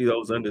 especially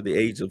those under the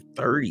age of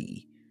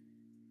 30.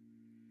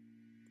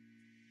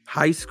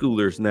 High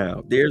schoolers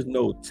now, there's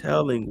no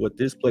telling what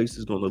this place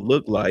is going to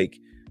look like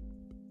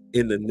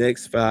in the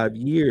next 5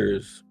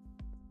 years.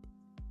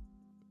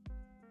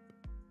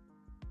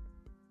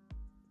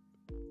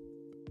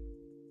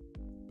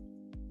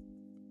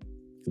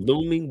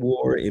 Looming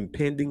war,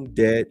 impending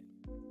debt,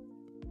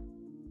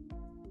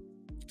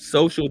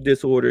 social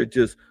disorder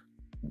just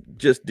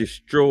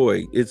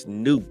destroyed. It's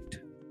nuked.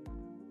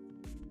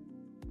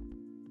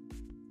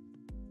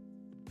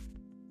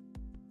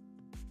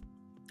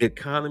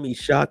 Economy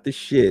shot the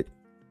shit.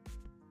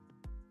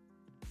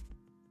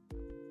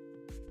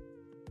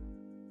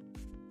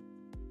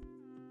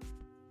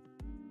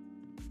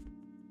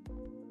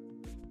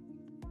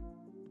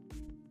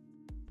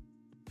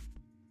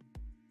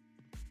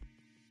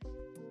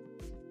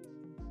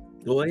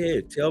 Go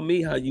ahead. Tell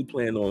me how you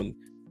plan on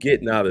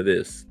getting out of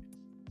this.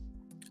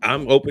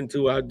 I'm open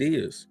to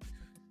ideas.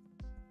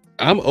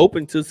 I'm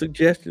open to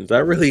suggestions. I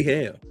really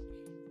am.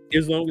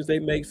 As long as they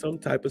make some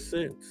type of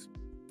sense.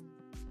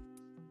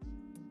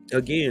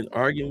 Again,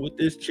 arguing with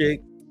this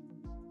chick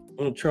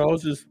on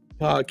Charles's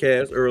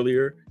podcast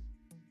earlier.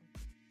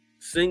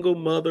 Single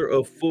mother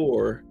of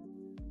 4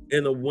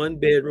 in a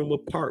 1-bedroom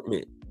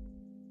apartment.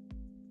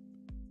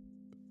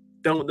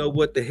 Don't know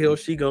what the hell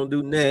she gonna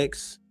do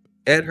next.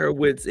 At her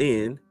wit's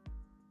end,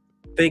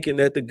 thinking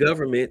that the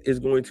government is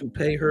going to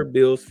pay her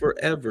bills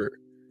forever.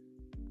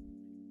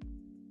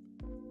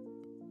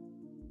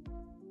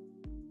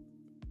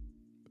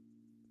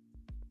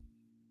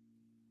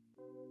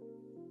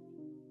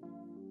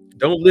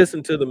 Don't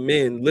listen to the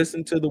men.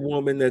 Listen to the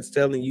woman that's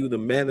telling you to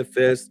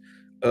manifest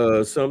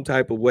some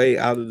type of way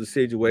out of the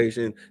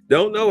situation.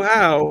 Don't know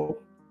how.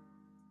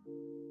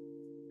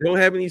 Don't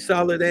have any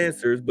solid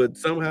answers, but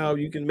somehow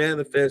you can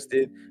manifest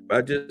it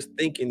by just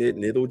thinking it,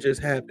 and it'll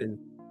just happen.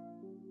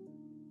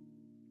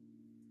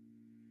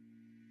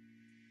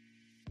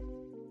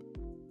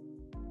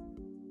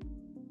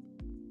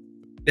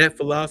 That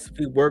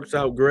philosophy works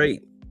out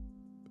great.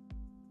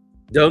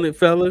 Don't it,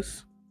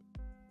 fellas?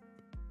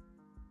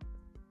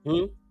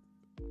 You've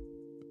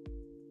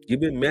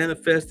been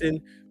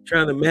manifesting,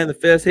 trying to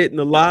manifest hitting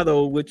the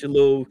lotto with your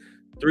little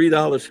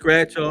 $3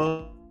 scratch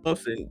off.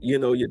 And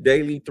your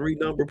daily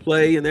 3-number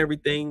play and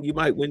everything. You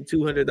might win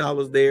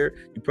 $200 there.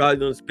 You probably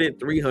done spent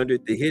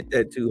 $300 to hit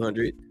that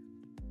 $200.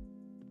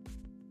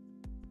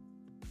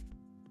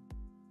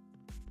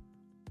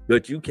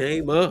 But you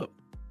came up.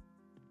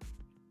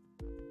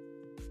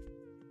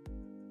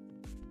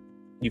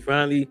 You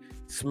finally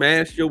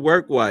smashed your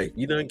work wife.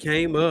 You done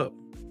came up.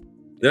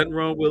 Nothing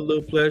wrong with a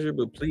little pleasure,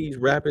 but please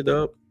wrap it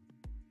up.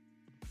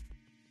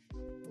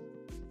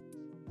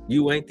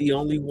 You ain't the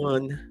only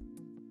one.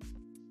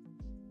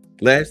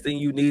 Last thing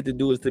you need to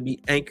do is to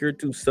be anchored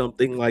to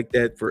something like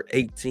that for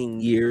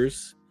 18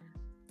 years.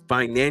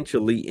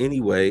 financially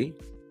anyway.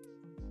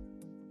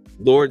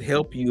 Lord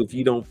help you if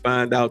you don't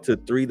find out till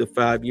 3 to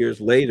 5 years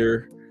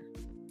later.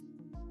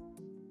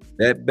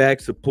 That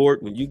back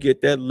support, when you get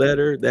that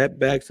letter, that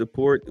back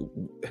support,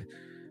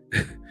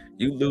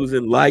 you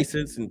losing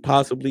license and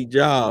possibly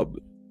job.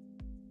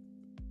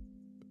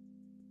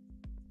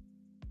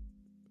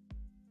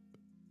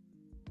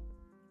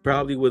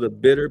 Probably with a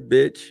bitter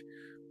bitch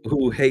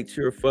who hates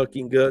your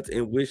fucking guts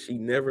and wish she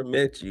never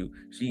met you.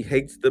 She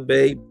hates the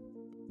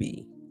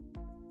baby.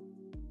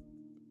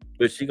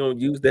 But she gonna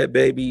use that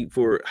baby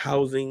for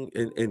housing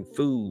and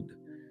food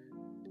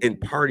and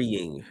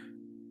partying.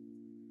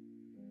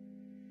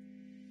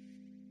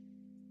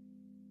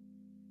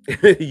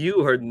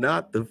 You are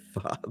not the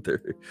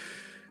father.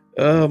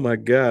 Oh my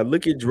God.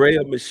 Look at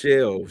Drea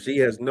Michelle. She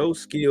has no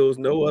skills,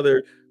 no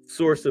other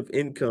source of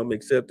income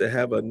except to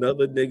have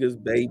another nigga's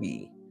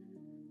baby.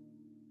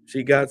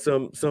 She got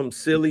some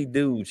silly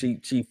dude.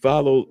 She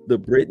followed the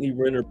Brittany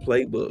Renner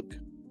playbook.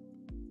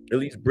 At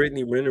least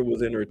Brittany Renner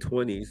was in her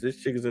 20s. This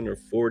chick is in her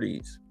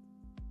 40s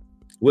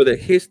with a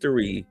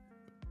history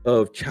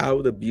of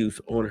child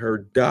abuse on her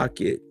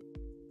docket.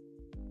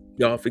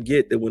 Y'all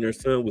forget that when her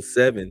son was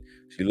 7,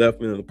 she left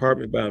him in an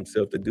apartment by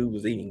himself. The dude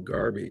was eating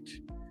garbage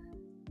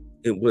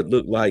in what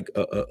looked like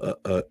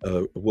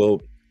a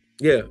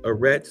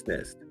rat's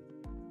nest.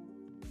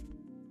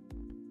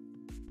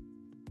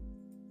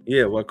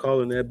 Yeah, while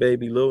calling that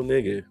baby little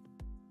nigga.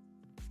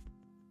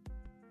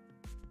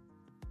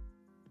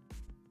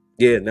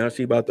 Yeah, now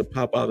she about to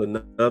pop out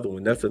another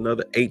one. That's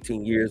another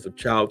 18 years of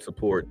child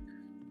support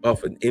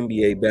off an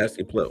NBA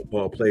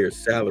basketball player's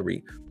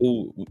salary.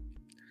 Ooh,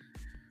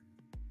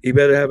 he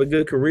better have a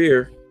good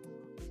career.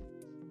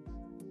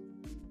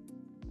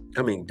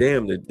 I mean,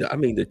 damn,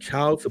 the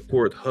child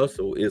support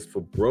hustle is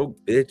for broke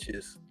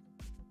bitches.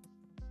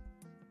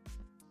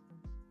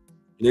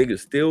 Niggas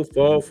still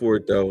fall for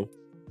it though.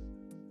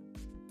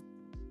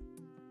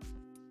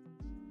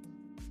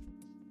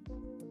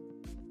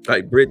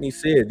 Like Brittany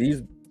said,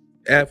 these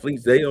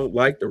athletes, they don't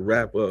like to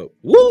wrap up.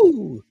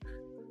 Woo!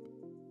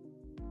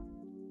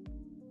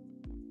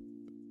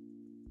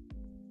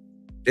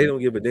 They don't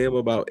give a damn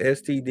about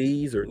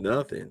STDs or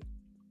nothing.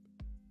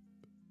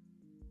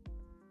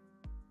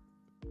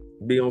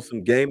 Be on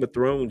some Game of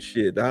Thrones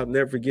shit. I'll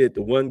never forget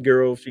the one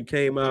girl, she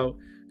came out,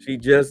 she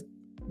just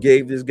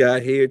gave this guy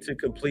head to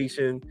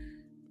completion,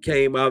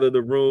 came out of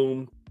the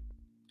room.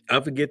 I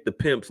forget the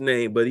pimp's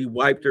name, but he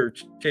wiped her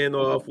chin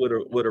off with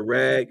a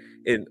rag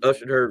and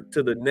ushered her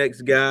to the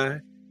next guy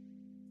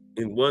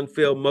in one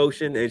fell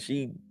motion, and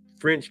she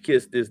French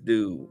kissed this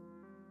dude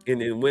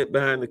and then went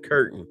behind the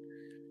curtain.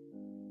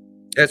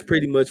 That's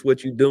pretty much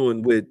what you're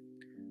doing with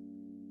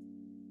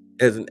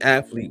as an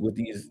athlete with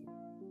these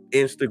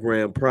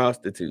Instagram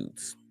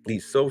prostitutes,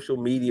 these social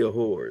media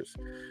whores.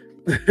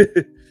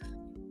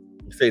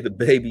 Say the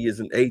baby is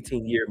an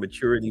 18-year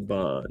maturity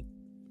bond.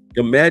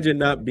 Imagine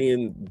not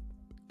being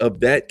of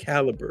that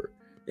caliber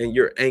and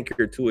you're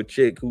anchored to a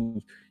chick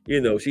who,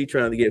 she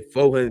trying to get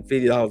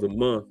 $450 a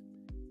month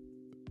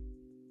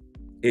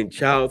in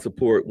child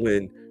support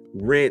when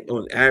rent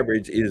on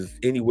average is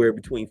anywhere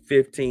between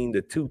 $1,500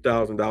 to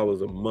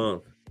 $2,000 a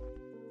month,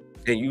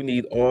 and you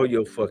need all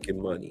your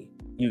fucking money.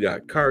 You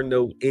got car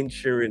note,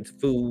 insurance,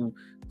 food,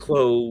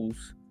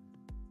 clothes,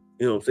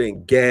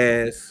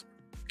 gas,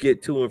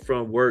 get to and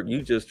from work.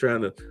 You just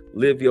trying to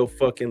live your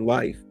fucking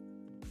life.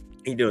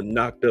 You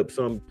knocked up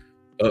some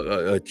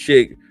a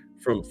chick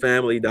from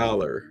Family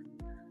Dollar.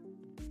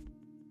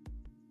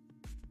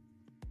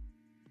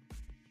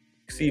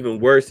 It's even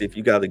worse if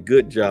you got a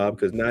good job,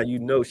 because now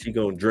she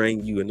gonna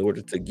drain you in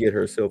order to get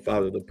herself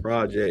out of the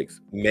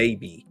projects.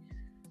 Maybe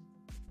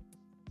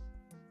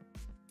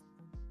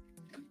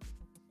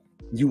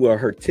you are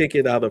her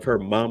ticket out of her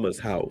mama's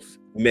house.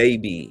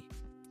 Maybe.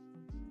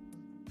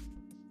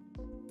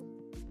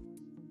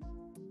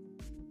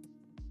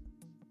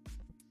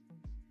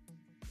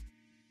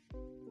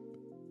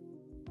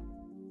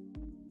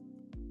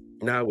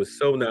 Now it's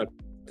so not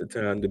the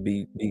time to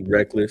be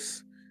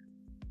reckless.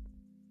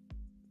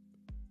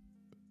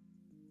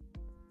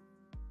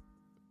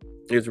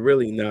 It's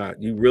really not.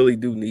 You really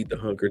do need to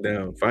hunker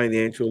down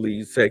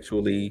financially,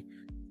 sexually,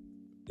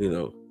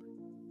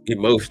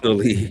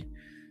 emotionally.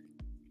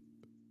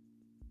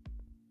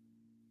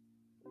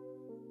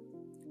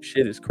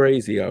 Shit is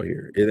crazy out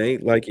here. It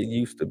ain't like it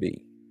used to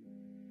be.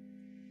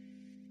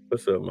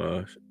 What's up,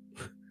 Mosh?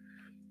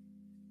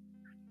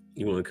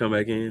 You want to come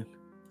back in?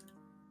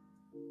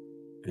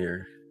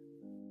 Here.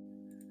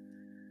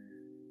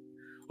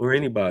 Or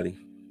anybody.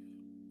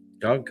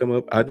 Y'all can come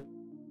up. I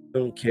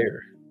don't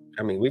care.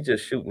 I mean, we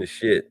just shooting the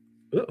shit.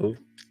 Uh-oh.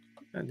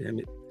 God damn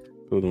it.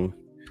 Hold on.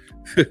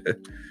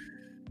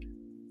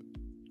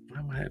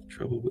 I might have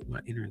trouble with my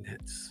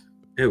internets.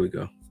 There we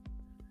go.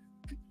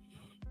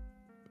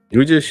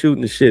 We're just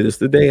shooting the shit. It's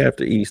the day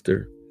after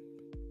Easter.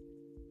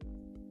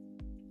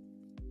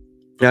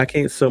 I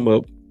can't sum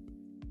up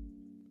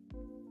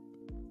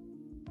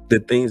the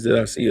things that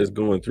I see us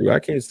going through. I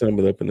can't sum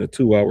it up in a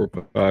 2-hour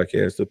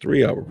podcast, a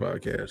 3-hour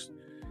podcast.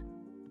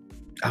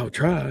 I'll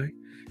try.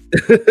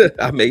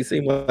 I may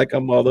seem like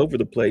I'm all over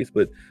the place,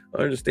 but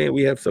I understand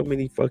we have so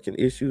many fucking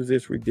issues.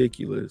 It's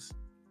ridiculous.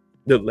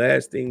 The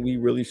last thing we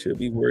really should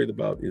be worried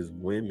about is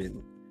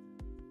women.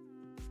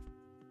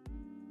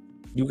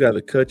 You got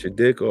to cut your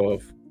dick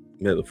off,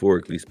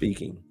 metaphorically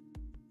speaking.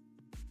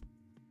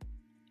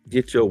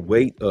 Get your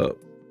weight up.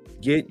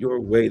 Get your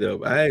weight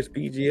up. I asked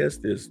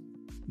PGS this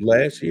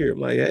last year. I'm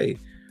like, hey,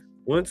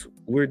 once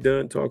we're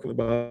done talking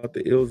about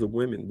the ills of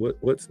women,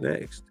 what's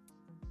next?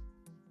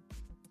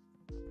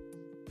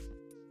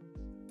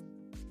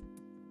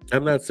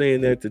 I'm not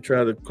saying that to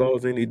try to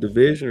cause any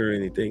division or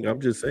anything.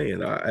 I'm just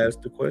saying, I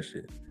asked the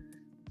question.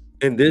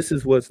 And this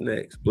is what's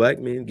next. Black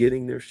men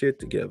getting their shit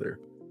together.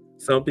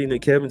 Something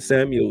that Kevin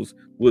Samuels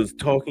was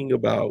talking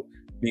about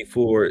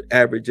before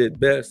Average at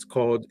Best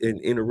called and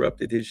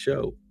interrupted his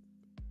show.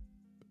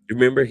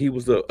 Remember, he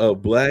was a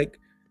black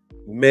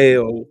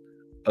male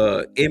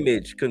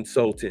image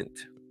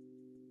consultant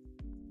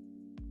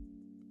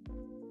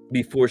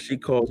before she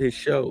called his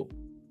show,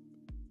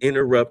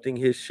 interrupting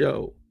his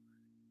show.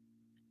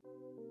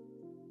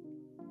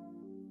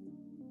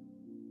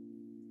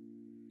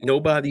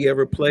 Nobody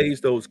ever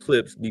plays those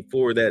clips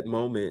before that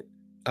moment.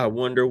 I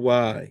wonder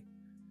why.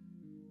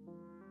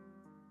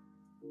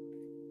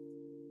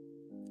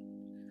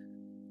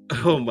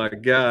 Oh my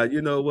God.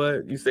 You know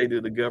what? You say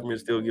that the government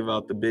still give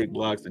out the big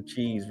blocks of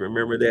cheese.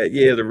 Remember that?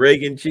 Yeah, the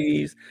Reagan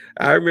cheese.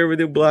 I remember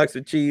them blocks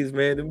of cheese,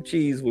 man. Them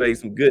cheese made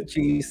some good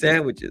cheese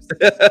sandwiches.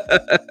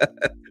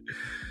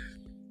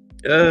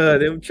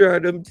 Them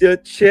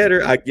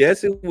cheddar. I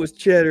guess it was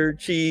cheddar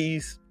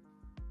cheese.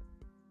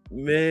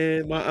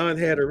 Man, my aunt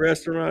had a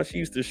restaurant. She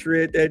used to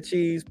shred that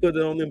cheese, put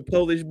it on them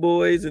Polish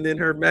boys, and then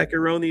her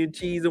macaroni and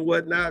cheese and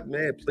whatnot.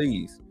 Man,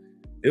 please.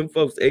 Them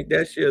folks ate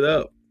that shit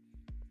up.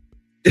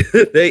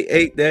 They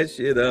ate that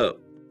shit up.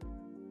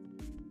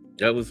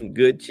 That was some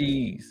good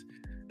cheese.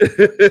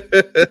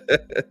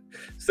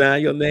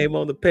 Sign your name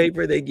on the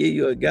paper, they give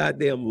you a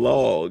goddamn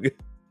log.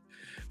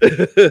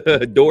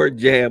 A door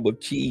jam of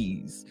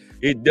cheese.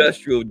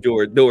 Industrial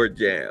door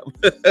jam.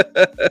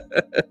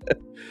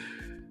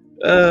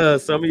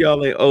 Some of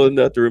y'all ain't old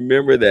enough to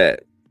remember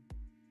that.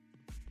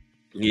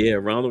 Yeah,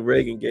 Ronald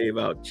Reagan gave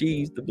out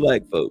cheese to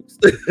black folks.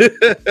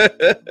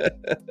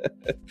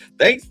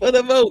 Thanks for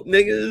the vote,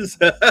 niggas.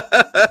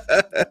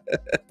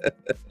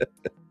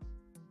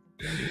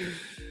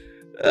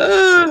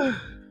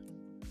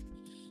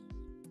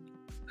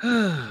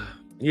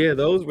 Yeah,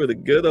 those were the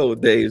good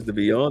old days, to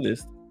be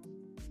honest.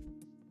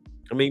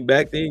 I mean,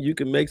 back then you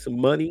could make some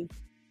money.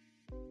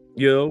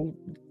 You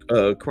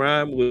know,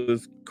 crime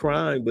was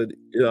crime, but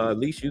at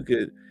least you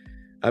could.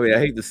 I mean, I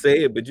hate to say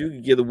it, but you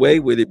could get away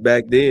with it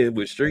back then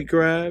with street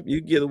crime.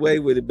 You could get away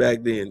with it back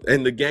then.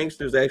 And the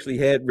gangsters actually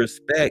had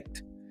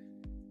respect.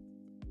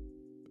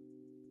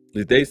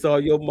 If they saw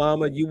your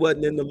mama, you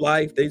wasn't in the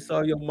life, they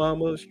saw your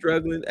mama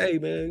struggling. Hey,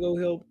 man, go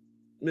help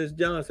Miss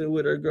Johnson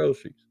with her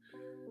groceries.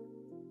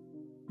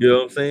 You know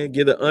what I'm saying?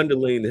 Get an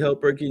underling to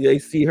help her. They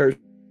see her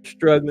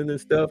struggling and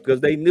stuff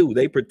because they knew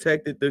they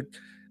protected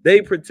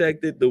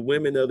the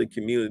women of the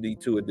community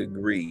to a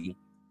degree,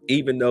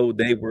 even though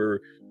they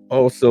were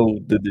also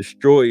the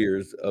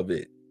destroyers of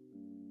it,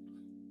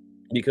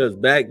 because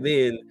back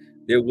then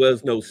there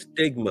was no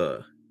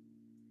stigma.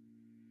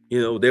 You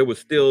know, there was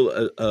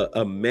still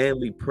a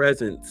manly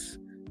presence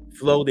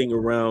floating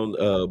around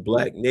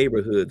black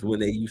neighborhoods when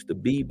they used to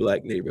be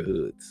black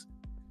neighborhoods.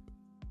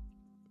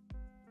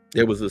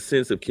 There was a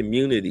sense of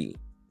community.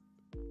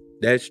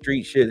 That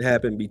street shit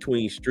happened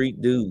between street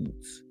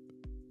dudes.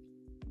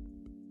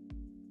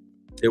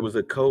 There was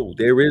a code.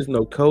 There is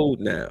no code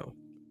now.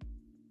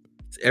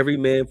 It's every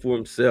man for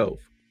himself.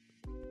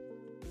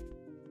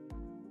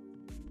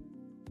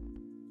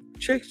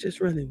 Chicks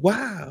just running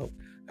wild.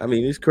 I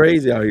mean, it's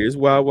crazy out here. It's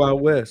wild,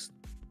 wild west.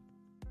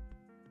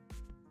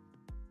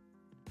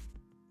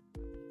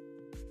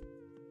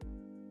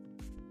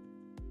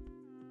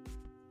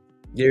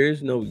 There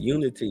is no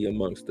unity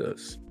amongst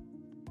us.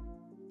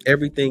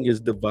 Everything is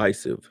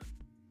divisive.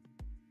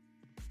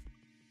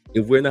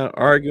 If we're not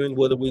arguing,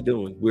 what are we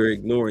doing? We're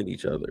ignoring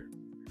each other.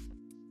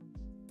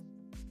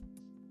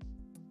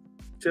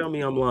 Tell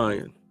me I'm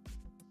lying.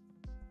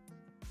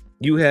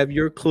 You have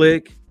your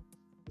clique.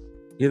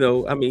 You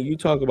know, I mean, you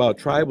talk about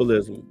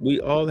tribalism. We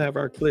all have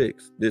our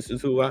cliques. This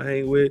is who I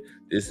hang with.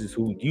 This is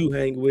who you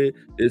hang with.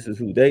 This is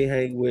who they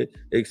hang with,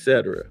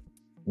 etc.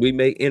 We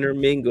may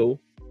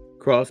intermingle,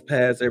 cross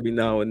paths every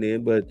now and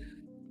then, but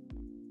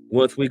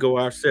once we go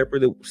our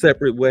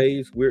separate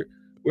ways, we're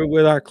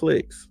with our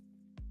cliques.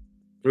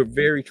 We're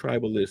very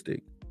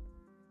tribalistic.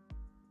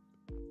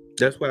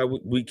 That's why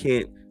we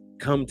can't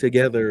come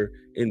together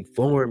and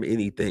form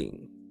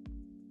anything.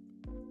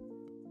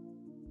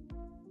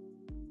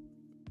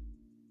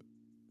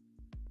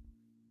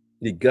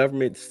 The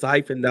government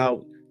siphoned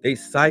out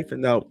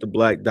the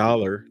black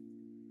dollar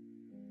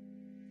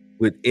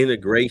with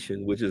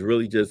integration, which is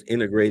really just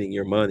integrating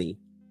your money.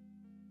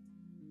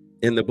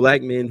 And the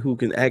black men who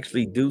can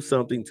actually do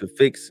something to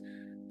fix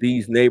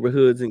these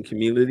neighborhoods and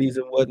communities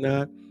and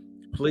whatnot,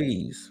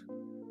 please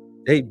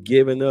They've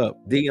given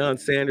up. Deion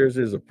Sanders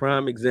is a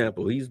prime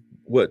example. He's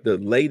the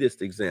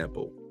latest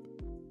example.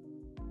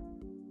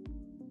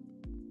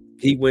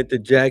 He went to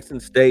Jackson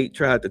State,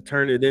 tried to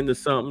turn it into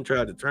something,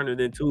 tried to turn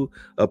it into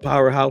a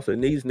powerhouse,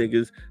 and these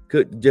niggas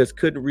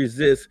couldn't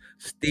resist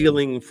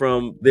stealing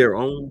from their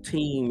own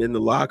team in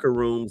the locker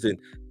rooms and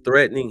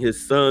threatening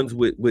his sons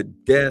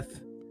with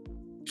death,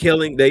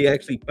 killing. They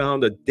actually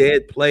found a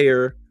dead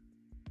player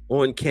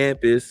on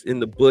campus in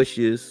the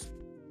bushes.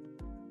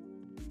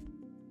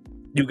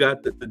 You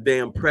got the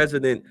damn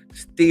president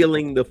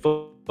stealing the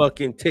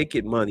fucking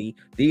ticket money.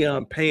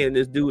 Deion paying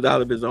this dude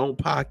out of his own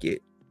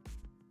pocket.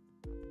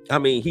 I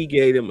mean, he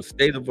gave him a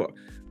state of art.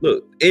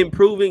 Look,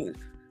 improving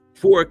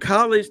for a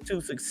college to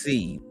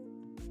succeed.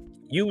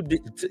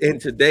 In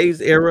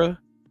today's era,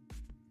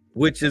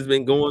 which has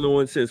been going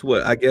on since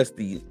what? I guess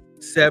the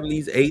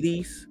 70s,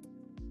 80s.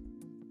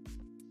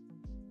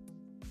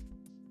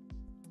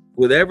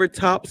 Whatever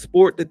top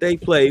sport that they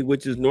play,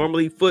 which is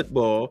normally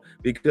football,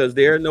 because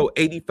there are no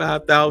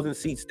 85,000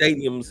 seat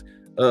stadiums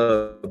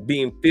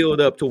being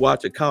filled up to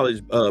watch a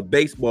college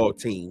baseball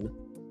team.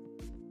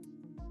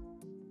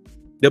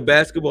 The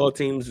basketball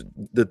teams,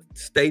 the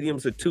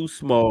stadiums are too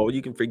small.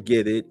 You can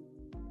forget it.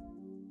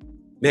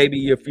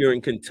 Maybe if you're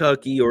in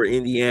Kentucky or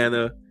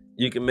Indiana,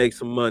 you can make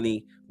some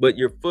money, but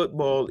your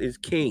football is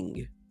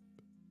king.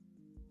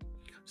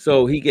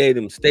 So he gave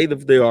them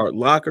state-of-the-art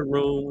locker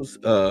rooms,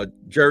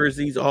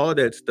 jerseys, all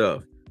that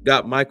stuff.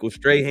 Got Michael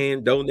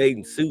Strahan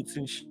donating suits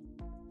and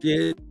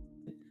shit,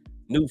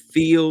 new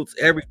fields,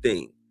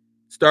 everything.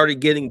 Started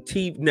getting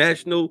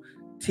national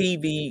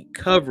TV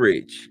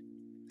coverage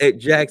at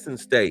Jackson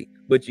State.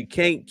 But you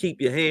can't keep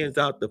your hands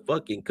out the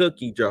fucking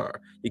cookie jar.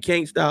 You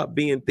can't stop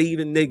being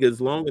thieving niggas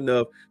long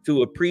enough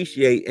to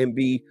appreciate and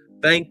be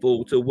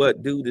thankful to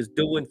what dude is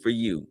doing for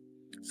you.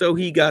 So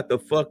he got the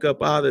fuck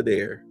up out of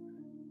there.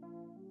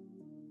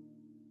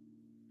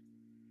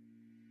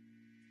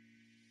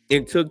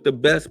 And took the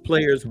best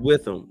players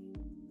with him.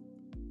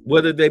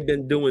 What have they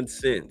been doing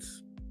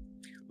since?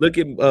 Look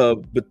at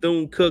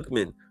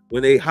Bethune-Cookman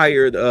when they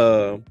hired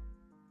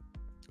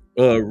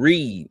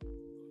Reed.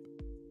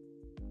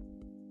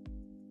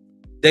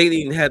 They didn't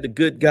even have the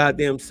good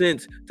goddamn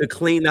sense to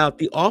clean out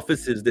the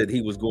offices that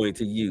he was going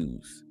to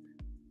use.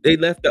 They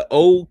left the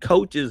old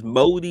coach's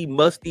moldy,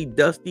 musty,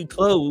 dusty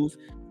clothes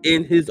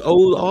in his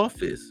old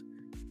office.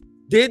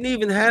 Didn't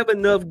even have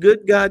enough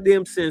good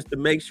goddamn sense to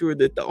make sure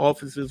that the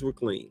offices were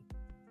clean.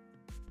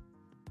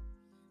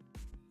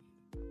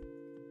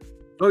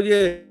 Oh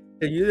yeah,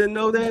 you didn't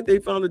know that? They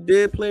found a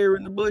dead player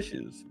in the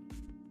bushes.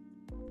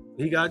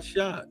 He got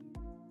shot.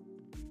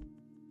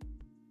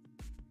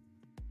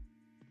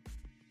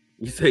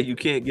 You say you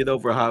can't get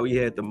over how he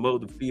had to mow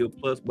the field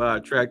plus buy a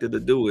tractor to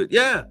do it.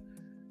 Yeah.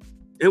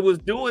 It was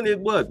doing it,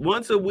 what,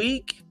 once a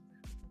week?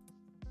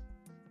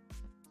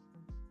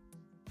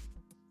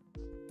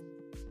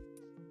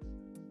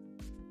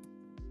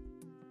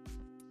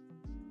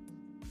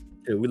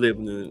 Yeah,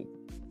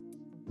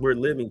 we're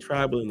living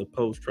tribal in a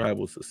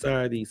post-tribal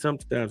society.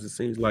 Sometimes it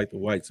seems like the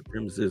white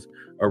supremacists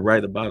are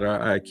right about our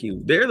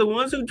IQ. They're the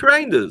ones who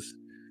trained us.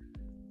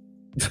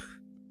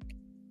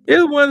 They're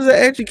the ones that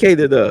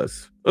educated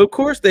us. Of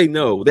course they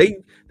know.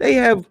 They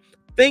have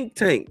think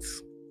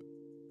tanks,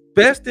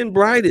 best and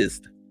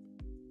brightest,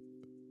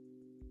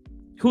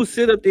 who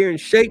sit up there and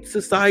shape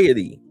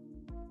society.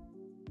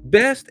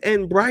 Best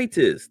and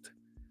brightest.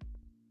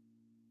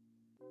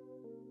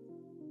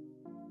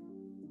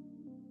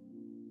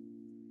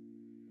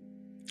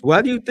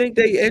 Why do you think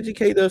they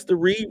educate us to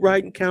read,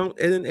 write, and count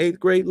at an 8th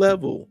grade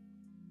level?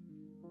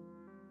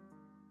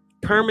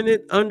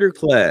 Permanent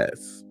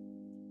underclass.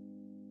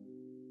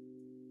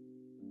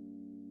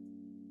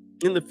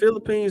 In the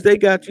Philippines, they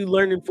got you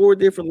learning 4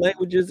 different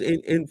languages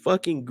in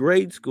fucking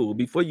grade school.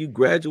 Before you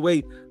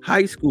graduate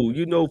high school,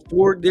 you know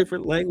 4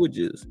 different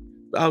languages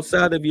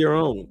outside of your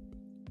own.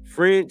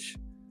 French,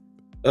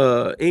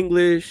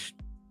 English,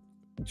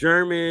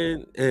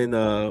 German,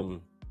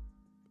 and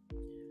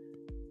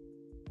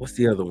what's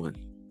the other one?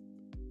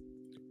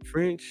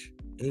 French,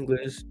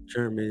 English,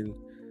 German,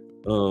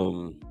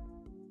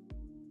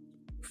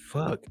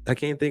 fuck, I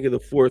can't think of the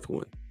 4th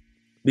one.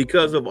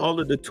 Because of all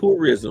of the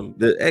tourism,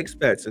 the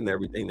expats and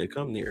everything that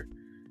come there.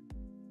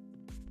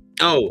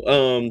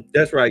 Oh,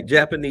 that's right,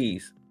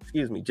 Japanese.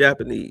 Excuse me,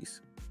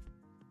 Japanese.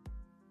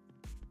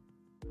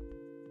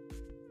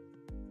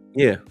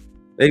 Yeah,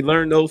 they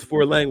learn those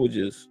 4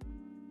 languages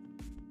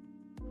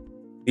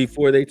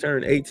before they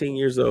turn 18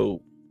 years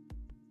old.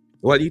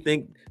 Why do you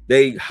think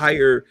they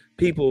hire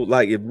people?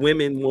 Like, if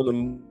women want to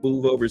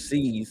move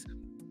overseas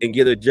and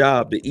get a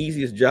job, the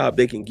easiest job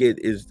they can get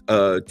is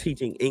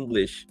teaching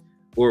English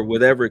or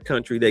whatever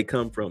country they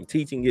come from,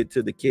 teaching it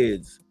to the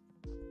kids.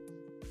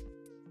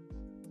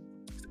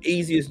 It's the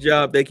easiest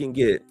job they can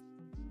get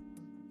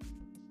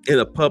in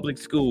a public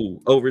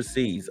school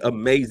overseas.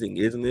 Amazing,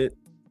 isn't it?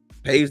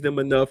 Pays them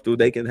enough so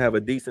they can have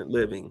a decent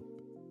living.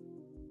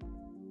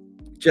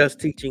 Just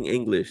teaching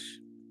English.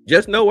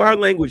 Just know our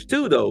language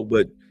too, though,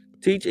 but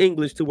teach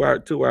English to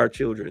our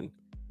children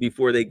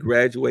before they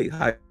graduate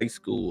high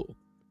school.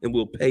 and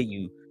we'll pay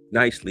you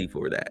nicely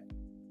for that.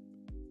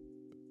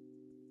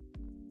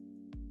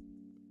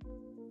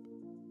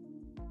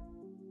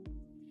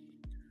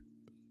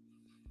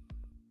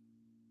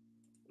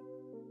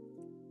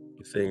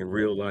 Saying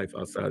real life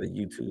outside of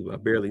YouTube. I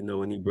barely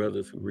know any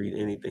brothers who read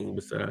anything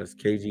besides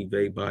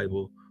KJV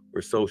Bible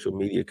or social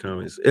media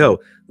comments.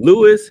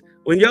 Lewis,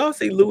 when y'all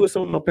see Lewis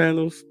on my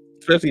panels,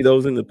 especially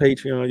those in the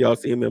Patreon, y'all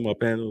see him in my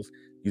panels,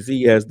 you see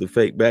he has the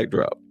fake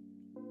backdrop.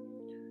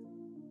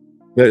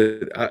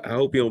 But I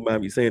hope you don't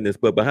mind me saying this,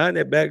 but behind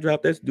that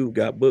backdrop, this dude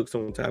got books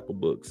on top of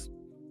books.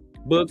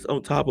 Books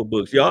on top of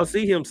books. Y'all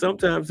see him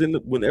sometimes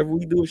whenever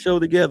we do a show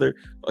together,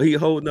 he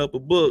holding up a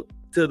book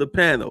to the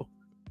panel.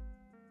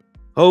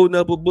 Holding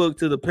up a book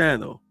to the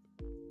panel.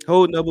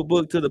 Holding up a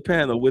book to the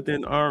panel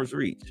within arm's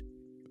reach.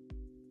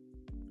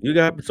 You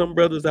got some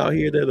brothers out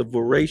here that are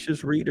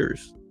voracious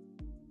readers.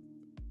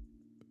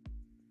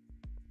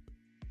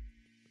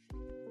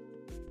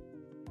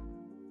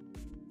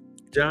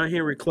 John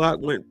Henry Clark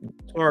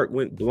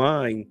went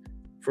blind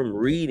from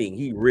reading.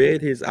 He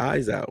read his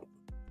eyes out.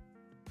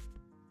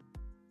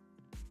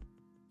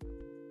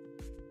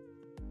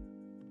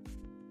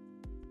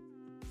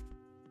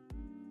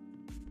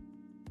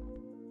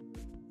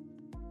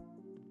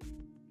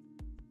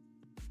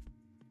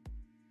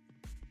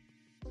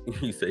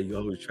 You say you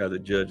always try to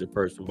judge a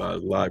person by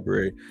his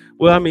library.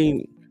 Well, I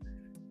mean,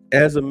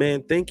 as a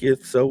man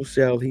thinketh, so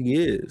shall he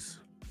is.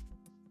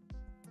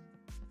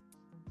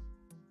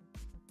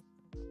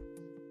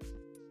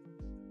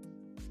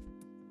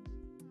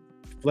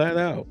 Flat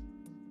out.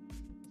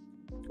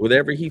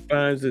 Whatever he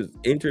finds as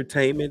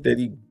entertainment that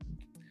he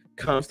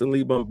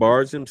constantly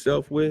bombards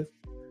himself with,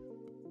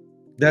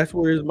 that's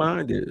where his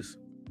mind is.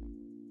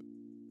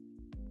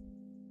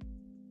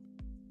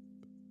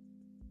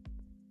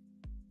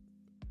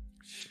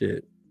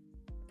 Shit.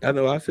 I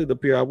know I sit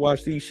up here, I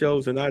watch these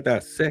shows and I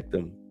dissect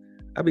them.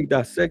 I be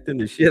dissecting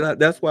the shit out.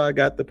 That's why I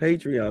got the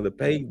Patreon, the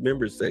paid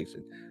member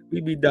section.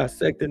 We be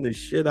dissecting the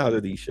shit out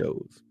of these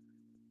shows.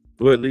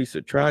 Or at least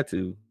to try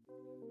to.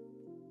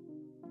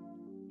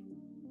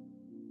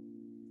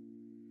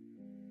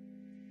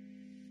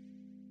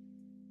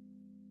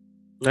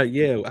 Like,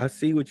 yeah, I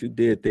see what you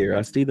did there.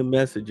 I see the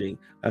messaging.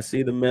 I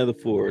see the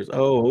metaphors.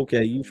 Oh,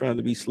 okay. You trying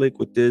to be slick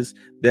with this,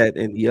 that,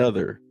 and the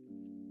other.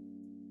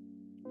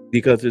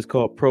 Because it's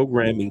called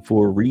programming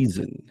for a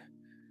reason.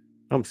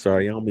 I'm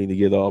sorry, I don't mean to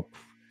get all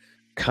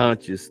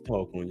conscious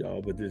talk on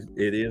y'all, but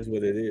it is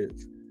what it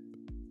is.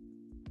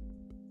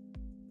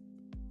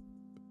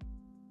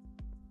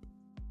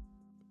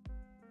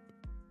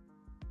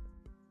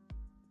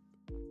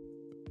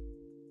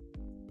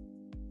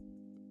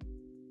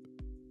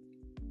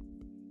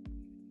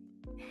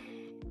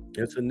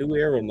 It's a new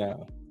era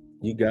now.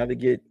 You gotta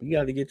get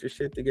your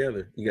shit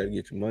together. You gotta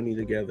get your money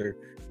together.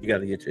 You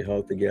gotta get your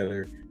health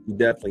together. You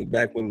definitely,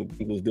 back when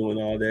people was doing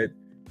all that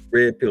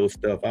red pill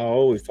stuff, I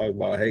always talk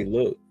about, hey,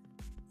 look,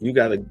 you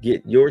gotta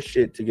get your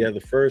shit together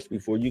first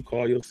before you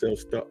call yourself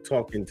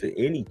talking to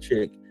any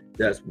chick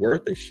that's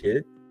worth a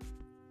shit.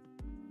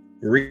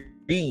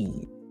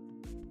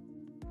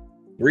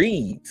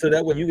 Read, so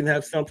that way you can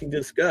have something to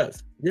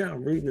discuss. Yeah,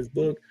 I'm reading this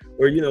book.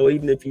 Or,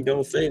 even if you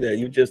don't say that,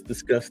 you just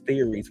discuss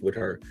theories with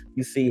her.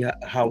 You see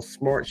how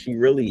smart she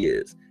really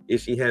is,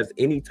 if she has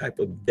any type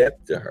of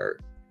depth to her.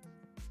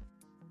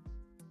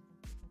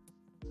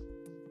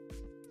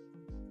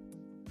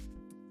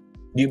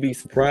 You'd be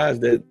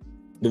surprised that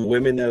the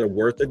women that are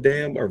worth a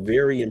damn are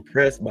very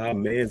impressed by a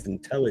man's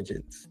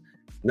intelligence,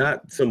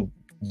 not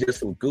just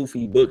some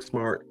goofy book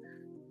smart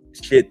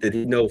shit that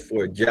he knows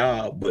for a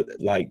job, but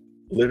like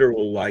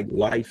literal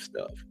life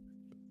stuff.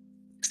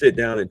 Sit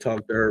down and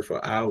talk to her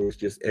for hours,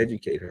 just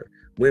educate her.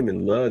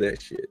 Women love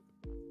that shit.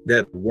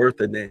 That's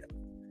worth a damn.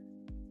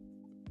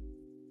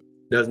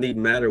 Doesn't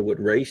even matter what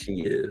race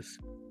she is.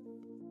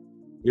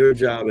 Your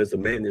job as a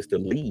man is to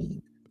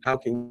lead. How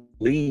can you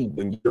lead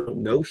when you don't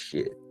know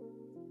shit?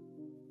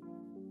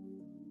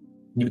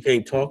 You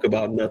can't talk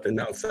about nothing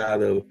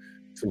outside of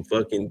some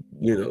fucking,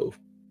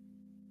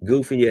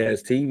 goofy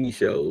ass TV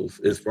shows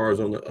as far as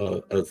on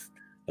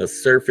a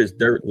surface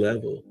dirt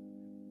level.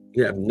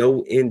 You have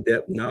no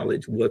in-depth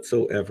knowledge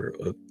whatsoever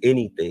of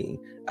anything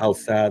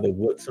outside of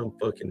what some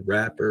fucking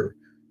rapper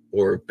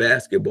or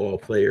basketball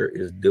player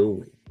is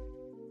doing.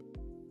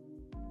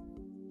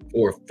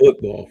 Or a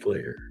football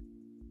player.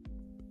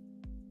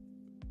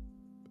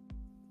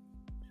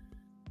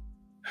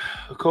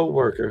 A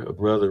co-worker, a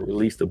brother,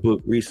 released a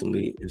book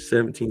recently, and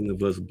 17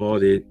 of us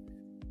bought it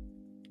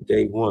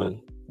day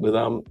one. But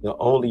I'm the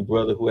only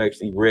brother who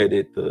actually read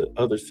it. The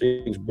other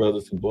 6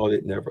 brothers who bought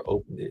it never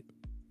opened it.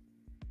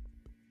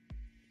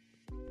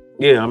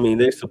 Yeah, I mean,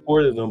 they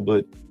supported them,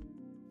 but,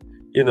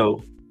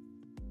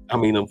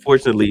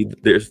 unfortunately,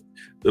 there's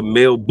the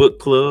male book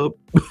club.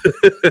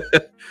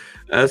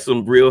 That's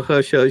some real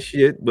hush-hush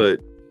shit, but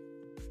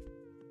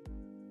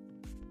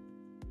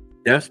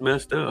that's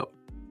messed up.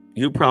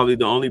 You're probably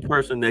the only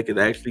person that could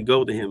actually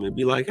go to him and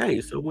be like,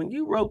 hey, so when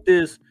you wrote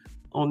this,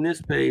 on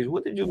this page,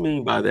 what did you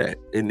mean by that?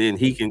 And then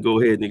he can go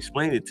ahead and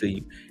explain it to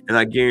you. And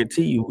I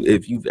guarantee you,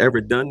 if you've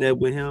ever done that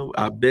with him,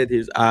 I bet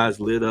his eyes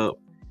lit up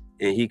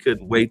and he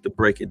couldn't wait to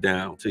break it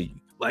down to you.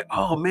 Like,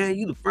 oh man,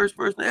 you the first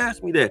person to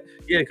ask me that.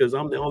 Yeah, because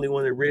I'm the only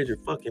one that read your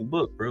fucking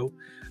book, bro.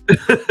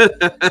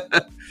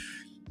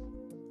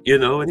 You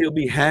know, and he'll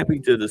be happy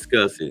to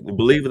discuss it. And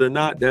believe it or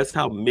not, that's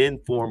how men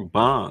form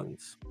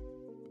bonds.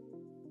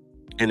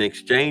 An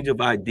exchange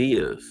of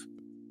ideas.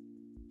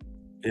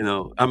 You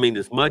know, I mean,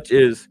 as much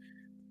as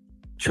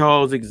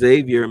Charles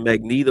Xavier and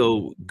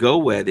Magneto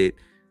go at it,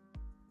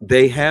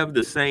 they have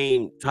the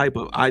same type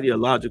of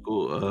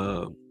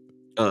ideological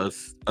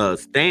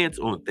stance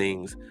on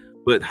things,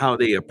 but how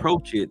they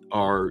approach it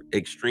are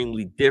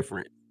extremely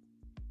different.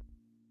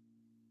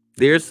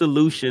 Their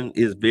solution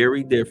is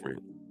very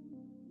different.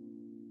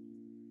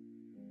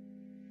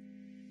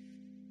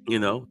 You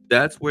know,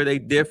 that's where they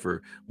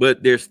differ,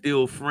 but they're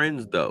still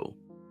friends though.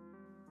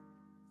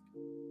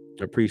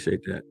 I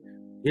appreciate that.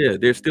 Yeah,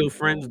 they're still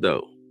friends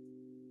though.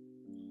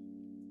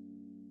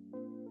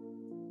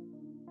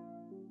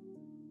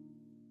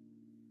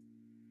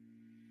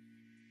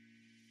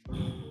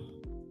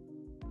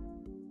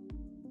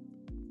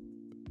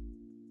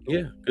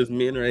 Yeah, because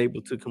men are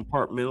able to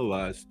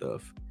compartmentalize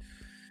stuff.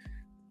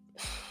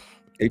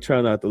 They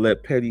try not to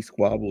let petty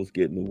squabbles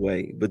get in the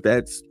way, but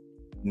that's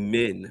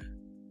men,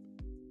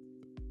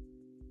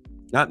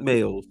 not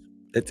males.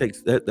 That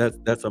takes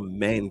that's a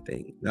man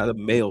thing, not a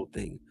male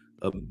thing,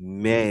 a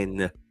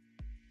man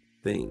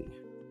thing.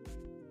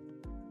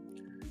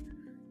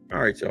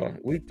 All right, y'all.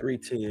 We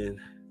 3:10,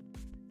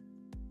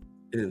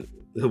 and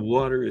the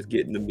water is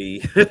getting to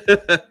me.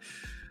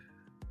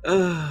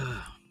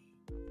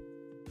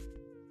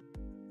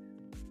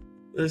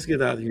 Let's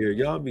get out of here.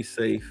 Y'all be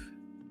safe.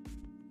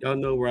 Y'all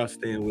know where I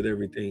stand with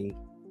everything.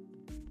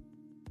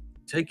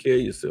 Take care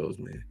of yourselves,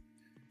 man.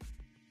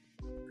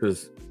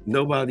 Because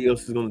nobody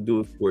else is going to do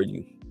it for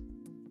you.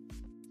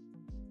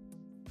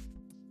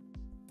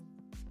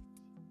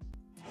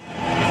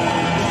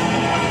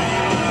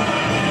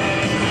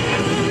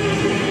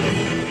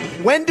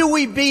 When do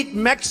we beat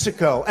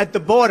Mexico at the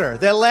border?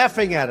 They're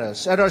laughing at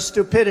us, at our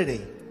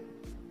stupidity.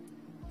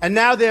 And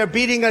now they're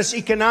beating us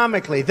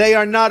economically. They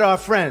are not our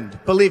friend,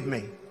 believe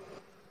me.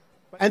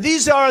 And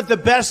these are the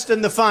best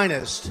and the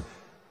finest.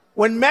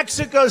 When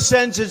Mexico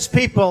sends its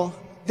people,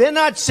 they're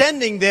not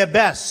sending their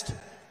best.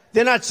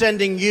 They're not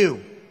sending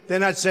you. They're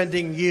not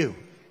sending you.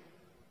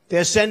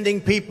 They're sending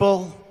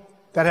people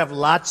that have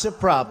lots of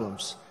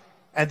problems,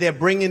 and they're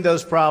bringing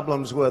those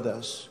problems with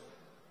us.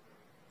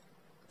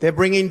 They're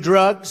bringing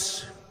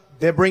drugs,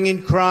 they're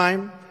bringing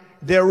crime,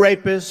 they're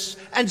rapists,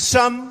 and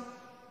some,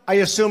 I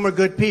assume, are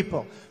good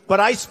people. But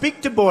I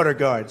speak to border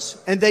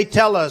guards, and they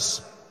tell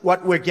us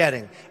what we're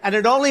getting. And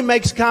it only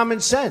makes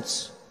common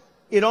sense.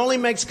 It only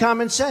makes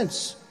common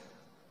sense.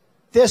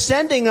 They're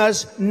sending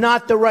us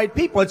not the right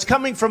people. It's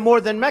coming from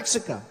more than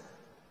Mexico.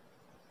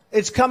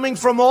 It's coming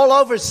from all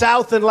over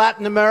South and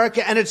Latin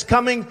America, and it's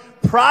coming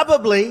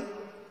probably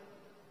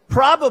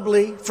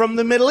from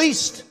the Middle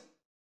East.